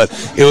happen, but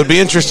it would be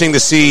interesting to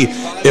see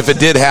if it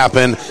did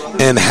happen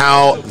and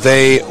how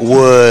they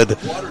would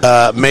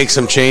make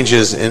some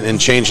changes and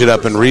change it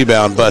up and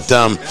rebound. But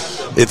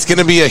it's going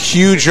to be a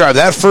huge drive.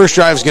 That first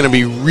drive is going to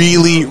be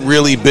really,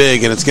 really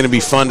big, and it's going to be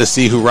fun to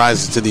see who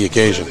rises to the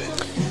occasion.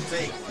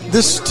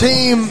 This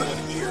team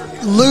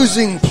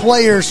losing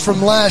players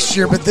from last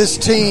year, but this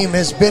team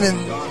has been in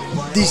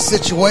these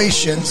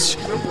situations.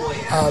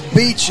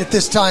 Beach at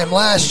this time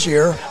last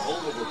year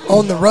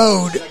on the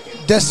road,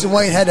 Destin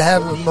Wade had to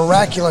have a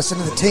miraculous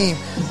into the team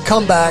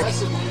comeback,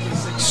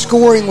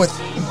 scoring with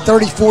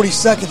 30, 40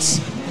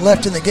 seconds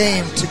left in the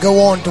game to go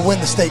on to win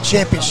the state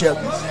championship.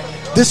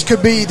 This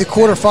could be the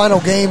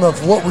quarterfinal game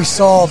of what we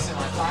saw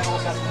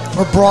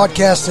or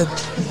broadcasted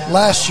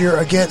last year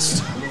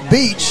against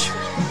Beach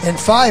in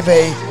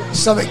 5A.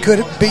 Summit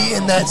could be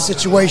in that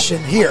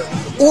situation here.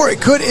 Or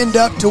it could end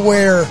up to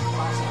where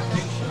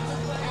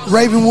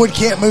Ravenwood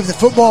can't move the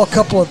football, a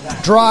couple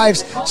of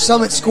drives,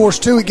 Summit scores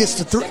 2, it gets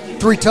to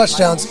 3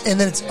 touchdowns, and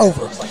then it's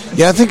over.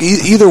 Yeah, I think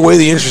either way,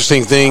 the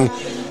interesting thing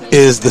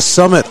is the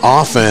Summit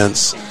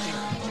offense,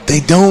 they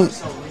don't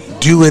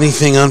do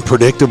anything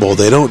unpredictable.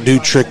 They don't do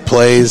trick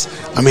plays.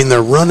 I mean,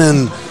 they're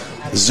running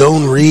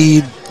zone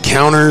read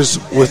counters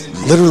with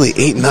literally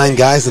 8-9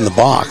 guys in the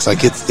box.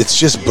 Like, it's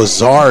just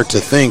bizarre to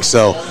think.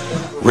 So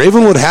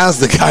Ravenwood has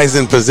the guys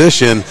in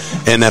position,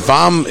 and if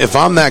I'm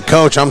that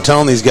coach, I'm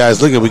telling these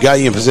guys, look, we got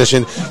you in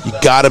position. You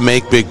got to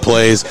make big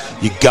plays.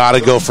 You got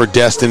to go for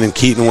Destin and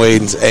Keaton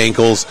Wade's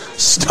ankles.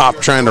 Stop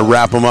trying to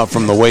wrap them up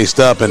from the waist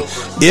up. And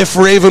if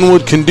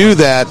Ravenwood can do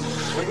that,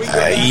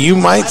 you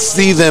might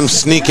see them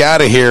sneak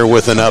out of here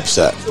with an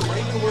upset.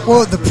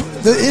 Well,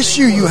 the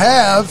issue you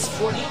have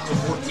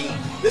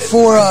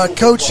for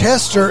Coach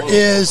Hester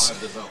is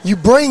you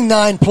bring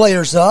 9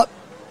 players up.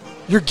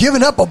 You're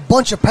giving up a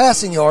bunch of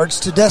passing yards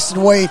to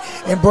Destin Wade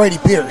and Brady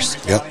Pierce.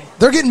 Yep.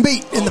 They're getting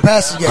beat in the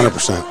passing game.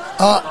 100%.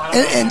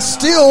 And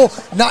still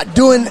not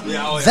doing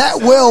that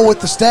well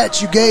with the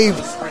stats you gave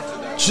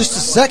just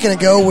a second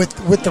ago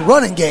with the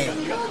running game.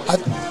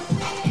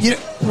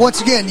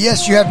 Once again,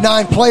 yes, you have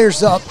 9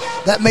 players up.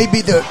 That may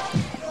be the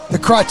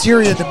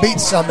criteria to beat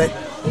Summit.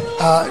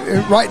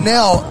 Right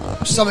now,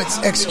 Summit's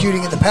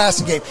executing in the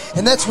passing game,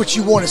 and that's what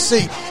you want to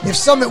see. If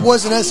Summit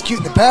wasn't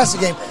executing the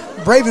passing game,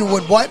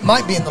 Ravenwood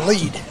might be in the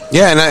lead.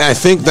 Yeah, and I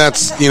think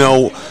that's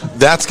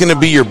going to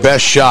be your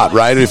best shot,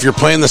 right? If you're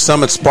playing the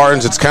Summit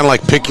Spartans, it's kind of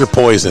like pick your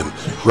poison,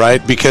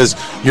 right? Because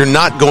you're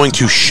not going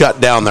to shut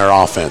down their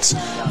offense.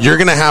 You're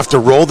going to have to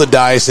roll the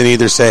dice and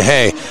either say,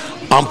 hey,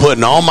 I'm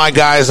putting all my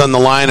guys on the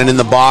line and in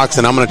the box,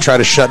 and I'm going to try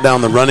to shut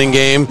down the running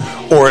game,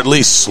 or at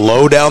least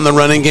slow down the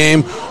running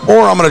game,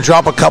 or I'm going to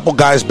drop a couple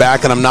guys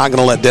back, and I'm not going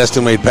to let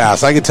Destin Wade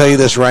pass. I can tell you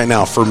this right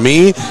now. For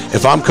me,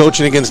 if I'm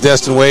coaching against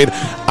Destin Wade,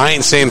 I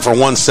ain't saying for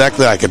one sec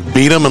that I could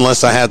beat him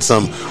unless I had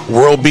some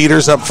world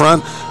beaters up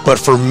front. But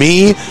for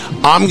me,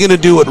 I'm going to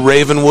do what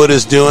Ravenwood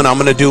is doing. I'm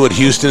going to do what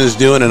Houston is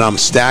doing, and I'm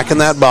stacking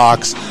that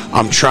box.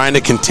 I'm trying to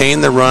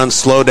contain the run,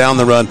 slow down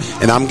the run,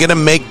 and I'm going to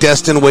make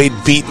Destin Wade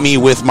beat me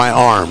with my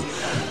arm.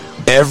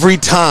 Every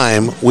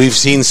time we've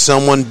seen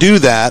someone do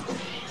that,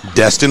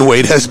 Destin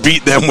Wade has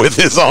beat them with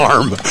his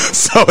arm.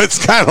 So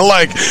it's kind of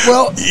like,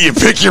 well, you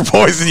pick your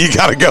poison, you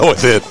got to go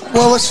with it.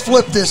 Well, let's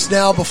flip this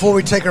now before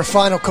we take our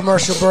final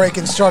commercial break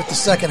and start the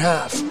second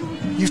half.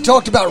 You've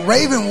talked about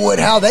Ravenwood,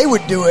 how they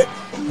would do it,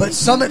 but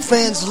Summit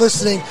fans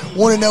listening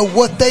want to know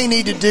what they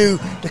need to do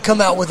to come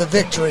out with a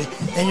victory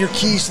and your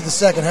keys to the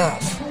second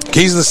half.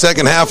 Keys to the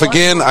second half,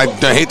 again, I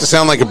hate to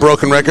sound like a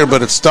broken record,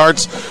 but it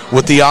starts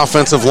with the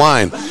offensive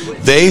line.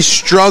 They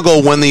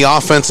struggle when the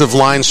offensive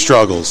line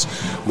struggles.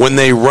 When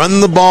they run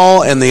the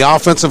ball and the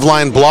offensive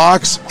line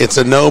blocks, it's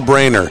a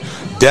no-brainer.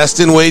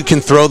 Destin Wade can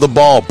throw the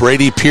ball.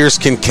 Brady Pierce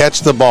can catch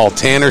the ball.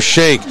 Tanner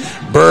Shake,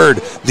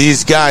 Bird,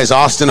 these guys,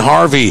 Austin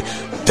Harvey,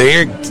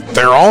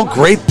 they're all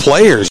great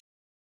players.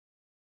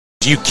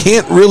 You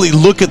can't really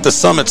look at the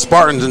Summit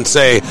Spartans and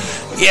say,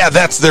 yeah,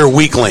 that's their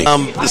weak link.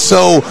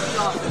 So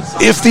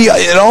if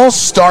it all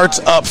starts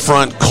up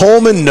front,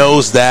 Coleman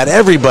knows that.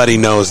 Everybody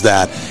knows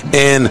that.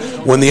 And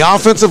when the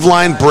offensive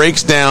line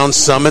breaks down,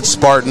 Summit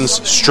Spartans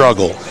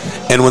struggle.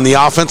 And when the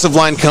offensive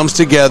line comes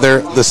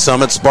together, the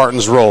Summit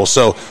Spartans roll.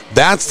 So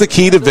that's the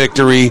key to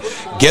victory.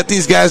 Get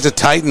these guys to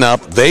tighten up.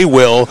 They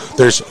will.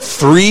 There's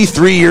 3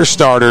 3-year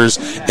starters,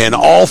 and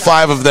all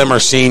 5 of them are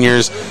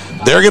seniors.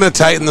 They're going to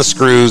tighten the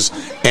screws,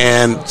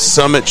 and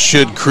Summit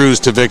should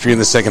cruise to victory in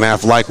the second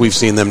half like we've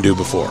seen them do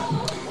before.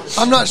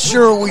 I'm not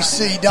sure we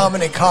see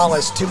Dominic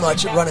Hollis too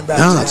much at running back.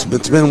 No,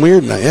 it's been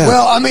weird now, yeah.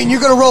 Well, I mean,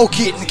 you're going to roll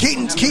Keaton.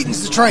 Keaton's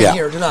the train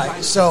here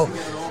tonight. So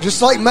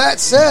just like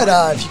Matt said,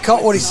 if you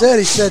caught what he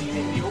said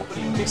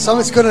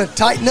Summit's going to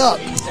tighten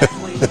up.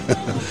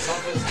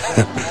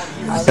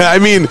 I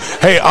mean,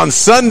 hey, on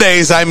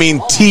Sundays, Titan,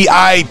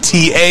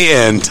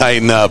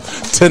 tighten up.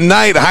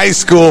 Tonight, high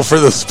school for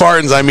the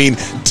Spartans,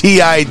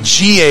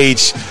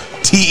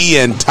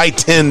 Tighthen,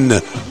 tighten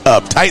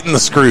up, tighten the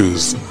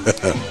screws.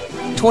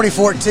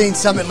 2014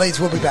 Summit Leads.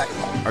 We'll be back.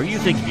 Are you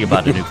thinking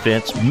about a new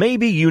fence?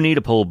 Maybe you need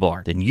a pole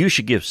barn. Then you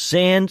should give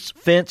Sands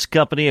Fence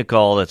Company a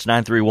call. That's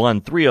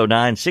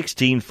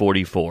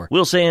 931-309-1644.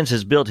 Will Sands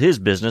has built his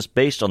business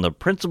based on the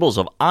principles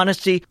of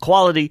honesty,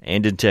 quality,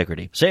 and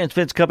integrity. Sands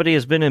Fence Company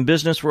has been in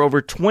business for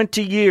over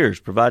 20 years,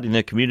 providing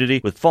the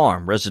community with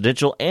farm,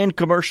 residential, and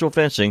commercial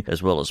fencing,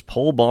 as well as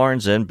pole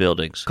barns and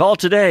buildings. Call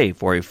today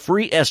for a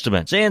free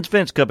estimate. Sands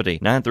Fence Company,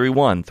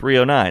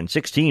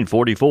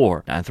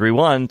 931-309-1644.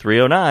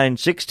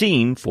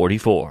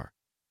 931-309-1644.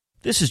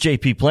 This is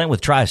J.P. Plant with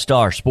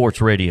TriStar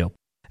Sports Radio.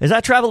 As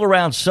I travel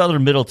around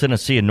southern Middle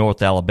Tennessee and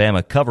North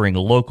Alabama covering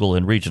local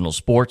and regional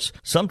sports,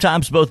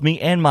 sometimes both me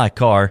and my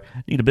car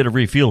need a bit of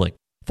refueling.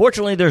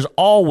 Fortunately, there's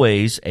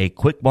always a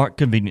Quick Mart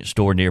convenience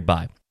store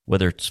nearby.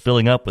 Whether it's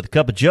filling up with a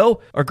cup of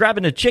joe or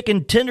grabbing a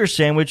chicken tender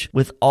sandwich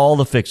with all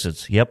the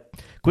fixins.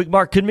 Yep, Quick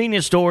Mart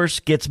convenience stores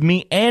gets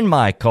me and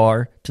my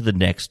car to the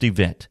next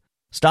event.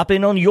 Stop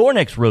in on your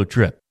next road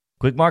trip.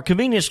 Quick Mart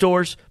convenience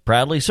stores,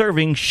 proudly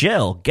serving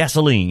Shell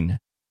gasoline.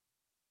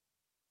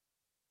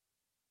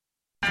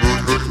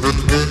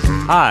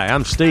 Hi,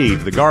 I'm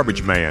Steve, the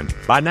garbage man.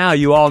 By now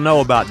you all know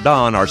about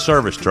Don, our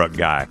service truck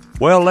guy.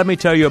 Well, let me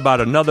tell you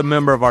about another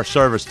member of our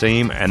service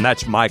team, and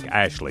that's Mike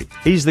Ashley.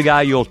 He's the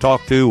guy you'll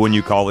talk to when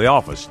you call the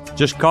office.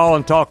 Just call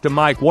and talk to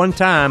Mike one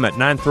time at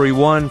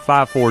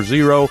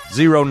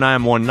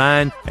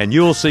 931-540-0919, and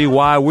you'll see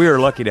why we're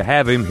lucky to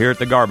have him here at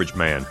the Garbage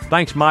Man.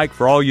 Thanks, Mike,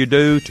 for all you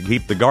do to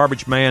keep the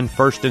Garbage Man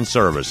first in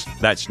service.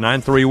 That's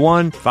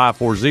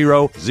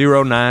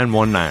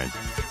 931-540-0919.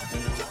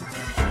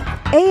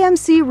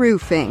 AMC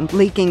Roofing.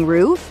 Leaking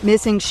roof?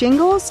 Missing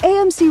shingles?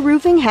 AMC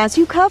Roofing has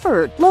you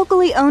covered.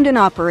 Locally owned and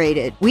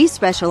operated. We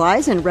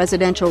specialize in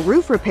residential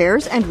roof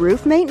repairs and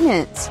roof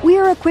maintenance. We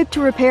are equipped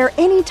to repair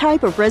any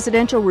type of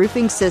residential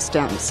roofing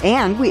systems.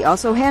 And we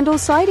also handle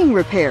siding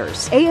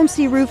repairs.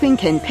 AMC Roofing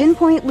can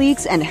pinpoint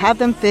leaks and have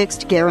them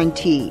fixed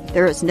guaranteed.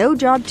 There is no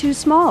job too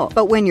small.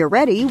 But when you're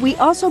ready, we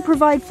also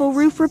provide full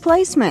roof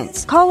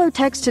replacements. Call or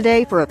text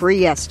today for a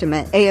free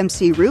estimate.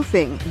 AMC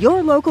Roofing,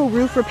 your local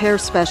roof repair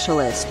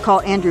specialist.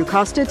 Call Andrew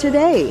Costa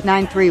today,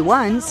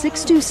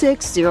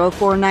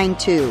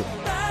 931-626-0492.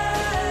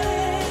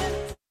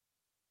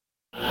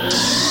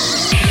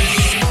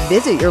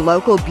 Visit your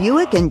local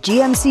Buick and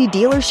GMC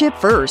dealership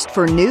first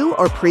for new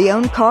or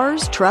pre-owned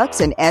cars,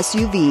 trucks, and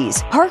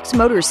SUVs. Parks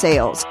Motor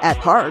Sales. At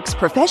Parks,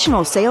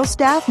 professional sales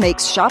staff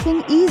makes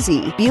shopping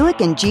easy.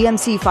 Buick and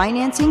GMC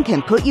financing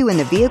can put you in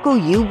the vehicle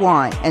you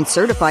want, and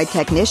certified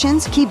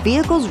technicians keep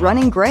vehicles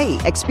running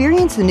great.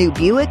 Experience the new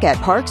Buick at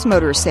Parks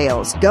Motor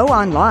Sales. Go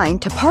online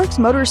to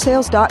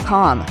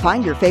parksmotorsales.com.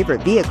 Find your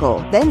favorite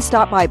vehicle. Then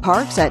stop by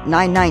Parks at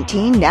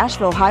 919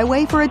 Nashville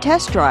Highway for a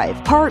test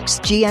drive. Parks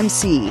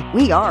GMC.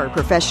 We are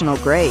professional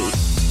grade.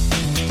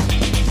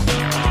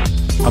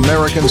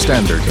 American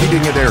Standard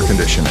Heating and Air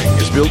Conditioning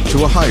is built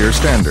to a higher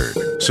standard,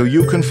 so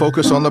you can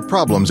focus on the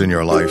problems in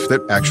your life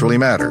that actually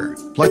matter,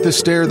 like the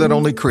stair that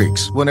only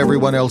creaks when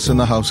everyone else in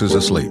the house is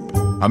asleep.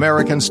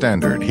 American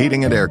Standard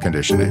Heating and Air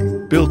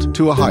Conditioning, built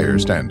to a higher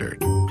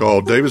standard.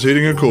 Call Davis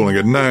Heating and Cooling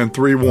at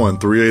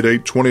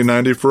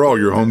 931-388-2090 for all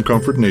your home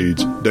comfort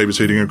needs. Davis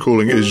Heating and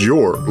Cooling is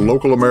your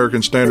local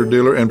American Standard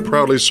dealer and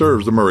proudly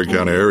serves the Murray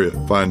County area.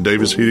 Find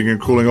Davis Heating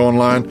and Cooling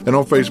online and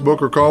on Facebook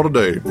or call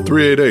today,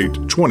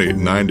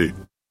 388-2090.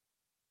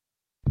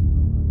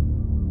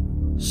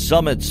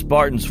 Summit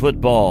Spartans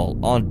football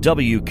on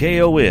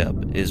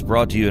WKOM is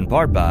brought to you in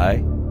part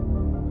by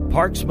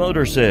Parks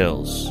Motor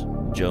Sales,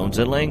 Jones &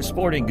 Lang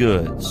Sporting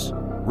Goods,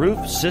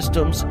 Roof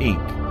Systems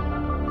Inc.,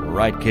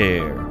 Right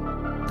Care,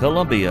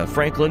 Columbia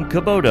Franklin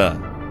Kubota,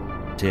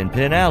 Ten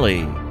Pin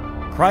Alley,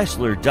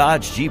 Chrysler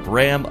Dodge Jeep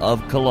Ram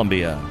of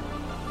Columbia,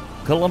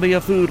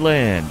 Columbia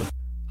Foodland,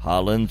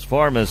 Holland's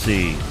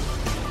Pharmacy,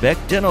 Beck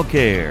Dental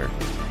Care,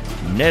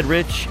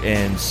 Nedrich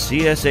and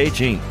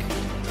CSH Inc.,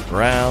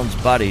 Brown's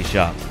Body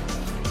Shop,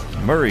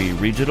 Murray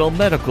Regional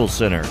Medical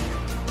Center,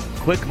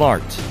 Quick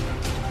Mart,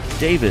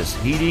 Davis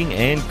Heating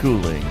and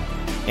Cooling,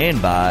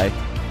 and by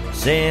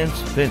Sands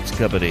Fence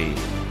Company.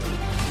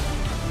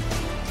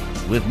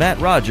 With Matt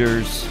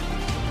Rogers,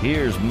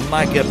 here's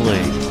Mike Eppley.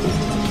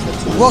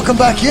 Welcome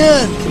back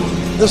in.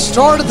 The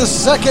start of the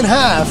second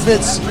half.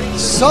 It's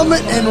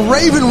Summit and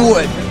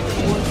Ravenwood.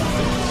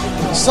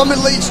 Summit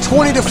leads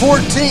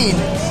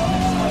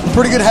 20-14.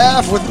 Pretty good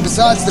half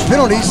besides the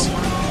penalties.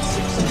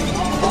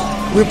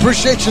 We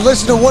appreciate you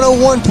listening to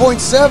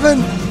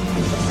 101.7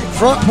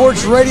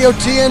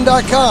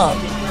 FrontPorchRadioTN.com.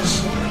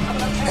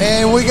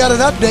 And we got an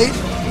update.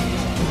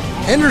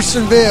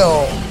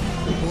 Hendersonville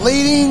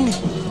leading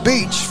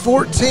Beach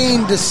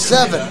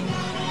 14-7.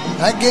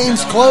 That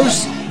game's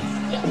close.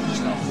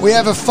 We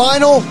have a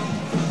final.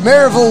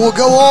 Maryville will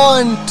go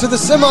on to the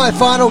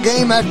semifinal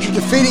game after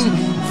defeating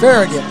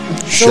Farragut.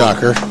 So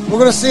shocker. We're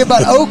going to see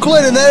about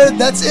Oakland, and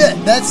that's it.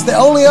 That's the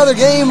only other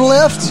game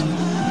left.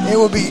 It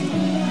will be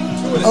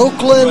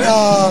Oakland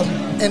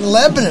and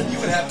Lebanon.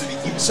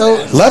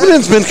 So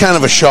Lebanon's been kind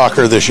of a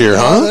shocker this year,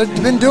 huh?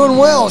 They've been doing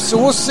well, so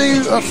we'll see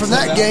from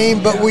that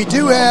game. But we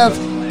do have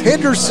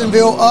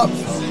Hendersonville up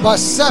by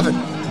 7.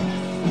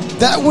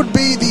 that would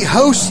be the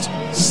host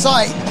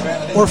site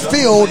or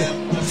field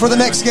for the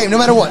next game, no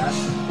matter what.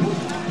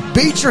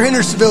 Beach or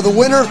Hendersonville, the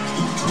winner,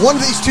 one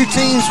of these two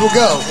teams will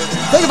go.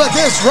 Think about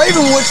this.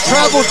 Ravenwood's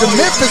traveled to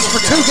Memphis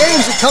for 2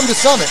 games and come to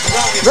Summit.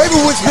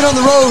 Ravenwood's been on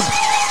the road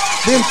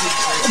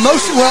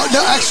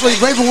actually,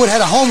 Ravenwood had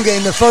a home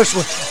game, their first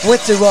one,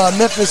 went to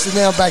Memphis and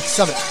now back to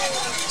Summit.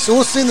 So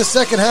we'll see in the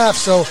second half.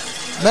 So,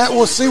 Matt,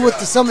 we'll see what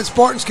the Summit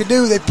Spartans could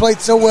do. They played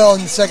so well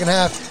in the second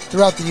half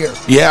throughout the year.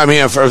 Yeah, I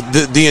mean, for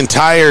the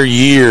entire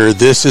year,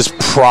 this is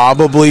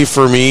probably,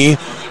 for me,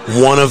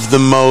 one of the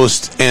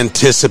most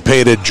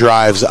anticipated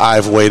drives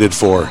I've waited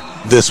for.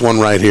 This one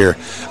right here.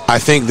 I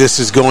think this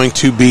is going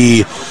to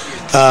be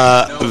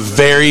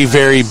very,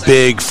 very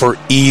big for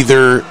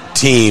either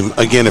team.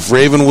 Again, if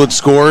Ravenwood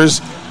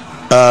scores,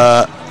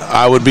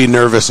 I would be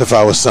nervous if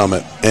I was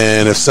Summit.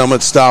 And if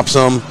Summit stops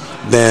them,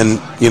 then,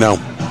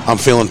 I'm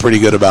feeling pretty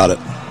good about it.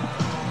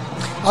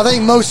 I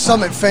think most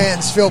Summit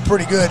fans feel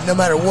pretty good no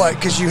matter what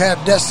because you have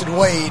Destin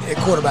Wade at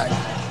quarterback.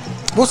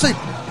 We'll see.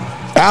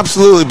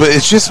 Absolutely, but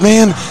it's just,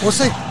 man, we'll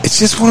see.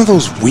 It's just one of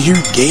those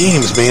weird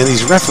games, man.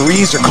 These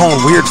referees are calling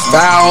weird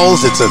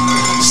fouls. It's a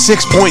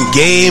 6-point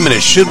game, and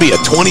it should be a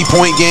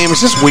 20-point game.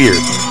 It's just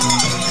weird.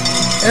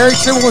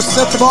 Erickson will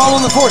set the ball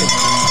on the 40.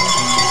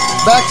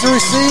 Back to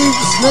receive,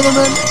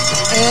 Smitherman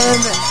and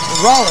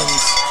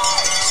Rollins.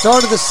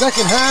 Start of the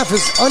second half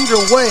is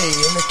underway,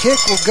 and the kick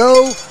will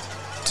go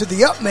to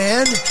the up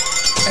man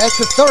at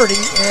the 30,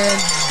 and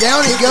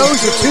down he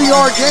goes, a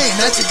 2-yard gain.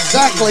 That's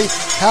exactly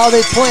how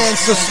they planned,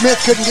 so Smith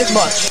couldn't get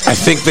much. I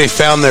think they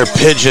found their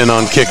pigeon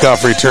on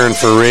kickoff return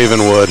for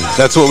Ravenwood.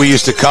 That's what we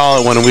used to call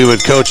it when we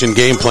would coach and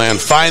game plan.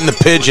 Find the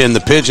pigeon. The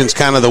pigeon's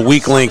kind of the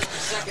weak link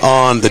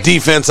on the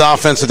defense,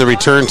 offense of the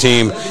return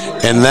team.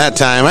 And that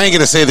time, I ain't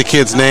going to say the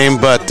kid's name,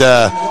 but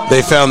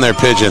they found their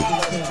pigeon.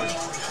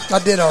 I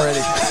did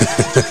already.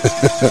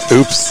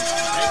 Oops.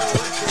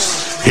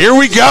 Here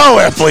we go,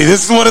 Epley.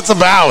 This is what it's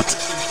about.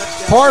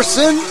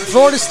 Parson,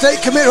 Florida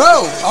State commit.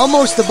 Oh,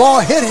 almost the ball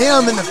hit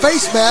him in the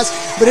face mask,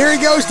 but here he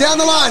goes down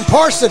the line.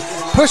 Parson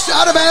pushed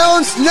out of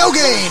bounds, no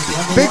gain.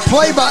 Big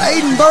play by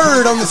Aiden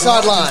Bird on the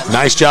sideline.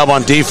 Nice job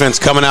on defense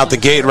coming out the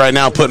gate right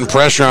now, putting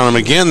pressure on him.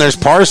 Again, there's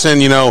Parson,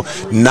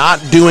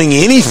 not doing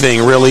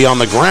anything really on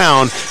the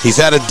ground. He's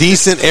had a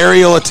decent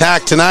aerial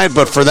attack tonight,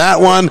 but for that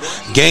one,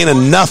 gain of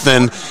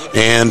nothing,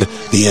 and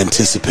the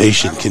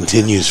anticipation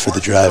continues for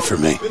the drive for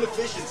me.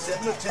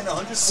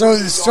 So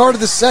the start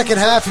of the second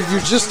half, if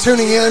you're just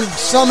tuning in,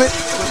 Summit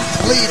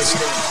leads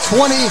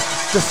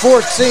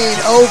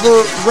 20-14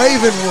 over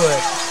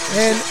Ravenwood.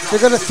 And they're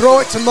going to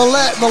throw it to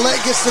Millette.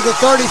 Millette gets to the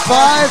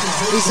 35.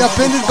 He's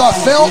upended by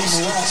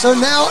Phelps. So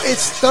now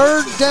it's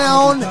third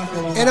down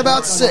and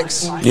about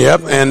 6.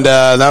 Yep, and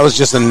that was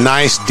just a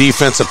nice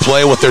defensive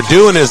play. What they're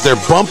doing is they're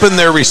bumping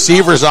their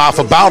receivers off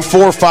about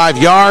 4 or 5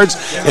 yards,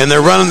 and they're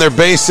running their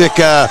basic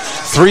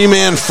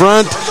 3-man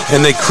front,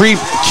 and they creep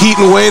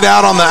Keaton Wade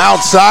out on the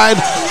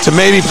outside to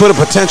maybe put a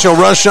potential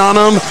rush on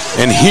them.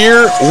 And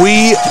here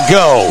we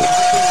go.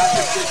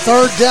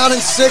 Third down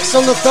and 6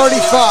 on the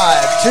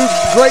 35. 2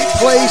 great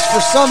plays for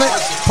Summit.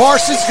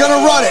 Parsons going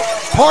to run it.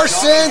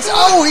 Parsons,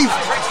 he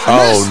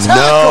missed tackle.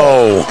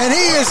 No. And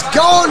he is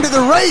gone to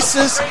the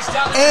races,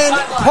 and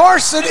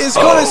Parson is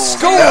going to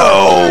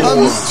score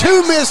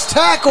 2 missed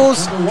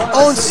tackles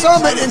on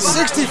Summit in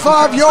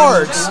 65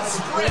 yards.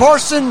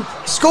 Parson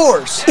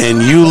scores.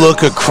 And you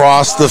look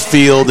across the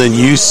field and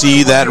you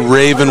see that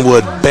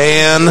Ravenwood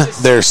band,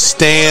 their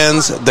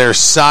stands, their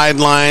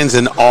sidelines,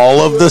 and all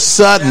of the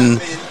sudden,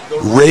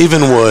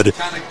 Ravenwood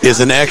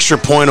is an extra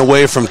point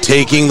away from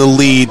taking the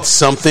lead,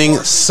 something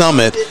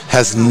Summit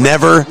has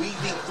never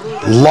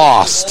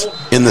lost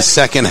in the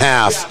second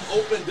half.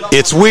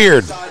 It's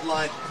weird.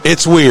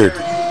 It's weird.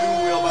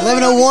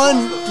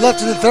 11:01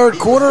 left in the third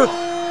quarter,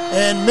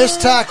 and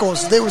missed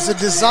tackles. There was a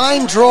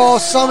design draw.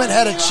 Summit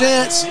had a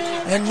chance,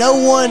 and no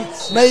one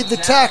made the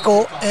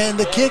tackle, and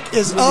the kick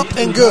is up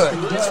and good.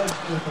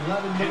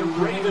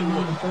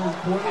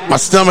 My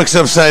stomach's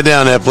upside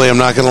down, Epley. I'm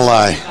not going to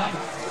lie.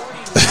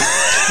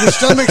 Your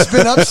stomach's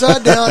been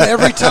upside down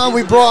every time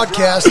we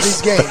broadcast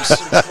these games.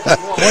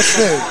 What's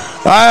new?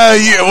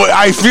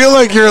 I feel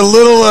like you're a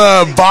little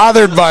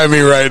bothered by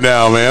me right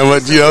now, man.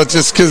 But,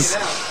 just because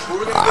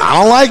I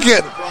don't like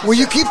it. Well,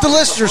 you keep the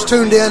listeners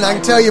tuned in. I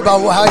can tell you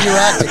about how you're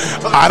acting.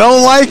 I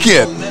don't like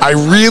it. I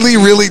really,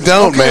 really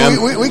don't, man.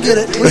 We get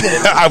it. We get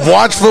it. I've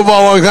watched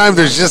football a long time.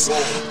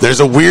 There's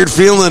a weird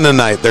feeling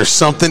tonight. There's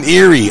something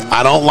eerie.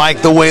 I don't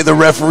like the way the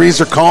referees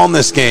are calling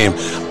this game.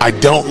 I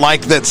don't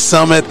like that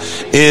Summit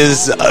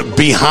is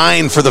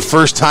behind for the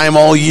first time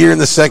all year in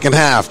the second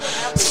half.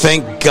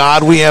 Thank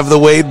God we have the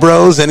Wade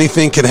Bros.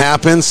 Anything can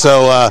happen.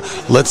 So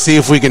let's see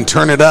if we can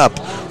turn it up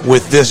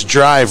with this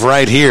drive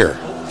right here.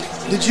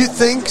 Did you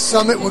think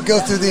Summit would go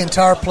through the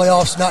entire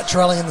playoffs not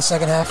trailing in the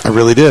second half? I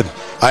really did.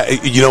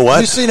 You know what?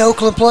 Have you seen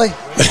Oakland play?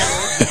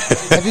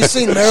 Have you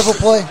seen Maryville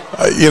play?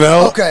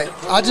 Okay.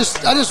 I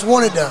just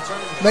wanted to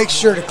make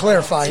sure to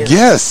clarify here.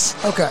 Yes.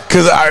 Okay.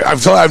 Because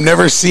I've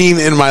never seen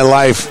in my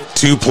life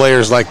 2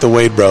 players like the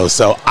Wade Bros.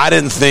 So I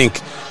didn't think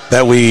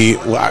that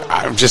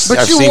I've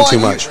seen too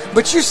much.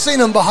 But you've seen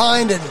them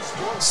behind in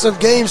some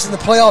games in the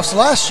playoffs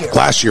last year.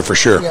 Last year, for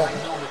sure. Yeah.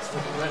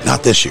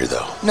 Not this year,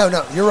 though. No,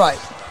 you're right.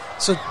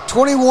 So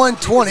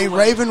 21-20,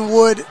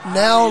 Ravenwood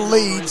now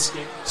leads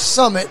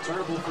Summit,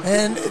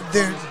 and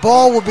the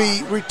ball will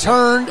be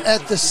returned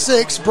at the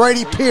 6.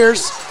 Brady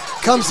Pierce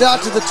comes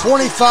out to the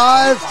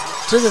 25,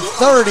 to the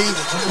 30,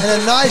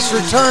 and a nice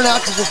return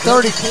out to the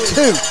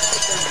 32.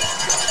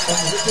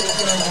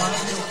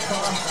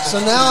 So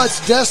now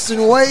it's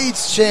Destin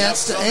Wade's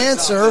chance to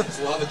answer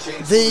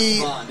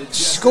the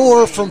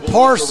score from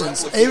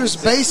Parsons. It was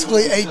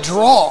basically a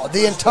draw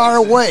the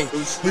entire way.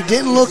 He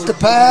didn't look to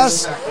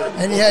pass,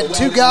 and he had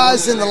two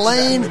guys in the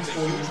lane,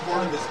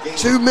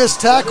 2 missed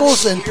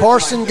tackles, and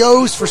Parson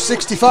goes for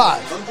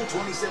 65.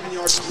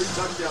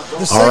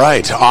 All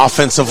right,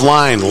 offensive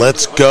line,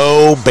 let's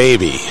go,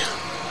 baby.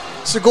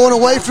 So going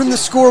away from the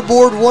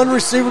scoreboard, 1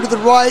 receiver to the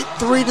right,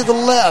 3 to the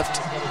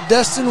left.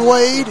 Destin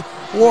Wade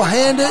will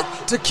hand it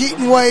to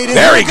Keaton Wade. And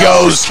there he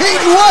goes.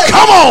 Keaton Wade.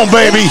 Come on,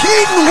 baby. And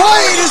Keaton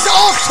Wade is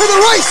off to the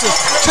races.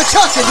 To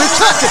chuck it. And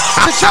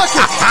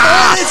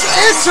it's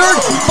answered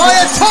by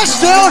a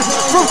touchdown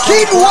from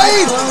Keaton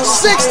Wade,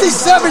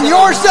 67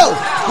 yards. No,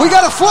 we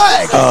got a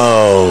flag.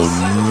 Oh,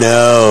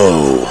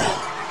 no.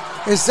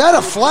 Is that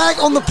a flag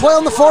on the play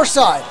on the far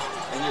side?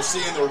 And you're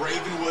seeing the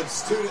Ravenwood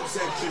student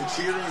section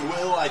cheering.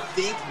 Will, I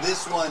think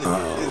this one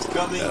is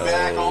coming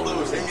back. All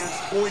those hands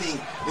pointing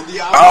in the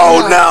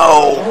Oh,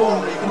 no.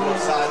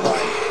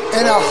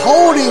 And a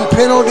holding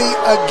penalty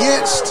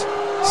against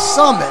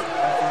Summit.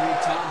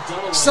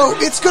 So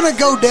it's going to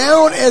go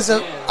down as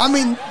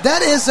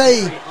that is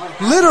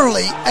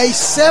literally a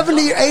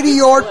 70,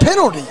 80-yard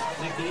penalty.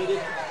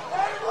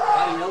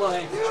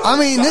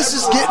 This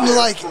is getting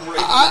like,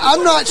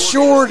 I'm not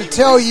sure to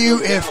tell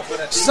you if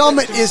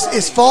Summit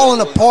is falling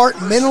apart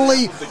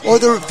mentally or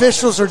the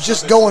officials are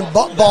just going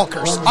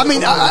bonkers.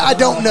 I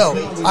don't know.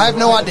 I have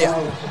no idea.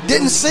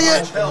 Didn't see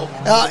it.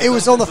 It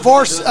was on the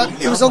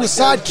it was on the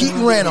side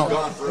Keaton ran on.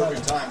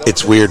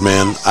 It's weird,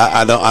 man.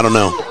 I don't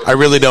know. I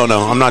really don't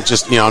know. I'm not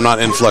just, I'm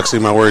not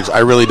influxing my words. I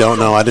really don't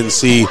know. I didn't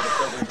see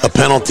a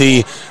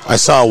penalty. I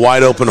saw a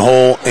wide open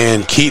hole,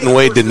 and Keaton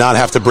Wade did not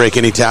have to break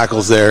any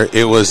tackles there.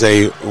 It was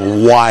a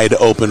wide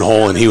open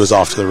hole, and he was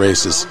off to the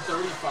races.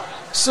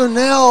 So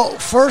now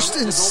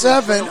 1st and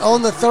 7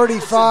 on the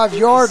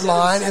 35-yard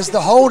line is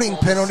the holding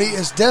penalty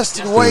as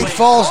Destin Wade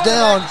falls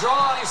down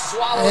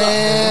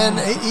and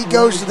he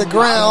goes to the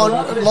ground,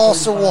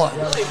 loss of 1.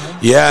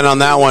 Yeah, and on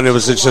that one,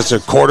 it's just a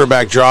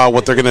quarterback draw.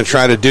 What they're going to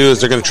try to do is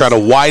they're going to try to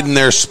widen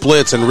their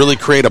splits and really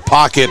create a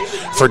pocket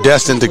for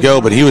Destin to go,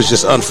 but he was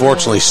just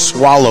unfortunately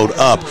swallowed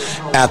up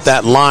at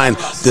that line.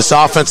 This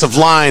offensive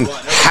line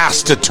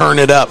has to turn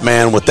it up,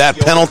 man, with that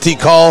penalty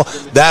call,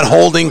 that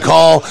holding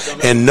call,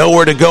 and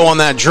nowhere to go on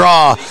that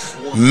draw.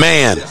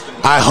 Man,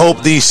 I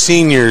hope these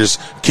seniors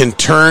can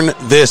turn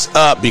this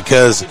up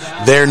because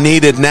they're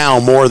needed now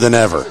more than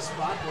ever.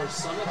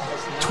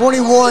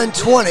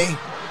 21-20.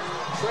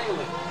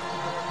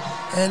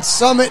 And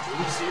Summit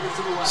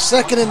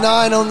 2nd and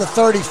 9 on the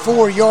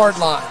 34-yard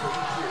line.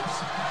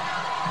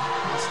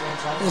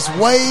 As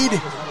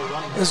Wade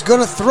is going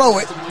to throw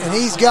it, and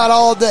he's got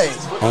all day.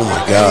 Oh,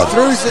 my God.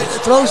 And he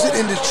throws it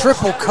into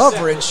triple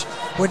coverage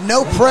with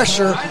no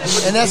pressure,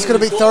 and that's going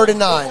to be 3rd and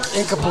 9,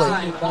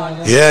 incomplete.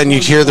 Yeah, and you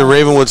hear the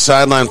Ravenwood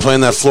sideline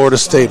playing that Florida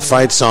State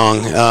fight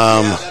song.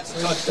 I'm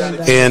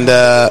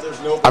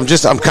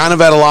kind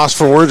of at a loss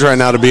for words right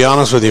now, to be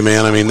honest with you,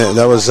 man.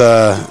 That was,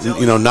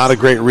 not a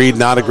great read,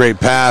 not a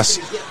great pass.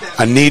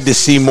 I need to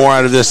see more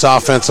out of this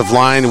offensive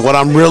line. What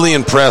I'm really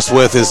impressed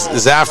with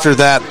is after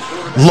that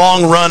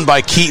long run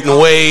by Keaton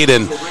Wade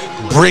and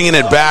bringing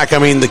it back,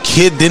 the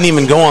kid didn't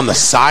even go on the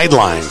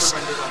sidelines.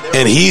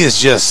 And he is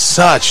just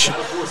such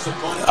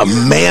a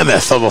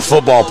mammoth of a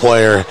football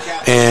player,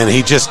 and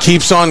he just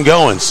keeps on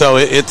going. So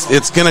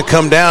it's going to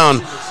come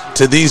down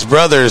to these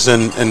brothers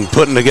and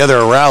putting together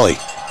a rally.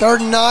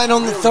 3rd and 9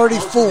 on the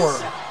 34.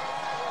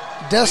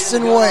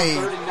 Destin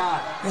Wade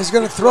is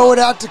going to throw it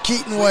out to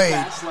Keaton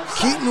Wade.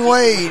 Keaton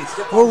Wade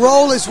will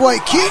roll his way.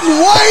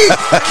 Keaton Wade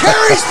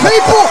carries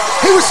people.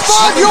 He was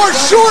 5 yards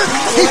short.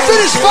 He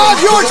finished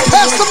 5 yards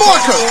past the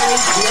marker.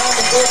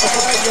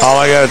 All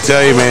I got to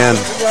tell you, man,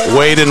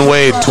 Wade and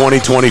Wade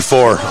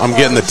 2024. I'm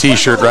getting the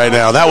T-shirt right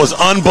now. That was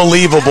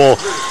unbelievable.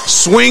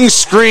 Swing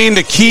screen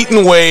to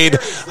Keaton Wade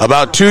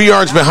about 2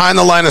 yards behind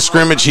the line of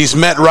scrimmage. He's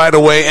met right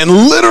away and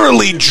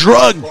literally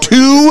drugged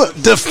 2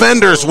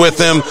 defenders with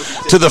him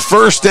to the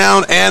first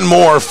down and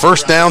more.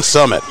 First down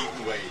Summit.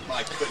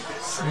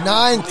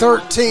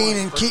 9-13,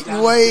 and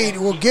Keaton Wade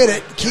will get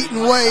it.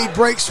 Keaton Wade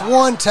breaks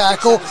 1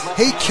 tackle.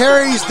 He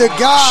carries the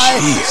guy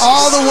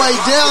all the way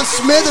down.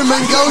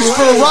 Smitherman goes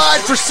for a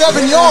ride for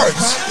 7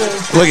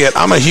 yards. Look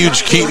I'm a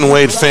huge Keaton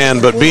Wade fan,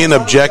 but being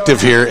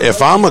objective here,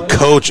 if I'm a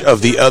coach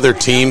of the other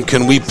team,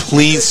 can we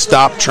please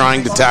stop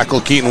trying to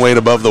tackle Keaton Wade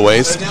above the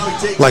waist?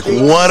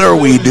 What are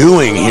we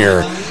doing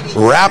here?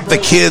 Wrap the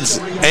kids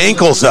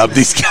ankles up.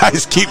 These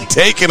guys keep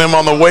taking him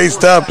on the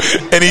waist up,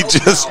 and he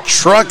just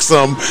trucks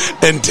them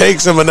and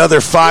takes him another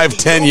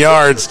 5-10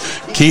 yards.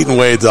 Keaton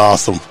Wade's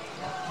awesome.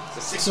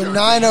 So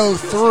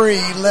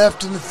 9:03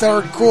 left in the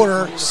third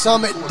quarter.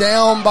 Summit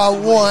down by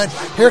 1.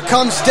 Here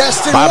comes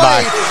Destin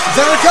Bye-bye. Wade.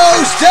 There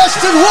goes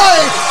Destin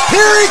Wade.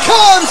 Here he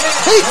comes.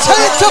 He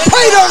takes the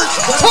pay dirt.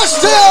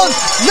 Touchdown.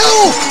 No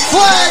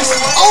flags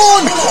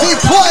on the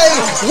play.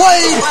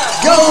 Wade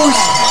goes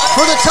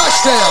for the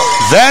touchdown.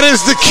 That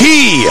is the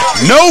key.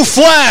 No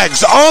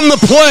flags on the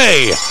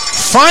play.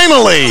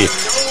 Finally.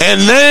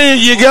 And there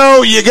you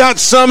go. You got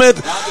Summit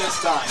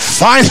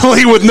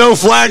finally with no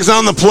flags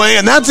on the play.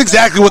 And that's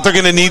exactly what they're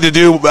going to need to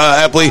do,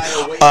 Epley.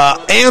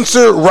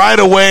 Answer right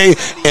away.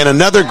 And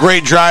another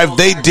great drive.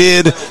 They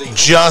did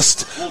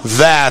just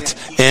that.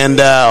 And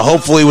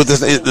hopefully with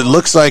this, it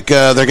looks like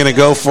they're going to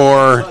go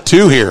for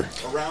 2 here.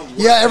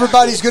 Yeah,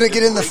 everybody's going to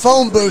get in the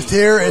phone booth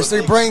here as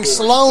they bring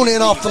Sloan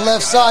in off the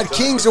left side.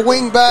 King's a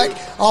wing back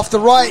off the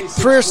right.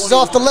 Pierce is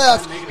off the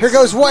left. Here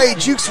goes Wade.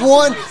 Jukes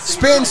 1,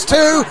 spins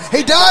 2.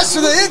 He dives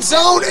to the end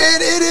zone,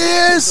 and it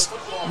is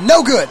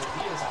no good.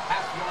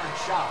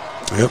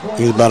 Yep,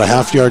 he's about a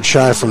half yard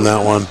shy from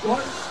that one.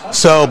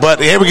 So,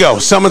 but here we go.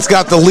 Summit's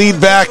got the lead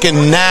back,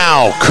 and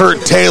now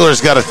Kurt Taylor's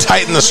got to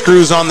tighten the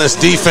screws on this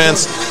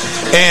defense.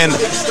 And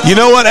you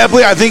know what,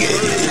 Epley? I think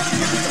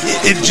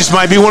it just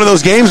might be one of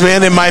those games,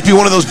 man. It might be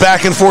one of those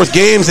back and forth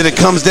games, and it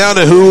comes down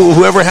to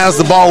whoever has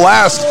the ball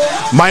last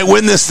might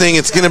win this thing.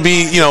 It's going to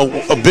be,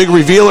 a big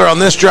revealer on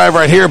this drive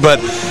right here. But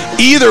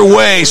either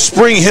way,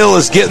 Spring Hill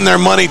is getting their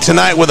money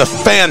tonight with a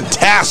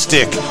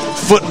fantastic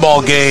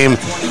football game,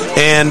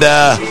 and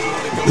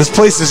this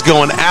place is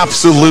going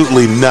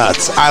absolutely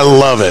nuts. I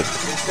love it.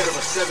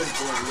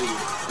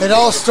 It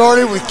all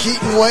started with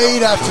Keaton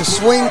Wade after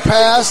swing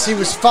pass. He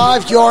was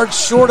 5 yards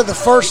short of the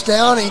first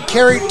down. And he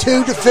carried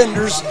 2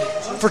 defenders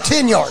for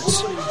 10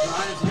 yards.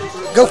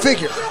 Go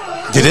figure.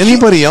 Did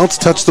anybody else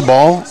touch the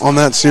ball on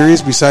that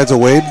series besides a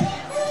Wade?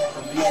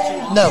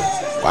 No.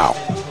 Wow.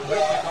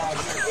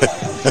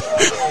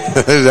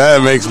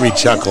 That makes me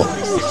chuckle.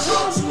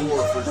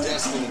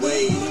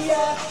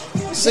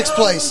 6th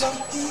place.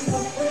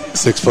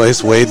 6th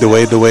place. Wade to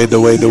Wade to Wade to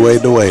Wade to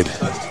Wade to Wade.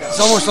 It's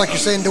almost like you're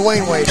saying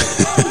Dwayne Wade.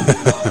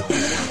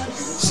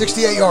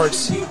 68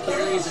 yards.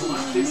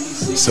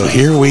 So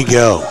here we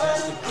go.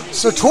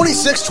 So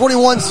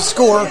 26-21 is the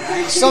score.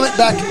 Summit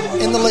back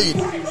in the lead.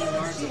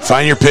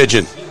 Find your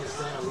pigeon.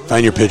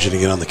 Find your pigeon to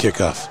get on the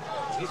kickoff.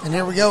 And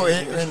here we go.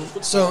 And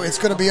so it's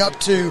going to be up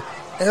to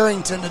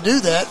Arrington to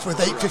do that with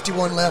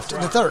 8:51 left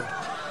in the third.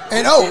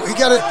 And, he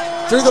got it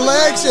through the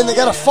legs, and they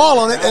got a fall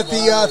on it at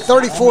the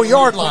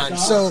 34-yard line.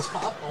 So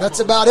that's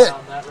about it.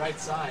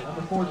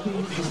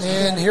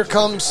 And here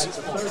comes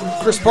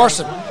Chris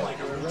Parson.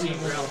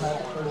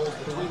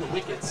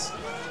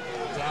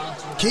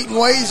 Keaton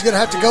Wade's going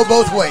to have to go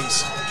both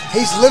ways.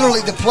 He's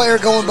literally the player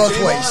going both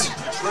ways.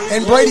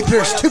 And Brady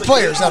Pierce, 2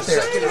 players out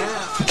there.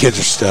 Kids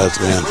are studs,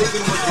 man.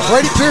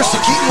 Brady Pierce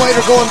and Keaton Wade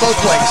are going both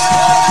ways.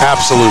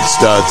 Absolute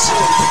studs.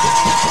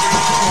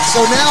 So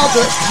now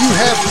you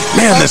have...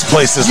 Man, this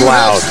place is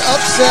loud.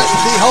 Upset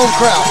the home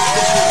crowd.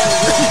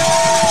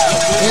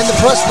 And the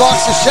press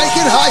box is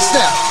shaking. High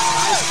snap.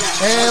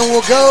 And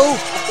we'll go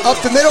up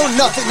the middle.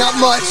 Nothing, not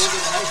much.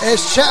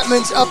 As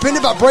Chapman's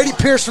upended by Brady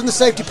Pierce from the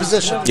safety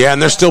position. Yeah,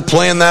 and they're still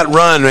playing that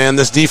run, man.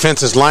 This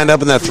defense is lined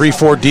up in that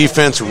 3-4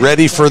 defense,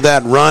 ready for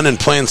that run and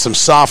playing some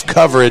soft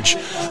coverage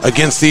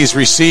against these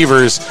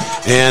receivers.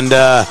 And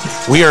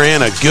we are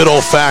in a good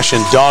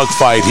old-fashioned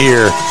dogfight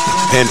here.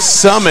 And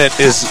Summit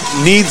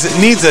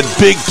needs a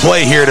big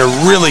play here to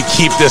really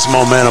keep this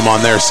momentum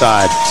on their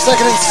side.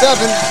 2nd and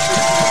 7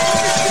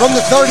 from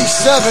the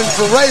 37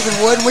 for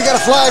Ravenwood, and we got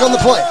a flag on the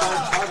play.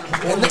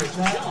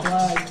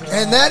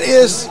 And that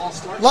is...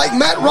 like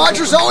Matt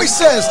Rogers always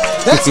says,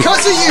 that's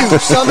because of you,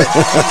 Summit.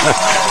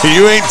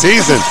 You ain't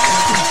teasing.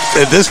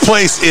 This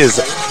place is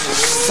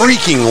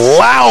freaking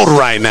loud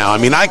right now. I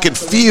mean, I could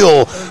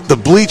feel the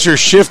bleachers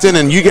shifting,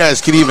 and you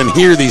guys could even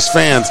hear these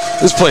fans.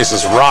 This place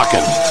is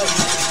rocking.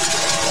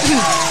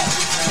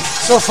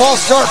 So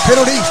false start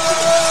penalty.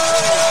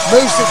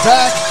 Moves it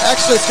back.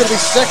 Actually, it's going to be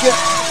 2nd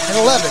and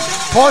 11.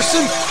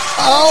 Parson.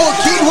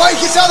 Keaton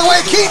Wade gets out of the way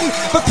of Keaton,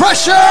 but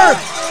pressure.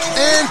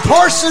 And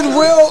Parson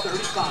will...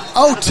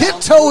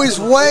 tiptoe his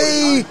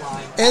way,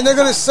 and they're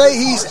going to say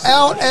he's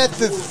out at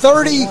the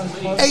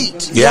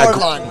 38-yard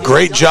line.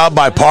 Great job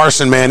by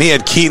Parson, man. He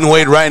had Keaton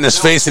Wade right in his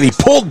face, and he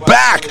pulled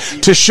back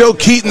to show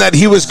Keaton that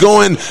he was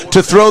going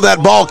to throw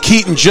that ball.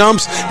 Keaton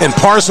jumps, and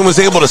Parson was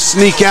able to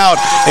sneak out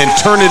and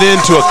turn it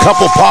into a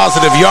couple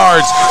positive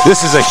yards.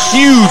 This is a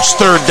huge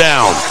 3rd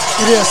down.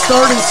 It is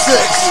 3rd and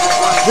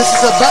 6. This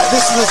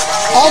is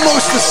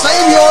almost the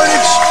same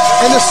yardage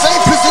and the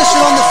same position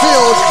on the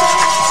field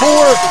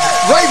for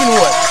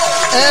Ravenwood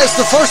as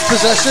the first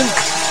possession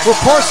where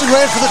Parson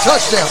ran for the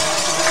touchdown.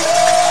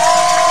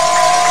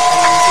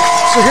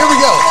 So here we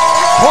go.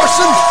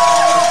 Parson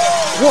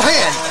will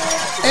hand.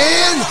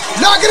 And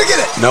not going to get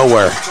it.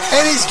 Nowhere.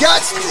 And he's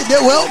got,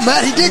 well,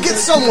 Matt, he did get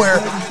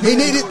somewhere. He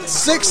needed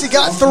 6. He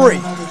got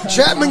 3.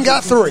 Chapman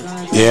got 3.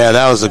 Yeah,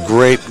 that was a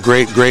great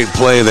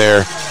play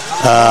there.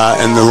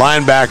 And the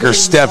linebacker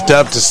stepped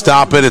up to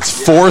stop it. It's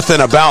 4th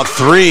and about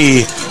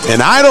 3.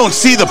 And I don't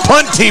see the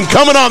punt team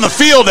coming on the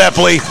field,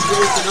 Epley.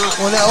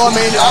 Well, no, I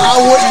mean,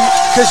 I wouldn't,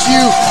 because you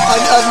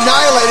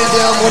annihilated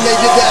them when they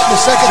did that in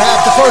the second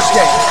half the first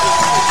game.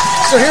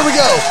 So here we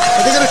go.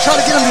 Are they going to try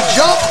to get him to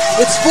jump?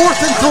 It's 4th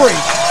and 3.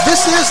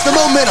 This is the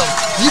momentum.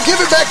 You give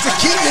it back to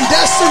Keaton and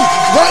Destin.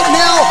 Right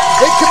now,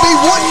 it could be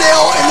one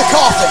nail in the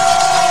coffin.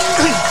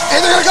 And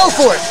they're going to go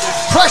for it.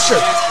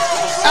 Pressure.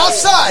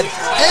 Outside.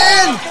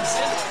 And...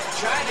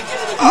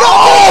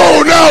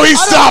 No, he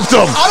stopped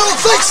him. I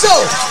don't think so.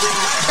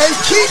 And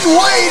Keaton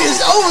Wade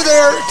is over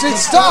there to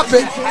stop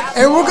it.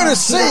 And we're going to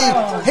see.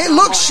 He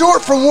looks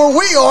short from where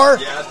we are.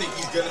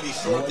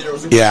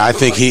 Yeah, I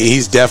think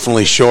he's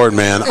definitely short,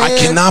 man. I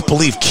cannot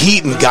believe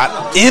Keaton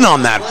got in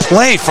on that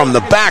play from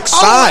the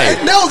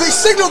backside. No, they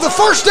signaled the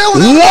first down.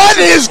 What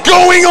is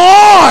going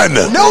on?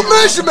 No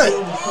measurement.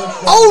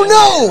 Oh,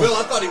 no. Will,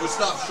 I thought he would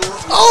stop short.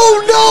 Oh,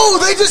 no.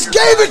 They just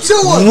gave it to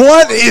him.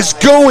 What is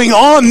going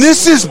on?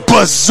 This is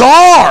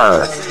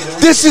bizarre.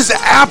 This is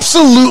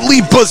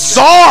absolutely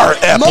bizarre,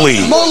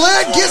 Epley.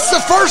 Mollett gets the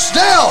first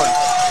down.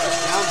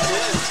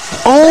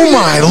 Oh,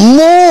 my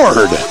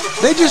Lord.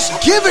 They just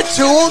give it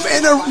to him,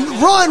 and a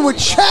run with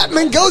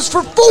Chapman goes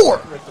for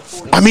 4.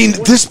 I mean,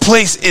 this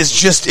place is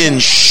just in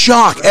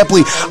shock,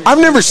 Epley. I've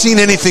never seen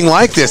anything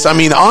like this. I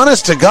mean,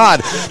 honest to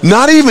God,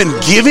 not even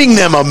giving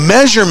them a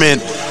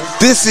measurement.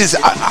 This is,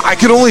 I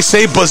can only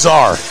say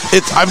bizarre.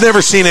 I've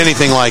never seen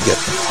anything like it.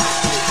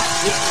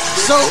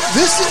 So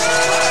this is,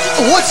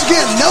 once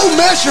again, no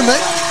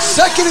measurement.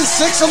 2nd and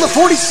 6 on the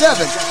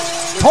 47.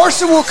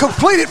 Parson will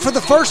complete it for the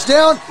first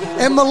down,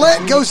 and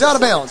Millette goes out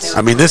of bounds.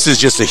 I mean, this is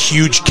just a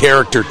huge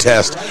character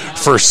test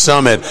for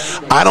Summit.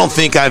 I don't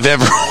think I've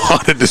ever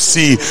wanted to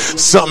see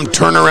something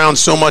turn around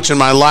so much in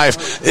my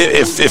life.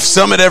 If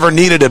Summit ever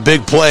needed a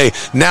big play,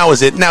 now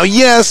is it. Now,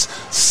 yes,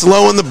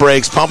 slowing the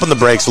brakes, pumping the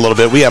brakes a little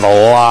bit. We have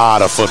a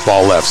lot of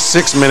football left.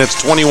 6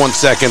 minutes, 21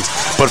 seconds.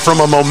 But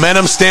from a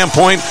momentum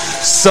standpoint,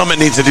 Summit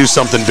needs to do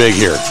something big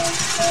here.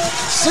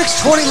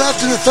 6:20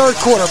 left in the third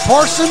quarter.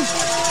 Parson's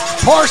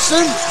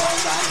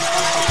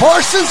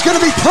going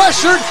to be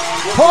pressured.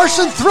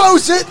 Parson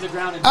throws it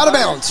out of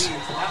bounds.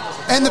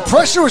 And the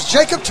pressure was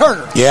Jacob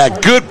Turner. Yeah,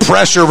 good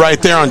pressure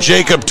right there on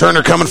Jacob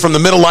Turner coming from the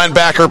middle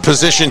linebacker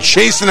position,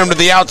 chasing him to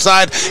the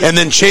outside and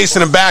then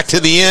chasing him back to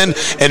the end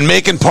and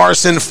making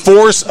Parson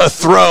force a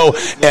throw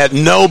at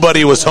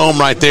nobody was home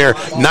right there.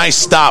 Nice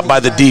stop by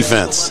the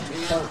defense.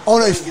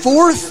 On a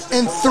 4th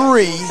and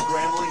 3,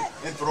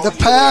 the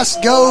pass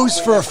goes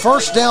for a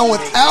first down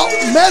without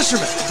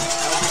measurement.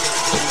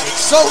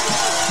 So,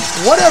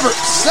 whatever,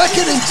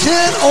 2nd and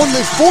 10 on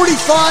the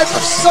 45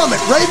 of Summit.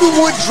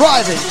 Ravenwood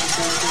driving.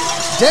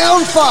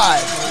 Down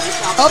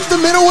 5. Up the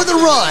middle with a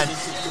run.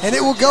 And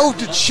it will go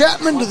to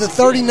Chapman to the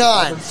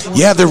 39.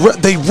 Yeah,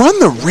 they run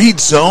the read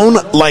zone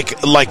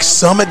like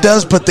Summit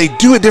does, but they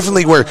do it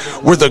differently where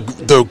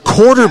the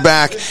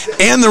quarterback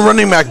and the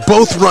running back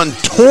both run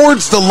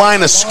towards the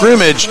line of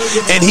scrimmage,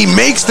 and he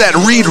makes that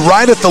read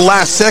right at the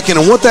last second.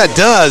 And what that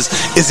does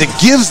is it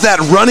gives that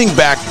running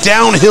back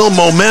downhill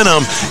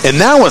momentum, and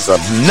that was a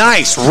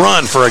nice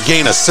run for a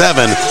gain of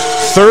 7.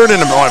 3rd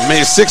and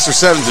maybe 6 or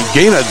 7 to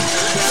gain a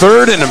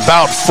 3rd and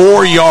about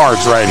 4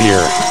 yards right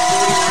here.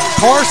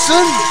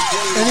 Parson,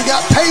 and he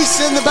got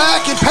Pace in the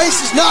back, and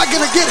Pace is not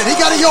going to get it. He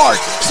got a yard.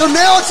 So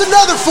now it's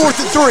another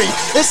 4th and 3.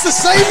 It's the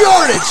same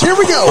yardage. Here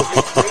we go.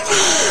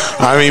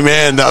 I mean,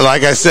 man,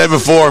 like I said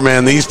before,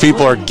 man, these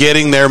people are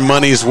getting their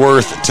money's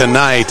worth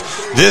tonight.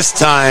 This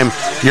time,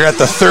 you're at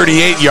the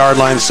 38-yard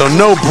line, so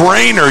no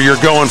brainer you're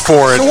going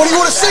for it. So what do you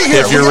want to see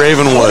here? If you're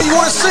Ravenwood. What do you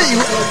want to see?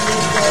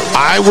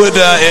 I would,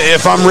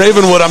 if I'm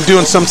Ravenwood, I'm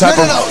doing some type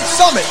of... No,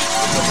 Summit.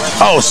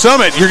 Oh,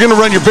 Summit, you're going to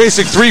run your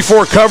basic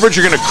 3-4 coverage.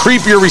 You're going to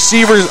creep your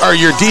receivers or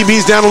your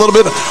DBs down a little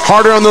bit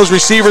harder on those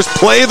receivers.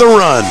 Play the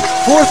run.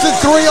 4th and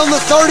 3 on the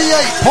 38.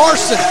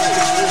 Parson.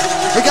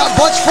 We got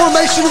bunch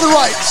formation to the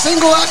right.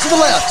 Single out to the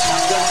left.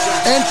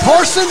 And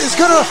Parson is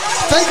going to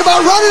think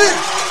about running it.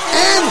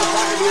 And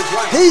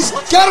he's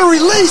got to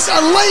release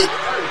a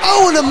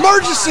an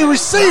emergency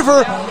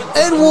receiver,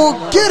 and will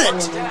get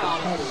it.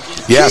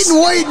 Yes.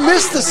 Keaton Wade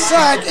missed the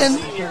sack, and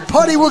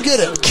Putty will get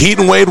it.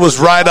 Keaton Wade was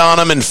right on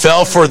him and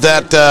fell for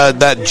that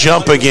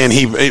jump again.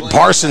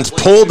 Parsons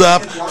pulled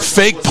up,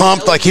 fake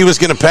pumped like he was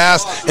going to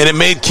pass, and it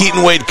made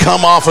Keaton Wade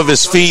come off of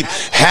his feet.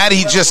 Had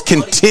he just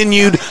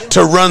continued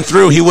to run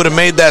through, he would have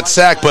made that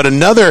sack. But hey,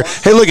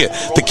 look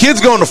at the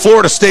kid's going to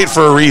Florida State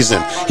for a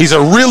reason. He's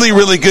a really,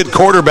 really good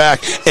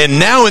quarterback, and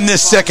now in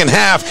this second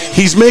half,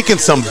 he's making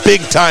some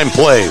big-time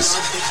plays.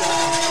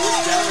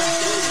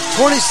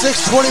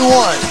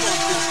 26-21.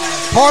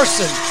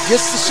 Parson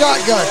gets the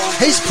shotgun.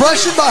 He's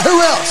pressured by who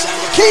else?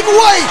 Keaton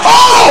Wade.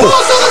 Oh!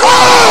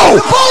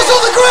 The ball's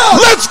on the ground.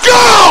 Let's go!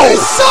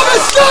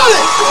 Summit's got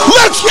it.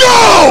 Let's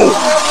go!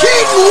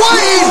 Keaton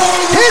Wade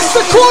hits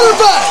the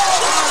quarterback.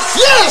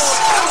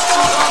 Yes!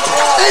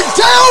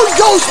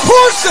 goes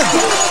Parson.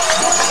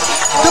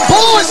 The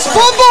ball is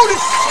fumbled,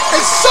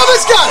 and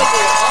Summit's got it.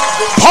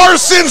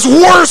 Parsons'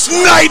 worst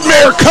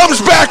nightmare comes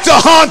back to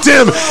haunt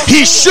him.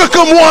 He shook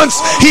him once,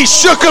 he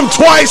shook him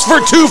twice for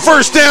 2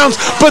 first downs,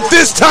 but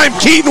this time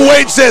Keaton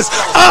Wade says,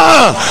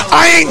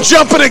 I ain't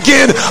jumping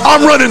again.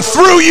 I'm running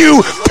through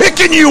you,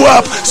 picking you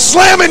up,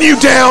 slamming you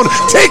down,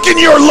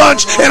 taking your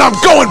lunch, and I'm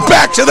going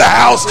back to the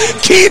house.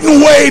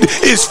 Keaton Wade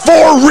is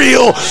for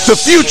real. The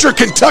future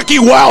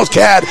Kentucky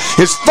Wildcat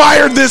has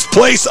fired this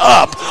place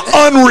up.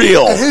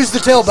 Unreal. And who's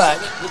the tailback?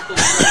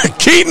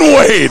 Keaton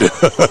Wade.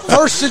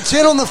 1st and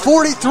 10 on the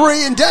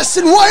 43, and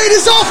Destin Wade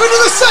is off into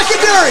the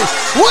secondary.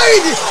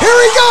 Wade, here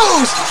he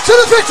goes to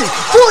the 50,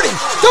 40,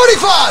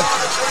 35,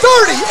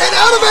 30, and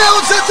out of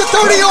bounds at the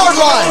 30-yard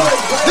line.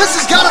 This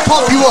has got to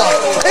pump you up.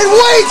 And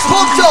Wade's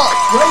pumped up.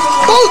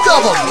 Both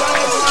of them.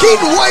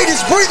 Keaton Wade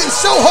is breathing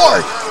so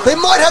hard, they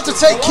might have to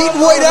take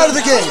Keaton Wade out of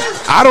the game.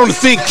 I don't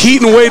think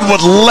Keaton Wade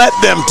would let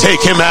them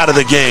take him out of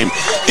the game.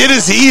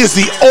 He is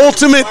the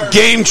ultimate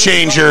game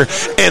changer.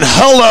 And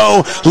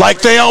hello, like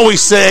they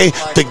always say,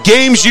 the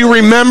games you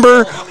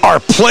remember are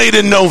played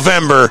in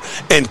November.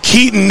 And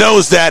Keaton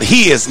knows that.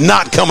 He is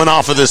not coming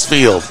off of this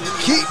field.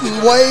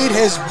 Keaton Wade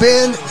has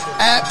been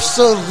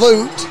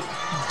absolute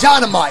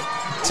dynamite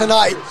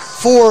tonight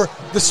for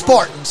the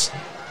Spartans.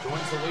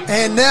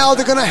 And now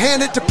they're going to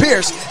hand it to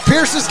Pierce.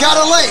 Pierce has got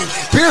a lane.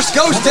 Pierce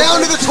goes down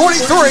to the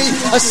 23.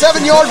 A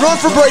 7-yard run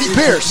for Brady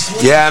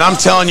Pierce. Yeah, and I'm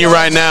telling you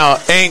right now,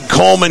 ain't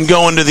Coleman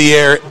going to the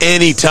air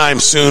anytime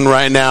soon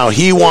right now.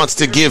 He wants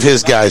to give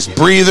his guys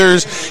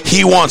breathers.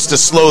 He wants to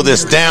slow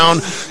this down.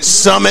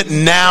 Summit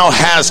now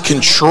has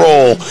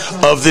control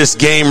of this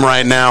game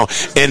right now.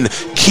 And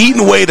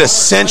Keaton Wade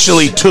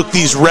essentially took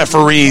these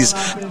referees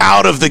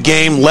out of the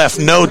game, left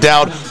no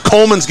doubt.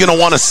 Coleman's going to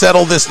want to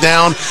settle this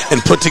down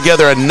and put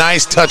together a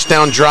nice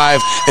touchdown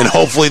drive, and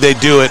hopefully they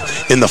do it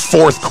in the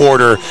 4th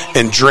quarter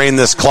and drain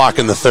this clock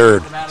in the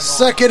 3rd.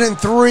 2nd and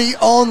 3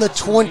 on the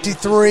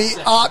 23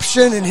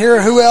 option, and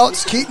here who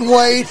else? Keaton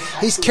Wade.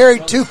 He's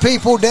carried 2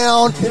 people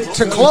down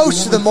to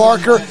close to the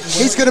marker.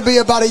 He's going to be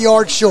about a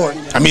yard short.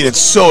 I mean, it's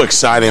so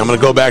exciting. I'm going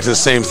to go back to the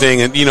same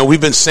thing, and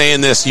we've been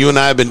saying this. You and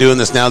I have been doing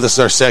this now. This is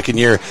our 2nd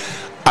year.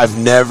 I've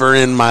never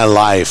in my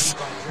life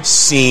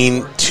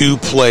seen 2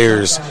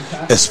 players,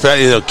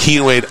 especially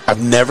Keaton Wade,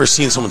 I've never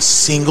seen someone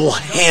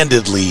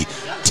single-handedly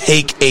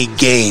take a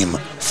game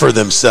for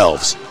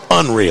themselves.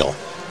 Unreal.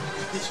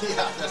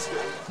 Yeah, that's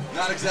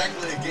not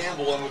exactly a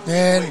gamble.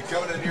 And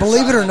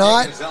believe it or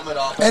not,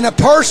 and a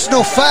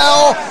personal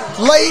foul,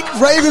 late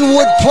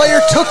Ravenwood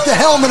player took the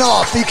helmet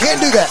off. You can't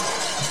do that.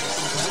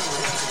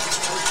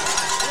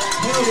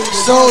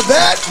 So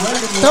that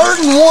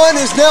 3rd and 1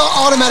 is now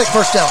automatic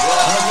first down.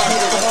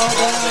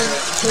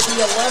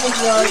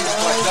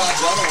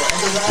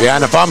 Yeah,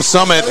 and if I'm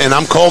Summit and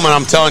I'm Coleman,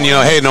 I'm telling you,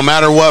 hey, no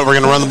matter what, we're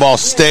going to run the ball.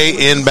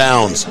 Stay in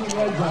bounds.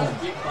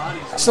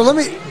 So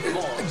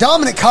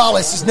Dominic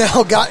Hollis is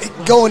now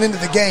going into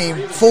the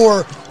game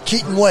for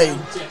Keaton Wade.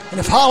 And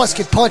if Hollis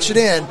could punch it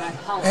in,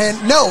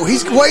 and no,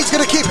 Wade's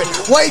going to keep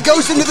it. Wade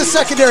goes into the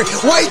secondary.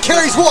 Wade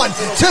carries 1, 2,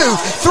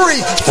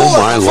 3,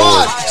 4,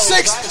 5,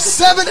 6,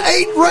 7,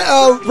 8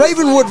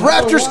 Ravenwood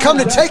Raptors come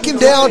to take him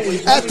down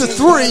at the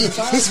 3.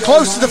 He's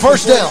close to the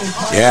first down.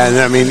 Yeah, and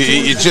I mean,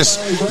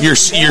 you're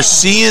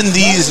seeing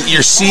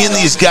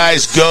these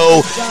guys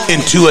go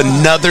into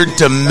another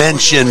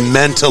dimension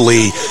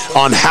mentally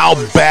on how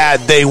bad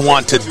they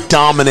want to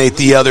dominate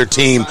the other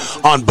team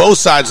on both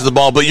sides of the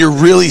ball. But you're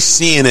really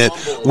seeing it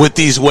with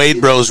these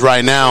Wade bros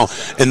right now.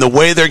 And the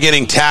way they're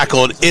getting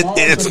tackled,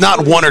 it's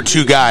not 1 or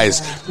 2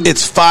 guys.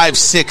 It's 5,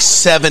 6,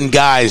 7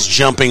 guys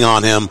jumping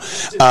on him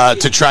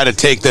to try to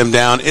take them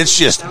down. It's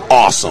just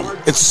awesome.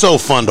 It's so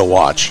fun to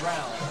watch.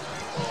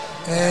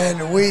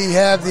 And we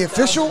have the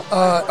official.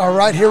 All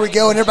right, here we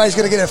go. And everybody's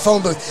going to get a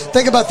phone booth.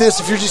 Think about this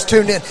if you're just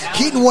tuned in.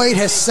 Keaton Wade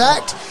has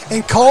sacked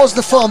and caused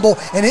the fumble,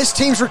 and his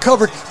team's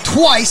recovered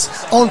twice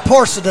on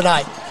Parson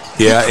tonight.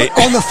 Yeah.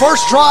 On the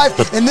first drive,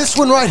 and this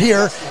one right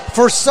here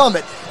for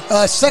Summit.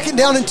 2nd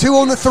down and 2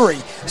 on the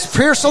 3.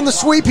 Pierce on the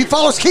sweep. He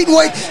follows Keaton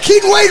Wade.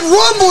 Keaton Wade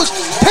rumbles,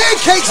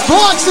 pancakes,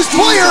 blocks his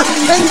player,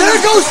 and there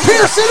goes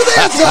Pierce into the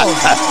end zone.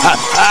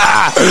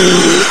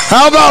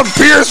 How about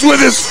Pierce with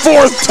his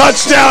 4th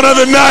touchdown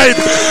of the night?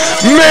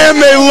 Man,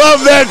 they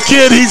love that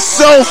kid. He's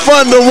so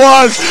fun to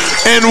watch.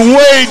 And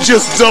Wade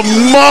just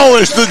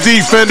demolished the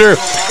defender,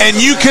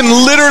 and you can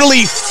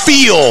literally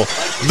feel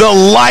the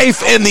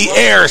life and the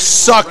air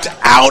sucked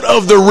out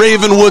of the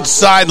Ravenwood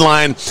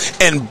sideline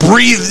and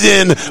breathed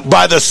in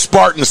by the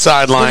Spartan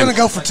sideline. We're going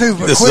to go for 2,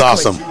 but this quickly,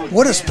 is awesome.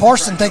 What does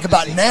Parson think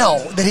about now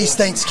that he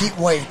thinks Keaton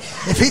Wade?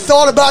 If he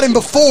thought about him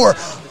before,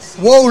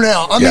 whoa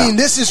now. I mean,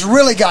 this has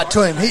really got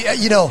to him.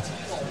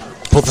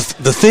 Well,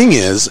 the thing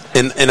is,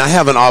 and I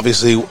haven't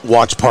obviously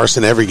watched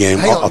Parson every game.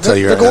 I'll tell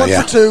you right now. They're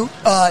going for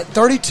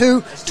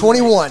 2,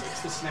 32-21.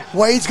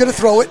 Wade's going to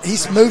throw it. He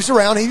moves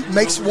around. He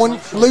eludes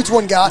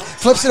one guy,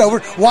 flips it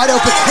over, wide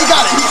open. He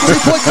got it.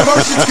 3-point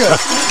conversion's good.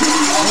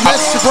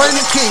 message to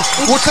Brandon Key.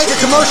 We'll take a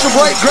commercial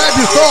break. Grab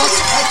your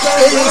thoughts.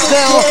 It is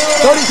now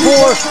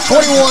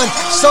 34-21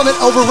 Summit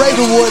over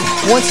Ravenwood.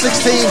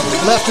 1:16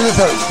 left in the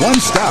third.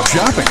 One-stop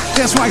shopping.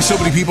 That's why so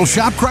many people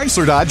shop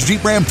Chrysler, Dodge,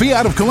 Jeep, Ram,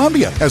 Fiat of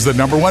Columbia. As the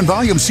 #1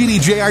 volume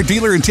CDJR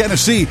dealer in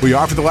Tennessee, we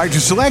offer the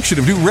largest selection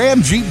of new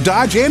Ram, Jeep,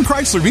 Dodge, and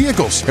Chrysler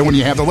vehicles. And when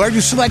you have the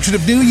largest selection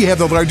of new, you have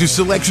the largest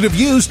selection of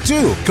used,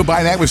 too.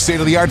 Combine that with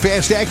state-of-the-art,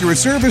 fast, accurate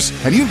service,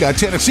 and you've got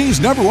Tennessee's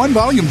 #1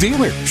 volume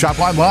dealer. Shop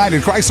online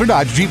at Chrysler,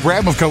 Dodge, Jeep,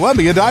 Ram of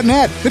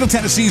Columbia.net. Middle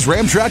Tennessee's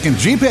Ram Truck and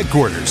Jeep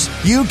headquarters.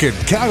 You can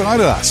count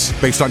on us.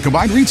 Based on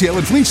combined retail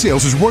and fleet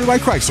sales as reported by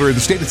Chrysler in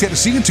the state of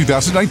Tennessee in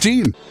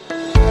 2019.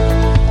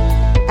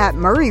 At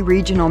Murray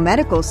Regional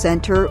Medical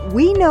Center,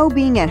 we know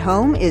being at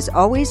home is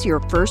always your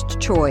first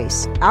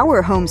choice.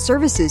 Our home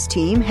services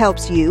team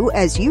helps you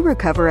as you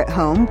recover at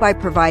home by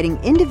providing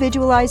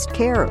individualized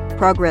care,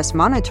 progress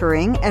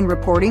monitoring, and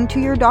reporting to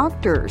your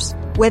doctors.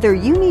 Whether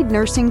you need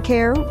nursing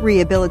care,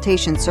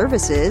 rehabilitation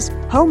services,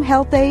 home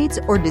health aides,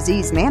 or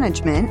disease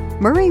management,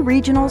 Murray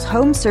Regional's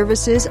Home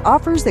Services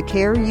offers the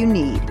care you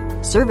need.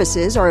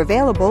 Services are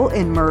available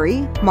in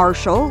Murray,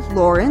 Marshall,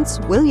 Lawrence,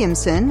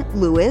 Williamson,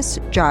 Lewis,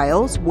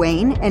 Giles,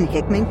 Wayne, and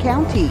Hickman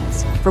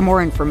counties. For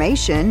more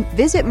information,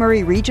 visit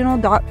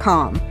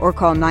murrayregional.com or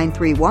call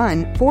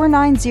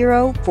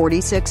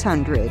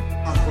 931-490-4600.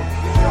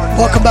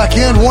 Welcome back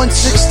in.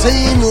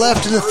 1:16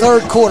 left in the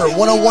third quarter.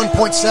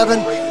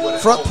 101.7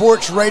 Front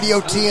Porch Radio,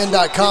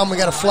 TN.com. We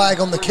got a flag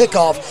on the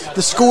kickoff.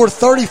 The score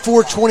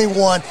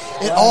 34-21.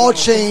 It all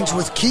changed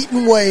with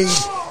Keaton Wade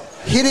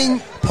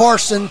hitting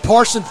Parson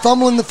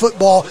fumbling the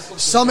football.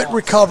 Summit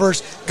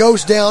recovers,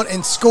 goes down,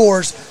 and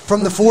scores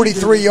from the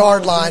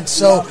 43-yard line.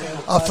 So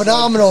a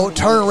phenomenal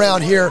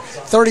turnaround here,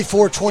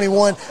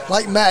 34-21.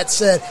 Like Matt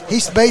said,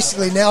 he's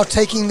basically now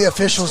taking the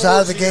officials out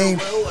of the game.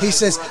 He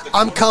says,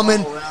 I'm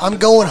coming, I'm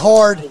going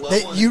hard.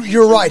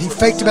 You're right. He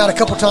faked him out a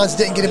couple times,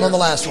 didn't get him on the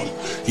last one.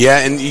 Yeah,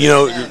 and,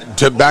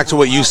 back to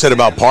what you said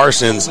about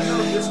Parsons,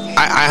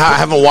 I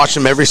haven't watched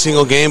him every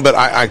single game, but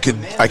I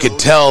could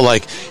tell,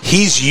 like,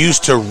 he's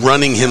used to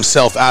running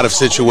himself out of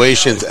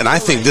situations, and I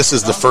think this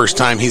is the first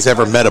time he's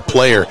ever met a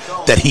player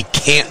that he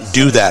can't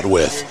do that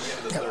with.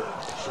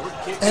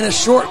 And a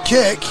short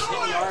kick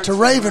to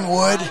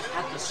Ravenwood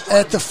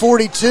at the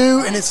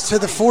 42, and it's to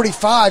the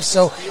 45.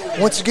 So,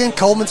 once again,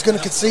 Coleman's going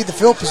to concede the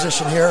field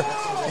position here.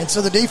 And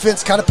so the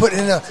defense kind of put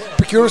in a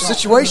peculiar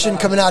situation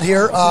coming out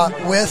here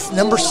with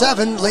number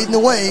 7 leading the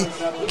way,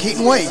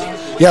 Keaton Wade.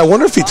 Yeah, I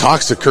wonder if he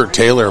talks to Kurt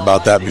Taylor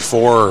about that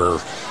before,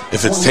 or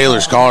if it's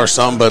Taylor's call or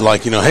something. But,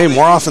 hey,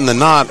 more often than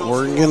not,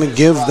 we're going to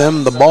give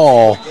them the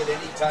ball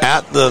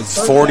at the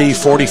 40,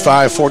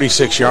 45,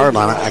 46-yard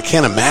line. I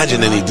can't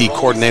imagine any D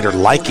coordinator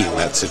liking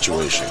that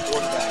situation.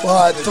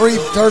 Well,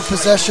 third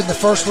possession, the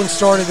first one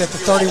started at the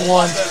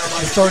 31,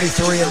 the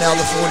 33, and now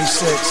the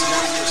 46.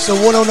 So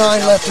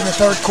 1:09 left in the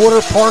third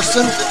quarter.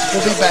 Parson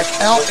will be back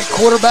out at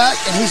quarterback,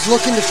 and he's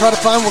looking to try to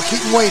find where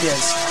Keaton Wade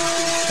is.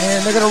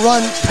 And they're going to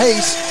run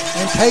Pace,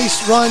 and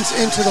Pace runs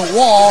into the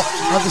wall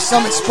of the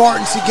Summit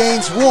Spartans. He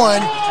gains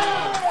 1,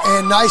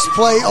 and nice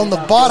play on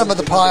the bottom of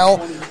the pile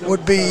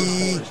would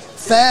be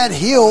Thad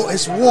Hill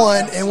is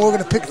 1, and we're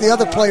going to pick the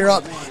other player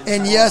up.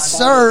 And yes,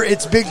 sir,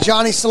 it's Big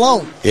Johnny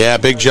Sloan. Yeah,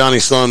 Big Johnny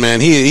Sloan, man.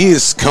 He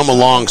has come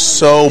along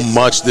so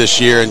much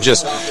this year and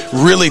just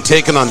really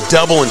taken on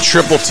double and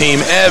triple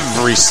team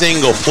every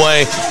single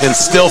play and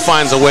still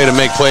finds a way to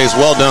make plays.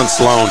 Well done,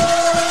 Sloan.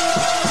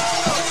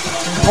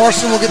 And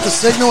Parson will get the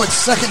signal. It's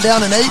 2nd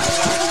down and 8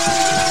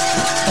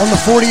 on the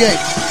 48.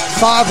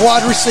 5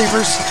 wide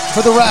receivers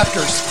for the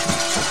Raptors.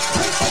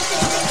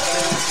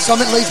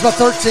 Summit leads by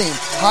 13.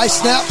 High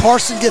snap,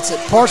 Parson gets it.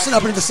 Parson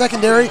up into the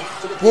secondary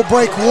will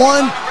break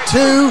 1,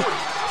 2,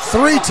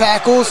 3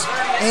 tackles,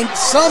 and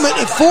Summit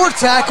at 4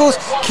 tackles.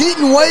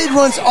 Keaton Wade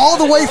runs all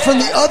the way from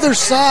the other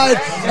side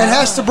and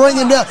has to bring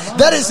him down.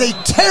 That is a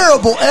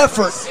terrible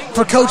effort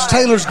for Coach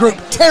Taylor's group.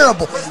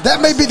 Terrible.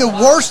 That may be the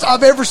worst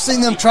I've ever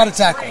seen them try to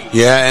tackle.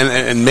 Yeah,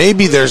 and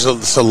maybe there's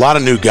a lot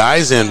of new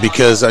guys in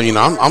because,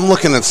 I'm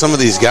looking at some of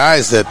these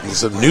guys that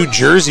some new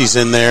jerseys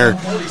in there.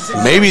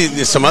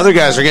 Maybe some other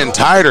guys are getting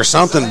tired or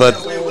something, but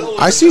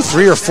I see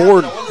 3 or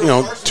 4,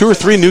 2 or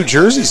 3 new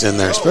jerseys in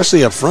there,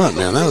 especially up front,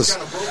 man. That was,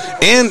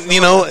 and,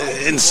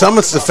 in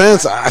Summit's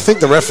defense, I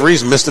think the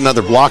referees missed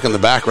another block in the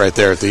back right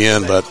there at the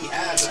end, but,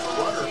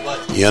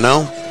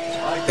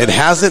 it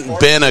hasn't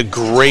been a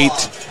great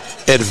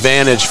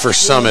advantage for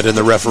Summit in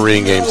the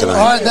refereeing game tonight.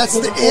 All right, that's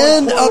the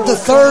end of the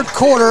third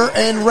quarter,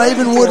 and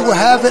Ravenwood will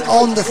have it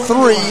on the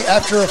 3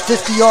 after a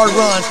 50-yard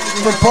run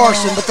from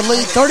Parson. But the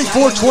lead,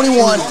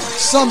 34-21,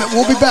 Summit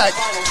will be back.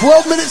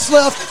 12 minutes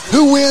left.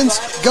 Who wins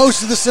goes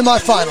to the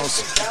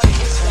semifinals.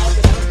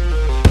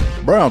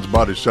 Brown's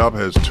Body Shop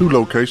has 2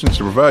 locations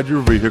to provide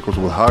your vehicles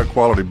with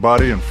high-quality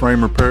body and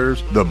frame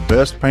repairs, the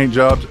best paint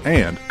jobs,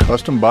 and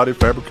custom body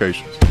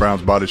fabrications.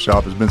 Brown's Body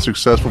Shop has been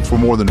successful for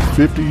more than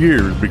 50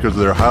 years because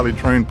of their highly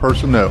trained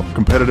personnel,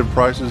 competitive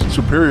prices,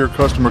 superior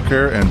customer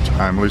care, and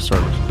timely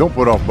service. Don't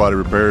put off body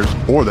repairs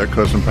or that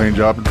custom paint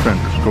job at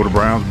Fenders. Go to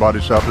Brown's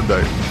Body Shop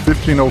today,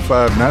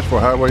 1505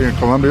 Nashville Highway in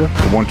Columbia,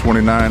 or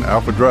 129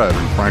 Alpha Drive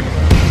in Franklin.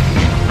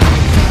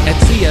 At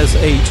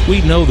CSH,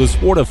 we know the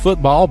sport of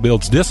football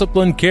builds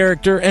discipline,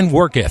 character, and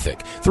work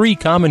ethic. 3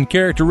 common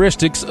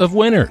characteristics of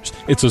winners.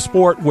 It's a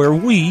sport where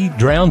we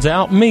drowns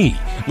out me.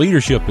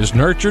 Leadership is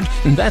nurtured,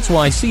 and that's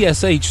why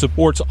CSH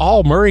supports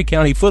all Murray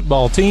County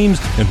football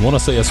teams, and want to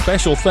say a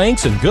special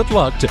thanks and good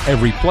luck to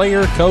every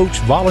player, coach,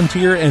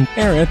 volunteer, and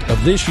parent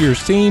of this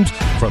year's teams,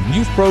 from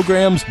youth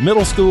programs,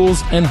 middle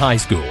schools, and high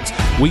schools.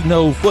 We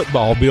know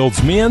football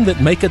builds men that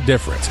make a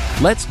difference.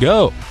 Let's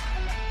go.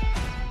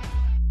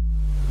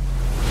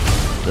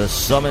 The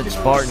Summit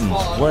Spartans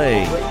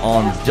play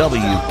on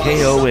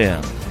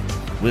WKOM.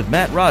 With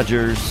Matt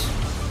Rogers,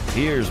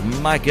 here's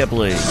Mike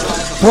Eppley.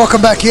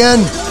 Welcome back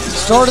in.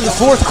 Start of the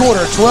fourth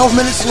quarter, 12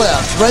 minutes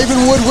left.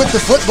 Ravenwood with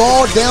the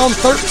football, down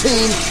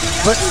 13,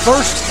 but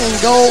first and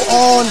goal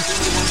on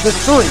the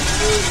 3.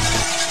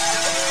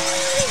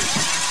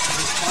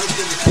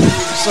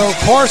 So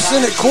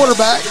Parson at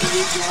quarterback,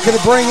 going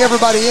to bring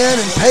everybody in,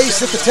 and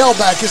Pace at the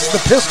tailback. This is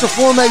the pistol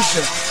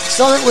formation.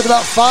 Summit with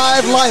about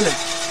 5 linemen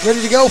ready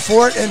to go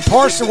for it, and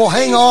Parson will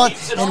hang on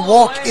and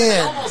walk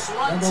in.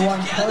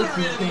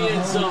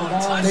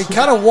 They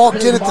kind of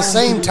walked in at the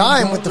same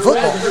time with the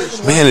football.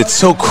 Man, it's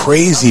so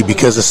crazy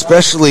because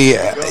especially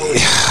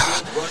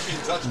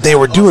they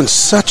were doing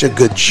such a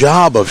good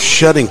job of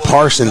shutting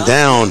Parson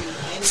down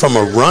from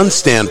a run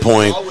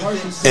standpoint,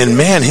 and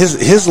man,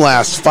 his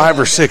last 5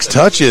 or 6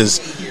 touches,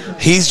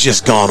 he's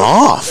just gone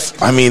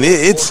off. I mean,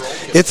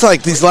 it's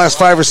like these last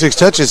 5 or 6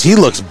 touches, he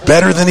looks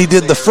better than he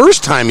did the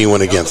first time he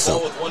went against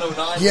them.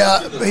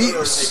 Yeah, he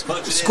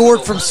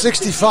scored from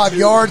 65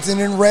 yards and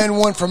then ran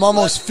one from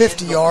almost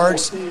 50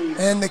 yards.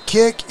 And the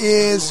kick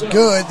is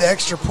good, the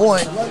extra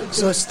point.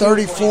 So it's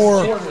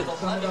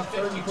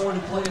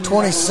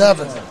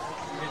 34-27.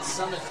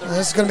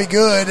 That's going to be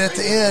good at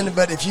the end,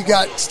 but if you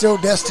got still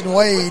Destin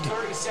Wade.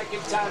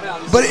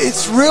 But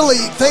it's really,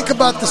 think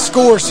about the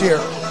scores here.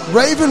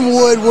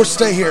 Ravenwood will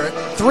stay here.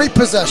 3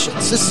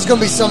 possessions. This is going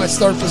to be Summit's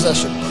 3rd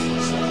possession.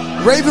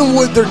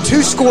 Ravenwood, they're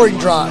 2 scoring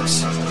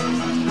drives.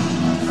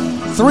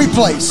 3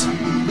 plays.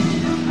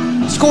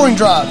 Scoring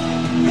drive.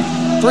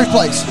 3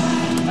 plays.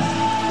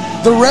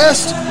 The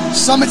rest,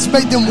 Summit's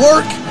made them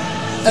work.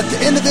 At the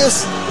end of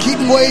this,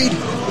 Keaton Wade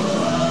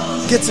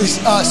gets a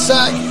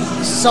sack.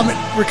 Summit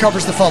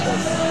recovers the fumble.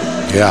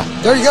 Yeah.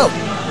 There you go.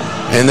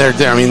 And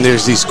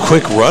there's these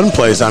quick run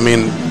plays. I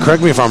mean,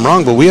 correct me if I'm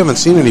wrong, but we haven't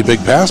seen any big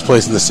pass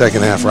plays in the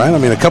second half, right? I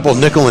mean, a couple of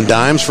nickel and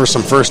dimes for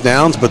some first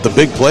downs, but the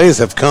big plays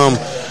have come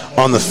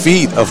on the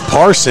feet of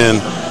Parson.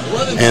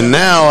 And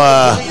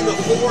now,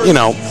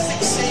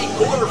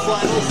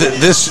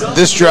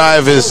 this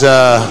drive is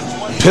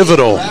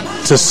pivotal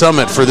to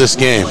Summit for this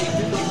game.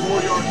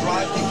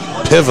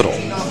 Pivotal.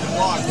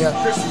 Yeah.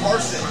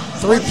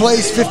 3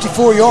 plays,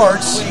 54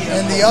 yards,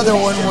 and the other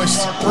one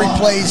was 3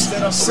 plays,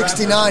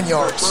 69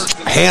 yards.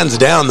 Hands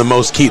down, the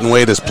most Keaton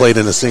Wade has played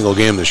in a single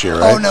game this year,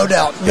 right? Oh, no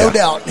doubt. No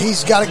doubt.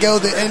 He's got to go,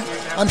 and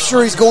I'm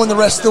sure he's going the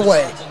rest of the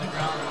way.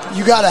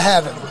 You got to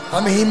have him. I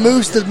mean, he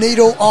moves the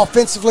needle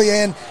offensively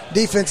and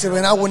defensively,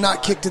 and I would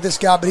not kick to this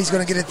guy, but he's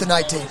going to get it to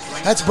 19.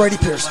 That's Brady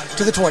Pierce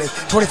to the 20,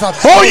 25.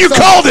 Oh, you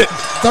 30, called it!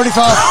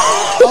 35.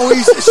 Oh,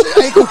 he's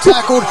ankle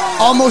tackled,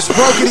 almost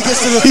broke it. He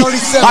gets to the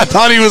 37. I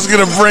thought he was going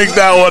to break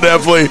that one,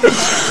 Eppley.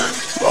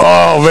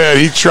 Oh, man,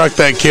 he trucked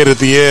that kid at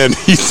the end.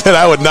 He said,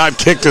 I would not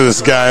kick to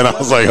this guy, and I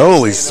was like,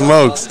 holy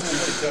smokes.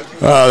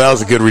 Oh, that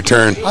was a good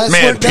return.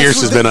 Man,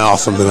 Pierce has been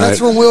awesome tonight.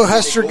 That's when Will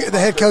Hester, the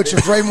head coach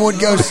of Ravenwood,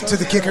 goes to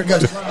the kicker and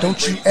goes,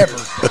 don't you ever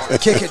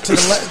kick it to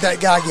that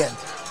guy again.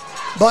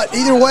 But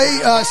either way,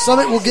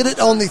 Summit will get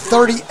it on the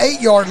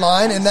 38-yard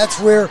line, and that's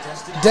where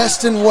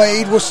Destin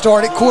Wade will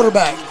start at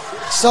quarterback.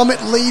 Summit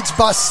leads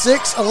by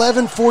 6,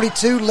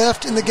 11:42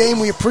 left in the game.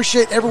 We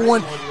appreciate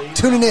everyone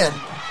tuning in.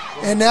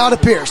 And now to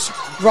Pierce.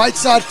 Right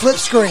side flip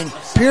screen.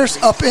 Pierce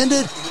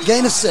upended,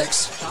 gain of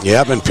 6.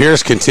 Yep, and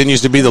Pierce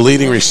continues to be the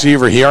leading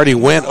receiver. He already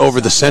went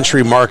over the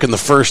century mark in the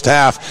first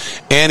half,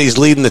 and he's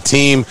leading the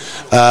team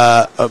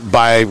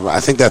by, I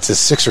think that's his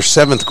 6th or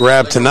 7th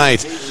grab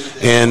tonight.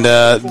 And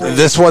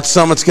this is what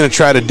Summit's going to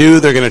try to do.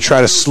 They're going to try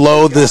to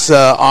slow this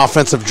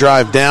offensive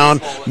drive down,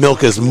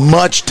 milk as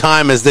much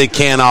time as they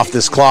can off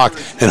this clock,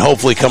 and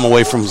hopefully come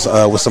away from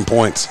with some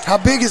points. How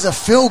big is a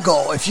field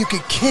goal if you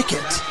could kick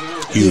it?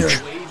 Huge.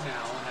 Here.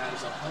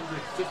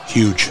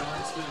 Huge.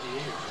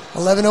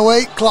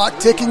 11:08, clock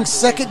ticking,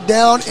 2nd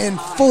down and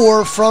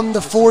 4 from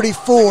the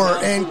 44.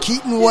 And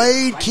Keaton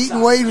Wade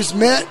was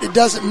met. It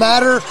doesn't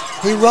matter.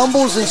 He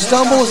rumbles and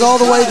stumbles all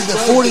the way to the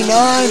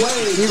 49.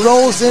 He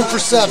rolls in for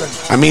 7.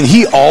 I mean,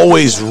 he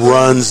always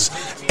runs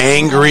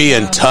angry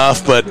and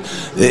tough, but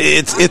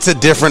it's a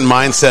different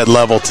mindset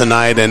level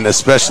tonight, and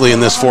especially in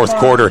this fourth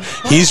quarter.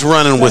 He's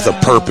running with a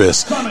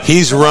purpose.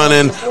 He's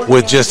running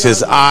with just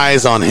his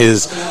eyes on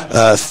his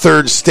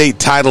third state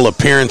title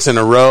appearance in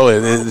a row,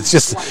 and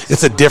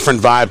it's a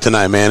different vibe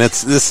tonight, man.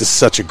 This is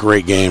such a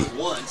great game.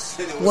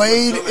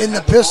 Wade in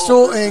the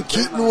pistol and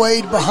Keaton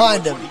Wade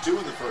behind him.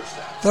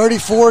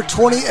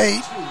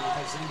 34-28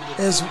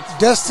 as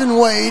Destin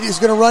Wade is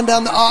going to run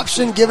down the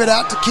option, give it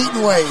out to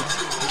Keaton Wade.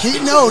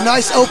 Keaton,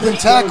 nice open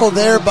tackle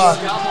there by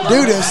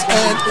Dudas,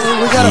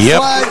 and we got a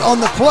flag on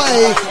the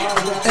play.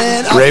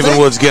 And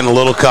Ravenwood's getting a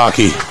little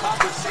cocky.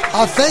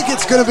 I think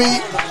it's going to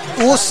be,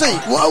 we'll see.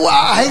 Well,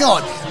 hang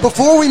on.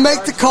 Before we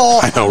make the call,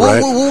 I know,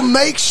 right? we'll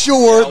make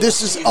sure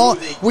this is all.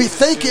 We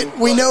think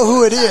we know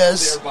who it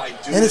is,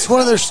 and it's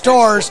one of their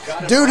stars.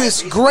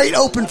 Dudas, great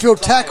open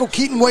field tackle.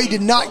 Keaton Wade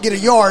did not get a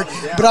yard,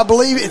 but I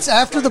believe it's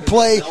after the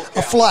play,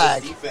 a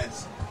flag.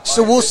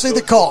 So we'll see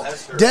the call.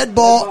 Dead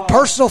ball,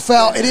 personal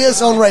foul. It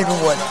is on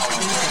Ravenwood.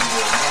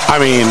 I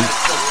mean,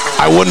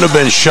 I wouldn't have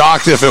been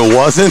shocked if it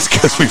wasn't,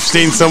 because we've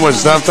seen so much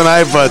stuff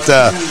tonight, but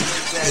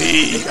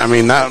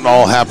that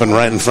all happened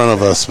right in front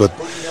of us, but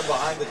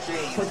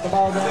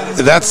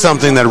that's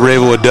something that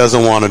Ravenwood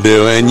doesn't want to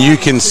do, and you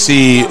can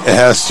see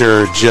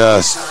Hester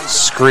just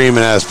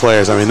screaming at his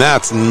players. I mean,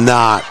 that's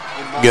not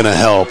going to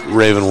help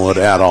Ravenwood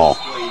at all.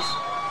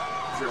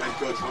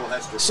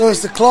 So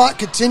as the clock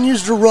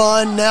continues to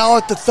run, now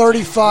at the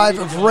 35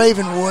 of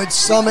Ravenwood,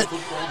 Summit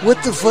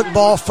with the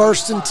football,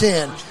 1st and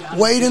 10.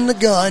 Wade in the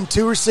gun,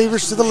 2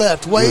 receivers to the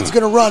left. Wade's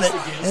going to run it,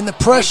 and the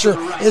pressure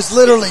is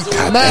literally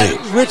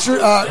Richard.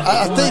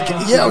 I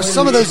think,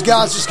 some of those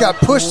guys just got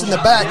pushed in the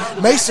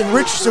back. Mason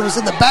Richardson was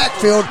in the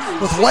backfield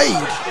with Wade.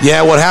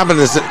 Yeah, what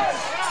happened is that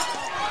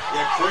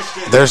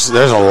there's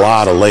a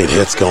lot of late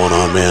hits going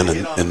on,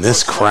 man, and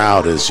this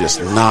crowd is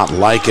just not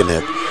liking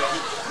it.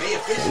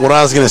 What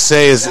I was going to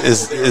say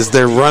is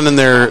they're running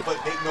their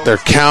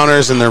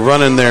counters and they're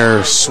running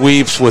their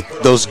sweeps with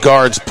those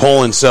guards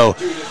pulling. So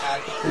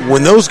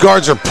when those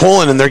guards are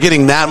pulling and they're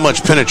getting that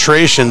much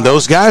penetration,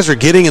 those guys are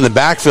getting in the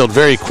backfield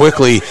very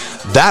quickly.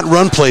 That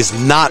run play's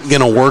not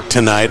going to work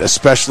tonight,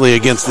 especially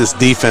against this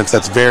defense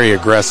that's very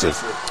aggressive.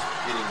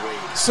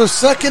 So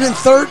 2nd and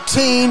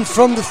 13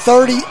 from the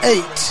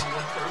 38.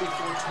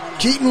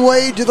 Keaton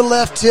Wade to the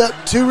left tip,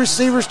 2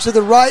 receivers to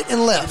the right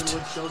and left.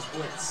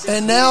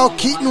 And now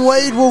Keaton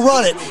Wade will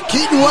run it.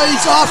 Keaton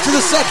Wade's off to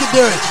the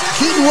secondary.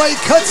 Keaton Wade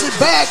cuts it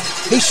back.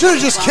 He should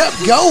have just kept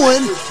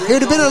going. It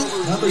would have been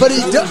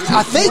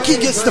I think he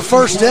gets the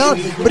first down,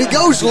 but he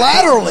goes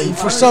laterally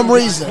for some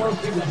reason.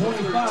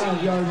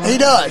 He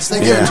does.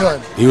 They give it to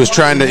him. He was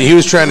trying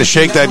to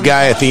shake that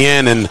guy at the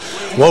end, and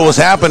what was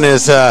happening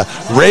is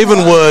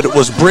Ravenwood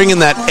was bringing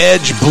that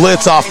edge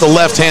blitz off the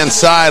left-hand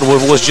side.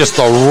 Was just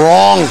the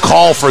wrong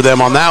call for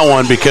them on that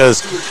one,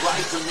 because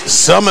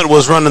Summit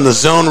was running the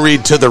zone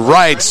read to the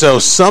right, so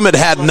Summit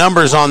had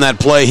numbers on that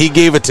play. He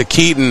gave it to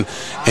Keaton,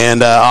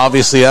 and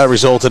obviously that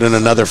resulted in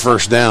another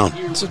first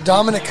down. So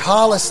Dominic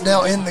Hollis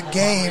now in the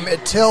game at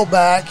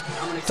tailback,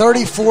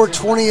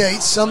 34-28.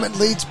 Summit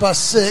leads by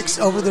 6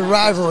 over the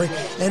rivalry,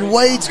 and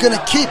Wade's going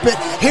to keep it.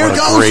 Here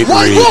goes Wade.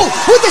 Whoa,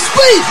 with the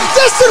speed.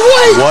 Destin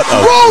Wade what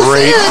a rolls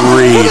great in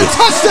read. for the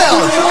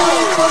touchdown.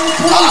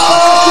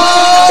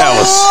 That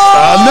was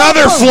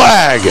another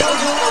flag.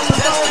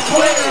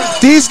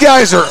 These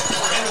guys are,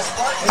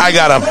 I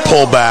got to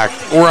pull back.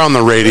 We're on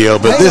the radio,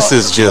 but this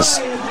is just,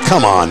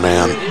 come on,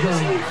 man.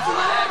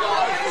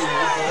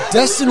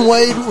 Destin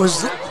Wade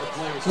was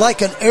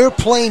like an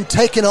airplane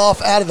taking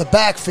off out of the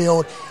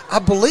backfield. I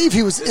believe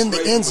he was in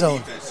the end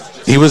zone.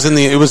 He was in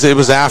it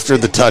was after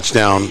the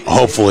touchdown,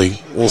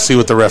 hopefully. We'll see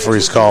what the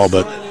referees call,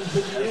 but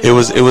it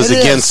was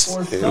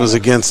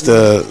against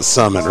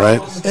Summit,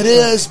 right? It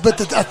is,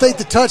 but I think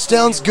the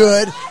touchdown's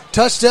good.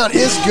 Touchdown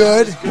is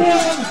good.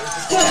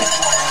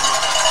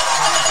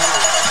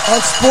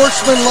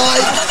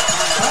 Unsportsmanlike,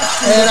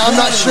 and I'm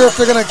not sure if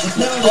they're going to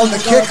on the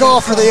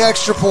kickoff or the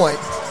extra point.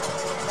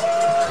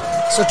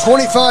 So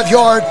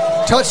 25-yard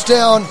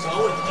touchdown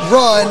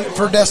run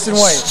for Destin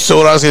Wade. So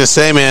what I was going to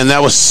say, man,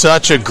 that was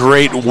such a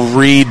great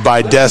read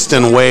by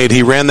Destin Wade.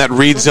 He ran that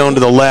read zone to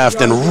the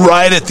left, and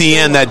right at the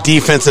end, that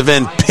defensive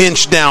end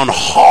pinched down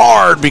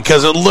hard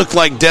because it looked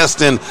like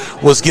Destin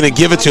was going to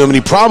give it to him, and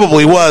he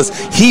probably was.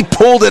 He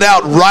pulled it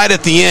out right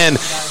at the end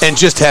and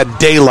just had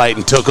daylight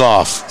and took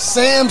off.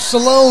 Sam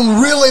Salone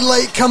really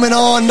late coming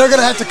on. They're going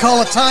to have to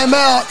call a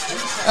timeout.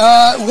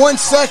 1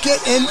 second,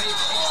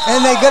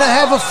 and they're going to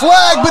have a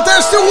flag, but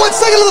there's still 1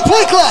 second of the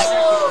play clock.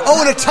 Oh,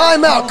 and a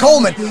timeout,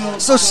 Coleman.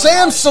 So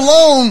Sam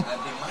Salone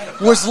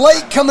was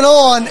late coming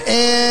on,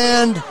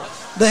 and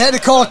they had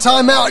to call a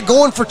timeout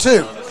going for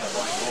 2.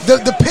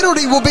 The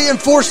penalty will be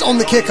enforced on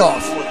the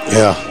kickoff.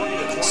 Yeah.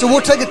 So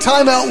we'll take a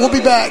timeout. We'll be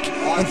back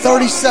in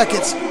 30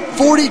 seconds.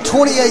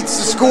 40-28 is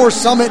the score.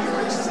 Summit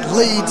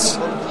leads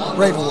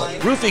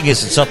Ravenwood. Roofing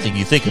isn't something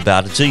you think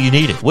about until you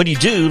need it. When you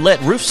do,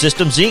 let Roof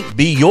Systems Inc.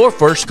 be your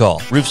first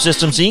call. Roof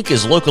Systems Inc.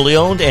 is locally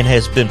owned and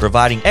has been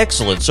providing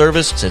excellent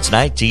service since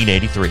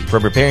 1983.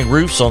 From repairing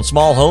roofs on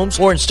small homes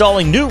or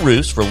installing new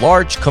roofs for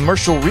large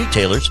commercial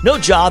retailers, no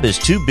job is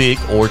too big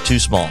or too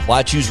small.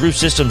 Why choose Roof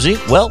Systems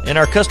Inc.? Well, in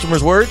our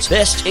customers' words,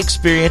 best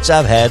experience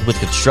I've had with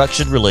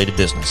construction-related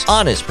business.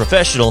 Honest,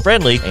 professional,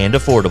 friendly, and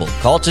affordable.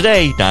 Call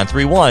today,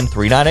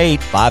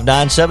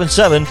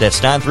 931-398-5977. That's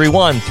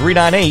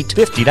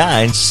 931-398-5977.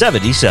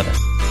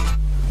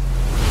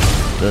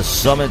 The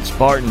Summit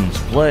Spartans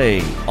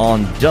play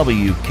on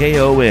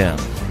WKOM.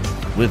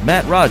 With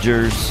Matt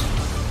Rogers,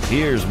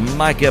 here's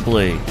Mike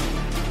Epley.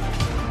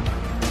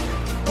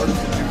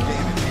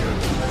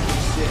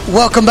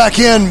 Welcome back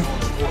in.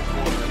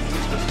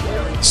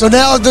 So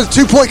now the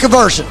 2-point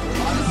conversion.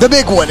 The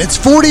big one. It's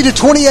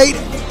 40-28,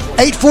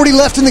 8:40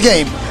 left in the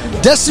game.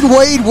 Destin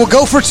Wade will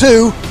go for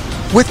 2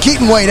 with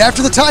Keaton Wade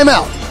after the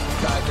timeout.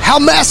 How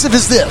massive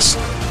is this?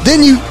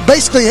 Then you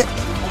basically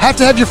have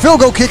to have your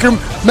field goal kicker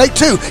make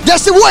 2.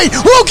 Destin Wade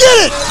will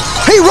get it!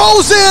 He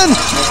rolls in.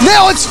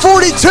 Now it's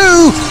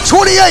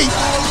 42-28.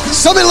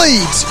 Summit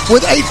leads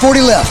with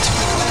 8:40 left.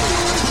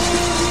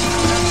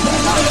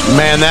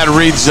 Man, that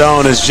read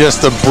zone is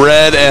just the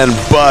bread and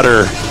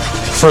butter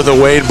for the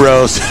Wade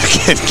bros.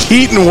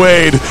 Keaton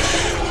Wade,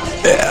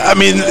 I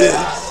mean,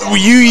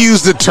 you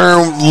use the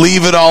term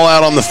leave it all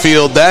out on the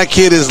field. That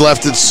kid has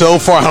left it so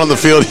far out on the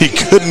field he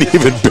couldn't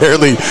even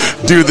barely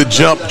do the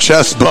jump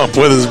chest bump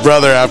with his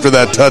brother after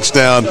that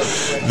touchdown.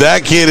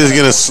 That kid is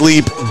going to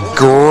sleep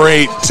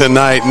great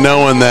tonight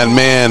knowing that,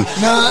 man,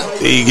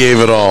 he gave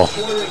it all.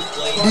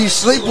 Do you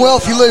sleep well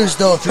if you lose,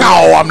 though?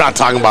 No, I'm not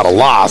talking about a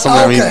loss.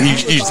 I mean,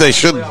 they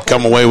should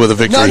come away with a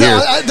victory here.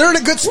 They're in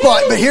a good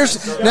spot, but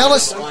now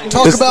let's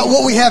talk about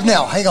what we have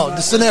now. Hang on,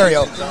 the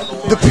scenario.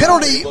 The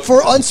penalty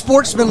for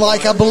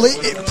unsportsmanlike, I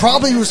believe, it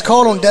probably was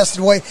called on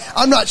Destin Wade.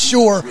 I'm not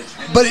sure,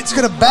 but it's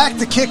going to back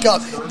the kick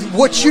up.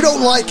 What you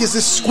don't like is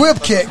this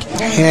squib kick.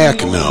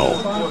 Heck no.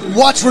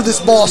 Watch where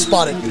this ball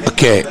spotted.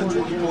 Okay.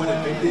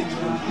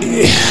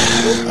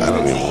 I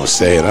don't even want to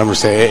say it. I'm going to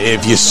say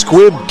if you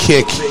squib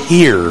kick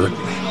here,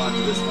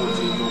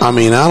 I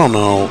mean, I don't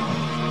know.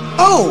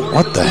 Oh,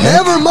 what the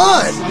heck? Never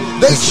mind.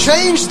 They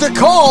changed the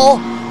call.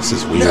 This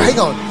is weird. No, hang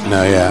on.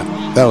 No, yeah.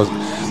 That was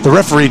the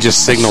referee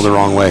just signaled the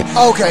wrong way.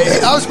 Okay,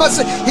 I was about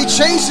to say he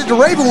changed it to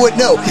Ravenwood.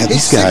 No, he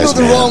signaled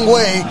the wrong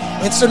way,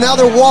 and so now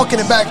they're walking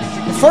it back.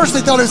 At first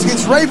they thought it was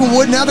against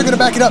Ravenwood. Now they're going to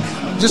back it up,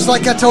 just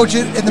like I told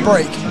you in the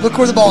break. Look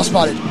where the ball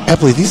spotted.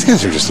 Epley, these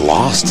guys are just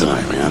lost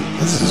tonight, man.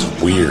 This is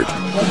weird.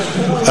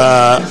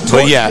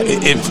 But yeah,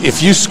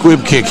 if you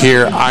squib kick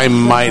here, I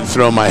might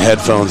throw my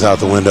headphones out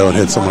the window and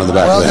hit someone in the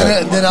back of the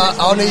head. Then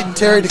I'll need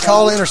Terry to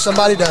call in or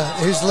somebody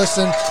who's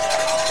listening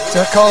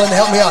to call in to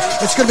help me out.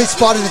 It's going to be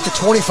spotted at the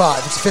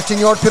 25. It's a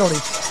 15-yard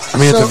penalty. I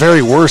mean, at the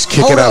very worst,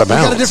 kick it out of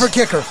bounds. We got a different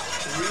kicker.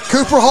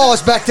 Cooper Hall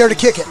is back there to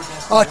kick it.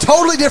 A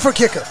totally different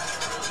kicker.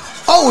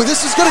 Oh,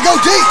 this is going to go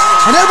deep,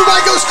 and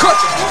everybody goes quick.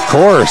 Of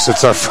course,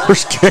 it's our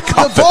first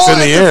kickoff that's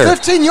in the air. The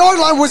 15-yard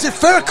line, was it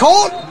fair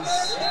caught?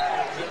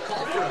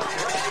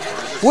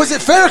 Was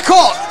it fair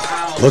caught?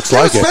 Looks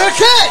like it. Fair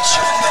catch.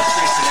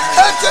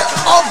 That's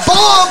a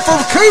bomb from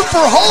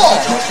Cooper Hall.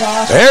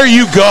 There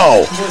you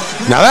go.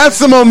 Now that's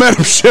the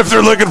momentum shift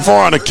they're looking for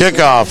on a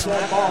kickoff.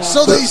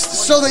 So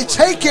they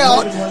take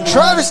out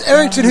Travis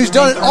Arrington, who's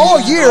done it all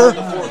year,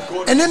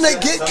 and then they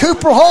get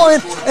Cooper Hall in,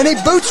 and he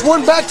boots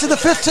one back to the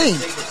 15.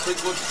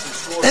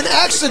 And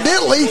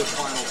accidentally,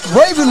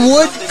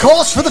 Ravenwood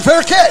calls for the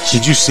fair catch.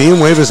 Did you see him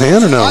wave his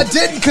hand or no? I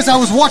didn't because I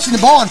was watching the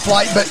ball in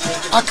flight, but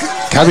I could.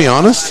 Can I be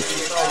honest?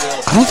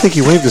 I don't think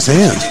he waved his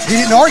hand. He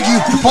didn't argue.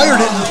 The player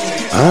didn't.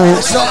 All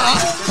right. So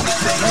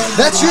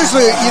that's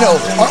usually, an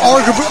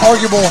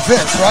arguable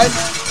offense, right?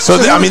 So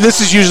I mean,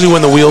 this is usually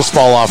when the wheels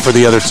fall off for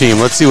the other team.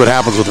 Let's see what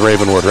happens with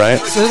Ravenwood, right?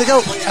 So there they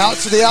go. Out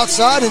to the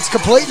outside. It's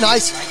complete.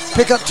 Nice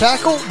pickup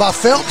tackle by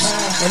Phelps.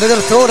 And they're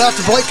going to throw it out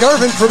to Blake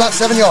Irvin for about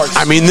 7 yards.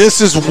 I mean, this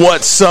is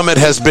what Summit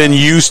has been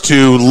used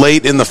to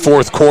late in the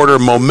fourth quarter.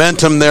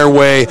 Momentum their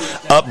way,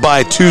 up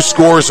by 2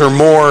 scores or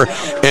more.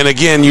 And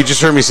again, you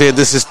just heard me say it,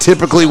 this is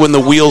typically when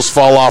the wheels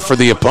fall off for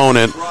the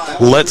opponent.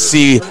 Let's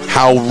see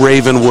how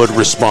Ravenwood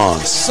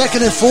responds.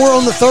 2nd and 4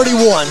 on the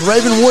 31.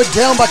 Ravenwood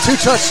down by 2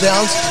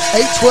 touchdowns.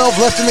 8-12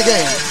 left in the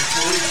game.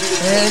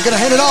 And going to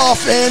hand it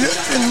off, and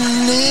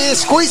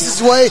squeezes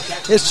his way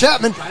is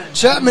Chapman.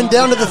 Chapman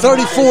down to the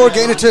 34,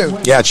 gain of 2.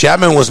 Yeah,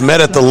 Chapman was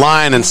met at the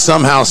line and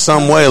somehow,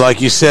 some way,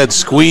 like you said,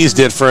 squeezed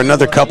it for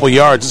another couple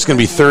yards. It's going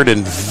to be 3rd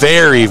and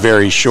very,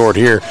 very short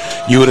here.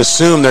 You would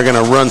assume they're going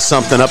to run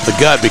something up the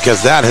gut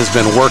because that has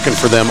been working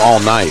for them all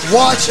night.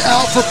 Watch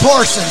out for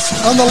Parsons.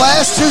 On the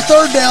last 2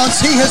 third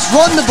downs, he has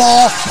run the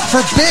ball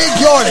for big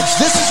yardage.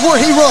 This is where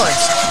he runs.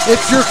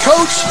 If you're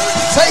Coach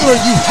Taylor,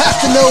 you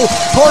have to know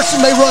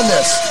Parsons may run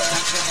this.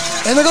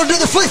 And they're going to do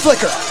the flea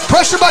flicker.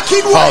 Pressure by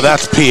Keaton Wade. Oh,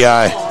 that's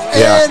PI.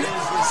 Yeah. And,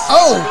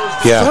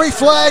 3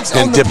 flags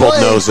and on the Dippold play.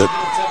 knows it.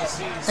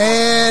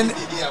 and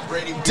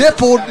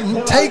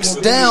Dipple takes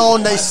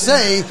down, they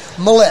say,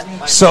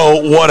 Millette.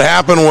 So what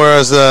happened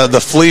was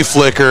the flea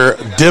flicker,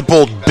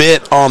 Dipple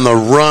bit on the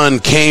run,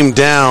 came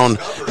down,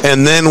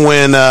 and then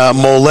when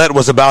Millette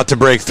was about to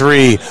break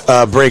free,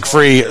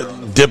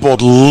 Dipple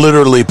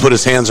literally put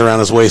his hands around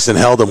his waist and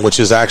held him, which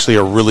is actually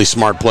a really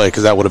smart play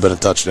because that would have been a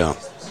touchdown.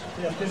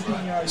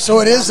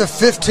 So it is a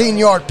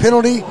 15-yard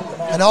penalty,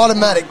 an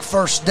automatic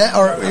first down,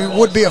 or it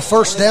would be a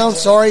first down,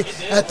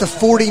 at the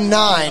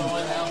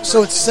 49.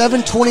 So it's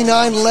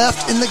 7:29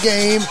 left in the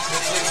game.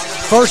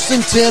 1st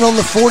and 10 on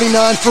the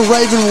 49 for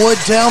Ravenwood,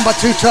 down by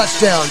 2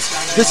 touchdowns.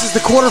 This is the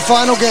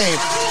quarterfinal game.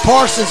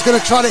 Parsons going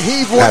to try to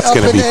heave one That's up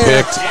in going to be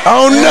there. picked.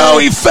 Oh, no,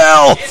 he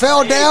fell.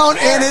 Fell down,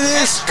 and it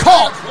is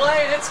caught.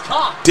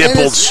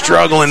 Dippold's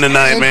struggling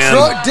tonight, man.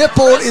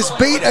 Dippold is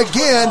beat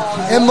again,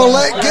 and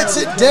Millette gets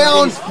it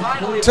down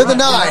to the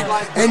 9.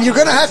 And you're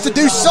going to have to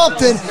do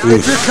something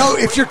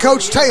if you're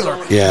Coach Taylor.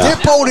 Yeah.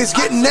 Dippold is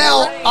getting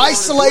now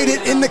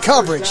isolated in the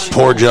coverage.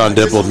 Poor John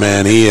Dippold,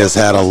 man. He has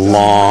had a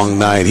long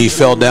night. He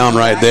fell down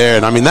right there,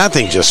 and I mean, that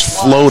thing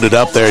just floated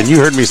up there, and you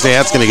heard me say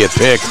that's going to get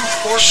picked.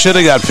 Should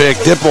have got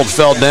picked. Dippold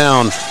fell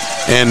down,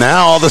 and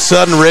now all of a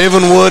sudden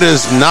Ravenwood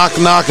is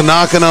knocking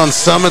on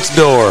Summit's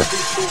door.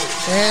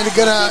 And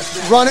going to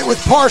run it with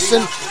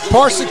Parson.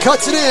 Parson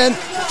cuts it in,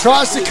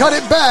 tries to cut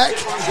it back.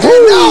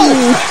 And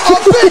no! A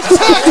big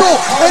tackle!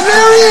 And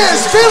there he is!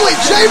 Finley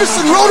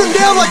Jameson rode him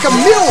down like a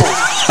mule.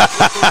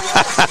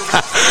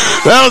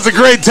 That was a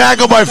great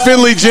tackle by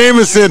Finley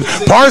Jameson.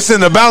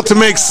 Parson about to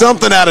make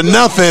something out of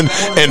nothing,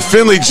 and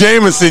Finley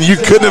Jameson, you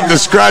couldn't have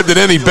described it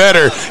any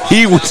better.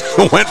 He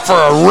went for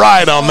a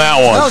ride on that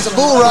one. That was a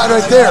bull ride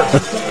right there.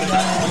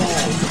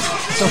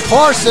 So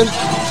Parson,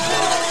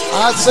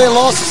 I'd say a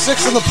loss of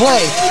 6 on the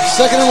play.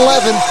 2nd and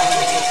 11.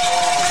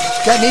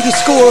 Need to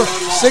score.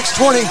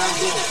 6:20.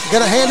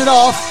 Going to hand it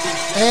off.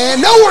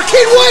 And nowhere,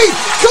 Keaton Wade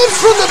comes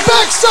from the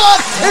backside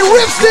and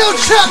rips down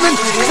Chapman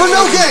for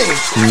no gain.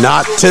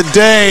 Not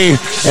today.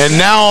 And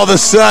now all of a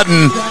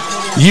sudden,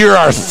 you're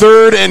our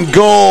 3rd and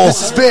goal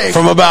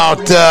from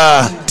about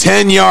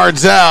 10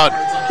 yards out.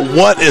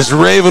 What is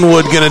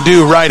Ravenwood going to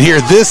do right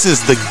here? This is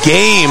the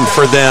game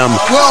for them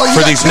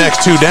for these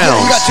next 2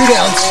 downs. Yeah, you got 2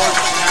 downs.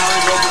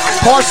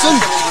 Parson,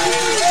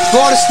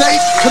 Florida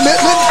State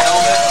commitment,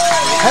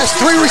 has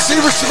 3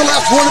 receivers to the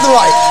left, 1 to the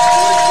right.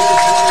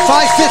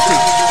 5:50.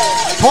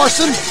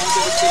 Parson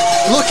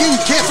looking,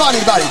 can't find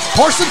anybody.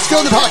 Parson still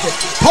in the pocket.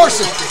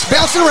 Parson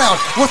bouncing around,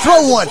 will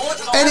throw one,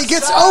 and he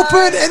gets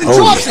open and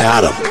drops it.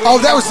 Oh,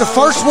 that was the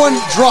first one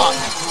dropped.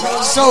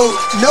 So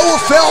Noah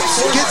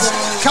Phelps gets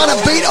kind of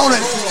beat on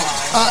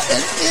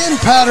an end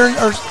pattern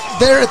or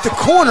there at the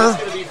corner,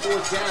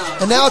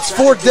 and now it's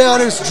 4th down.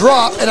 It was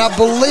dropped, and I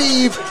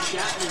believe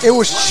it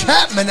was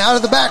Chapman out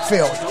of the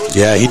backfield.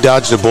 Yeah, he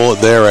dodged a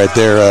bullet there, right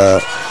there.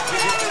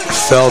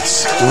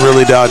 Phelps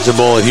really dodged a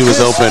bullet. He was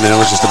open, and it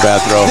was just a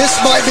bad throw. This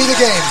might be the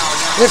game.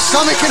 If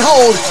Summit can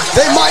hold,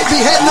 they might be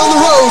heading on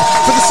the road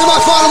for the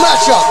semifinal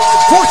matchup.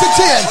 4th and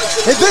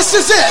 10. And this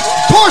is it.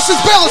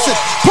 Parsons balancing.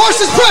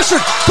 Parsons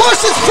pressured.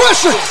 Parsons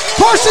pressured.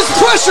 Parsons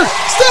pressured.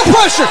 Still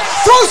pressure.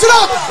 Throws it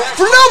up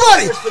for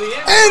nobody.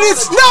 And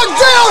it's knocked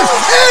down.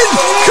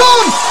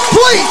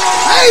 Incomplete.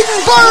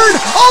 Aiden Bird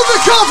on the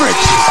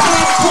coverage.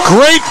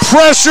 Great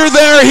pressure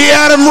there. He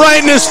had him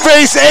right in his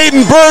face.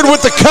 Aiden Bird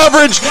with the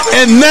coverage,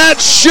 and that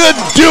should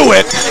do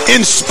it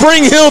in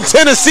Spring Hill,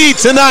 Tennessee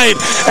tonight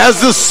as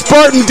the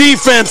Spartan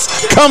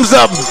defense comes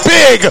up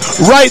big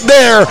right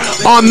there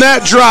on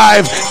that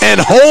drive and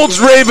holds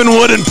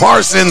Ravenwood and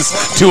Parsons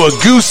to a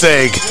goose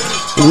egg.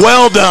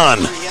 Well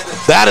done.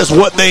 That is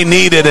what they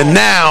needed, and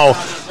now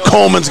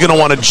Coleman's going to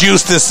want to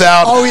juice this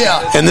out. Oh,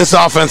 yeah. And this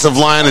offensive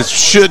line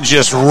should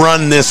just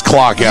run this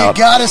clock out.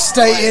 You got to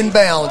stay in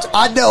bounds.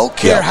 I don't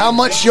care how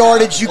much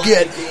yardage you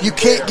get. You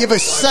can't give a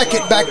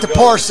second back to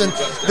Parson,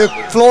 the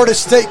Florida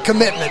State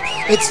commitment.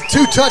 It's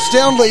 2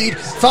 touchdown lead,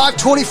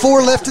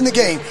 5:24 left in the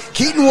game.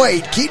 Keaton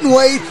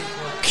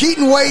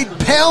Wade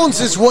pounds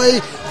his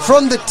way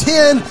from the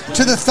 10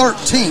 to the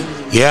 13.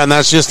 Yeah, and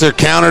that's just their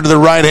counter to the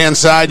right-hand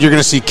side. You're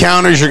going to see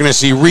counters. You're going to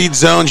see read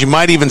zones. You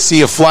might even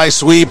see a fly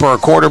sweep or a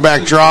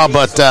quarterback draw,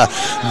 but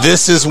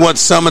this is what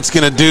Summit's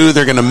going to do.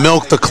 They're going to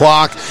milk the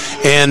clock,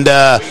 and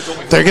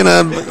they're going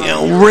to,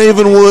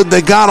 Ravenwood,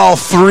 they got all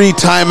 3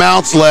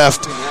 timeouts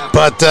left,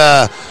 but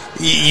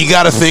you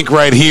got to think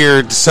right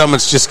here,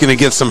 Summit's just going to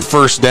get some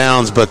first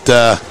downs, but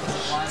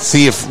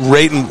see if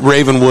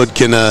Ravenwood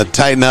can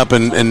tighten up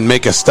and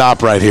make a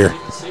stop right here.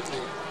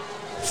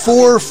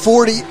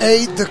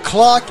 4:48. The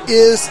clock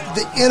is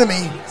the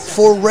enemy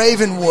for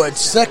Ravenwood.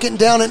 2nd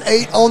down and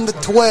 8 on the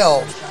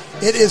 12.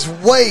 It is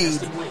Wade.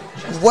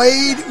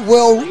 Wade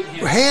will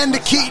hand to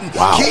Keaton.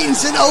 Wow.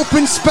 Keaton's in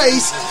open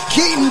space.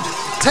 Keaton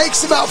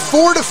takes about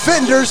 4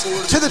 defenders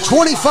to the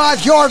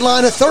 25-yard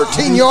line, a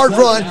 13-yard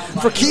run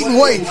for Keaton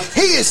Wade.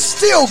 He has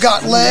still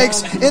got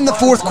legs in the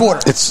 4th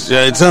quarter.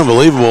 It's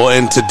unbelievable,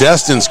 and to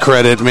Destin's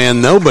credit, man,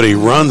 nobody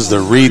runs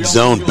the read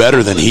zone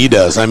better than he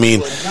does. I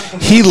mean,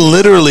 he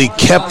literally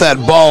kept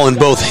that ball in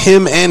both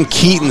him and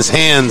Keaton's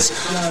hands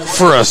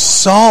for a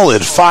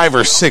solid 5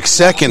 or 6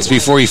 seconds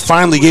before he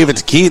finally gave it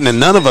to Keaton, and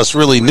none of us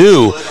really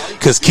knew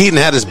because Keaton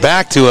had his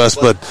back to us,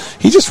 but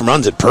he just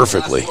runs it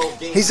perfectly.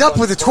 He's up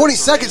with the 20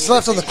 seconds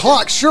left on the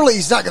clock. Surely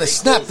he's not going to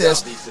snap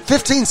this.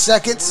 15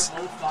 seconds.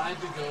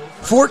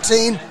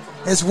 14.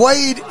 As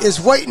Wade is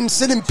waiting,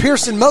 sending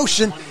Pierce in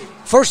motion.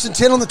 1st and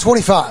 10 on the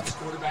 25.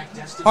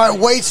 All right,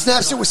 Wade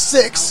snaps it with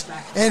 6.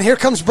 And here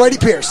comes Brady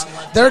Pierce.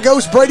 There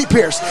goes Brady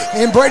Pierce.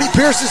 And Brady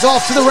Pierce is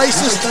off to the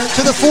races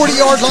to the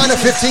 40-yard line, a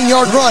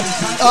 15-yard run.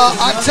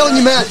 I'm telling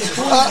you, Matt,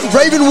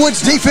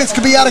 Ravenwood's defense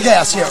could be out of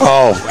gas here.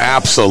 Oh,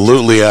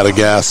 absolutely out of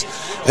gas.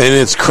 And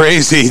it's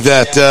crazy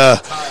that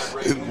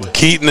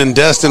Keaton and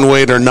Destin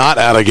Wade are not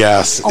out of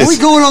gas. Are we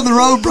going on the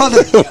road,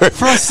 brother,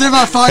 for a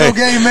semifinal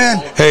game, man?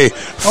 Hey.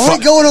 Are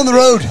we going on the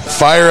road?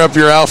 Fire up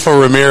your Alfa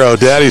Romero.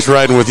 Daddy's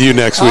riding with you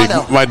next week.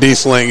 My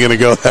diesel ain't going to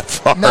go that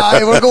far. Nah,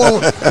 we're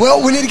going.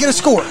 Well, we need to get a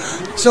score.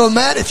 So,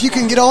 Matt, if you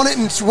can get on it,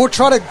 and we'll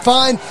try to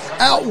find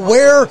out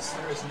where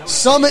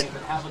Summit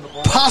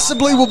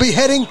possibly will be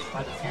heading.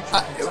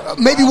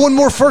 Maybe one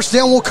more first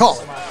down, we'll call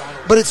it.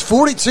 But it's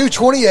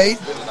 42-28,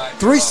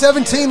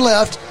 3:17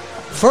 left,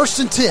 1st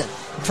and 10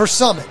 for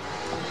Summit.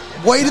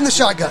 Wade in the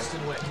shotgun.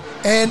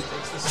 And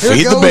here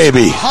Feed goes the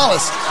baby.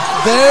 Hollis.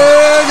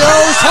 There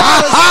goes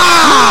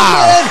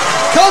Hollis.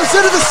 Comes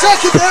into the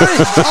secondary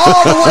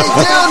all the way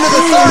down to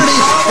the 30.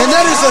 And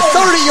that is a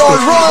 30-yard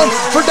run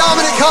for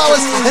Dominic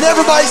Hollis. And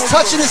everybody's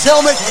touching his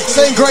helmet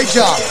saying, great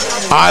job.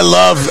 I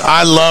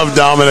love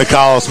Dominic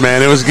Hollis,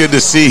 man. It was good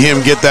to see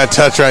him get that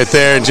touch right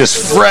there, and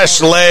just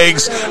fresh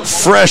legs,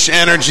 fresh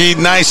energy,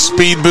 nice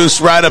speed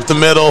boost right up the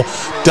middle.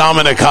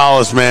 Dominic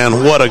Hollis,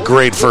 man, what a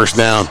great first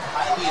down.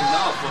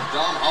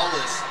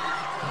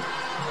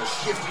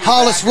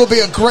 Hollis will be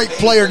a great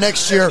player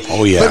next year.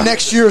 Oh, yeah. But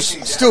next year's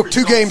still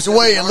 2 games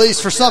away, at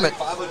least, for Summit.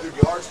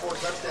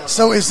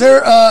 So is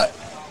there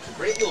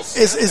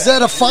is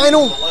that a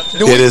final?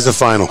 It is a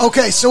final.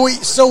 Okay, so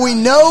we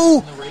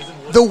know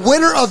the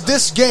winner of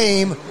this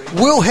game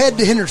will head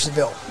to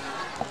Hendersonville.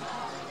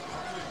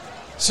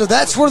 So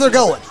that's where they're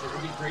going.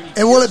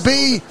 And will it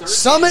be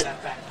Summit?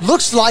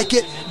 Looks like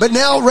it, but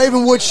now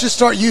Ravenwood should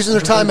start using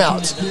their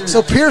timeouts.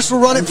 So Pierce will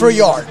run it for a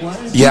yard.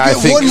 Yeah, I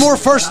think one more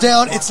first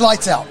down, it's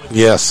lights out.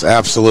 Yes,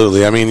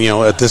 absolutely. I mean,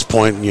 at this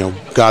point,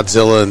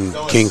 Godzilla and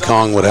King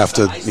Kong would have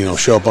to,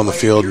 show up on the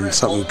field, and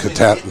something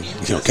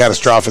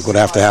catastrophic would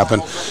have to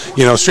happen.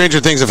 Stranger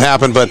things have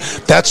happened, but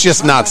that's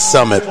just not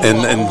Summit.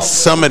 And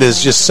Summit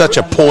is just such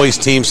a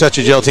poised team, such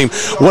a gel team.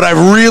 What I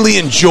really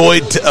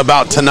enjoyed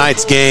about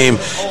tonight's game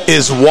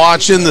is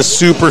watching the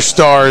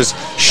superstars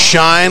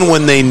shine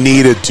when they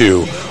needed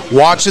to.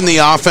 Watching the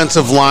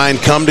offensive line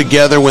come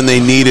together when they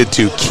needed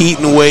to.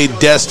 Keaton Wade,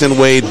 Destin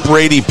Wade,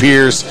 Brady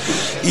Pierce.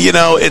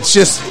 It's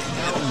just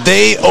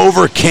they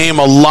overcame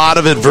a lot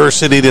of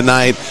adversity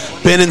tonight.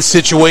 Been in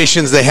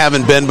situations they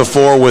haven't been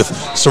before with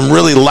some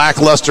really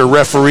lackluster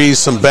referees,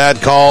 some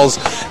bad calls,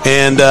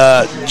 and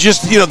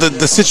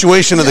the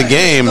situation of the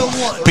game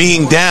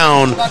being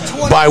down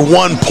by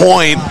 1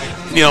 point.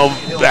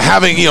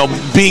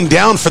 Being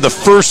down for the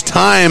first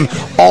time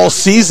all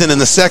season in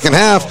the second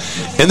half,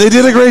 and they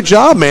did a great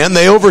job, man.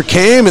 They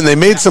overcame and they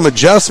made some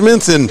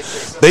adjustments, and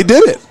they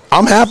did it.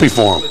 I'm happy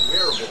for them.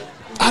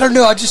 I don't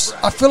know. I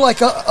feel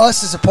like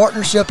us as a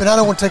partnership, and I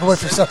don't want to take away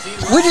from stuff.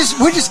 We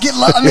just get.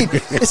 I mean,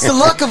 it's the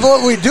luck of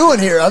what we're doing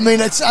here. I mean,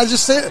 I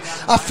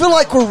feel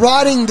like we're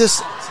riding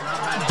this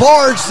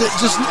barge that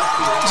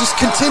just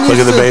continues. Look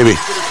at the baby.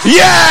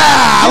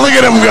 Yeah! Look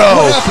at him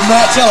go. What happened,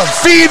 Matt? Tell him.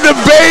 Feed the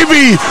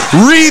baby.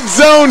 Read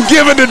zone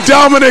given to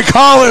Dominic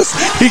Hollis.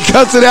 He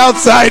cuts it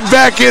outside,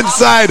 back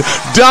inside.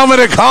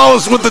 Dominic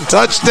Hollis with the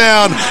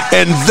touchdown,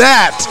 and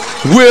that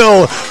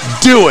will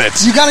do it.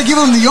 You got to give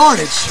him the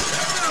yardage.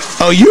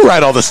 Oh, you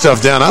write all the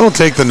stuff down. I don't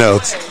take the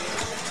notes.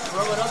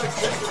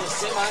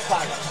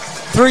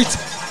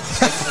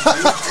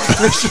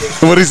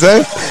 What'd he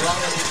say?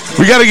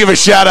 We got to give a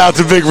shout out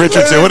to Big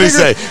Richardson. What did he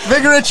say?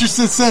 Big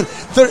Richardson said,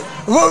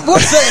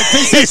 what's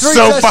that? He's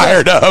so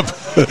fired up.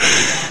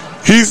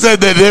 He said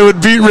that they would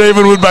beat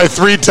Ravenwood by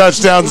 3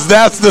 touchdowns.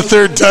 That's the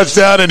 3rd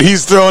touchdown, and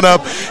he's throwing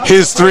up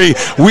his 3.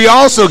 We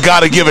also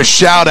got to give a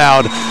shout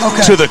out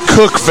to the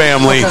Cook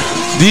family.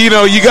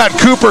 Okay. You got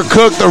Cooper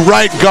Cook, the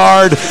right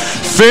guard.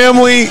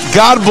 Family,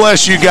 God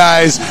bless you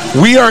guys.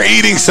 We are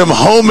eating some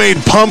homemade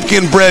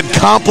pumpkin bread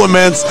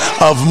compliments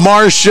of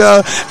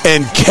Marcia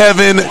and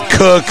Kevin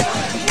Cook.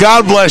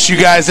 God bless you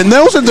guys. And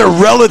those are their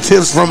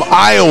relatives from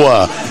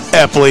Iowa,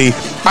 Epley.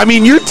 I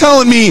mean, you're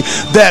telling me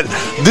that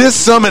this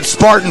Summit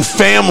Spartan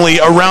family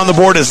around the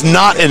board is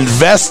not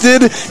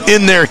invested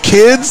in their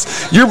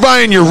kids? You're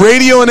buying your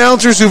radio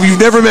announcers who you've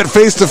never met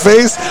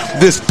face-to-face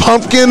this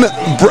pumpkin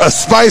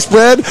spice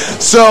bread.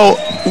 So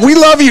we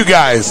love you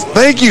guys.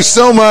 Thank you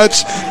so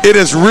much. It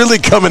has really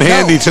come in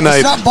handy tonight.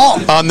 It's not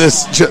ball. On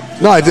this.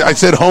 No, I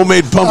said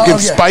homemade pumpkin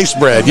spice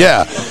bread.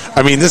 Yeah.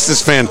 I mean, this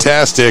is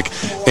fantastic,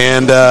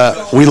 and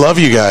we love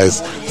you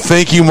guys.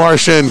 Thank you,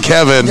 Marcia and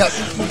Kevin,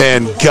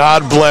 and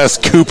God bless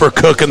Cooper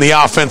Cook and the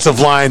offensive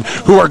line,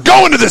 who are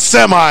going to the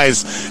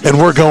semis, and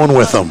we're going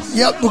with them.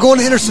 Yep, we're going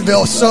to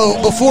Hendersonville.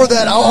 So before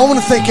that, I want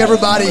to thank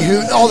everybody,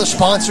 all the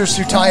sponsors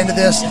who tie into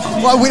this.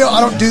 Well, I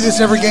don't do this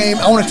every game.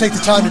 I want to take the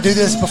time to do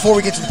this before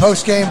we get to the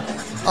post game.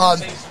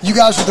 You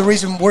guys are the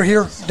reason we're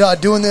here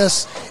doing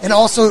this, and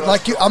also,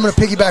 I'm going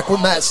to piggyback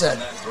what Matt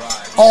said.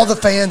 All the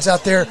fans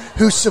out there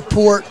who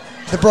support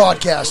the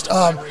broadcast.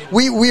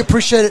 We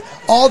appreciate it.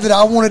 All that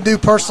I want to do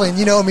personally, and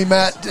you know me,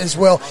 Matt, as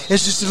well,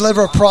 is just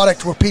deliver a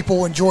product where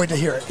people enjoy to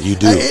hear it. You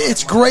do.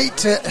 It's great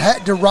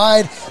to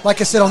ride,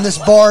 like I said, on this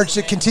barge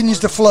that continues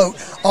to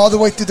float all the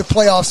way through the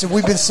playoffs, and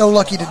we've been so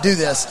lucky to do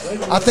this.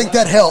 I think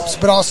that helps,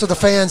 but also the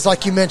fans,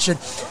 like you mentioned,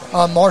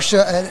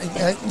 Marcia,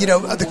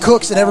 and the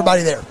Cooks and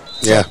everybody there.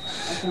 Yeah,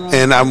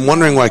 and I'm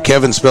wondering why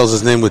Kevin spells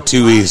his name with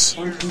 2 E's.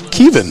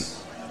 Kevin.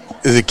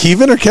 Is it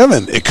Kevin or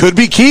Kevin? It could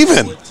be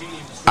Kevin.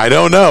 I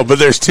don't know, but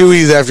there's 2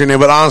 E's after your name.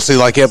 But honestly,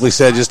 like Epley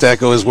said, just to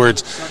echo his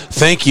words,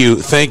 thank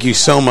you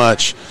so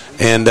much.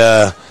 And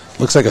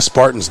looks like a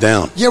Spartan's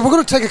down. Yeah, we're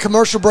going to take a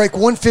commercial break,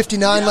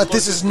 1:59 left.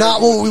 This is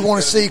not what we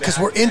want to see because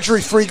we're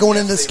injury-free going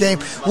into this game.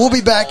 We'll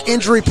be back,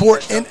 injury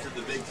report.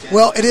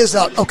 Well, it is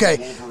up.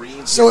 Okay.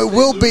 So it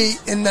will be,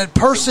 and the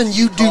person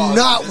you do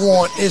not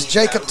want is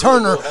Jacob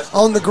Turner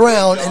on the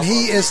ground, and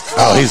he is up.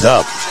 Oh, he's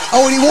up.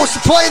 Oh, and he wants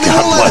to play, and they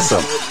won't let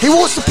him. He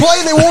wants to play,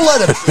 and they won't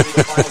let him.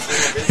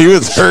 He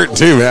was hurt,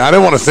 too, man. I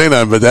didn't want to say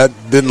that, but that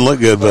didn't look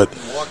good, but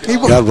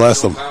God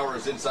bless him.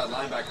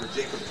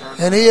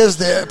 And he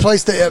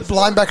plays the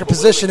linebacker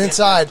position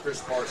inside.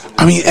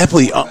 I mean,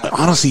 Epley,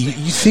 honestly,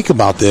 you think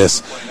about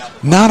this.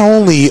 Not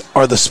only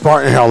are the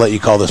Spartan, here, I'll let you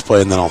call this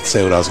play, and then I'll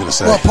say what I was going to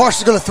say. Well,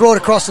 Parsons going to throw it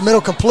across the middle,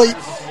 complete.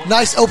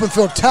 Nice open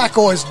field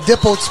tackle as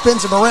Dipple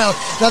spins him around.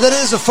 Now, that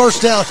is a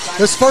first down. It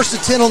was 1st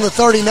and 10 on the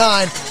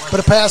 39, but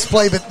a pass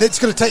play. But it's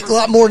going to take a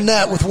lot more than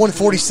that with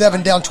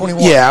 1:47 down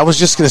 21. Yeah, I was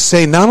just going to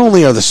say, not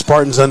only are the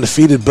Spartans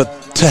undefeated,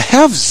 but to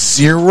have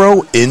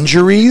 0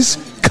 injuries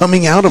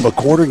coming out of a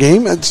quarter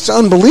game, it's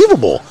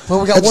unbelievable.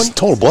 Well, that's a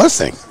total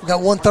blessing. We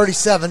got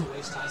 137.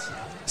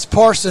 It's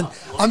Parson.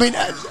 I mean,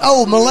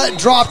 Millette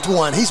dropped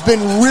one. He's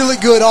been really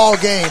good all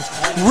game.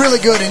 Really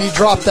good, and he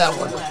dropped that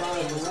one.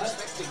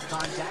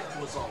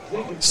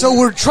 So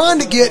we're trying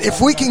to get, if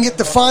we can get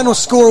the final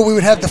score, we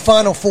would have the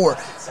Final Four.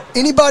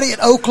 Anybody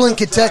at Oakland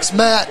can text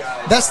Matt.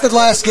 That's the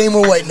last game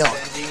we're waiting on.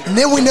 And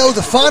then we know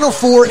the Final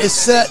Four is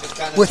set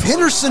with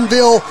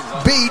Hendersonville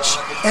Beach,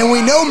 and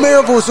we know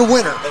Maryville is a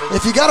winner.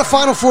 If you got a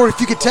Final Four, if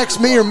you could text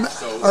me or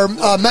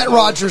Matt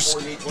Rogers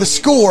the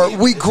score,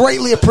 we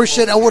greatly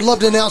appreciate it. I would love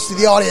to announce to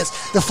the audience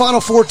the Final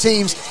Four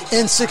teams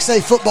in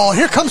 6A football.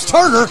 Here comes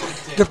Turner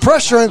to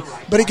pressure him,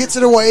 but he gets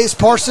it away as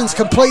Parsons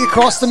complete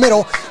across the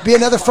middle. Be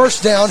another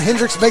first down.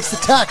 Hendricks makes the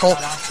tackle,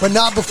 but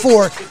not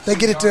before they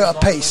get it to a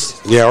pace.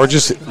 Yeah, or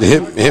just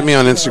hit me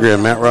on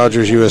Instagram, Matt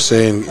Rogers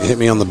USA, and hit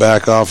me on the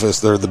back office,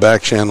 the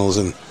back channels,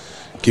 and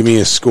give me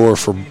a score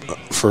for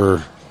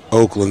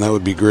Oakland. That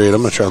would be great.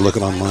 I'm going to try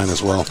looking online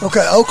as well.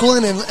 Okay,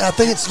 Oakland, and I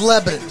think it's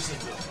Lebanon.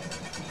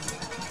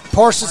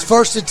 Parsons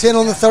 1st and 10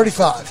 on the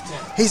 35.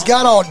 He's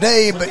got all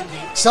day, but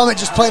Summit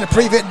just playing a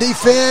prevent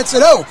defense.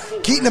 And,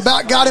 Keaton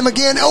about got him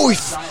again.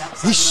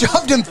 He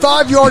shoved him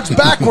 5 yards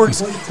backwards,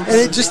 and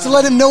it just to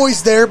let him know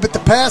he's there. But the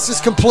pass is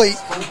complete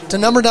to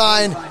number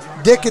 9,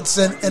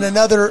 Dickinson, and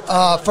another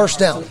first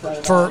down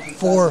for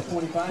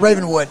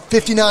Ravenwood.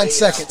 59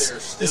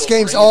 seconds. This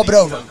game's all but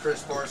over.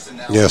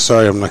 Yeah,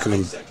 sorry, I'm not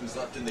going to.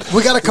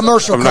 We got a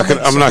commercial.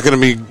 I'm not going to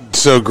be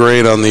so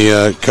great on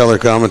the color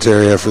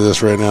commentary after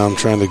this right now. I'm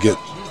trying to get.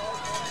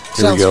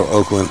 Here we go,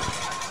 Oakland.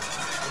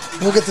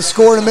 We'll get the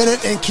score in a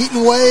minute, and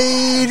Keaton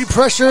Wade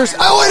pressures.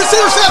 Oh, and it's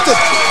intercepted.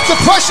 It's a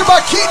pressure by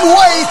Keaton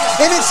Wade,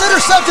 and it's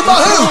intercepted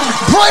by who?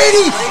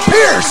 Brady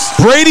Pierce.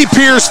 Brady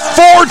Pierce,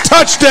 4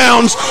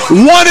 touchdowns,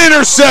 1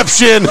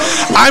 interception.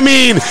 I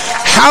mean,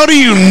 how do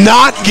you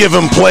not give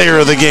him player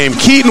of the game?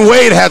 Keaton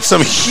Wade had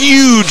some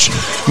huge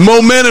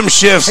momentum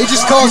shifts. He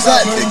just calls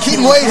that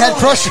Keaton Wade had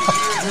pressure.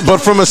 But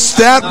from a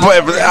stat,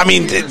 I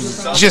mean,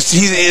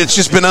 it's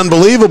just been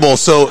unbelievable.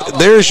 So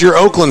there's your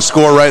Oakland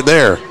score right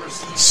there.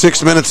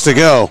 6 minutes to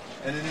go.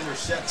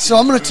 So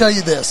I'm going to tell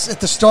you this. At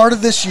the start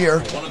of this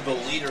year,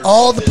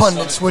 all the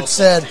pundits would have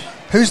said,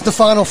 who's the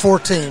Final Four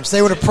teams?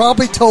 They would have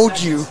probably told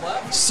you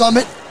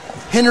Summit,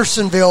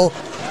 Hendersonville,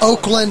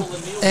 Oakland,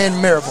 and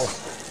Maryville.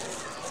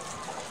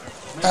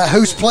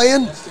 Who's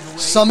playing?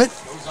 Summit,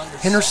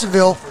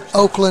 Hendersonville,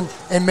 Oakland,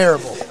 and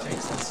Maryville.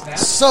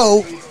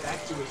 So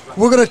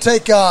we're going to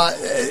take,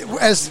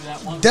 as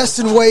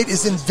Destin Wade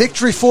is in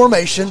victory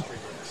formation,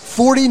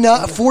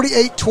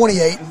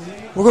 48-28.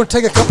 We're going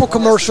to take a couple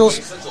commercials,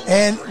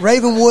 and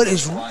Ravenwood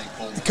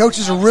the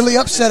coaches are really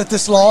upset at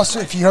this loss.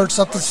 If you heard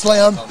something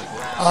slam,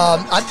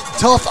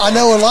 tough. I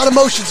know a lot of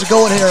emotions are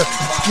going here.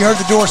 If you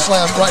heard the door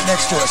slam right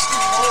next to us,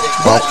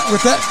 but with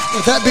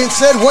that being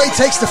said, Wade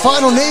takes the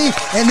final knee,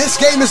 and this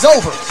game is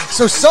over.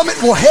 So Summit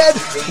will head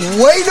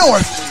way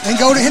north and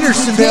go to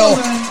Hendersonville.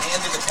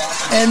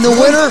 And the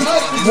winner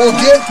will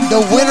get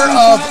the winner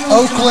of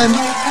Oakland,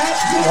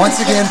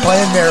 once again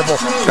playing Maryville.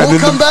 We'll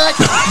come back.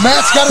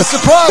 Matt's got a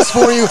surprise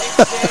for you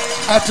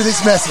after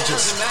these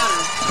messages.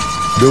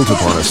 Built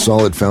upon a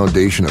solid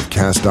foundation of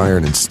cast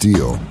iron and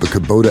steel, the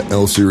Kubota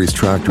L-Series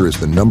tractor is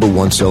the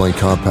 #1 selling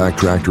compact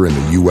tractor in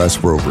the U.S.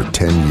 for over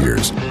 10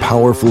 years.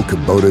 Powerful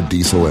Kubota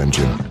diesel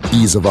engine,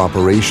 ease of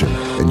operation,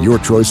 and your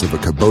choice of a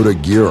Kubota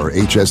gear or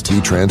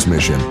HST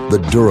transmission. The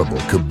durable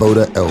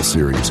Kubota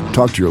L-Series.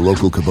 Talk to your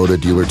local Kubota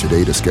dealer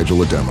today to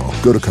schedule a demo.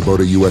 Go to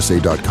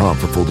KubotaUSA.com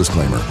for full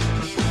disclaimer.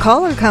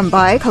 Call or come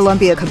by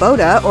Columbia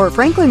Kubota or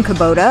Franklin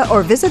Kubota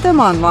or visit them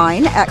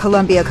online at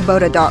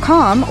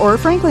columbiakubota.com or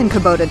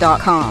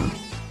franklinkubota.com.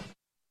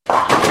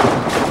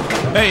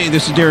 Hey,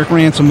 this is Derek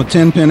Ransom with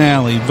 10 Pin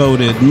Alley,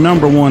 voted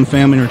 #1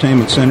 family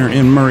entertainment center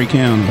in Murray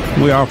County.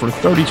 We offer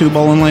 32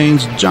 bowling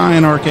lanes,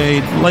 giant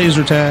arcade,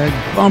 laser tag,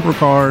 bumper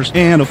cars,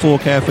 and a full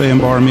cafe and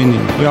bar menu.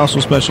 We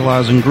also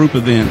specialize in group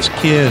events,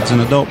 kids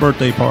and adult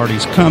birthday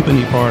parties,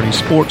 company parties,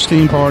 sports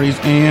team parties,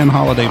 and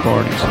holiday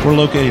parties. We're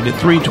located at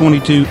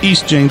 322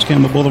 East James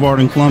Campbell Boulevard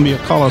in Columbia.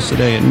 Call us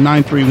today at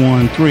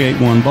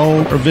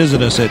 931-381-BOWL or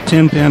visit us at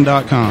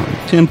 10pin.com.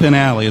 10 Pin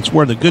Alley, it's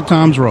where the good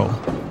times roll.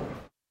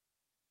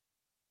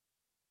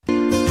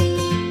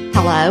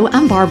 Hello,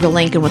 I'm Barbara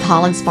Lincoln with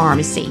Holland's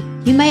Pharmacy.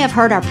 You may have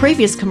heard our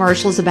previous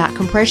commercials about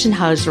compression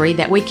hosiery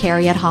that we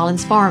carry at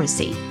Holland's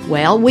Pharmacy.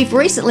 Well, we've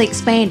recently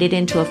expanded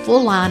into a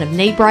full line of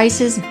knee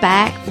braces,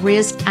 back,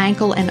 wrist,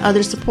 ankle, and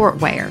other support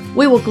wear.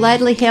 We will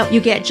gladly help you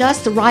get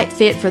just the right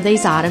fit for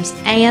these items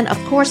and,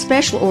 of course,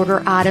 special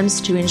order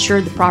items to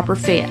ensure the proper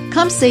fit.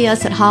 Come see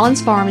us at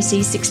Holland's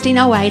Pharmacy,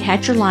 1608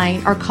 Hatcher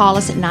Lane, or call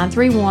us at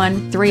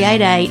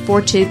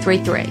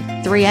 931-388-4233.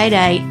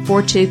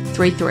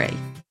 388-4233.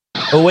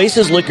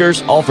 Oasis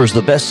Liquors offers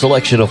the best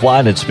selection of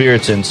wine and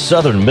spirits in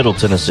southern Middle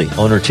Tennessee.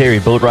 Owner Terry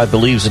Boatwright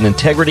believes in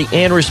integrity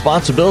and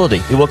responsibility.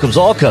 He welcomes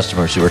all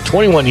customers who are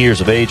 21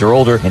 years of age or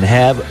older and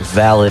have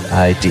valid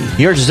ID.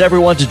 He urges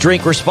everyone to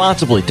drink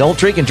responsibly. Don't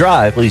drink and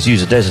drive. Please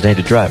use a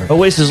designated driver.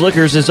 Oasis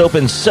Liquors is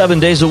open 7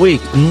 days a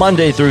week,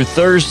 Monday through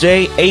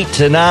Thursday, 8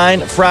 to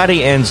 9,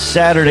 Friday and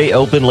Saturday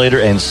open later,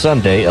 and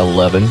Sunday,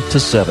 11 to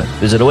 7.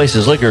 Visit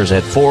Oasis Liquors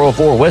at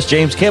 404 West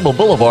James Campbell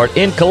Boulevard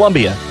in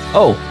Columbia.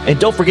 Oh, and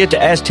don't forget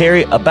to ask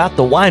Terry about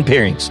the wine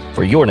pairings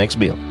for your next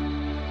meal.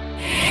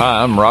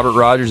 Hi, I'm Robert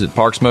Rogers at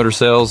Parks Motor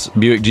Sales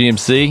Buick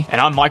GMC.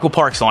 And I'm Michael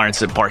Parks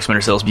Lawrence at Parks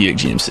Motor Sales Buick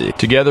GMC.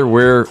 Together,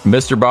 we're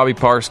Mr. Bobby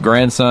Parks'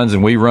 grandsons,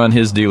 and we run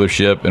his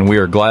dealership, and we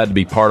are glad to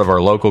be part of our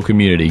local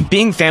community.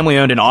 Being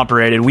family-owned and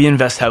operated, we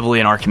invest heavily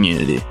in our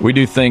community. We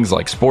do things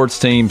like sports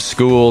teams,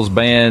 schools,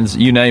 bands,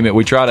 you name it.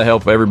 We try to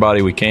help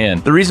everybody we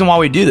can. The reason why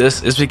we do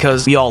this is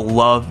because we all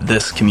love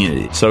this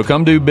community. So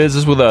come do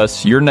business with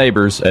us, your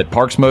neighbors, at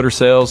Parks Motor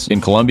Sales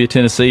in Columbia,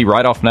 Tennessee,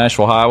 right off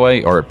Nashville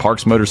Highway, or at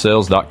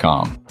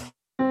parksmotorsales.com.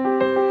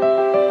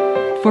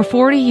 For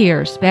 40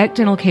 years, Beck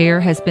Dental Care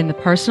has been the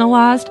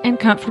personalized and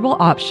comfortable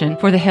option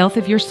for the health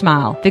of your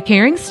smile. The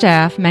caring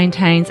staff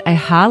maintains a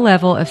high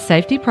level of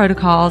safety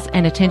protocols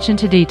and attention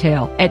to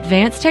detail.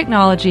 Advanced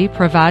technology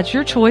provides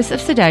your choice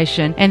of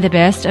sedation and the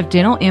best of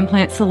dental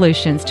implant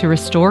solutions to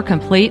restore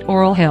complete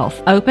oral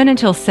health. Open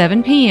until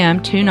 7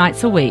 p.m. 2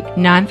 nights a week.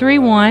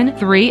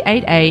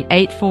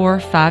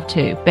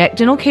 931-388-8452. Beck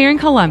Dental Care in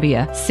Columbia,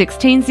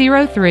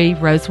 1603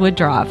 Rosewood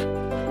Drive.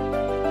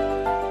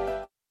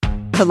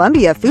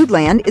 Columbia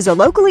Foodland is a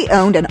locally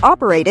owned and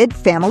operated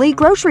family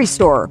grocery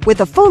store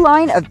with a full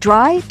line of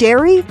dry,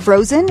 dairy,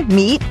 frozen,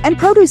 meat, and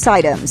produce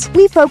items.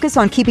 We focus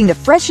on keeping the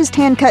freshest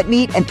hand-cut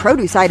meat and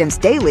produce items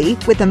daily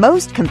with the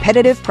most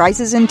competitive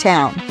prices in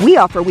town. We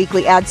offer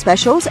weekly ad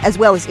specials as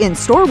well as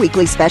in-store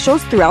weekly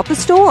specials throughout the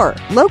store.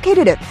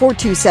 Located at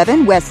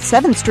 427 West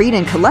 7th Street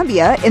in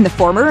Columbia in the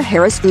former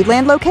Harris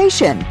Foodland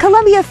location.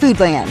 Columbia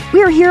Foodland.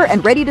 We are here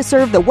and ready to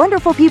serve the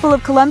wonderful people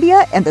of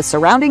Columbia and the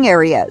surrounding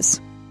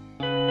areas.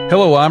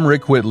 Hello, I'm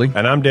Rick Whitley.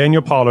 And I'm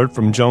Daniel Pollard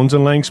from Jones &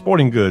 Lang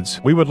Sporting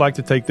Goods. We would like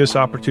to take this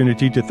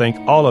opportunity to thank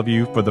all of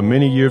you for the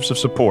many years of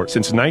support.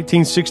 Since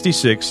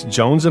 1966,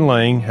 Jones &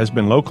 Lang has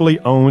been locally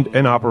owned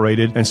and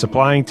operated and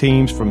supplying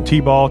teams from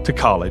T-ball to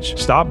college.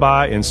 Stop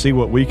by and see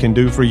what we can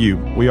do for you.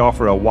 We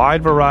offer a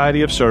wide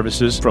variety of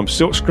services from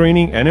silk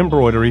screening and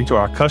embroidery to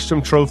our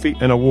custom trophy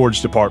and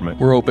awards department.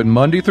 We're open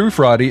Monday through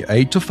Friday,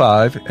 8 to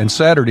 5, and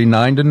Saturday,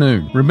 9 to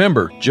noon.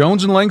 Remember,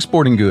 Jones & Lang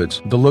Sporting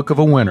Goods, the look of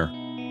a winner.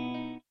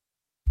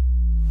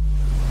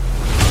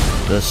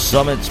 The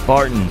Summit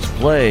Spartans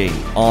play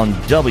on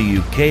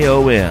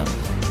WKOM.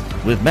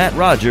 With Matt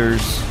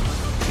Rogers,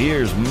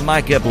 here's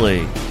Mike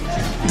Epley.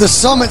 The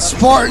Summit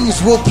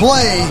Spartans will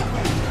play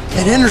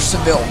in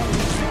Hendersonville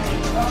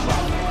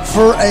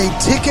for a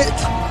ticket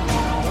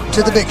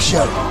to the big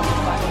show.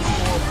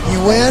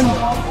 You win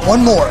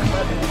one more,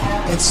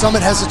 and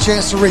Summit has a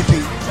chance to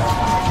repeat.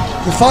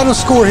 The final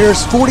score here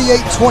is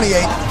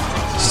 48-28.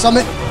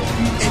 Summit,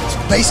 it's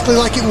basically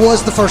like it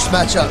was the first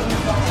matchup.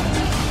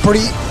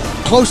 Pretty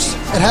close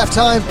at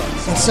halftime,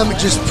 and Summit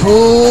just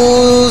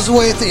pulls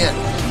away at the end.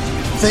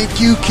 Thank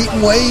you,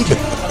 Keaton Wade,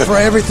 for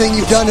everything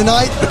you've done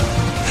tonight.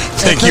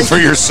 Thank you for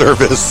your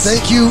service.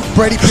 Thank you,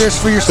 Brady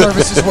Pierce, for your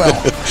service as well.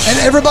 And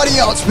everybody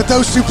else, but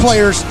those two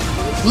players,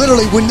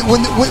 literally,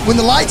 when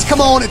the lights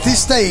come on at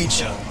this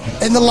stage,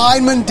 and the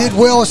linemen did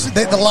well,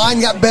 the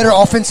line got better,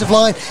 offensive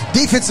line,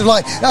 defensive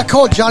line. I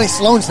called Johnny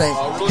Sloan's name.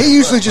 He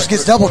usually just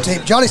gets double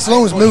teamed. Johnny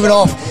Sloan was moving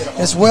off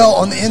as well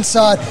on the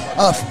inside.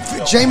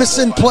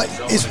 Jamison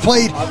is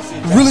played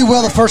really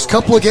well the first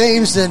couple of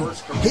games, and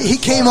he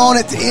came on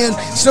at the end.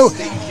 So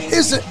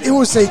it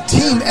was a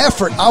team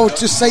effort. I would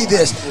just say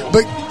this,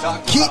 but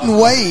Keaton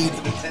Wade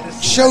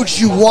showed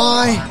you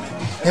why,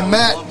 and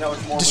Matt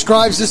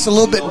describes this a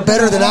little bit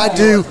better than I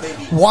do,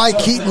 why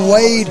Keaton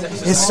Wade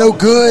is so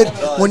good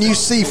when you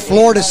see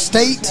Florida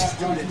State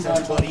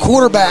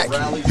quarterback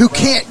who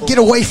can't get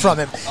away from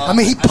him. I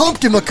mean, he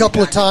pumped him a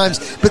couple of times,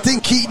 but then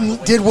Keaton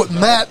did what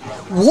Matt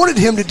wanted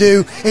him to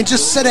do and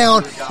just sit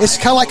down. It's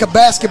kind of like a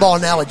basketball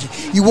analogy.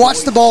 You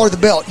watch the ball or the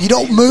belt. You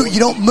don't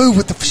move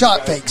with the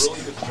shot fakes.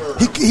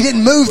 He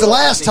didn't move the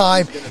last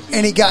time,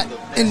 and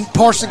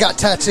Parson got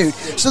tattooed.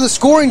 So the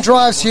scoring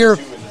drives here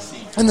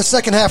in the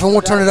second half, and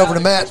we'll turn it over to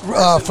Matt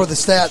for the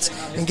stats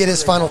and get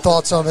his final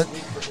thoughts on it.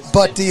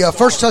 But the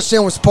first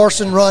touchdown was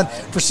Parson run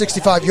for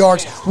 65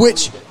 yards,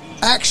 which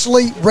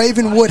actually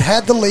Ravenwood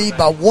had the lead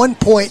by 1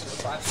 point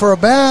for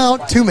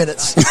about 2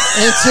 minutes. And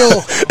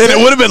it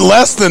would have been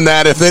less than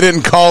that if they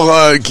didn't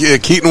call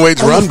Keaton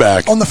Wade's run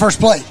back. On the first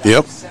play.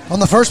 Yep. On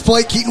the first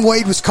play, Keaton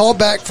Wade was called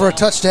back for a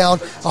touchdown,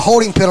 a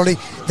holding penalty.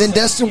 Then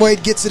Destin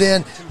Wade gets it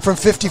in from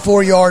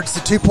 54 yards.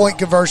 The 2-point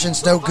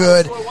conversion's no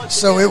good.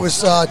 So it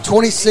was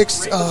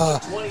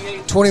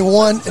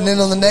 26-21. And then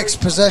on the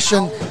next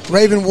possession,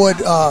 Ravenwood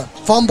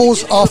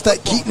fumbles off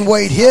that Keaton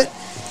Wade hit.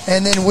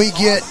 And then we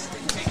get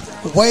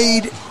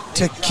Wade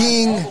to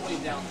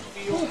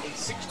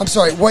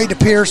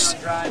Pierce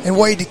and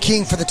Wade to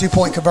King for the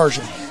 2-point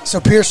conversion. So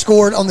Pierce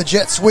scored on the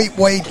jet sweep.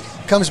 Wade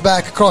comes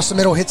back across the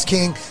middle, hits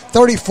King,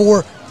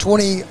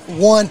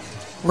 34-21.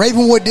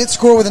 Ravenwood did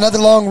score with another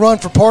long run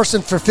for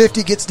Parson for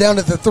 50, gets down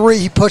to the 3.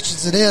 He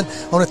pushes it in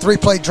on a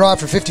 3-play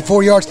drive for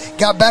 54 yards.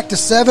 Got back to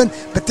 7,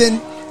 but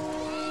then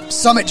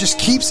Summit just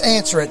keeps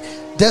answering.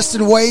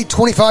 Destin Wade,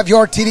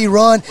 25-yard TD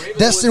run.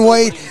 Destin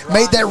Wade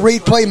made that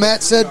read play,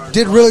 Matt said,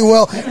 did really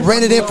well.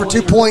 Ran it in for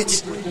 2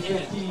 points,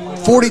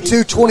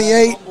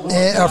 42-28,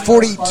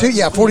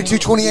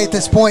 42-28 at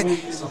this point.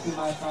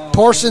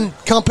 Parson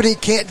Company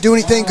can't do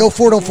anything, go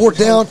for it on fourth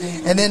down,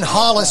 and then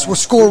Hollis will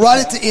score right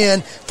at the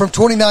end from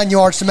 29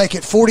 yards to make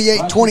it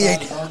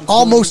 48-28,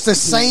 almost the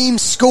same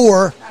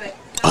score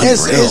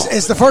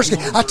as the first game.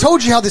 I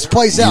told you how this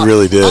plays out. You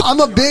really did. I'm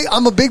a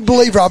big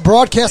believer. I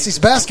broadcast these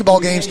basketball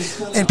games,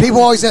 and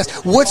people always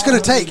ask, what's going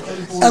to take?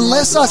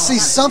 Unless I see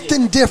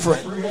something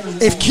different.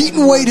 If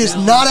Keaton Wade is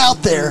not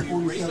out there,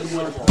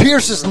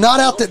 Pierce is not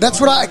out there.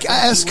 That's what I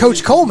asked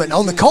Coach Coleman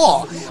on the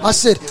call. I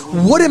said,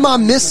 what am I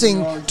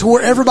missing to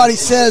where everybody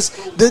says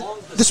that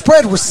the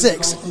spread was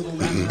 6?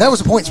 That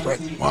was a point spread.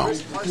 Wow.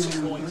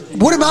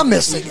 What am I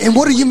missing? And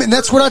what are you? And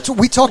that's what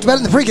we talked about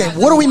in the pregame.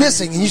 What are we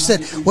missing? And you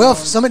said, well, if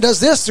Summit does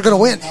this, they're going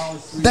to win.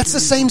 That's the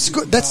same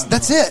score.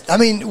 That's it. I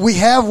mean, we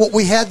have what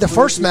we had the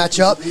first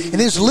matchup, and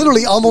it's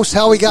literally almost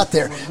how we got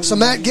there. So,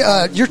 Matt,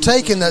 you're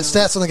taking the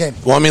stats on the game.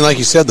 Well, I mean, like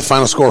you said, the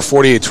final score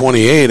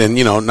 48-28, and,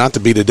 not to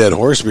beat a dead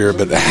horse here,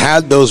 but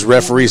had those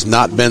referees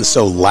not been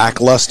so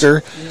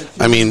lackluster,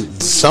 I mean,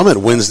 Summit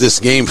wins this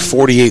game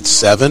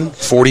 48-7,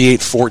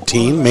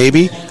 48-14,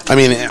 maybe. I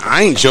mean,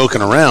 I ain't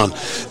joking around.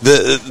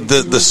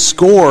 The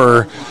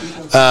score,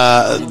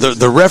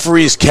 the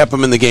referees kept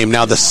them in the game.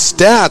 Now, the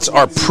stats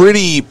are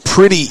pretty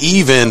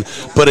even,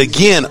 but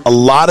again, a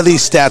lot of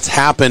these stats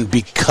happen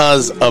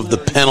because of the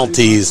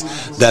penalties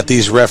that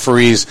these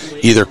referees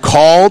either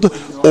called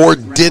or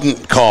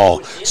didn't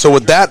call. So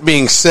with that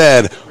being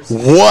said,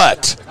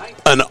 what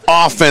an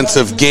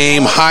offensive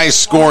game,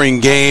 high-scoring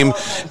game,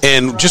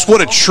 and just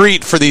what a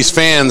treat for these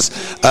fans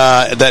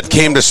that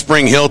came to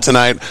Spring Hill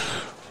tonight.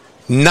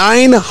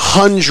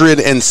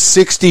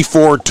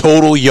 964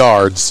 total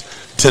yards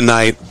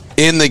tonight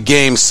in the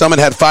game. Summit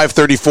had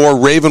 534.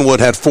 Ravenwood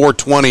had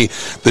 420.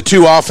 The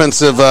two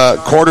offensive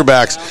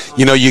quarterbacks,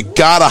 you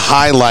got to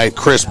highlight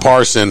Chris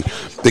Parson.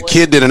 The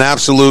kid did an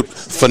absolute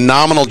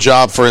phenomenal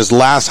job for his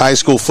last high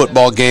school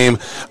football game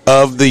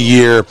of the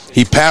year.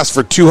 He passed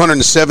for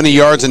 270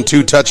 yards and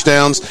 2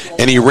 touchdowns,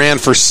 and he ran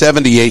for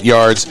 78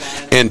 yards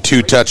and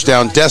 2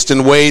 touchdowns.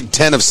 Destin Wade,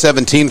 10 of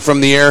 17 from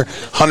the air,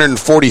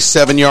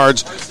 147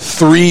 yards,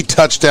 3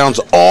 touchdowns,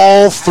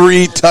 all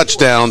 3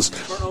 touchdowns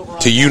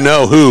to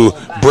you-know-who,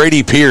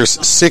 Brady Pierce,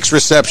 6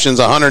 receptions,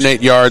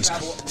 108 yards,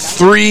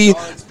 3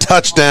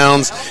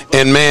 touchdowns,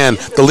 and man,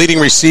 the leading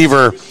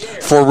receiver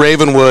for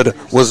Ravenwood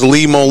was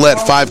Lee Mollett,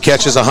 5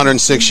 catches,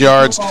 106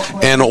 yards,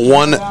 and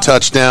 1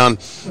 touchdown.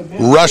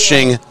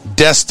 Rushing,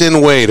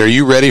 Destin Wade, are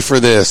you ready for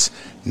this?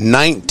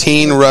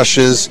 19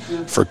 rushes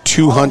for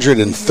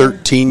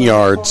 213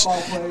 yards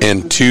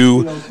and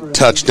 2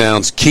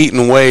 touchdowns.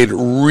 Keaton Wade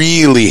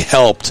really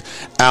helped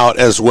out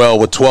as well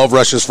with 12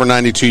 rushes for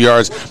 92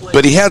 yards,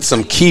 but he had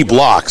some key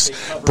blocks.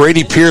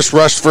 Brady Pierce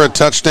rushed for a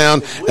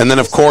touchdown, and then,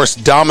 of course,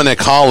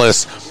 Dominic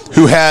Hollis,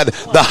 who had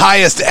the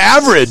highest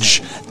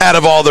average out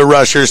of all the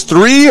rushers.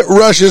 3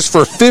 rushes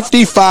for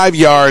 55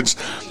 yards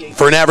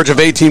for an average of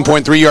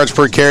 18.3 yards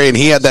per carry, and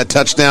he had that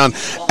touchdown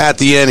at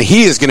the end.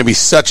 He is going to be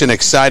such an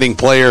exciting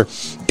player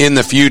in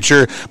the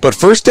future. But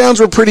first downs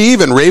were pretty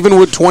even.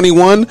 Ravenwood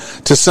 21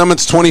 to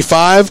Summit's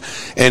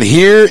 25. And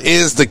here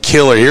is the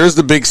killer. Here's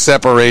the big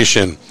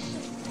separation.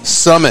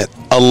 Summit,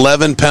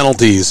 11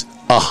 penalties,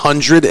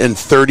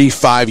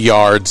 135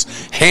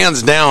 yards.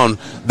 Hands down,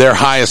 their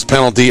highest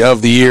penalty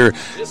of the year.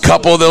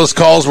 Couple of those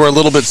calls were a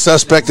little bit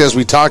suspect, as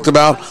we talked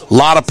about. A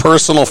lot of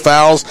personal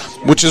fouls,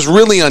 which is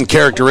really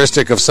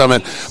uncharacteristic of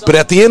Summit. But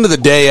at the end of the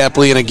day,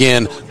 Epley, and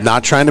again,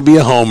 not trying to be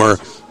a homer,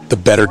 the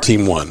better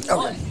team won.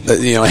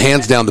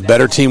 Hands down, the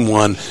better team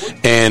won,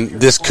 and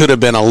this could have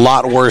been a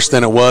lot worse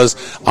than it was.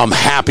 I'm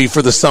happy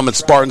for the Summit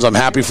Spartans. I'm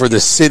happy for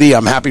this city.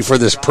 I'm happy for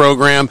this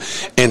program.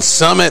 And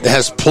Summit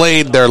has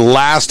played their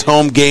last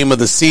home game of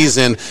the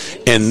season,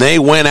 and they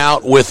went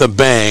out with a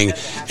bang,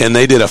 and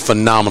they did a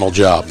phenomenal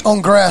job.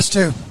 On grass,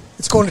 too.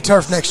 It's going to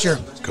turf next year.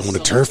 Going to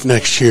turf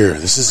next year.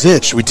 This is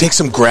it. Should we take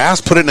some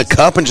grass, put it in a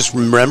cup, and just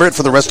remember it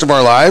for the rest of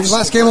our lives?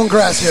 Last game on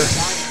grass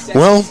here.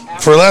 Well,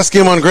 for last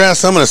game on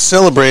grass, I'm going to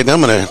celebrate. I'm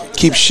going to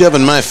keep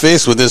shoving my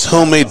face with this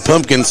homemade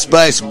pumpkin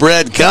spice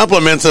bread.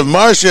 Compliments of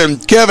Marcia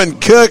and Kevin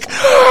Cook.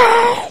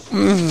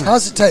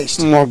 How's it taste?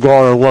 Oh, my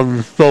God, I love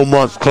you so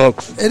much,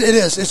 Cook. It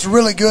is. It's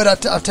really good.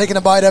 I've taken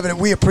a bite of it, and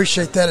we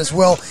appreciate that as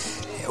well.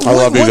 I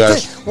love you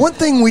guys. One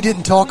thing we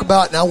didn't talk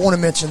about, and I want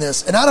to mention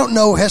this, and I don't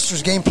know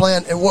Hester's game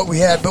plan and what we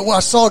had, but I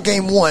saw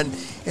game 1,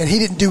 and he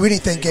didn't do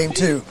anything game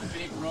 2.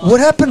 What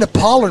happened to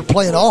Pollard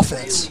playing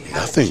offense?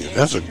 Nothing.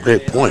 That's a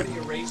great point.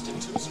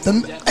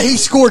 He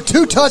scored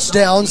 2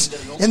 touchdowns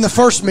in the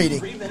first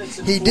meeting.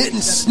 He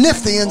didn't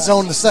sniff the end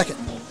zone the second.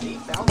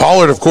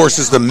 Pollard, of course,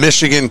 is the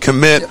Michigan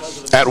commit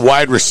at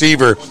wide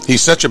receiver.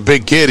 He's such a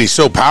big kid. He's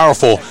so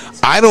powerful.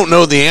 I don't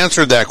know the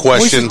answer to that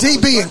question. Well, he's a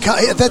DB, and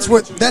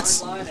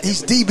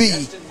he's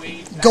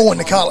DB going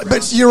to college.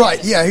 But you're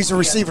right. Yeah, he's a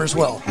receiver as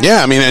well.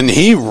 Yeah, I mean, and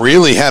he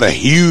really had a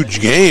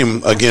huge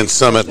game against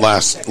Summit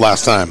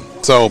last time.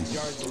 So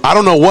I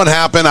don't know what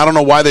happened. I don't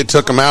know why they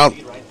took him out.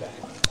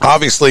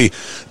 Obviously,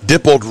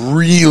 Dippold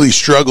really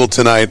struggled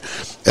tonight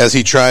as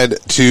he tried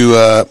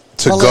to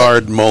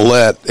guard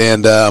Mollett.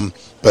 And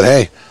but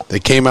hey, they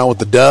came out with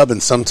the dub,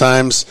 and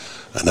sometimes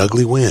an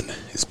ugly win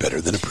is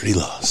better than a pretty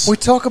loss. We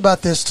talk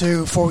about this,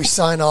 too, before we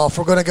sign off.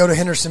 We're going to go to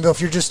Hendersonville.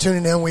 If you're just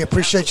tuning in, we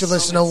appreciate you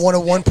listening on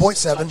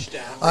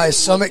 101.7.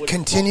 Summit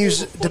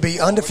continues to be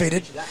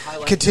undefeated,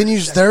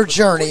 continues their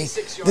journey.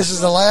 This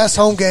is the last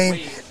home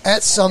game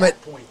at Summit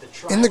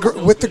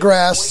with the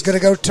grass. It's going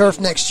to go turf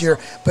next year.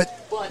 But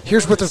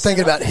here's what they're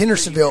thinking about.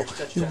 Hendersonville,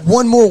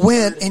 one more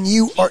win, and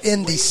you are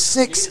in the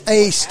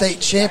 6A state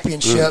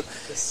championship.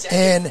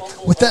 And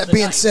with that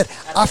being said,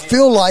 I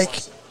feel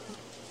like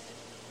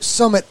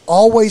Summit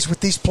always with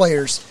these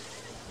players,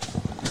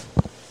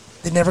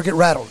 they never get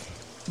rattled.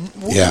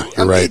 Yeah,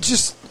 you're right. It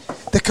just,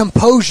 the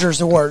composure is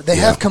the word. They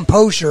have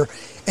composure,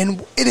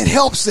 and it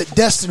helps that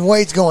Destin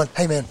Wade's going,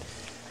 hey, man,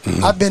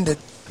 I've been to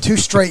 2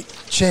 straight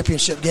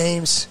championship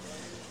games.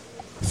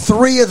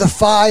 3 of the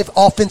 5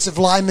 offensive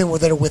linemen were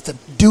there with them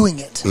doing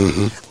it.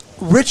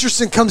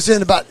 Richardson comes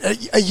in about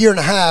a year and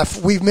a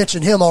half. We've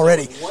mentioned him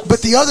already.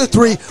 But the other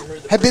 3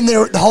 have been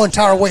there the whole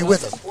entire way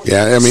with him.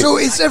 Yeah, I mean, so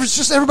it's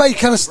just everybody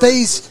kind of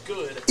stays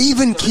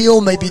even keel,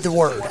 may be the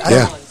word.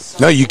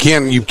 No, you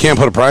can't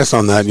put a price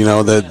on that. You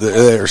know,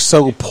 they're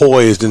so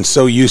poised and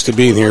so used to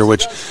being here,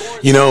 which,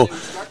 you know,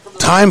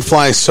 time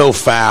flies so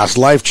fast.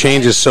 Life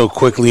changes so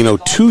quickly. You know,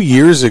 2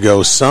 years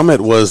ago, Summit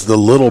was the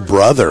little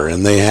brother,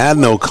 and they had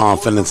no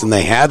confidence, and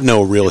they had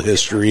no real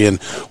history. And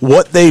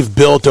what they've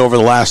built over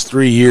the last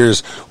 3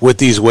 years with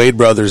these Wade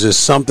brothers is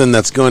something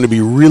that's going to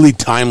be really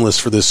timeless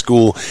for this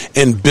school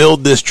and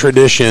build this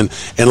tradition.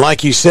 And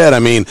like you said, I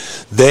mean,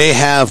 they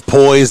have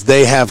poise,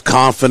 they have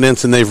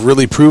confidence, and they've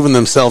really proven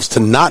themselves to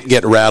not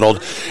get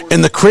rattled.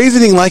 And the crazy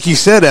thing, like you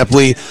said,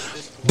 Epley,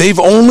 they've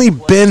only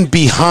been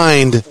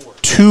behind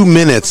 2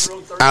 minutes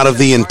out of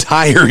the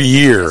entire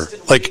year.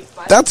 Like,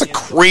 that's a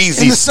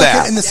crazy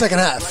stat. In the second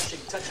half.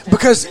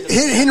 Because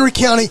Henry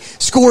County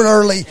scored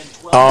early.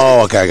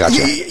 Oh, okay, I got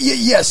you.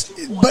 Yes,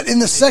 but in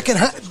the second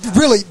half,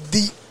 really,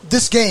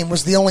 this game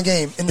was the only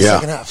game in the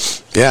second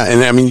half. Yeah,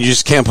 and I mean, you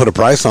just can't put a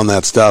price on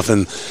that stuff.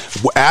 And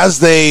as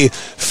they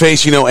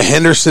face, you know,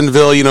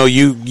 Hendersonville, you know,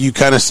 you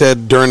kind of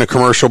said during the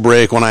commercial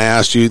break when I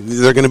asked you,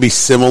 they're going to be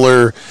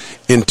similar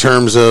in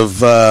terms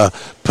of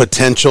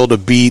potential to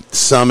beat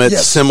Summit,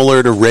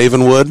 similar to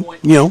Ravenwood.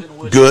 You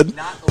know, good,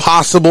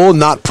 possible,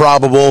 not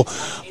probable.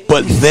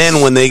 But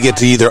then when they get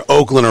to either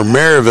Oakland or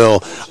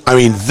Maryville, I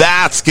mean,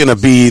 that's going to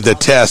be the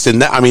test.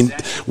 And that, I mean,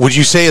 would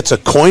you say it's a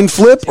coin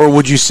flip, or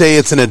would you say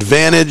it's an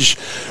advantage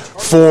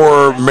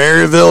for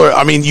Maryville? Or,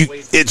 I mean,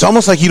 it's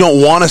almost like you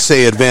don't want to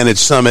say advantage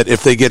Summit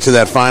if they get to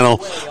that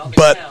final.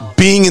 But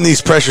being in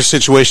these pressure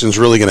situations is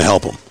really going to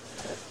help them.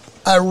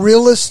 A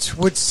realist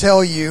would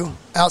tell you,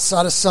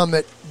 outside of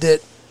Summit, that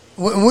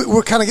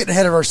we're kind of getting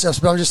ahead of ourselves,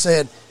 but I'm just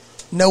saying,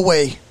 no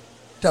way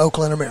to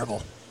Oakland or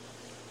Maryville.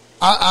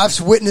 I've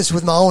witnessed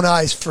with my own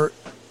eyes for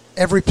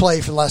every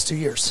play for the last 2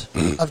 years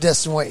of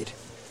Destin Wade.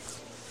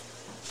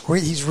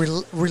 He's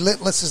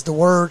relentless is the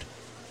word.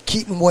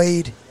 Keaton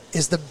Wade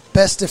is the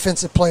best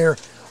defensive player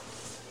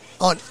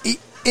on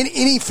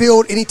any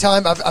field,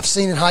 anytime I've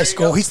seen in high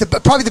school. He's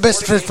probably the best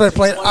defensive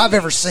player I've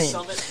ever seen.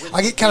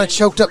 I get kind of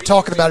choked up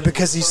talking about it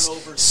because he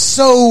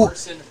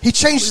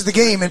changes the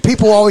game, and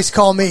people always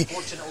call me,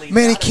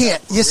 man, he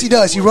can't. Yes, he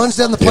does. He runs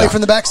down the play from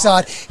the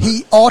backside.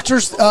 He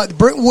alters the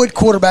Brentwood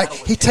quarterback.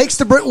 He takes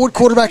the Brentwood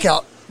quarterback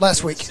out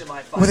last week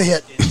with a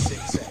hit.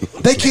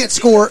 They can't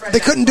score. They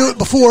couldn't do it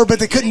before, but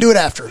they couldn't do it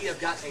after.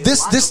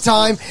 This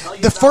time,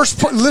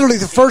 literally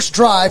the first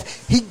drive,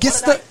 he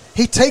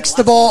takes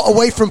the ball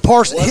away from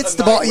Parsons, hits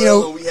the ball,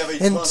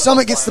 and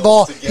Summit gets the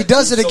ball. He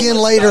does it again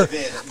later.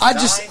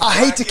 I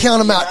hate to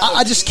count him out.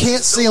 I just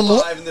can't see him.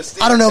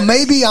 I don't know.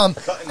 Maybe I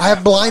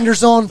have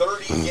blinders on,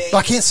 but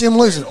I can't see him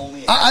losing.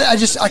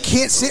 I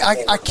can't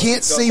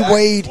see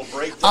Wade.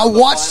 I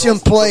watched him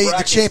play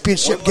the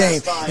championship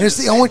game, and it's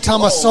the only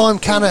time I saw him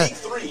kind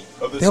of.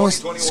 They only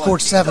scored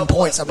 7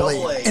 points, I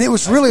believe. And it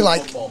was really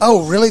like,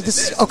 oh, really?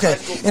 This is okay.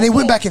 And they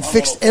went back and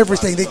fixed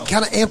everything. They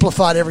kind of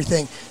amplified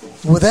everything.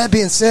 With that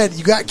being said,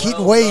 you got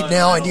Keaton Wade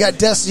now, and you got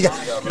Destin. You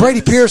got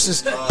Brady Pierce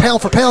is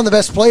pound for pound the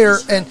best player,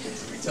 and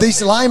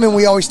these linemen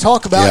we always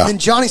talk about. Yeah. And then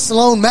Johnny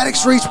Stallone,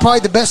 Maddox Reed's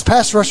probably the best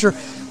pass rusher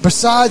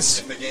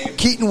besides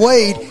Keaton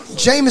Wade.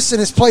 Jamison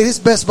has played his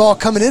best ball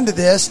coming into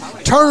this.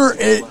 Turner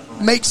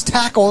makes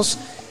tackles,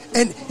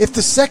 and if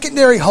the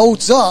secondary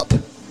holds up,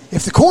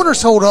 if the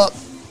corners hold up,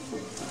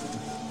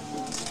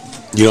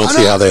 you don't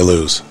see how they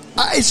lose.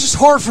 It's just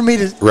hard for me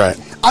to. Right.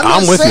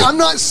 I'm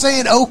not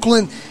saying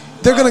Oakland.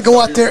 They're going to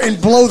go out there and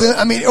blow them.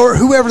 I mean, or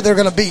whoever they're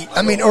going to beat.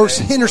 I mean, or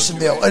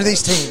Hendersonville, or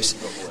these teams.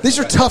 These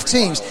are tough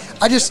teams.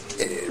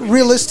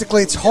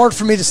 Realistically, it's hard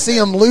for me to see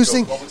them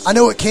losing. I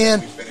know it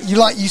can.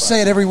 You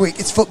say it every week.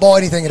 It's football.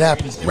 Anything can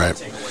happen. Right.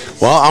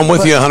 Well, I'm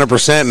with you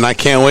 100%, and I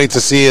can't wait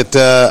to see it.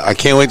 I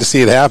can't wait to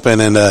see it happen,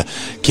 and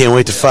can't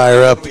wait to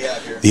fire up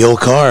the old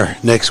car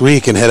next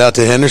week and head out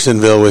to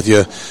Hendersonville with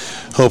you.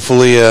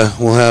 Hopefully,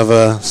 we'll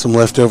have some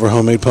leftover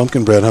homemade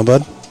pumpkin bread, huh,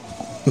 bud?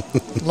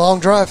 Long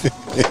drive.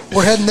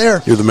 We're heading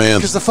there. You're the man.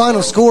 Because the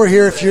final score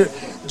here, if you're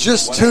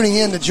just tuning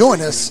in to join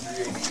us,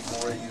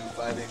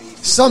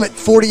 Summit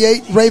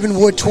 48,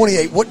 Ravenwood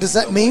 28. What does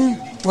that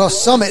mean? Well,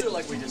 Summit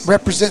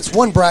represents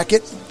one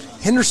bracket.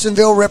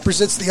 Hendersonville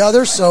represents the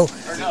other. So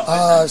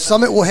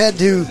Summit will head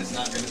to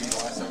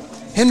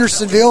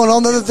Hendersonville, and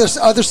on the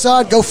other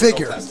side, go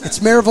figure. It's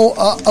Maryville,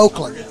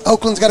 Oakland.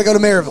 Oakland's got to go to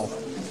Maryville.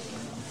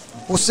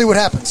 We'll see what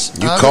happens.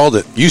 You called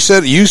it. You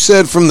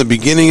said from the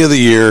beginning of the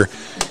year,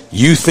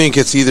 you think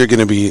it's either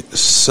going to be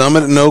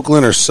Summit in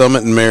Oakland or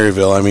Summit in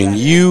Maryville. I mean,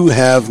 you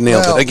have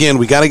nailed it. Again,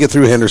 we got to get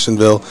through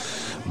Hendersonville,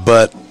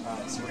 but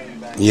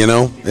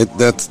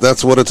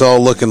that's what it's all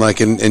looking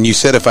like. And you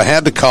said if I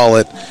had to call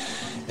it,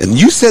 and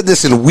you said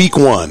this in week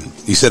 1.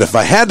 You said if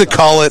I had to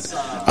call it,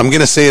 I'm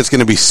going to say it's going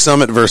to be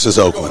Summit versus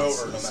Oakland.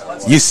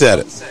 You said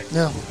it.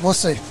 Yeah, we'll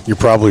see. You're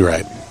probably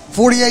right.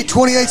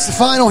 48-28 is the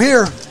final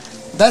here.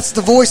 That's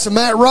the voice of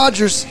Matt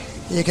Rogers.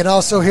 You can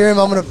also hear him.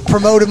 I'm going to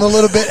promote him a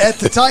little bit at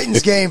the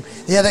Titans game.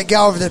 Yeah, that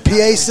guy over the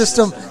PA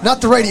system,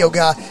 not the radio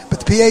guy, but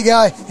the PA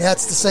guy,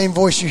 that's the same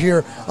voice you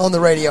hear on the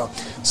radio.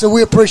 So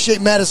we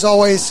appreciate Matt as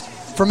always.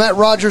 For Matt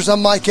Rogers,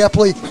 I'm Mike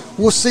Epley.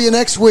 We'll see you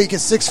next week at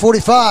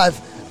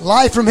 6:45,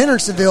 live from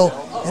Hendersonville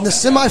in the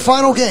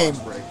semifinal game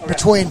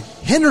between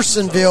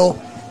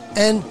Hendersonville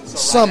and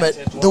Summit.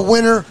 The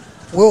winner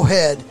will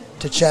head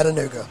to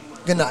Chattanooga.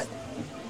 Good night.